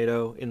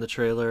tornado in the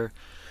trailer.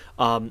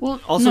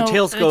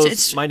 Tails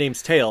goes, "My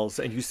name's Tails,"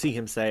 and you see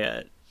him say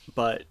it,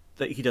 but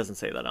he doesn't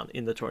say that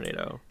in the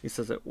tornado. He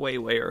says it way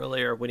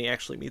earlier when he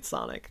actually meets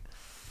Sonic.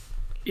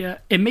 Yeah,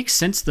 it makes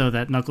sense though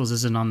that Knuckles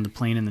isn't on the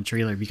plane in the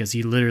trailer because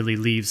he literally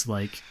leaves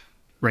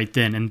right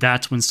then, and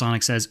that's when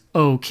Sonic says,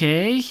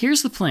 "Okay,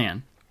 here's the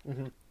plan."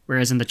 Mm-hmm.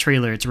 Whereas in the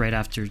trailer, it's right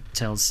after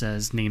Tails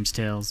says, "Name's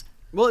Tails."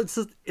 Well, it's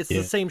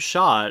the same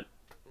shot.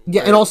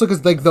 Yeah, and also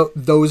because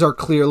those are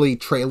clearly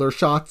trailer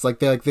shots.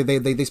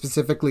 They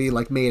specifically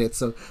made it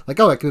so they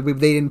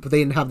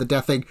didn't have the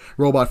Death Egg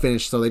robot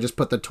finished, so they just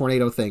put the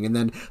tornado thing, and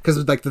then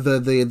because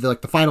the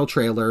final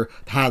trailer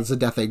has the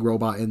Death Egg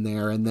robot in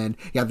there, and then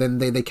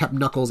they kept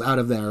Knuckles out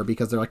of there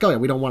because they're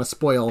we don't want to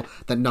spoil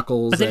that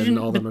Knuckles and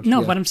all them.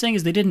 What I'm saying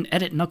is they didn't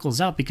edit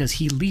Knuckles out because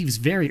he leaves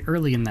very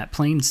early in that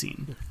plane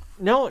scene.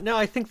 No,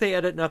 I think they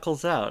edit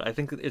Knuckles out. I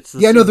think it's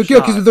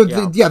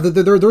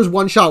there's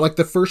one shot,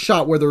 the first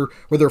shot where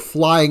they're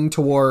flying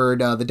toward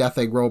the Death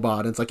Egg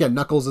robot, and it's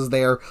Knuckles is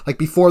there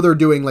before they're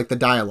doing the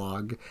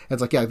dialogue.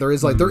 It's there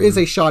is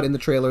a shot in the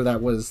trailer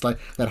that was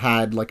that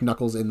had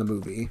Knuckles in the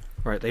movie.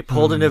 Right, they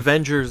pulled an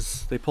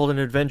Avengers. They pulled an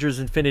Avengers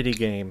Infinity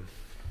game.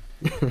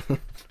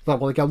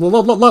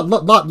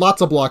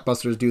 Lots of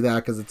blockbusters do that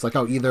because it's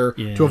either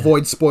to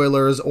avoid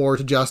spoilers or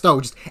to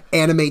just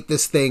animate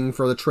this thing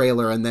for the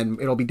trailer and then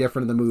it'll be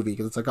different in the movie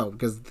because it's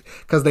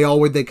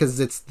because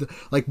it's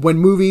when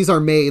movies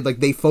are made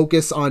they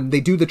focus on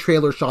they do the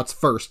trailer shots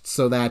first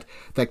so that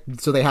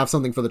they have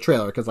something for the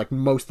trailer because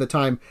most of the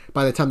time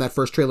by the time that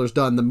first trailer's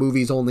done the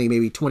movie's only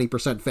maybe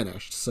 20%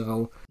 finished.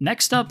 So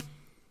Next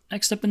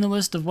up in the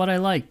list of what I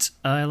liked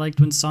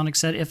when Sonic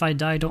said, "If I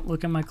die, don't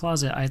look in my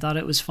closet." I thought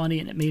it was funny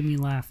and it made me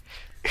laugh.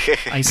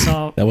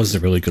 That was a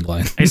really good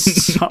line. I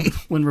saw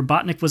when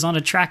Robotnik was on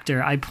a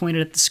tractor, I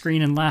pointed at the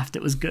screen and laughed.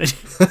 It was good.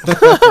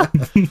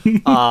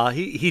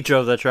 He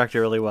drove that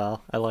tractor really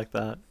well. I like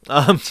that.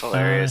 It's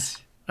hilarious.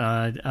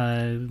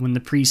 When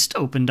the priest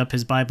opened up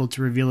his Bible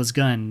to reveal his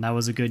gun, that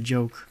was a good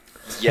joke.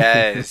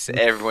 Yes,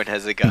 everyone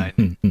has a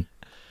gun.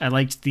 I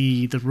liked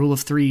the rule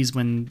of threes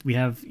when we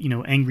have,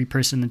 angry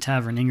person in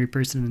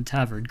the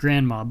tavern,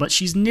 grandma, but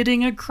she's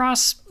knitting a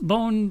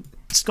crossbone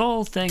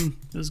skull thing.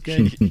 It was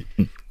good.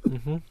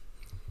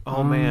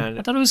 Oh, man.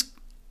 I thought it was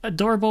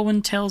adorable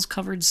when Tails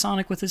covered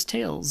Sonic with his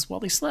tails while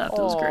they slept.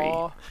 It was great.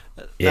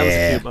 That was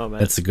a cute moment.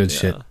 That's a good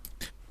shit.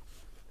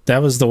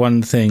 That was the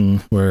one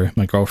thing where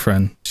my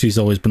girlfriend, she's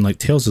always been like,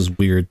 Tails is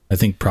weird. I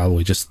think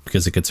probably just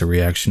because it gets a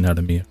reaction out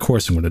of me. Of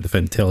course I'm going to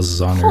defend Tails'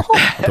 honor.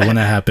 But when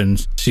it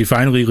happened, she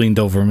finally leaned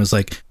over and was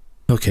like,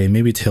 okay,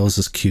 maybe Tails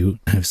is cute.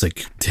 And I was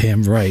like,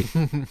 damn right.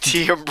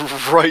 Damn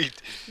right.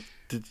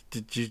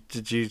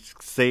 Did you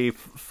say,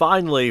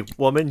 finally,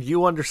 woman,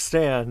 you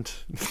understand?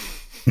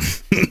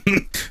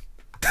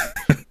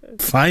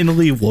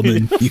 Finally,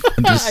 woman, you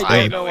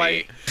understand.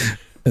 Finally.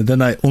 And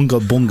then I unga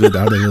bunga'd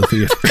out of the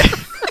theater.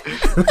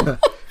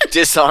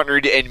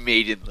 Dishonored and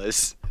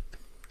maidenless.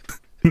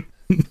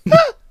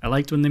 I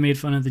liked when they made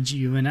fun of the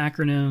GUN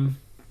acronym.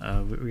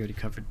 We already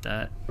covered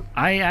that.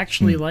 I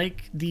actually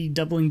like the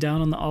doubling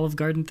down on the Olive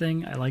Garden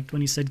thing. I liked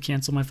when he said,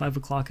 cancel my 5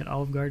 o'clock at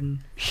Olive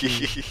Garden.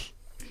 The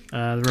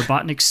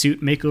Robotnik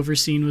suit makeover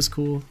scene was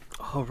cool.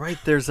 Oh, right.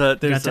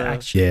 Got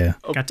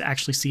to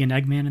actually see an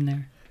Eggman in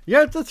there.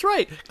 Yeah, that's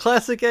right.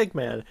 Classic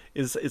Eggman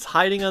is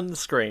hiding on the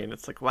screen.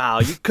 It's like, wow,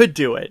 you could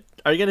do it.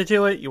 Are you gonna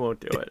do it? You won't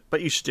do it,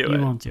 but you should do it.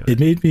 You won't do it. It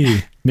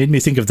made me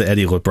think of the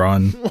Eddie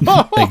LeBron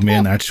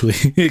Eggman. Actually,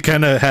 it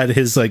kind of had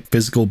his like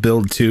physical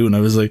build too, and I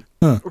was like,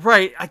 huh.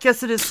 Right. I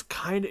guess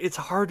it's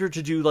harder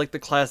to do like the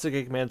classic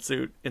Eggman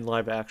suit in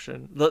live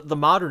action. The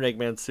modern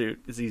Eggman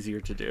suit is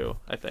easier to do,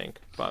 I think,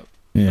 but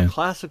the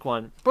classic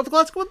one's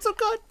so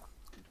good.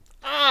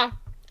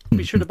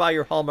 Be sure to buy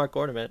your Hallmark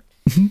ornament.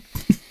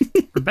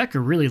 Rebecca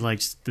really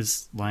likes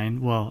this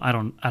line. Well, I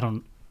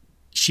don't.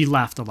 She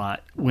laughed a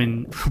lot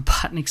when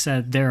Robotnik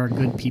said there are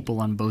good people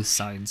on both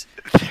sides.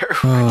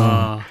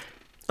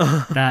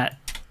 That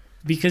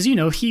because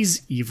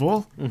he's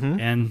evil,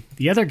 and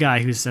the other guy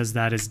who says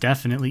that is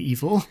definitely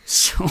evil.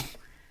 So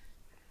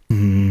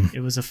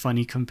it was a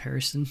funny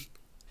comparison.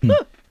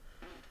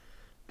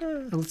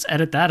 Let's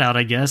edit that out,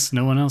 I guess.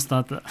 No one else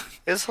thought that.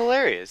 It's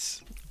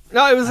hilarious.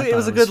 No, it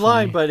was a good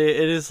line, funny. but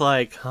it is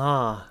like,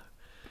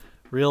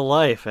 real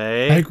life,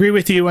 eh? I agree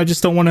with you. I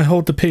just don't want to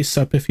hold the pace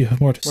up if you have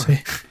more to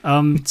say.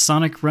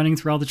 Sonic running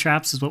through all the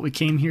traps is what we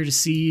came here to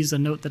see, is a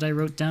note that I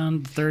wrote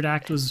down. The third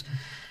act was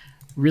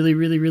really,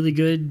 really, really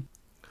good.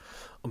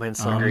 Oh, man,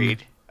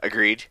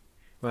 Agreed.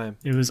 Right.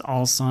 It was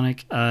all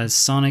Sonic.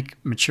 Sonic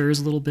matures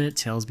a little bit.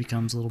 Tails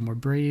becomes a little more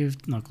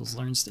brave. Knuckles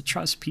learns to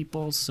trust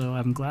people. So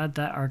I'm glad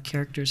that our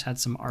characters had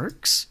some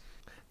arcs.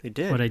 They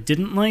did. What I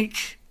didn't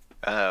like...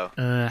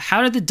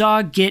 how did the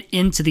dog get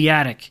into the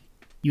attic?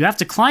 You have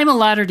to climb a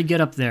ladder to get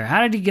up there.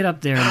 How did he get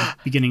up there in the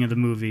beginning of the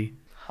movie?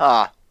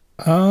 I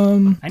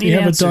need you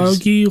have answers. a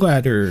doggy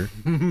ladder.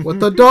 What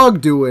the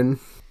dog doing?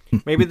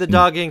 Maybe the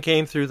dogging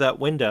came through that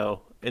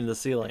window in the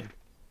ceiling.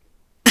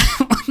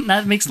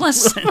 That makes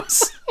less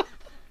sense.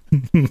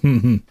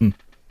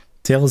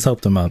 Tails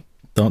helped him up.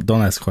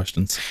 Don't ask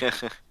questions. She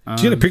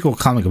had a pretty cool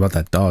comic about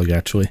that dog,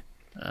 actually.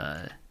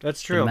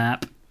 That's true.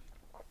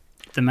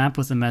 The map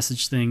with the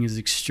message thing is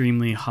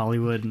extremely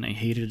Hollywood, and I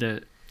hated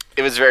it.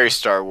 It was very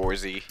Star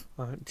Warsy.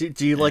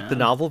 Do you like the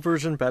novel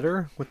version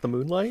better with the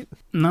moonlight?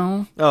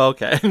 No. Oh,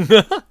 okay.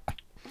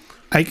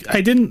 I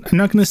didn't. I'm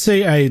not going to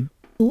say I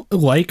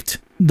liked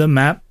the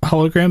map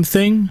hologram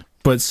thing,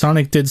 but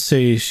Sonic did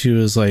say she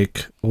was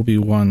like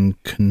Obi-Wan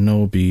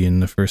Kenobi in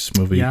the first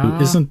movie, who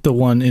isn't the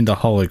one in the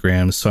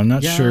hologram. So I'm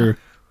not sure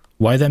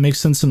why that makes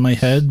sense in my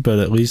head, but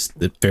at least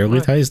it barely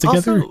ties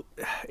together. Also,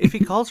 if he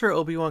calls her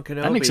Obi-Wan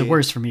Kenobi... That makes it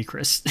worse for me,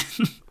 Chris.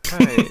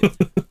 Right.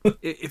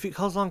 If he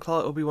calls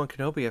Obi-Wan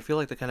Kenobi, I feel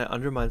like that kind of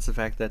undermines the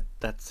fact that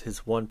that's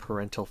his one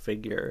parental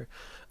figure.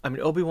 I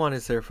mean, Obi-Wan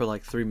is there for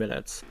like 3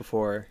 minutes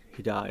before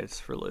he dies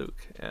for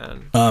Luke.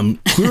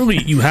 And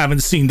clearly you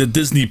haven't seen the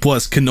Disney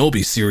Plus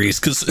Kenobi series,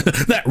 because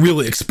that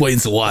really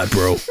explains a lot,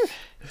 bro.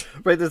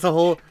 Right, there's a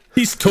whole...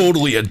 He's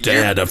totally a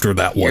dad after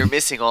that one. You're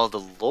missing all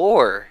the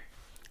lore.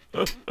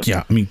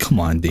 Yeah, I mean,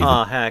 come on, David.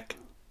 Aw, heck.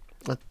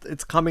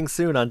 It's coming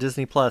soon on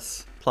Disney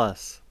Plus,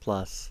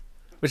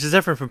 which is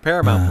different from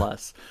Paramount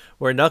Plus,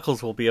 where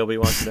Knuckles will be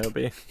Obi-Wan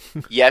Kenobi.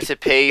 You have to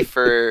pay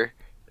for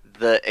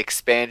the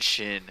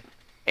expansion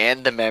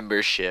and the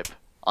membership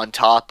on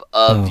top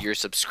of your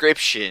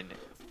subscription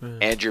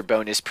and your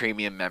bonus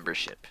premium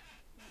membership.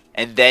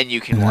 And then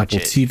you can watch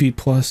Apple it. TV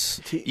Plus.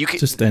 You can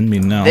just end me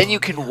now. Then you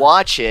can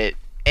watch it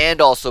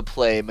and also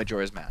play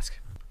Majora's Mask.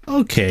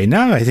 Okay,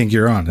 now I think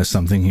you're on to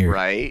something here.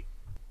 Right?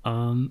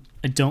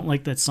 I don't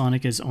like that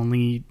Sonic is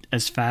only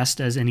as fast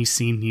as any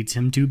scene needs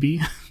him to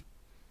be.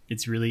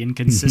 It's really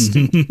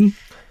inconsistent.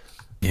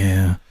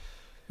 Yeah.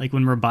 Like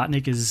when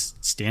Robotnik is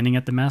standing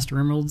at the Master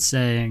Emerald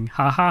saying,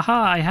 ha ha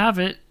ha, I have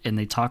it, and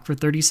they talk for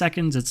 30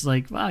 seconds, it's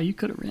like, wow, you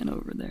could have ran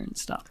over there and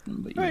stopped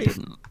them, but you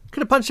didn't.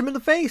 Could have punched him in the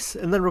face,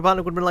 and then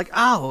Robotnik would have been like,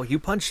 ow, you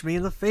punched me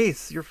in the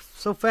face, you're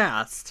so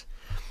fast.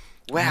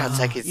 Wow, it's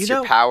like it's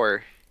your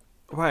power.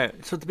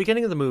 Right. So at the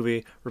beginning of the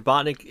movie,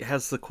 Robotnik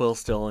has the quill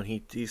still, and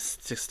he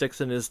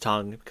sticks it in his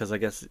tongue because I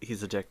guess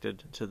he's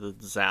addicted to the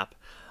zap.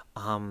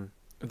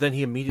 Then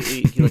he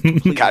immediately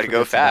completely Gotta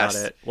go forgets fast.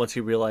 about it once he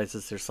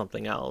realizes there's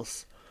something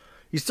else.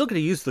 He's still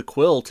going to use the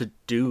quill to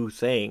do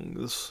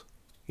things.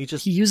 He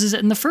uses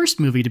it in the first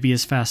movie to be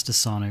as fast as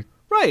Sonic.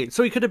 Right.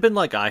 So he could have been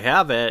like, I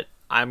have it.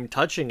 I'm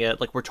touching it.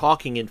 Like, we're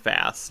talking in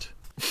fast.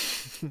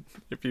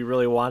 If he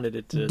really wanted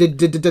it to.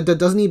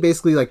 Doesn't he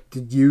basically like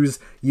use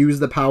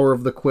the power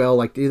of the quill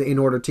like in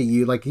order to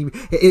use like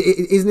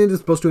isn't it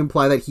supposed to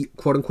imply that he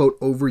quote unquote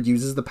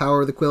overuses the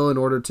power of the quill in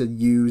order to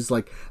use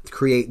like to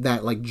create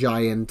that like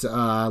giant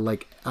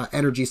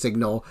energy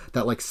signal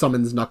that like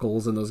summons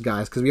Knuckles and those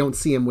guys, because we don't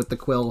see him with the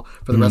quill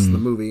for the rest of the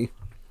movie.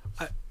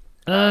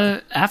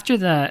 After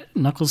that,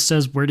 Knuckles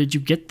says, "Where did you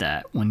get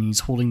that?" when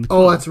he's holding the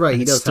quill. Oh, that's right. And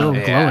He it's does still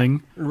have it.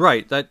 glowing.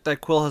 Right. That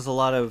quill has a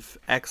lot of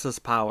excess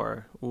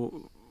power.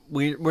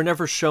 We're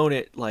never shown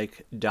it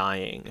like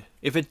dying.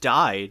 If it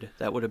died,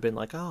 that would have been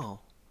like, oh,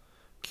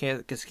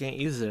 can't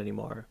use it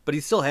anymore. But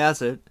he still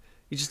has it.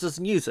 He just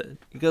doesn't use it.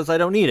 He goes, I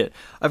don't need it.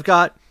 I've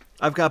got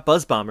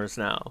buzz bombers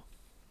now.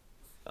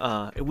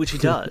 Which he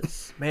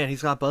does. Man,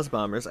 he's got buzz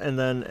bombers, and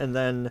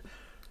then.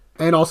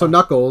 And also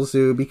Knuckles,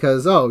 who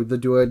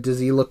does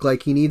he look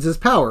like he needs his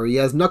power? He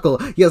has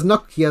Knuckles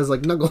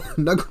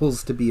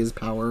to be his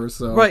power.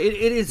 So right, it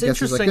is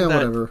interesting that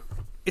whatever.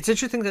 It's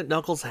interesting that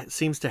Knuckles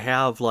seems to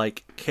have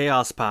like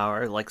chaos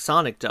power, like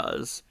Sonic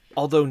does.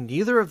 Although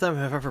neither of them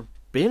have ever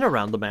been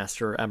around the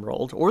Master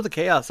Emerald or the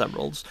Chaos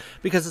Emeralds,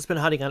 because it's been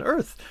hiding on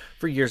Earth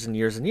for years and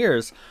years and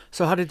years.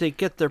 So how did they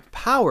get their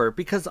power?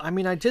 Because I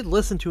mean, I did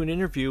listen to an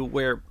interview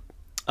where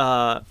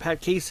Pat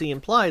Casey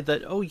implied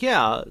that, oh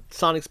yeah,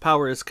 Sonic's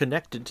power is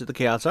connected to the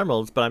Chaos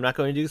Emeralds, but I'm not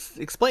going to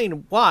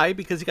explain why,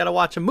 because you got to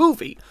watch a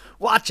movie.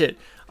 Watch it.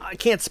 I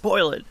can't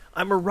spoil it.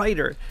 I'm a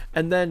writer.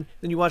 And then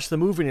you watch the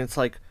movie and it's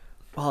like,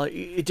 well,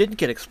 it didn't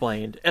get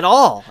explained at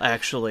all,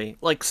 actually.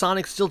 Like,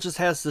 Sonic still just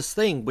has this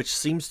thing which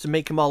seems to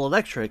make him all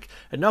electric,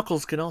 and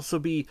Knuckles can also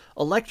be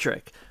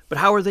electric. But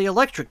how are they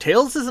electric?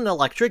 Tails isn't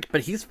electric, but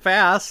he's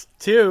fast,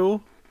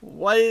 too.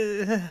 What?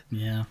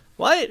 Yeah.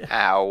 What?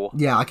 Ow.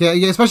 Yeah,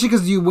 especially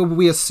because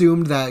we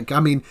assumed that,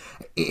 I mean,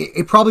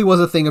 it probably was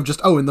a thing of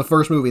just, in the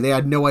first movie, they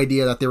had no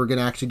idea that they were going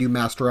to actually do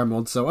Master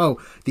Emerald, so,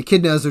 the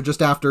Echidnas are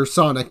just after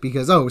Sonic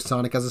because,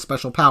 Sonic has a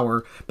special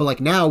power, but, like,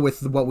 now,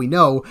 with what we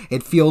know,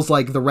 it feels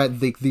like the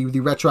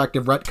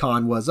retroactive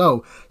retcon was,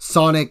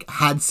 Sonic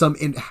had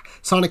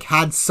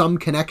some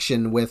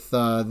connection with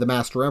the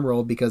Master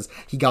Emerald because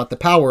he got the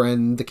power,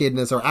 and the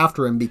Echidnas are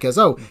after him because,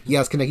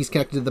 he's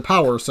connected to the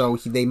power, so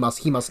he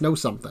must know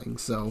something,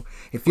 so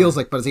it feels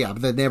like, but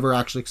they never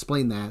actually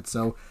explained that,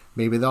 so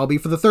maybe that'll be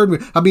for the third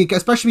movie. I mean,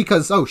 especially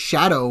because,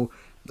 Shadow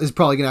is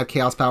probably going to have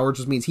chaos power, which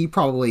just means he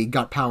probably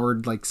got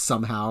powered, like,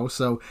 somehow,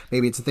 so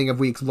maybe it's a thing of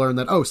we learn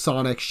that,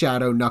 Sonic,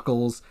 Shadow,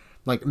 Knuckles,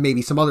 like,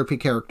 maybe some other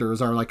characters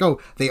are like,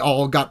 they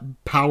all got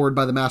powered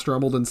by the Master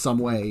Emerald in some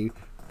way,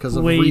 because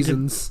of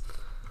reasons.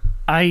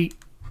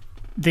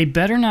 They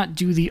better not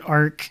do the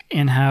arc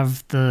and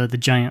have the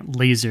giant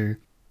laser,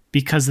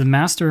 because the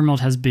Master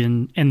Emerald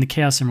and the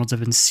Chaos Emeralds have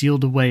been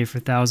sealed away for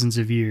thousands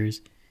of years,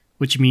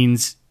 which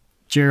means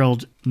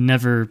Gerald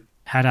never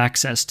had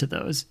access to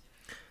those,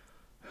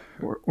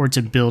 or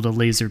to build a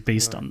laser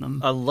based on them.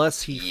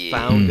 Unless he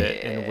found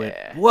it and went,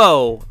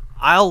 whoa,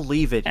 I'll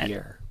leave it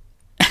here.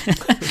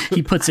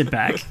 He puts it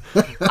back.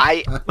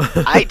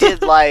 I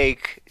did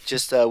like,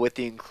 just with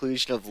the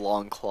inclusion of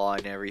Longclaw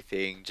and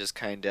everything, just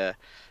kind of,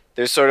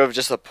 there's sort of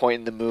just a point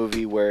in the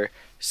movie where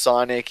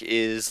Sonic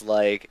is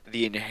like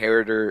the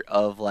inheritor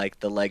of like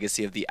the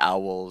legacy of the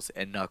owls,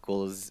 and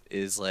Knuckles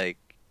is like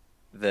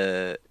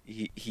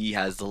he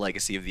has the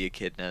legacy of the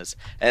Echidnas.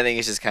 And I think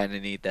it's just kind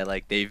of neat that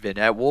like they've been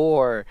at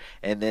war,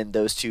 and then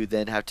those two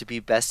then have to be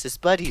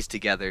bestest buddies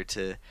together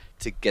to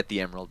get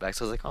the emerald back.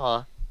 So I was like,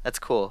 oh, that's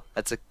cool.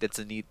 That's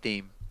a neat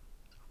theme.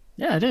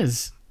 Yeah, it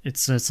is.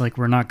 It's like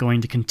we're not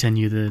going to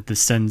continue the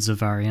sins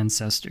of our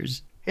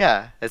ancestors.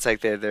 Yeah, it's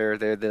like they're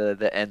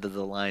the end of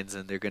the lines,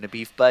 and they're gonna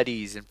be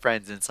buddies and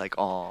friends, and it's like,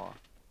 aw,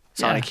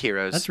 Sonic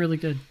heroes. That's really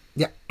good.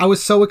 Yeah, I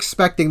was so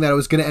expecting that it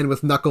was going to end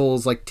with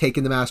Knuckles like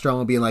taking the Master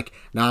Emerald and being like,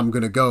 "Now I'm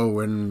going to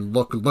go and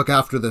look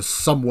after this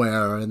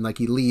somewhere," and like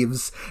he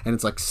leaves, and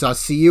it's like, "So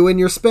see you in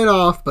your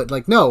spin-off," but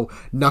like no,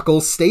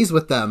 Knuckles stays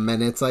with them,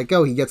 and it's like,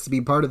 he gets to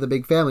be part of the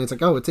big family. It's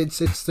like,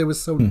 it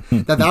was so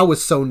that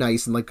was so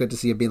nice and like good to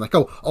see it being like,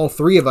 all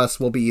three of us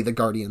will be the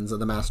guardians of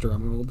the Master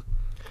Emerald.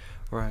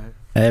 Right.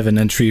 I have an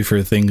entry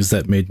for things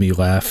that made me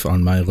laugh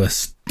on my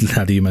list.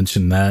 Now that you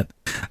mention that,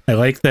 I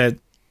like that.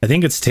 I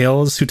think it's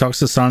Tails who talks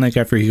to Sonic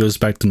after he goes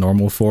back to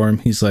normal form.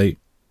 He's like,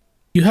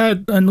 "You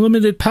had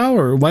unlimited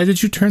power. Why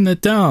did you turn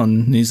that down?"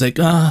 And he's like,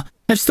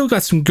 I've still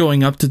got some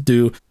growing up to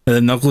do." And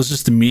then Knuckles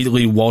just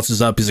immediately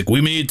waltzes up. He's like,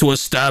 "We need to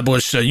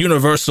establish a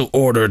universal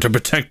order to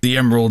protect the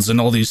emeralds and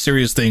all these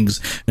serious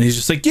things." And he's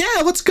just like,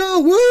 "Yeah, let's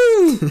go.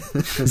 Woo!"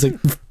 He's like,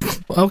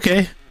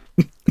 "Okay."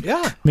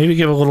 Yeah. Maybe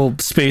give a little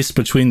space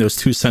between those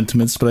two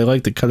sentiments, but I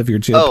like the cut of your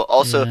jib. Oh,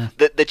 also,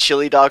 the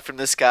chili dog from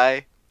the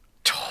sky,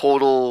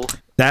 total...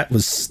 That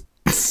was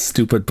It's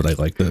stupid, but I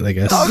liked it, I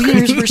guess. The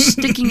ears were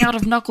sticking out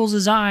of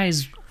Knuckles'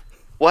 eyes.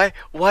 Why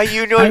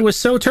you know? I was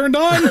so turned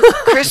on.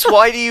 Chris,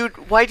 why do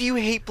you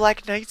hate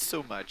Black Knight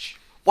so much?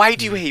 Why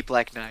do you hate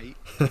Black Knight?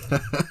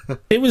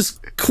 It was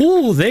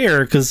cool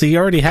there because he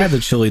already had the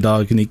chili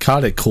dog and he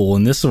caught it cool.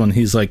 And this one,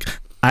 he's like,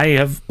 I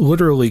have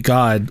literally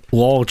got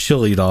wall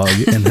chili dog,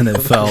 and then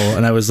it fell,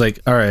 and I was like,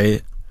 all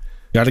right,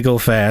 gotta go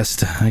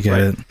fast. I get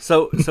it.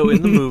 So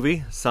in the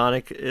movie,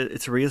 Sonic,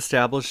 it's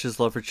reestablished his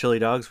love for chili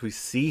dogs. We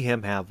see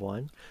him have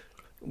one.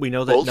 We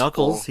know that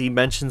Knuckles, he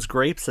mentions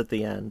grapes at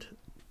the end,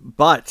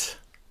 but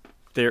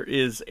there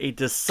is a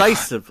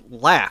decisive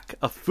lack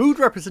of food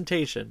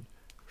representation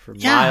for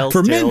Miles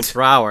Tails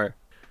Prower.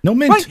 No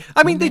mint. Right.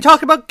 I mean, they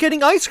talk about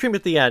getting ice cream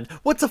at the end.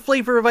 What's the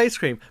flavor of ice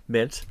cream?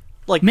 Mint.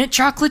 Like Mint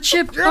chocolate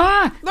chip.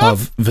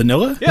 Of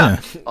vanilla? Yeah.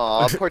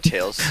 Aw, poor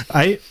Tails.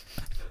 I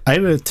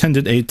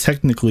attended a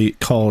technically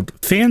called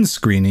fan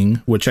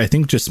screening, which I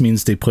think just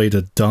means they played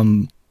a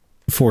dumb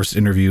forced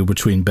interview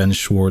between Ben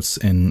Schwartz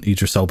and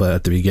Idris Elba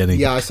at the beginning.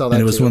 Yeah, I saw that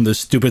And it was too. one of those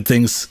stupid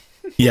things.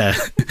 Yeah.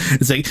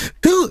 It's like,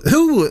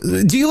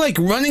 who do you like,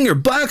 running or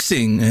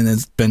boxing? And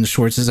it's Ben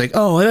Schwartz is like,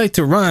 oh, I like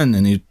to run.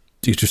 And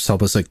Idris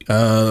Elba's like,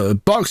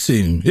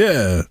 boxing.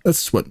 Yeah,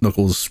 that's what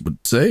Knuckles would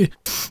say.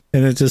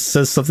 And it just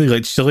says something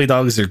like chili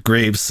dogs or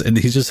grapes. And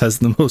he just has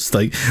the most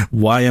like,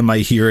 why am I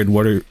here and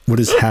what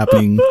is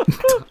happening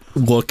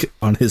look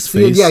on his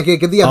face.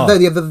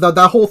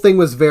 That whole thing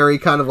was very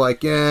kind of like,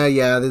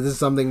 this is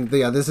something,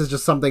 this is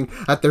just something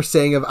that they're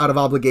saying out of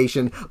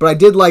obligation. But I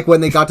did like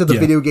when they got to the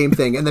video game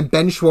thing, and then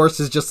Ben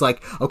Schwartz is just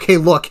like, okay,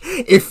 look,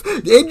 if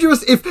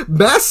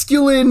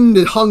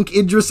masculine hunk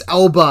Idris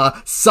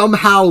Elba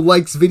somehow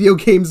likes video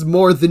games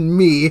more than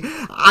me,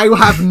 I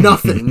have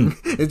nothing.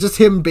 It's just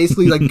him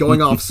basically like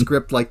going off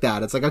script like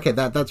that. It's like, okay,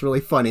 that's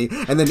really funny.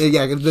 And then they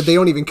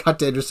don't even cut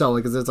to Idris Elba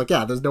because it's like,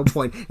 there's no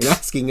point in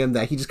asking him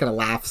that. He just kind of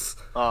laughs.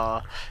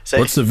 So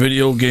what's the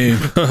video game?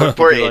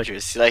 Poor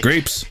Idris. Like,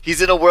 grapes. He's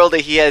in a world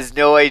that he has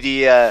no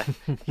idea.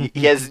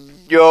 he has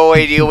no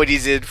idea what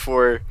he's in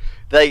for.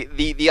 Like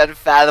the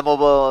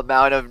unfathomable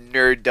amount of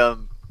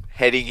nerddom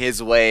heading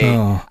his way.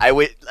 I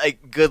would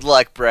like, good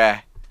luck,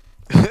 bruh.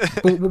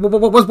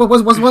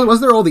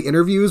 Was there all the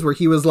interviews where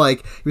he was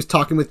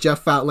talking with Jeff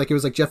Fowler, like it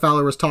was like Jeff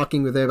Fowler was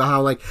talking with him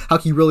about how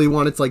he really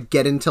wanted to like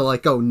get into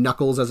like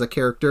Knuckles as a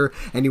character,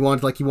 and he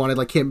wanted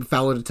him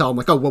Fowler to tell him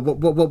like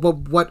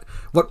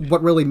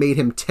what really made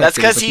him tick. That's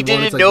because he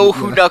didn't know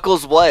who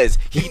Knuckles was.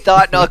 He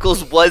thought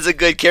Knuckles was a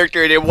good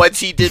character, and then once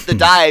he did the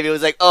dive, it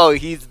was like, oh,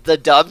 he's the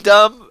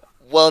dum-dum?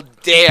 Well,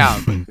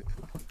 damn.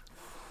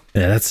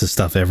 Yeah, that's the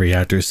stuff every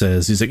actor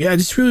says. He's like, I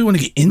just really want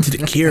to get into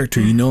the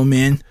character,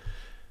 man.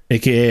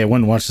 AKA, I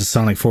went and watched the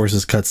Sonic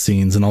Forces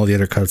cutscenes and all the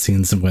other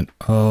cutscenes and went,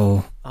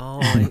 you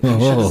should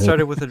have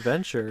started with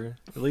Adventure.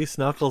 At least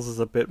Knuckles is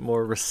a bit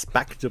more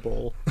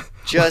respectable.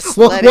 Just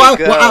let it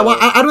go.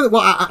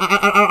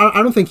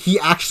 I don't think he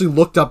actually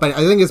looked up. I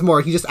think it's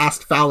more he just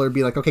asked Fowler,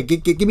 be like, okay,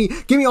 give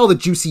me all the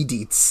juicy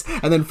deets,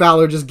 and then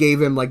Fowler just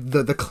gave him like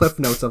the cliff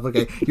notes of,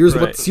 okay, here's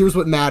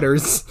what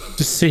matters.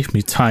 Just save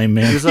me time,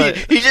 man.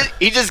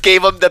 He just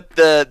gave him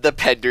the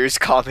Penders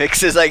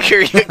comics. Is like,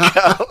 here you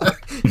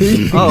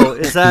go.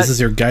 This is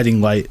your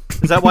guiding light.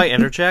 Is that why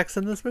Enerjack's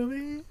in this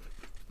movie?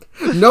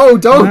 No,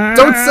 don't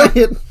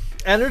say it.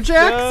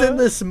 Enerjack's in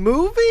this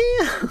movie?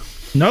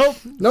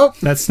 Nope.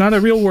 That's not a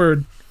real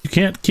word. You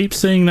can't keep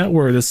saying that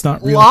word. It's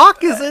not real.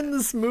 Locke is in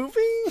this movie?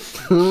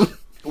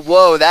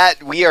 Whoa,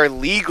 we are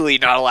legally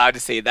not allowed to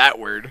say that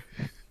word.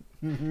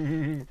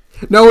 No,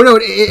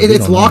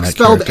 it's Locke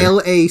spelled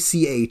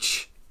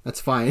Lach.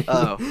 That's fine.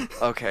 Oh,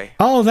 okay.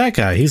 Oh, that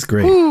guy. He's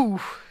great. Ooh,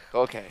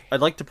 okay.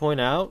 I'd like to point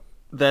out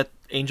that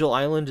Angel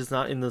Island is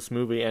not in this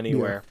movie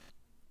anywhere.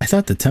 I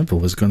thought the temple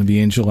was going to be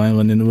Angel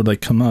Island and it would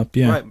like come up,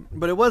 Right,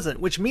 but it wasn't,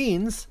 which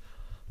means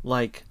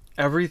like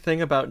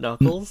everything about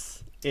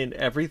Knuckles in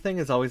everything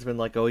has always been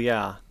like, oh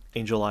yeah,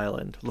 Angel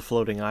Island, the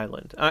floating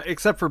island.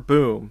 Except for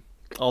Boom,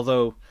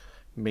 although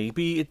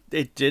maybe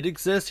it did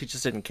exist, he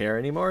just didn't care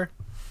anymore.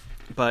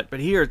 But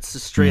here it's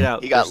just straight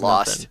out. He got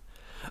lost.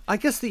 Nothing. I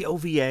guess the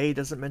OVA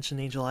doesn't mention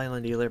Angel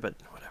Island either, but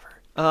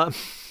whatever.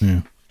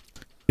 Yeah.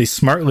 They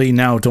smartly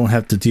now don't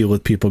have to deal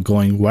with people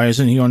going, why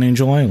isn't he on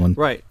Angel Island?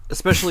 Right.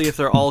 Especially if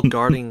they're all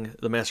guarding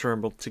the Master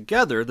Emerald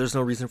together, there's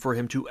no reason for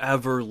him to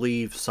ever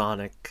leave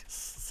Sonic's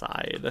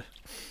side.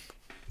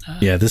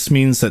 Yeah, this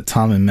means that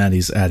Tom and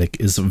Maddie's attic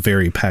is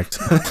very packed.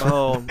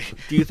 Oh,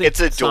 do you think it's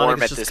a Sonic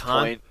dorm at this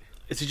point?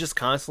 Is he just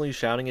constantly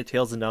shouting at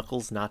Tails and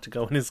Knuckles not to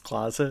go in his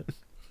closet?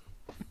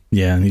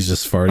 Yeah, and he's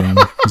just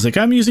farting. He's like,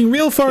 I'm using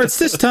real farts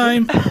this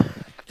time.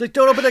 Like,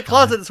 don't open that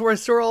closet. That's where I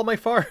store all my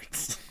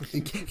farts.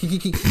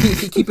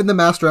 Keeping the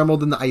Master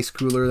Emerald in the ice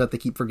cooler that they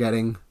keep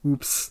forgetting.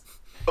 Oops.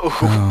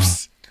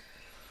 Oops.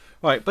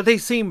 Right, but they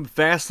seem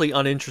vastly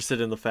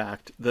uninterested in the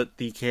fact that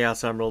the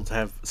Chaos Emeralds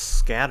have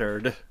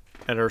scattered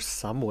and are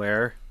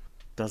somewhere.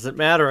 Doesn't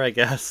matter, I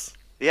guess.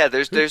 Yeah,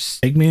 there's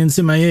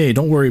Eggman's MIA.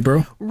 Don't worry,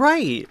 bro.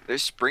 Right.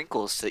 There's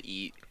sprinkles to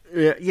eat.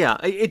 Yeah,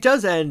 it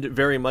does end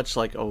very much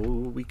like, oh,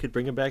 we could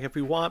bring him back if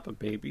we want,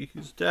 but maybe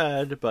he's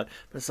dead. But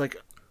it's like,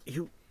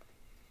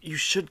 you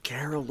should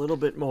care a little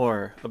bit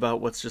more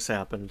about what's just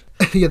happened.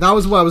 Yeah, that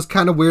was what I was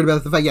kind of weird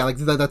about the fact. Yeah, like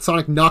that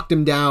Sonic knocked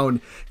him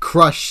down,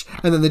 crush,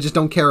 and then they just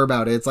don't care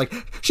about it. It's like,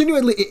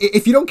 shouldn't you,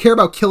 if you don't care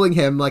about killing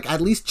him, like at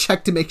least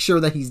check to make sure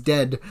that he's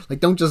dead. Like,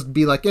 don't just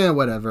be like,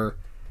 whatever.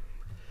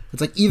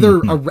 It's like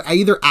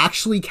either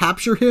actually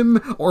capture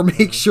him or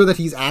make sure that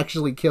he's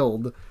actually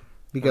killed,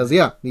 because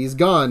he's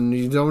gone.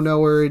 You don't know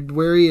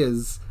where he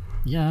is.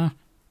 Yeah.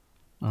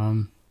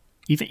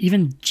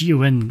 Even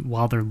GUN,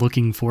 while they're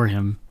looking for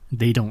him,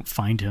 they don't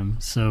find him.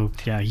 So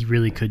yeah, he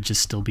really could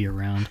just still be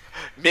around.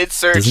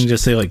 Mid-search. Doesn't he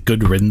just say like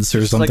good riddance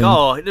or something? Like,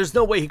 oh, there's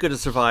no way he could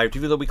have survived,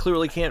 even though we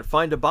clearly can't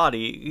find a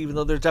body, even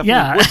though there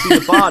definitely would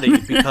be a body,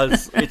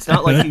 because it's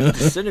not like he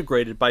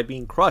disintegrated by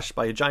being crushed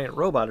by a giant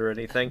robot or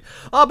anything.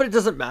 Oh, but it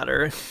doesn't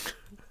matter.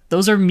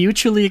 Those are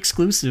mutually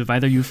exclusive.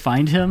 Either you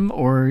find him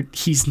or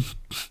he's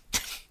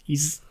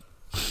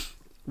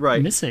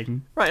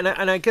missing. Right,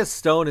 and I guess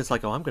Stone is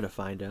like, oh, I'm going to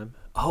find him.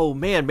 Oh,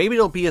 man, maybe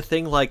it'll be a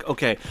thing like,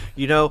 okay,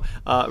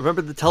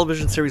 remember the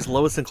television series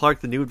Lois and Clark,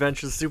 The New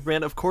Adventures of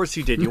Superman? Of course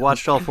you did. You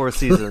watched all 4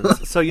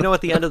 seasons. So,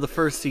 at the end of the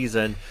first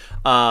season,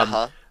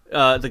 the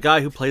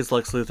guy who plays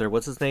Lex Luthor,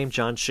 what's his name?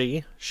 John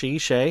Shea?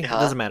 It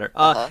doesn't matter.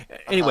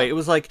 Anyway, it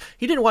was like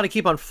he didn't want to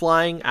keep on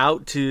flying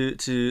out to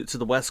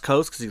the West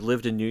Coast because he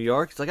lived in New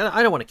York. He's like,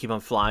 I don't want to keep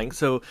on flying.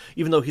 So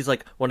even though he's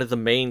like one of the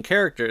main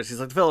characters, he's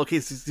like, fellow,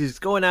 he's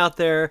going out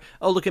there.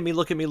 Oh, look at me,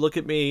 look at me, look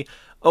at me.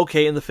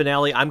 Okay, in the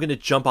finale, I'm going to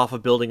jump off a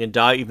building and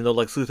die, even though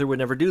Lex Luthor would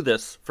never do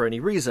this for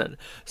any reason.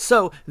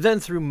 So then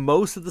through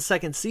most of the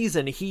second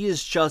season, he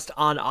is just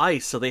on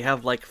ice. So they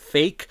have like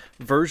fake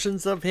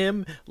versions of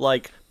him,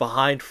 like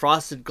behind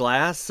frosted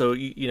glass. So,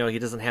 he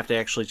doesn't have to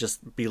actually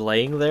just be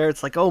laying there.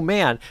 It's like, oh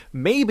man,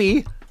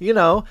 maybe,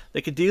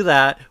 they could do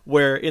that,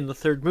 where in the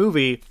third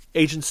movie,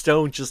 Agent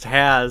Stone just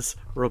has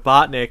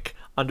Robotnik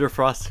under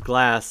frosted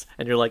glass.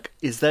 And you're like,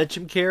 is that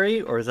Jim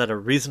Carrey or is that a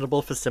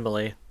reasonable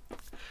facsimile?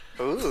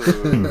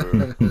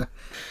 Ooh.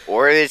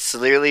 Or it's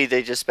literally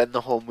they just spend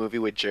the whole movie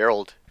with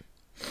Gerald.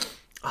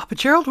 Oh, but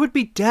Gerald would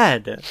be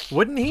dead,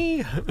 wouldn't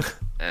he?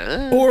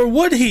 Or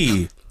would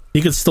he?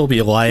 He could still be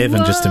alive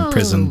and just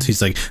imprisoned.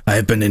 He's like,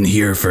 I've been in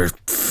here for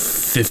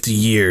 50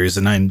 years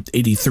and I'm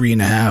 83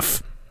 and a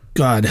half.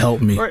 God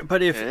help me. Right,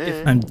 but if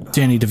I'm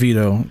Danny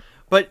DeVito.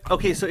 But,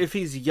 okay, so if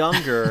he's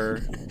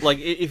younger, like,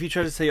 if you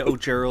try to say, oh,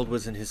 Gerald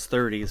was in his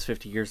 30s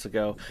 50 years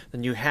ago,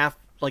 then you have,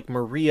 like,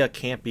 Maria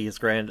can't be his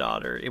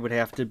granddaughter. It would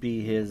have to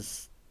be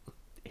his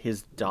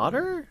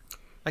daughter,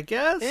 I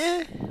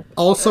guess?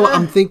 Also,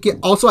 I'm thinking,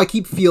 I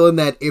keep feeling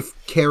that if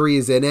Carrie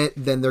is in it,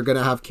 then they're going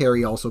to have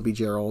Carrie also be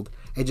Gerald.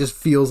 It just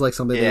feels like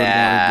something they would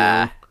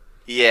want to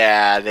do.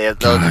 Yeah,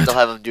 they'll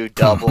have him do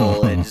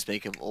double and just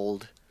make him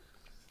old.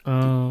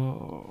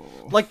 Oh.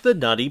 Like the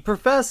Nutty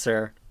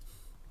Professor.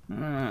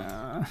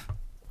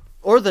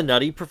 Or the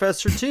Nutty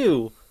Professor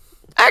 2.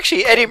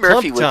 Actually, Eddie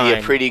Murphy would be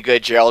a pretty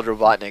good Gerald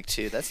Robotnik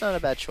too. That's not a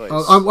bad choice.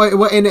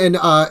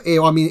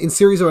 In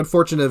Series of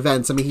Unfortunate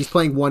Events, I mean, he's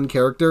playing one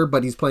character,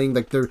 but he's playing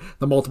like the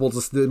multiple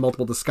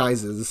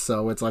disguises.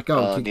 So it's like,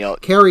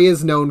 Carrie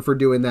is known for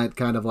doing that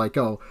kind of like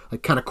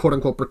kind of quote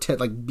unquote pretend,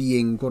 like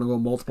being quote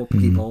unquote multiple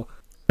people.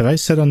 Have I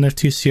said on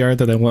FTCR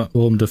that I want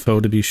Willem Dafoe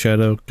to be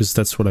Shadow? Because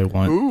that's what I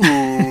want. Ooh.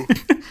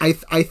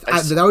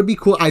 That would be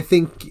cool. I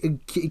think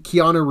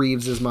Keanu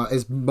Reeves is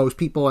most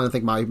people, and I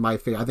think my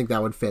favorite. I think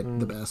that would fit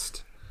the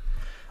best.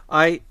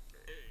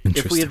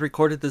 If we had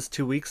recorded this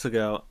 2 weeks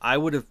ago, I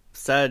would have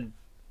said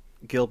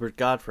Gilbert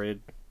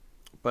Gottfried,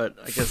 but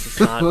I guess it's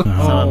not, it's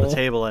not on the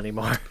table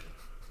anymore.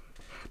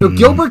 No,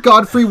 Gilbert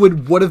Gottfried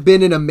would have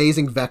been an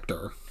amazing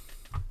Vector.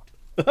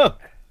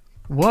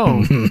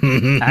 Whoa.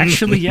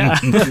 Actually, yeah.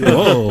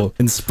 Whoa,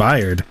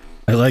 inspired.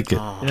 I like it.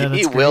 Give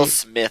me Will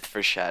Smith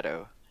for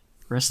Shadow.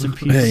 Rest in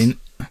peace. Hey,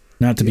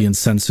 not to be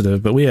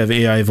insensitive, but we have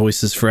AI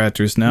voices for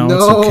actors now. It's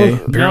okay.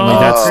 Apparently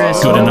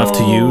that's good enough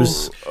to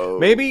use.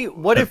 Maybe,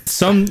 what if...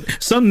 Some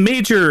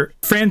major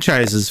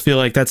franchises feel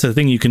like that's a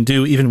thing you can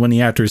do even when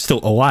the actor is still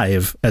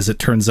alive, as it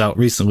turns out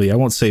recently. I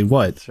won't say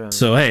what. Right.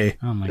 So, hey.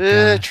 Oh my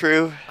God.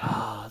 True.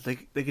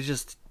 They could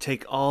just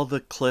take all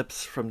the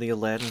clips from the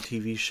Aladdin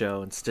TV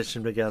show and stitch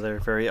them together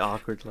very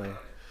awkwardly.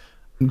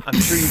 I'm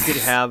sure you could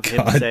have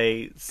him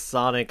say,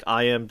 Sonic,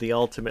 I am the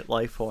ultimate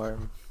life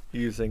form,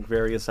 using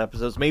various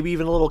episodes. Maybe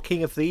even a little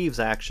King of Thieves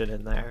action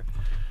in there.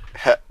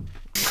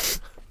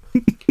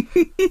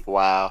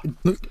 Wow.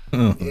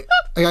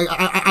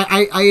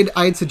 I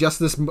had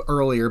suggested this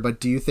earlier, but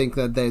do you think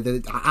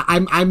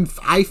that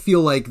I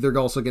feel like they're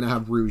also going to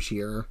have Rouge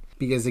here?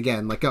 Because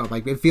again,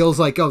 it feels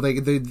like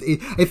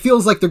it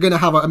feels like they're gonna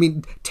have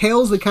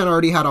Tails, they kind of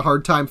already had a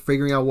hard time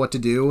figuring out what to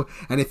do,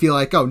 and I feel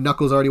like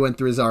Knuckles already went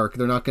through his arc.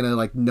 They're not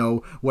gonna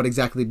know what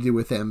exactly to do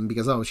with him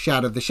because the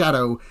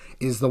Shadow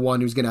is the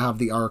one who's gonna have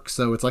the arc.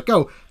 So it's like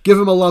give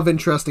him a love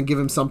interest and give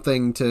him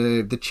something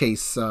to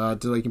chase so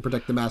he can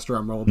protect the Master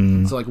Emerald.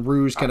 So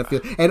Rouge kind of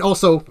feel, and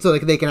also so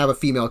they can have a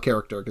female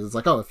character because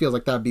it's it feels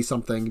like that'd be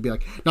something to be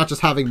not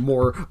just having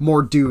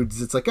more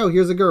dudes. It's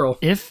here's a girl.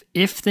 If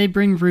they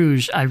bring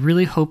Rouge, I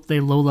really hope they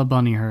Lola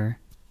Bunny her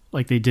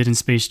like they did in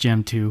Space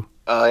Jam 2.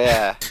 Oh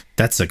yeah.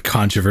 That's a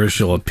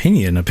controversial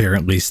opinion,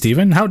 apparently,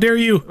 Stephen. How dare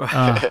you?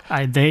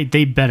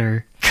 They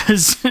better,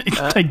 because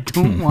I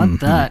don't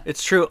want that.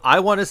 It's true. I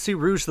want to see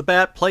Rouge the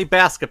Bat play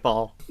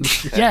basketball.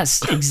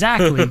 Yes,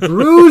 exactly.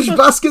 Rouge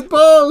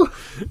basketball.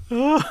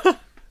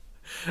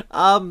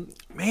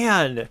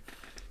 Man.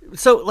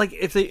 So, like,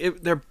 if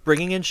they're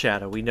bringing in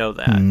Shadow, we know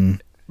that.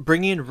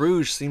 Bringing in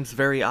Rouge seems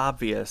very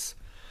obvious.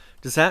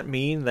 Does that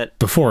mean that...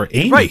 Before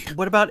Amy? Right.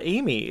 What about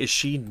Amy? Is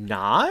she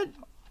not?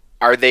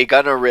 Are they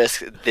gonna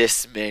risk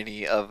this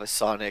many of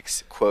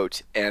Sonic's,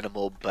 quote,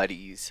 animal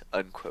buddies,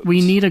 unquote?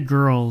 We need a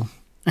girl.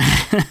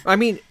 I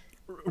mean,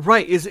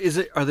 right, is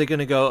it? Are they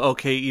gonna go,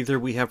 okay, either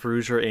we have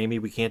Rouge or Amy,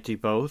 we can't do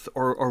both?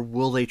 Or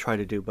will they try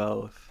to do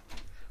both?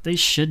 They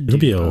should It'll do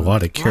be a both.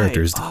 lot of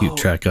characters Right. to keep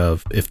track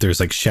of if there's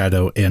like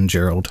Shadow and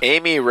Gerald.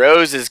 Amy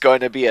Rose is going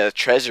to be a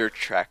treasure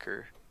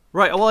tracker.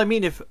 Right, well, I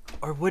mean,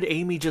 or would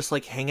Amy just,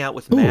 like, hang out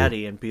with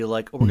Maddie and be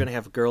like, oh, we're gonna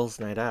have a girls'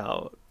 night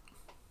out?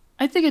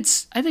 I think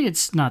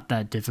it's not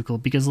that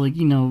difficult because, like,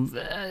 you know,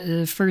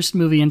 the first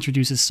movie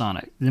introduces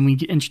Sonic, then we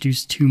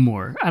introduce 2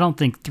 more. I don't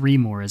think 3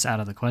 more is out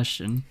of the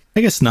question.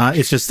 I guess not.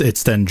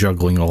 It's then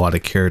juggling a lot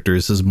of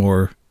characters is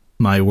more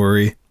my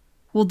worry.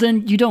 Well,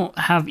 then you don't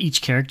have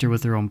each character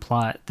with their own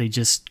plot. They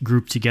just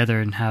group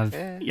together and have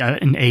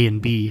an A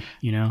and B,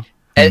 you know?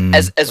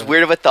 As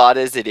weird of a thought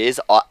as it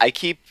is, I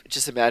keep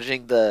just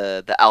imagining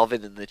the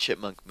Alvin and the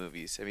Chipmunk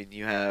movies. I mean,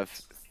 you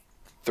have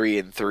 3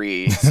 and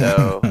 3,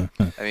 so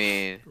I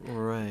mean,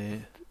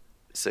 Right.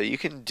 so you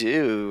can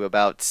do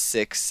about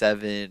 6,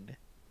 7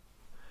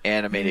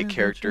 animated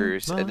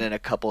characters and then a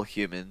couple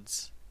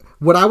humans.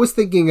 What I was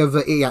thinking of,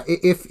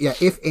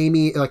 if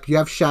Amy, like, you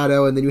have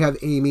Shadow, and then you have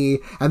Amy,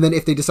 and then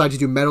if they decide to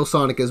do Metal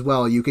Sonic as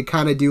well, you could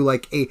kind of do,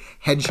 like, a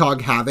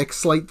Hedgehog Havoc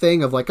slight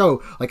thing of, like,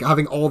 oh, like,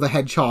 having all the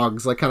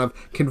hedgehogs, like, kind of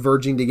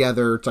converging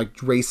together, to, like,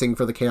 racing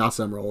for the Chaos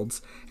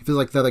Emeralds. It feels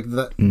like that's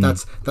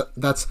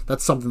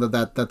something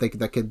that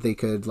they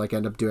could like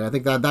end up doing. I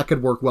think that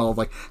could work well,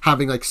 like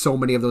having like so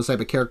many of those type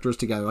of characters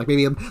together. Like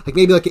maybe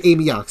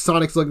Amy,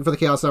 Sonic's looking for the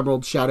Chaos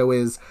Emerald, Shadow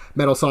is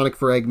Metal Sonic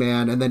for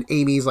Eggman, and then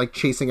Amy's like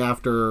chasing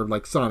after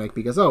like Sonic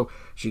because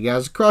she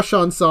has a crush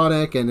on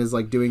Sonic and is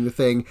like doing the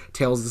thing.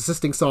 Tails is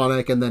assisting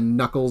Sonic, and then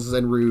Knuckles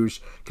and Rouge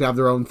could have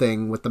their own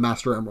thing with the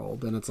Master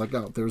Emerald. And it's like,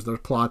 there's their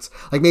plots.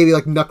 Like maybe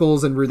like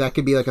Knuckles and Rouge, that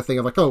could be like a thing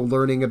of like,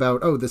 learning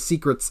about the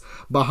secrets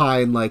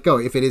behind like,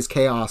 if it is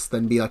chaos,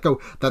 then be like,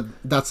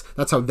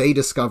 that's how they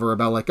discover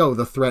about like,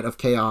 the threat of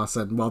chaos,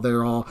 and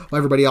while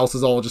everybody else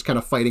is all just kind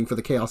of fighting for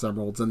the Chaos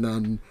Emeralds, and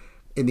then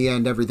in the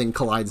end everything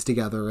collides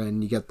together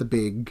and you get the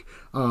big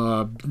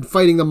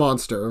fighting the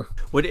monster.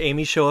 Would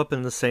Amy show up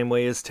in the same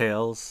way as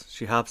Tails?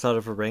 She hops out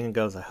of her ring and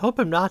goes, I hope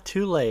I'm not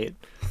too late.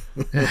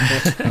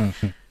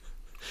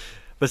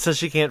 But since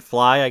she can't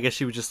fly, I guess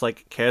she would just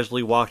like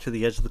casually walk to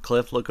the edge of the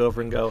cliff, look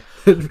over and go,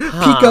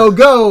 Pico,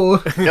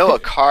 go! No, a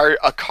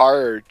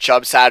car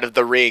jumps out of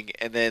the ring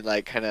and then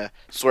like kind of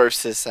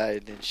swerves to the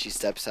side, and she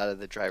steps out of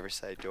the driver's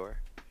side door.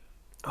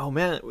 oh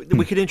man,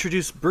 we could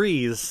introduce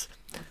Breeze.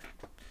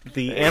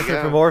 The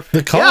anthropomorphic.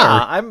 The car.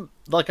 Yeah, I'm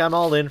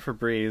all in for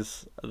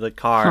Breeze, the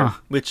car,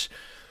 which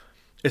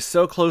is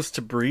so close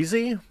to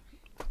Breezy,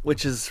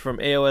 which is from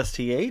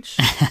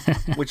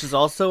AOSTH, which is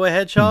also a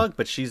hedgehog,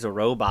 but she's a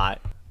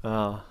robot.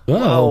 Oh,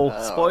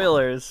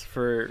 spoilers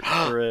for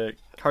a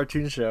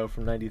cartoon show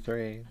from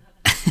 '93.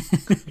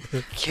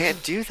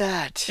 Can't do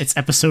that. It's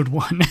episode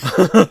 1.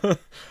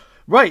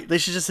 Right, they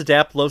should just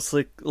adapt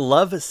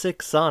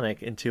Lovesick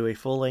Sonic into a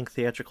full-length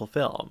theatrical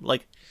film.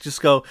 Like,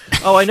 just go,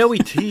 I know we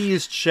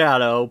teased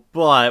Shadow,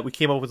 but we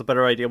came up with a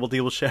better idea. We'll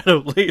deal with Shadow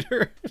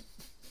later.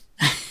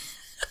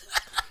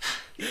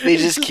 They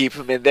just keep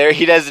him in there.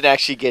 He doesn't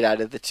actually get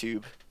out of the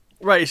tube.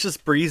 Right, it's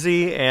just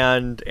Breezy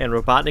and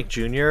Robotnik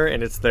Jr.,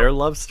 and it's their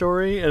love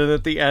story, and then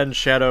at the end,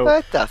 Shadow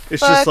What the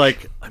it's fuck? just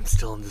like, I'm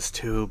still in this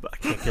tube, I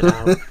can't get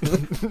out.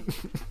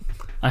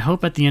 I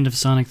hope at the end of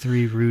Sonic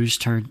 3, Rouge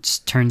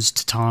turns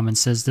to Tom and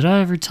says, "Did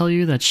I ever tell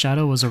you that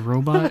Shadow was a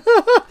robot?"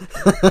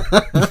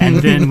 And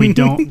then we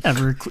don't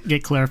ever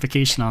get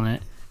clarification on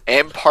it.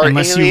 And part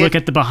Unless alien. you look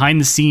at the behind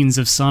the scenes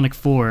of Sonic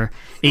 4,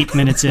 8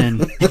 minutes in,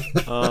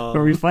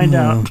 where we find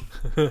out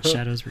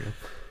Shadow's real.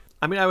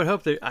 I mean, I would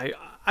hope that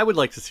I would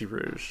like to see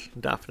Rouge,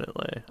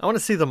 definitely. I want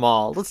to see them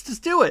all. Let's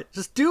just do it.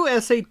 Just do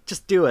SA.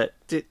 Just do it.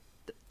 Do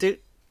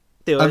it.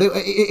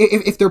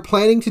 If they're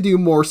planning to do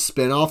more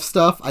spin-off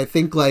stuff, I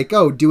think like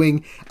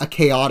doing a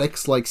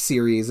Chaotix like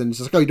series, and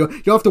just like you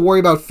don't have to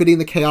worry about fitting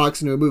the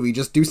Chaotix into a movie.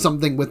 Just do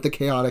something with the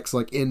Chaotix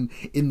like in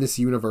this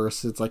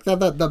universe. It's like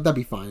that'd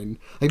be fine.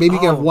 Like maybe you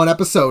can have one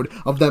episode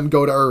of them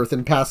go to Earth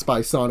and pass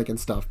by Sonic and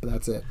stuff, but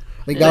that's it.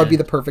 I think that would be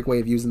the perfect way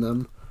of using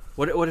them.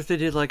 What if they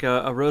did like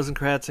a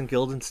Rosencrantz and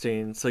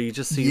Guildenstein? So you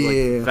just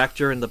see like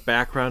Vector in the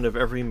background of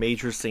every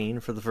major scene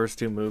for the first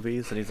 2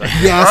 movies, and he's like,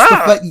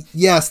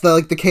 yes,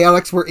 the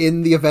Chaotix were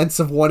in the events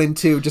of 1 and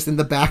 2, just in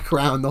the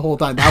background the whole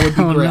time. That would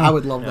be great. No. I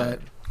would love that.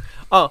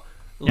 oh,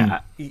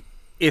 Yeah.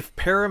 If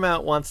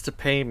Paramount wants to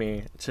pay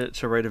me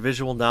to write a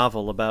visual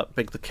novel about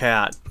Big the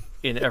Cat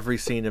in every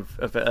scene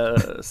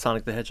of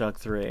Sonic the Hedgehog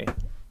 3,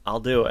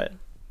 I'll do it.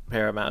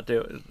 Paramount, do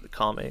it.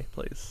 Call me,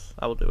 please.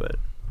 I will do it.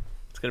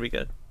 It's gonna be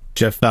good.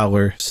 Jeff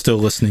Fowler still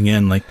listening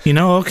in, like,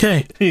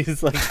 okay.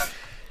 He's like,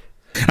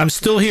 I'm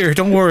still here.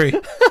 Don't worry.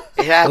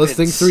 It happens.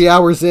 Listening 3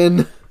 hours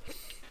in.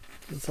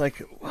 it's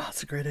like, wow,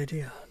 it's a great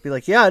idea. Be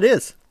like, yeah, it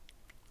is.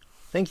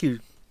 Thank you,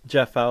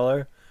 Jeff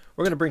Fowler.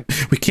 We're gonna bring.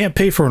 We can't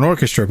pay for an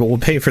orchestra, but we'll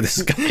pay for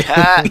this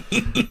guy.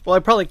 Well,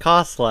 it probably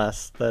costs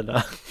less than.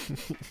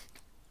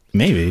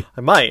 Maybe.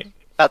 I might.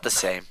 About the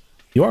same.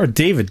 You are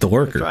David the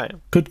worker. That's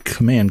right. Could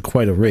command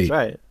quite a rate.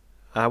 That's right.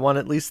 I want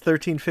at least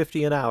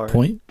 $13.50 an hour.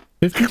 Point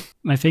 50?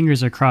 My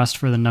fingers are crossed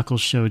for the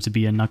Knuckles show to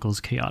be a Knuckles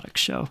chaotic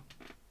show.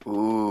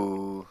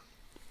 Ooh.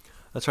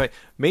 That's right.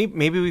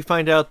 Maybe we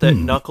find out that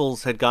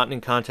Knuckles had gotten in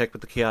contact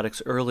with the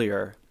Chaotix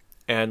earlier,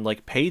 and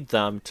like paid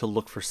them to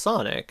look for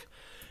Sonic,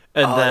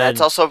 and then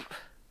that's also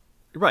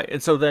right.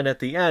 And so then at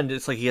the end,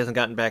 it's like he hasn't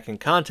gotten back in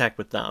contact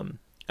with them,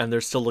 and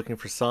they're still looking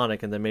for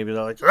Sonic. And then maybe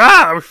they're like,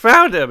 "Ah, we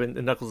found him!" And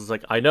Knuckles is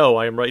like, "I know,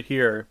 I am right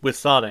here with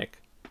Sonic.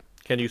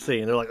 Can you see?"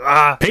 And they're like,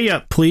 "Ah, Pay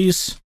up,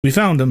 please. We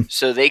found him.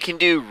 so they can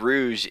do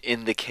Rouge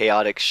in the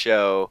chaotic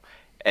show,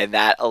 and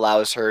that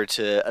allows her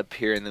to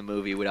appear in the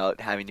movie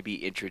without having to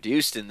be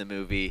introduced in the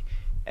movie,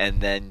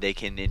 and then they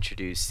can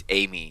introduce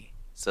Amy.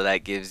 So that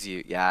gives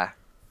you,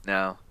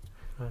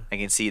 I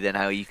can see then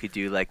how you could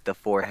do like the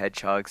 4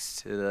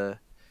 hedgehogs to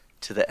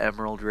the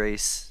Emerald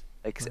race.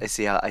 I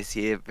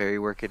see it very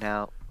working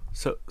out.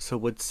 So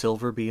would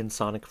Silver be in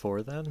Sonic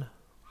 4 then?"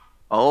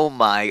 Oh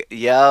my,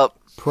 yep.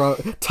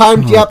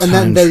 Yep, and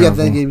then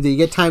travel. you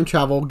get time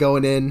travel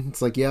going in.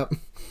 It's like, yep.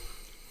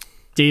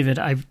 David,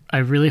 I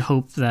really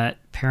hope that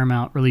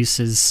Paramount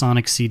releases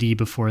Sonic CD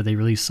before they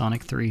release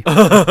Sonic 3.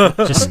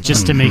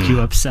 just to make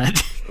you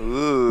upset.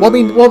 Ooh. Well, I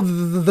mean,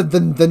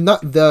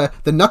 the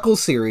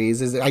Knuckles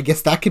series is, I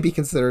guess that could be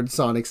considered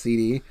Sonic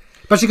CD,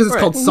 especially because it's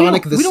called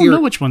Sonic the We don't Series.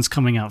 know which one's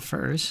coming out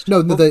first.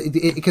 No,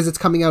 because it's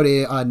coming out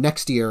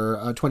next year,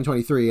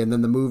 2023, and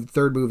then the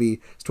third movie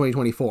is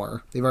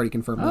 2024. They've already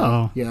confirmed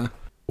Oh. that. Yeah.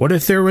 What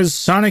if there was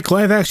Sonic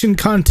live action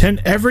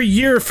content every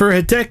year for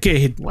a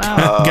decade?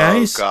 Wow.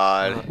 Guys, Oh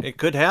god. It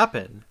could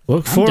happen.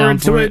 look I'm down forward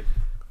to for it.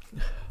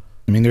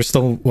 I mean,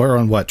 we're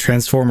on what,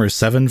 Transformers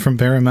 7 from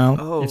Paramount?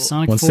 Oh, If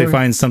Sonic Once 4, they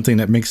find something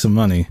that makes some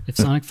money. if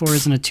Sonic 4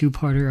 isn't a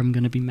two-parter, I'm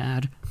gonna be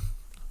mad.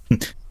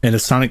 And if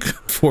Sonic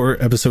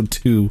 4 Episode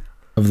 2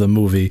 of the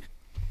movie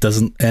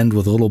doesn't end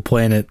with a little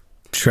planet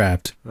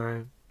trapped, all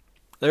right.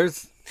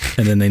 There's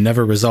and then they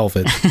never resolve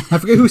it. I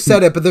forget who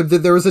said it, but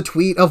there was a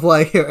tweet of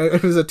like,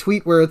 it was a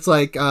tweet where it's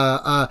like,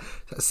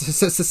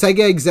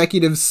 Sega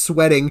executives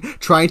sweating,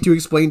 trying to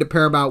explain to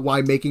Paramount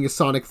why making a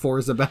Sonic 4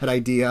 is a bad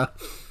idea.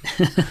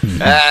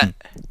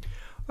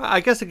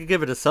 I guess I could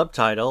give it a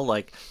subtitle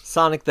like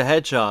Sonic the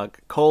Hedgehog :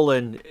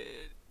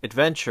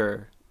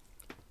 Adventure :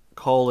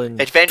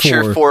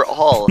 Adventure Four. for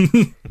all.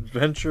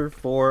 Adventure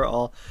for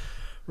all.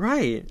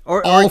 Right.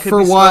 Or All it could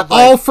for be one. spelled like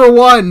All for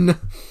one.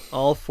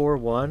 All for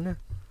one.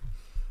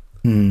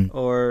 Hmm.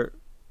 Or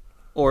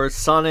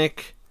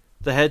Sonic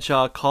the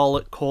Hedgehog :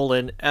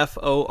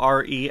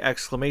 FORE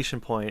exclamation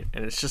point,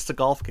 and it's just a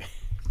golf game.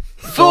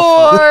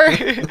 For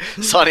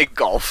Sonic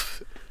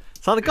Golf.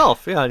 Sonic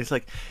Golf, yeah. And he's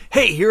like,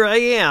 "Hey, here I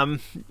am,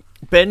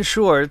 Ben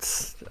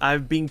Schwartz.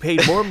 I'm being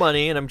paid more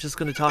money, and I'm just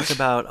going to talk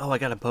about, I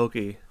got a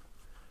bogey.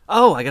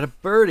 Oh, I got a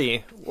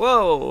birdie.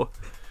 Whoa."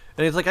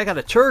 And he's like, "I got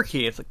a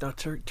turkey." It's like, "No,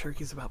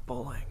 turkey's about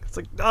bowling." It's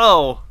like,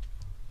 "No,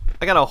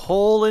 I got a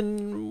hole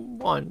in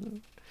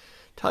one.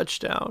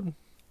 Touchdown."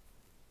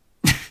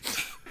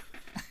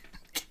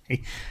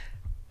 Okay.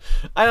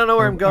 I don't know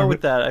where I'm going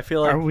with that. I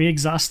feel like... Are we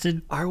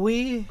exhausted? Are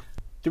we?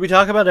 Did we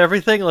talk about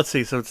everything? Let's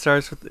see. So it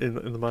starts with in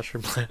the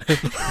Mushroom Planet.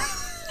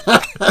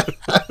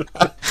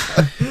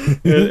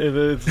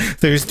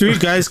 There's 3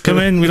 guys come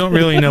in, we don't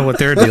really know what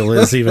their deal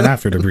is even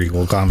after the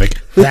prequel comic.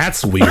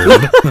 That's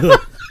weird.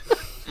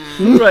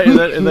 Right,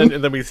 and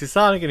then we see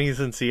Sonic, and he's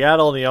in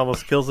Seattle, and he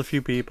almost kills a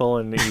few people,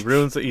 and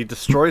he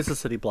destroys the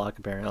city block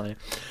apparently,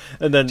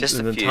 and then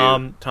few.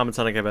 Tom and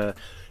Sonic have a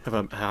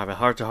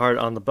heart to heart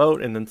on the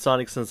boat, and then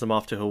Sonic sends him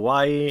off to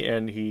Hawaii,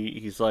 and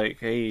he's like,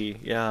 "Hey,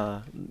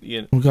 yeah,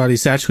 Oh god,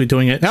 he's actually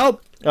doing it.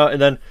 Help!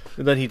 and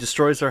then he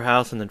destroys their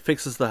house, and then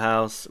fixes the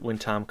house when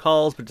Tom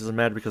calls, but it doesn't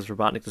matter because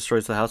Robotnik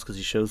destroys the house because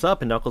he shows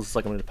up, and Knuckles is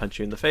like, "I'm going to punch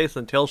you in the face,"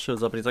 and Tails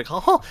shows up, and he's like,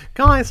 "Oh,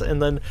 guys," and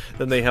then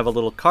they have a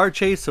little car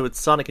chase, so it's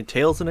Sonic and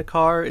Tails in a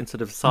car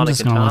instead of I'm Sonic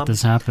just and gonna Tom. let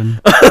this happen.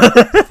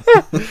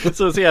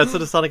 So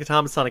instead of Sonic and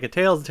Tom, it's Sonic and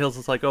Tails. And Tails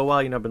is like, "Oh wow,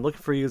 I've been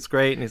looking for you. It's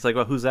great." And he's like,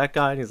 "Well, who's that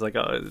guy?" And he's like,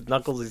 "Oh,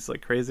 Knuckles." He's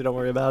like, "Crazy. Don't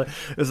worry about it."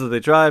 And so they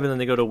drive, and then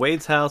they go to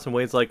Wade's house, and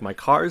Wade's like, "My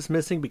car is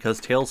missing because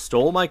Tails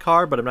stole my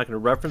car, but I'm not going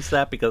to reference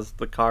that because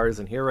the car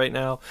isn't here right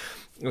now."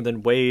 And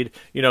then Wade,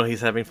 he's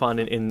having fun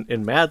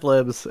in Mad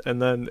Libs,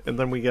 and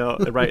then we go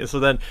right. So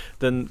then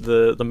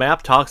the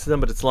map talks to them,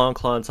 but it's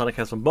Longclaw, and Sonic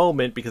has a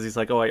moment because he's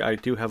like, "Oh, I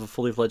do have a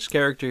fully fledged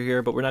character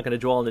here, but we're not going to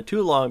dwell on it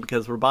too long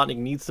because Robotnik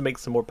needs to make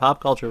some more pop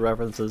culture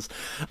references."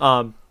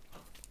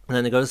 And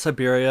then they go to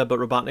Siberia, but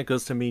Robotnik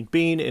goes to Mean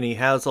Bean, and he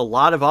has a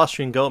lot of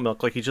Austrian goat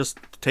milk. Like, he just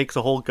takes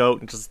a whole goat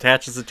and just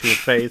attaches it to his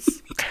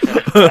face.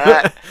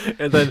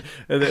 and then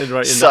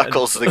right,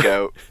 Suckles the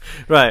goat.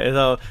 Right, and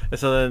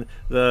so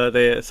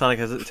then Sonic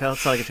and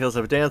Tails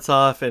have a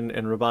dance-off, and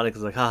Robotnik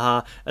is like,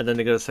 haha, and then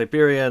they go to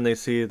Siberia, and they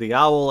see the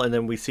owl, and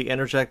then we see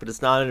Enerjack, but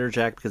it's not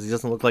Enerjack, because he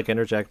doesn't look like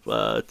Enerjack.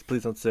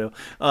 Please don't sue.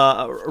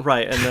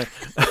 Right, and then...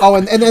 Oh,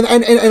 and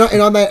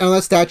on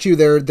that statue,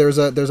 there's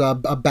a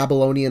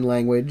Babylonian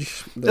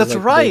language. That's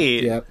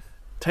right. Yep.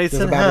 Tyson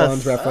There's a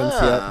Babylon's Hess. reference.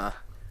 Yep.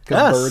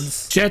 Yes.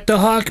 Birds. Jet the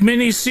Hawk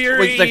miniseries.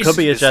 Wait, that could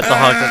be a Jet the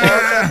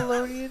Hawk.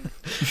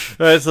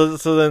 Right,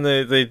 so then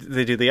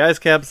they do the ice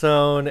cap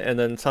zone, and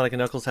then Sonic and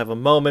Knuckles have a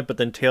moment, but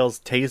then Tails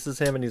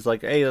tases him, and he's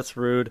like, "Hey, that's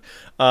rude.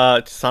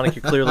 Sonic,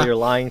 you clearly are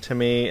lying to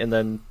me." And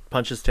then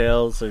punches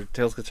Tails, or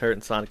Tails gets hurt,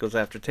 and Sonic goes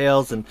after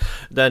Tails, and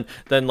then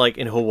like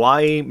in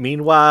Hawaii,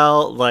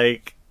 meanwhile,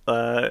 like.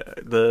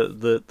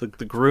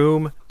 The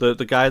groom,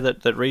 the guy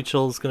that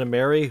Rachel's gonna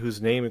marry, whose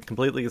name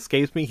completely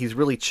escapes me, he's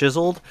really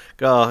chiseled.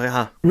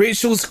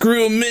 Rachel's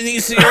groom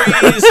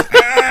miniseries.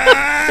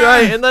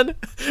 Right, and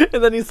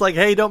then he's like,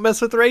 "Hey, don't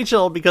mess with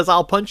Rachel because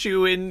I'll punch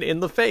you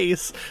in the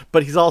face."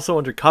 But he's also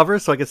undercover,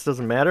 so I guess it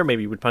doesn't matter.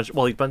 Maybe he would punch.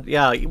 Well, he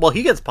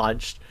gets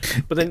punched.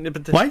 But then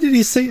why did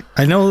he say?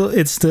 I know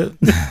it's the.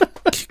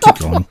 Keep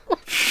going.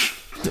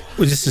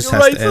 We just has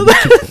right, to end.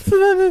 So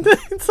then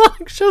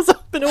Sonic shows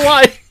up in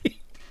Hawaii.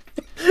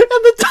 And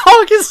the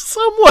dog is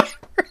somewhere.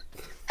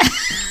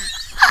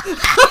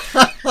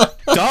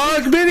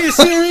 Dog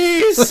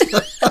miniseries. and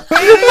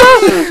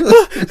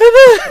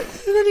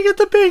then you get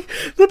the big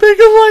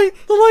light,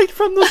 the light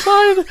from the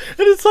side, and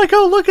it's like,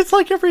 oh look, it's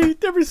like every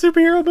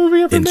superhero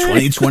movie ever In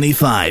made.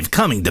 2025,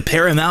 coming to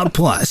Paramount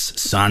Plus,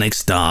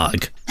 Sonic's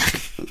dog.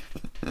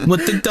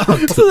 What the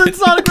dog? So then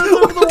Sonic runs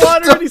over the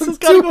water, and he says,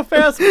 "Gotta go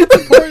fast." And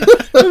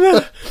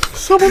then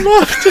someone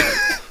left.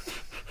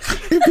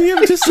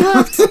 BM just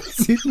left.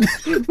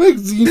 Like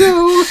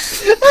Zeno.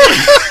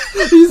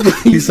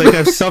 He's like,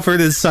 I've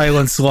suffered in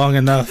silence long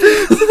enough.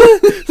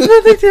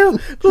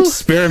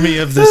 Spare me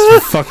of this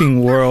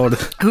fucking world.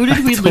 Who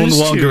did we lose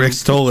no longer to?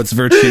 extol its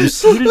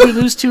virtues. Who did we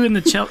lose to in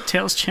the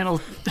Tails channel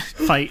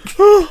fight?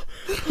 A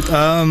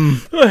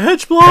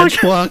hedge block. Hedge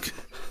block.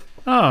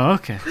 Oh,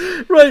 okay.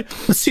 Right.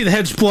 Let's see the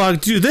hedge block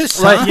do this.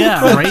 Right. Huh?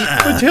 Yeah.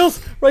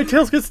 Right.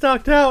 Tails gets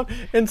knocked out,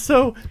 and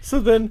so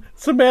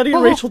Maddie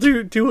and Rachel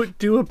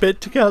do a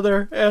bit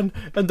together, and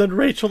then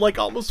Rachel like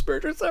almost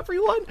murders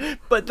everyone,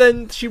 but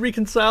then she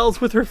reconciles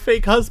with her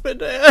fake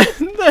husband,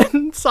 and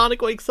then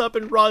Sonic wakes up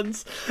and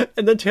runs,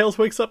 and then Tails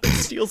wakes up and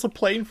steals a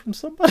plane from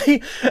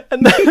somebody,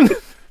 and then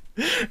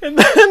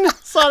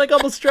Sonic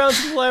almost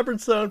drowns in the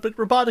Labyrinth Zone, but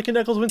Robotnik and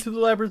Knuckles went through the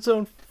Labyrinth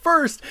Zone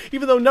first,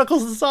 even though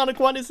Knuckles and Sonic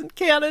 1 isn't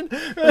canon.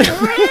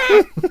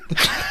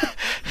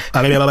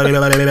 And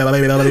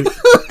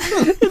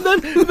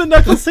then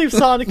Knuckles saves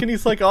Sonic, and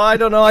he's like, "Oh, I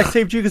don't know, I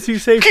saved you because you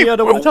saved me. I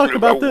don't want to talk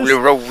about this."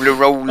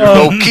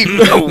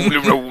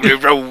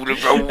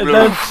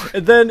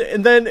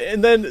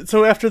 And then,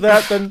 so after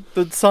that, then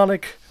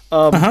Sonic.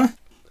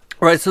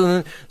 Right,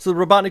 so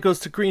Robotnik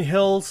goes to Green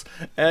Hills,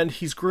 and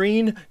he's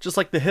green, just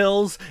like the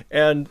hills,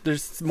 and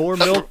there's more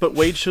milk, but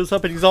Wade shows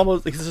up, and he's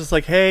just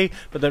like, "Hey,"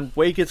 but then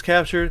Wade gets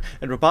captured,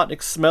 and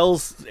Robotnik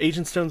smells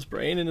Agent Stone's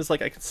brain, and is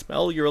like, "I can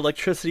smell your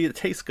electricity, it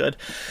tastes good."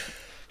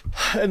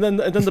 And then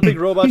the big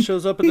robot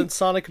shows up, and then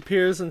Sonic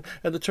appears, and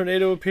the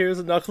tornado appears,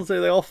 and Knuckles,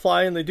 they all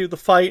fly, and they do the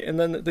fight, and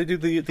then they do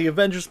the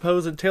Avengers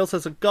pose, and Tails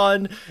has a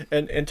gun,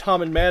 and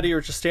Tom and Maddie are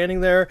just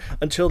standing there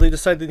until they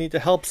decide they need to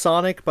help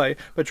Sonic by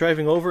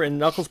driving over, and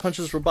Knuckles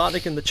punches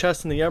Robotnik in the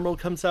chest, and the emerald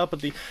comes out,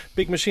 but the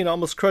big machine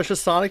almost crushes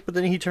Sonic, but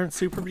then he turns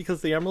super because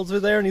the emeralds are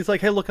there, and he's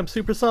like, "Hey, look, I'm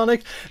Super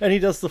Sonic," and he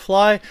does the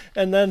fly,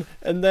 and then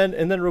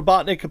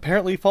Robotnik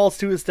apparently falls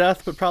to his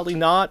death, but probably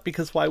not,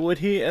 because why would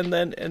he?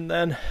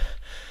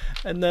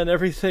 And then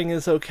everything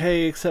is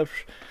okay, except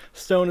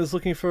Stone is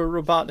looking for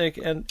Robotnik,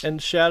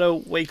 and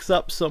Shadow wakes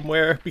up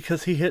somewhere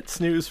because he hit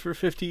snooze for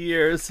 50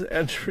 years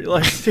and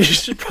realized he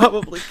should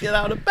probably get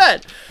out of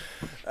bed.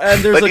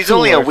 And there's but he's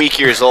only a week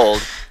years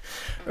old.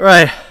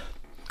 Right. Is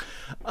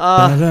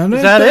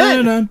that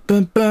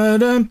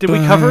it? Did we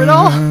cover it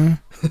all?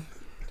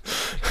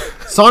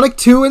 Sonic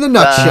 2 in a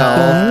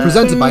nutshell,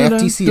 presented by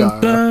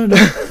FTCR.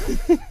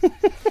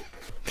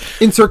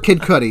 Insert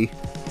Kid Cudi.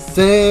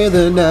 Say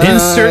the night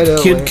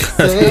Insert Kid away.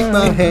 Cudi. Take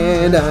my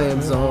hand, I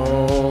am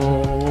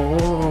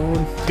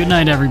zoned. Good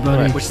night,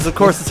 everybody. Right, which is, of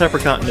course, a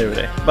separate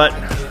continuity. But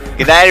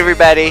Good night,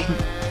 everybody.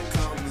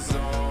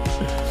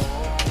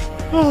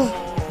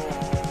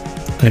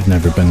 I've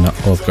never been to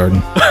Olive Garden.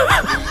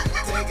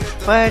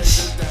 What?